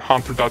harvester and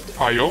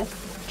hunter.io,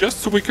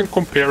 just so we can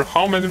compare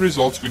how many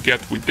results we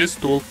get with this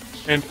tool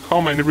and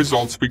how many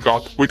results we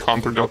got with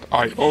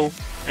hunter.io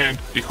and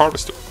the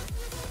harvester.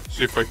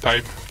 So if I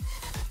type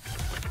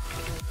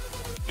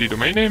the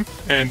domain name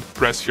and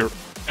press here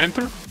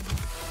enter,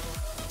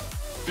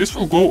 this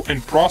will go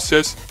and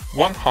process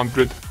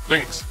 100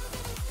 links.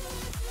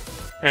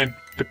 And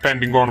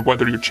depending on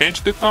whether you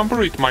change that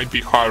number, it might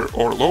be higher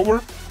or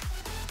lower.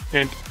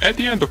 And at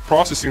the end of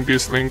processing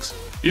these links,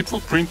 it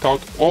will print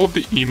out all of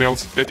the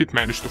emails that it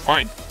managed to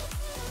find.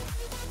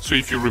 So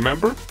if you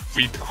remember,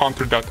 with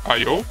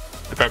hunter.io,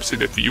 the website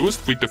that we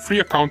used, with the free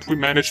account we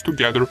managed to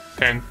gather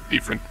 10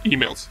 different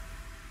emails.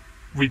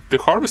 With the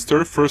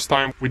harvester, first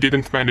time we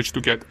didn't manage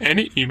to get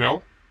any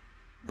email,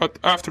 but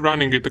after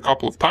running it a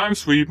couple of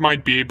times, we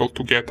might be able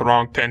to get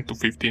around 10 to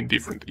 15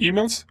 different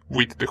emails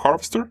with the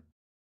harvester.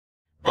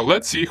 But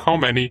let's see how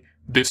many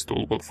this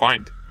tool will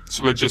find.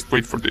 So let's just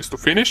wait for this to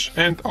finish,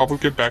 and I will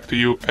get back to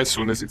you as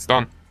soon as it's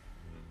done.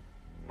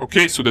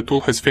 Okay, so the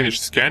tool has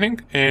finished scanning,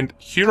 and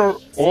here are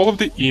all of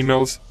the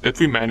emails that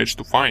we managed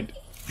to find.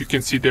 You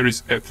can see there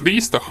is at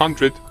least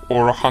 100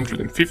 or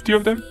 150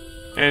 of them,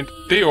 and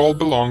they all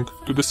belong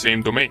to the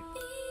same domain.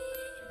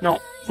 Now,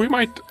 we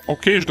might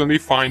occasionally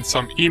find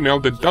some email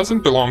that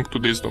doesn't belong to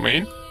this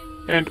domain,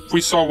 and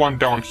we saw one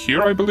down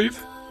here, I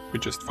believe. We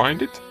just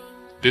find it.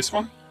 This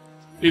one.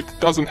 It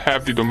doesn't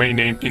have the domain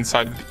name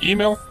inside of the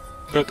email,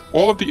 but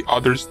all of the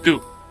others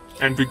do.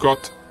 And we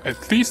got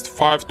at least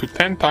 5 to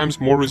 10 times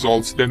more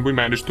results than we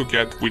managed to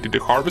get with the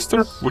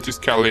harvester, which is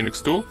Cal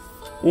Linux tool,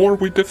 or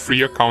with the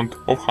free account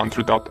of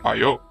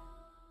hunter.io.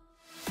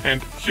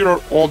 And here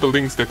are all the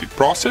links that it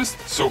processed,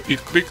 so it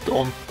clicked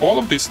on all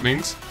of these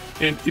links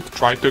and it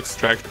tried to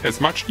extract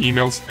as much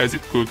emails as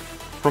it could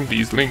from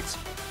these links.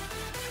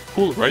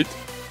 Cool, right?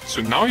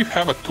 So now you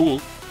have a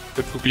tool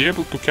that will be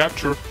able to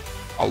capture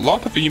a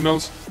lot of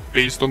emails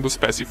based on the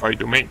specified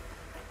domain.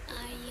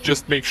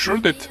 Just make sure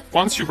that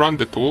once you run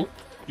the tool,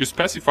 you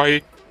specify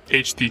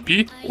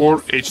HTTP or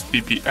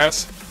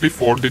HTTPS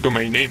before the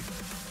domain name.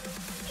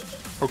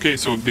 Okay,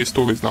 so this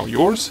tool is now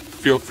yours.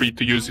 Feel free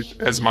to use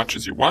it as much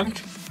as you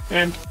want.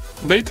 And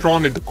later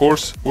on in the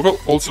course, we will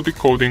also be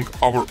coding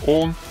our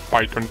own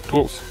Python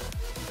tools.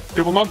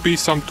 There will not be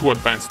some too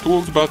advanced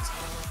tools, but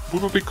we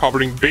will be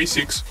covering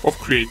basics of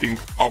creating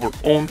our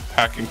own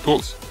hacking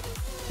tools,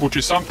 which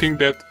is something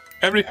that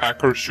every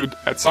hacker should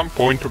at some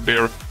point of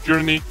their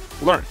journey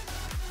learn.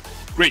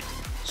 Great,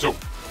 so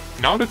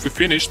now that we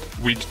finished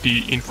with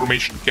the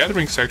information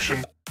gathering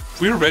section,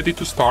 we're ready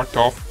to start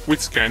off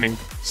with scanning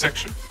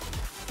section.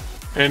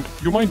 And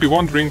you might be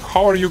wondering,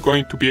 how are you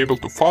going to be able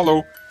to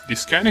follow the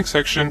scanning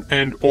section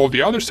and all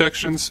the other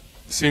sections,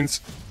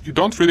 since you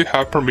don't really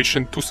have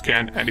permission to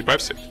scan any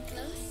website?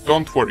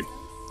 Don't worry,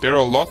 there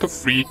are a lot of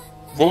free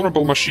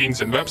vulnerable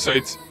machines and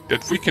websites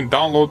that we can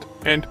download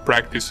and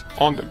practice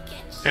on them.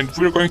 And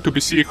we're going to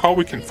be seeing how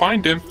we can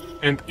find them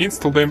and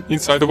install them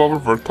inside of our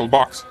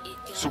VirtualBox.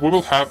 So we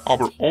will have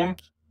our own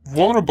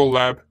vulnerable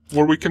lab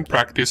where we can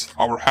practice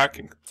our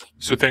hacking.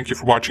 So thank you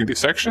for watching this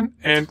section,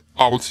 and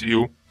I will see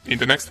you in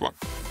the next one.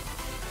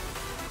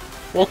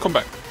 Welcome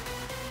back.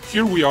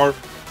 Here we are,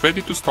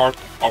 ready to start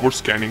our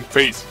scanning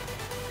phase.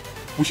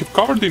 We have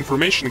covered the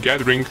information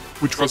gathering,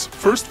 which was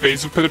first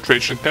phase of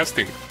penetration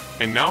testing,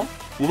 and now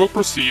we will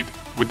proceed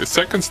with the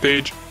second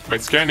stage by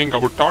scanning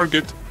our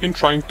target and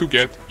trying to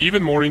get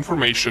even more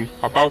information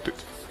about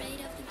it.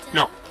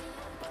 Now,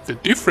 the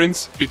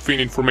difference between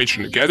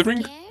information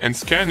gathering and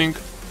scanning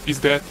is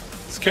that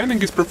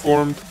scanning is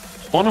performed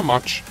on a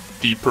much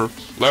deeper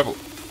level.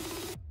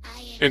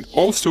 And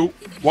also,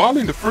 while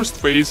in the first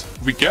phase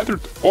we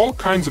gathered all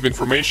kinds of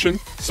information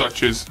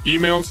such as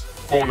emails,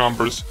 phone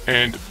numbers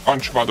and a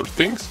bunch of other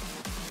things,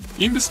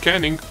 in the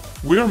scanning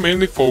we are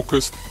mainly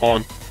focused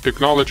on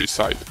technology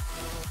side.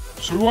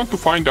 So we want to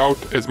find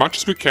out as much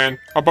as we can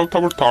about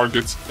our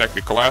target's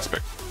technical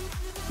aspect.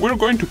 We're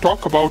going to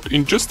talk about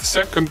in just a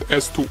second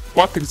as to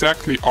what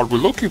exactly are we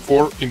looking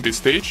for in this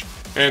stage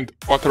and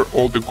what are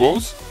all the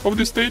goals of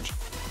this stage.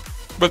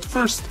 But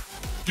first,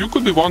 you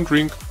could be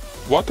wondering,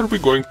 what are we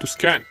going to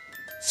scan?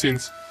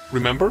 Since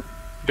remember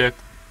that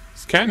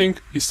scanning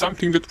is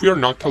something that we are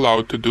not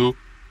allowed to do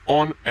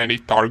on any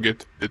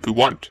target that we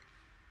want.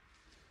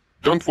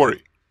 Don't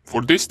worry,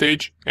 for this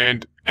stage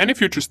and any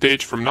future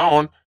stage from now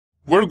on,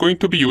 we're going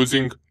to be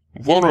using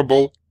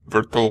vulnerable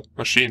virtual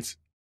machines.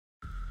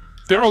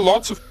 There are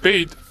lots of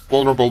paid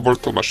vulnerable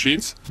virtual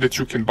machines that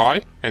you can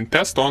buy and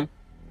test on,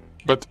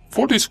 but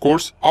for this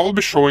course I will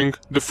be showing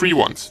the free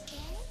ones.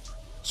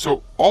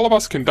 So all of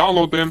us can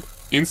download them,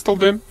 install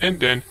them and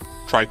then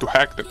try to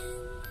hack them.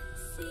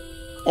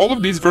 All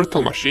of these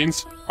virtual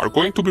machines are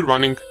going to be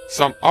running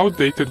some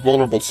outdated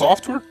vulnerable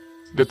software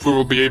that we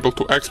will be able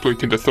to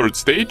exploit in the third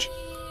stage,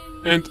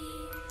 and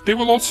they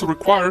will also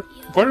require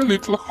very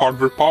little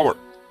hardware power,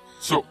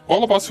 so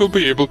all of us will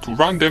be able to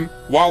run them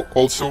while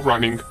also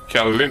running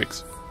Kali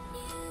Linux.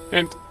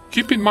 And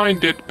keep in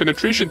mind that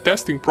penetration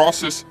testing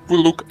process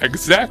will look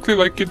exactly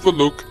like it would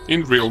look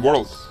in real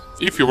world,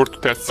 if you were to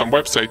test some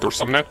website or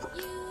some network.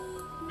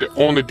 The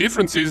only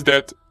difference is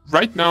that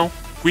right now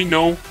we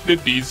know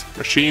that these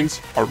machines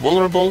are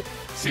vulnerable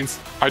since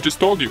I just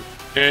told you,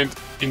 and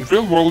in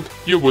real world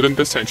you wouldn't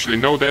essentially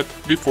know that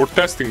before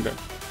testing them.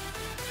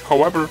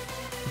 However,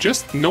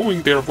 just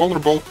knowing they are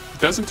vulnerable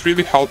doesn't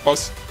really help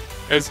us,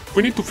 as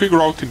we need to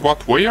figure out in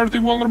what way are they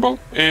vulnerable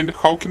and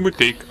how can we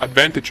take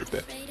advantage of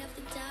that.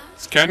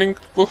 Scanning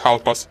will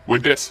help us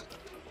with this.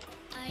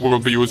 We will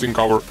be using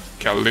our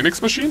Kali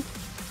Linux machine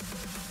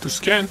to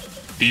scan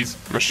these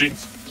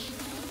machines.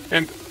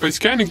 And by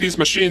scanning these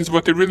machines,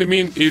 what I really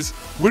mean is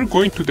we're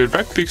going to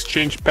directly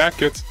exchange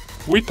packets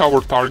with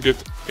our target,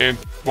 and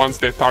once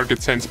that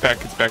target sends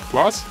packets back to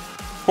us,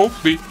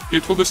 hopefully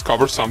it will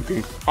discover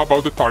something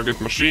about the target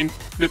machine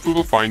that we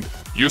will find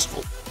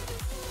useful.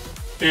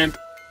 And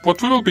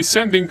what we will be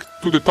sending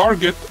to the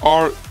target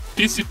are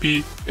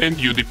TCP and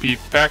UDP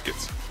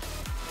packets.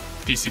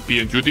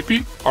 TCP and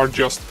UDP are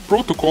just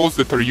protocols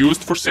that are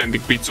used for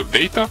sending bits of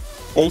data,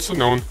 also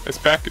known as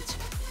packets.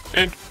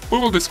 And we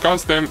will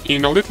discuss them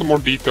in a little more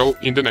detail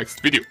in the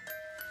next video.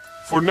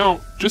 For now,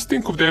 just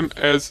think of them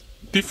as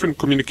different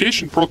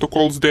communication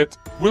protocols that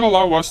will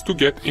allow us to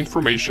get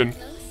information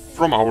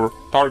from our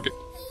target.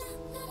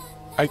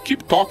 I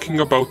keep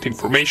talking about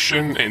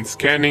information and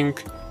scanning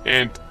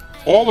and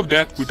all of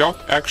that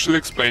without actually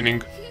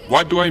explaining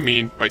what do I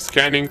mean by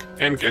scanning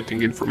and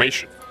getting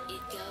information.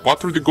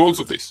 What are the goals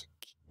of this?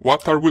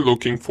 What are we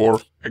looking for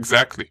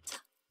exactly?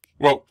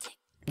 Well,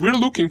 we're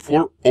looking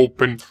for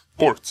open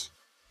ports.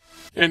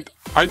 And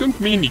I don't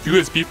mean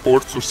USB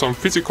ports or some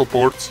physical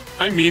ports,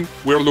 I mean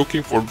we're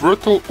looking for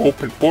virtual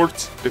open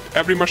ports that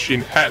every machine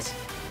has,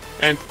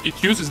 and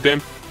it uses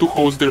them to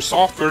host their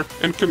software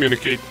and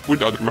communicate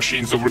with other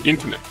machines over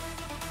internet.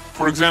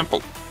 For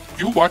example,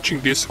 you watching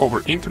this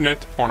over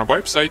internet on a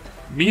website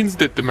means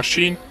that the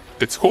machine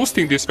that's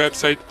hosting this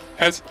website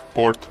has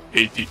port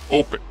 80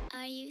 open.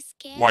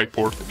 Why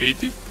port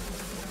 80?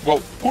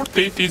 Well, port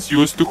 80 is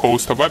used to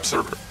host a web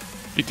server.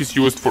 It is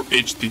used for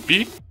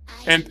HTTP,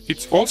 and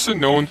it's also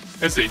known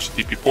as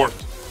HTTP port.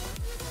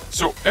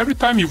 So every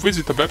time you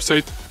visit a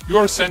website, you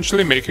are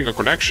essentially making a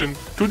connection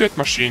to that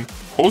machine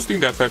hosting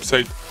that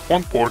website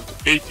on port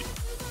 80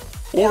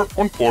 or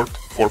on port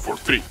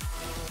 443,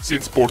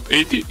 since port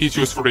 80 is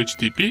used for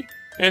HTTP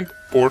and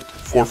port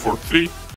 443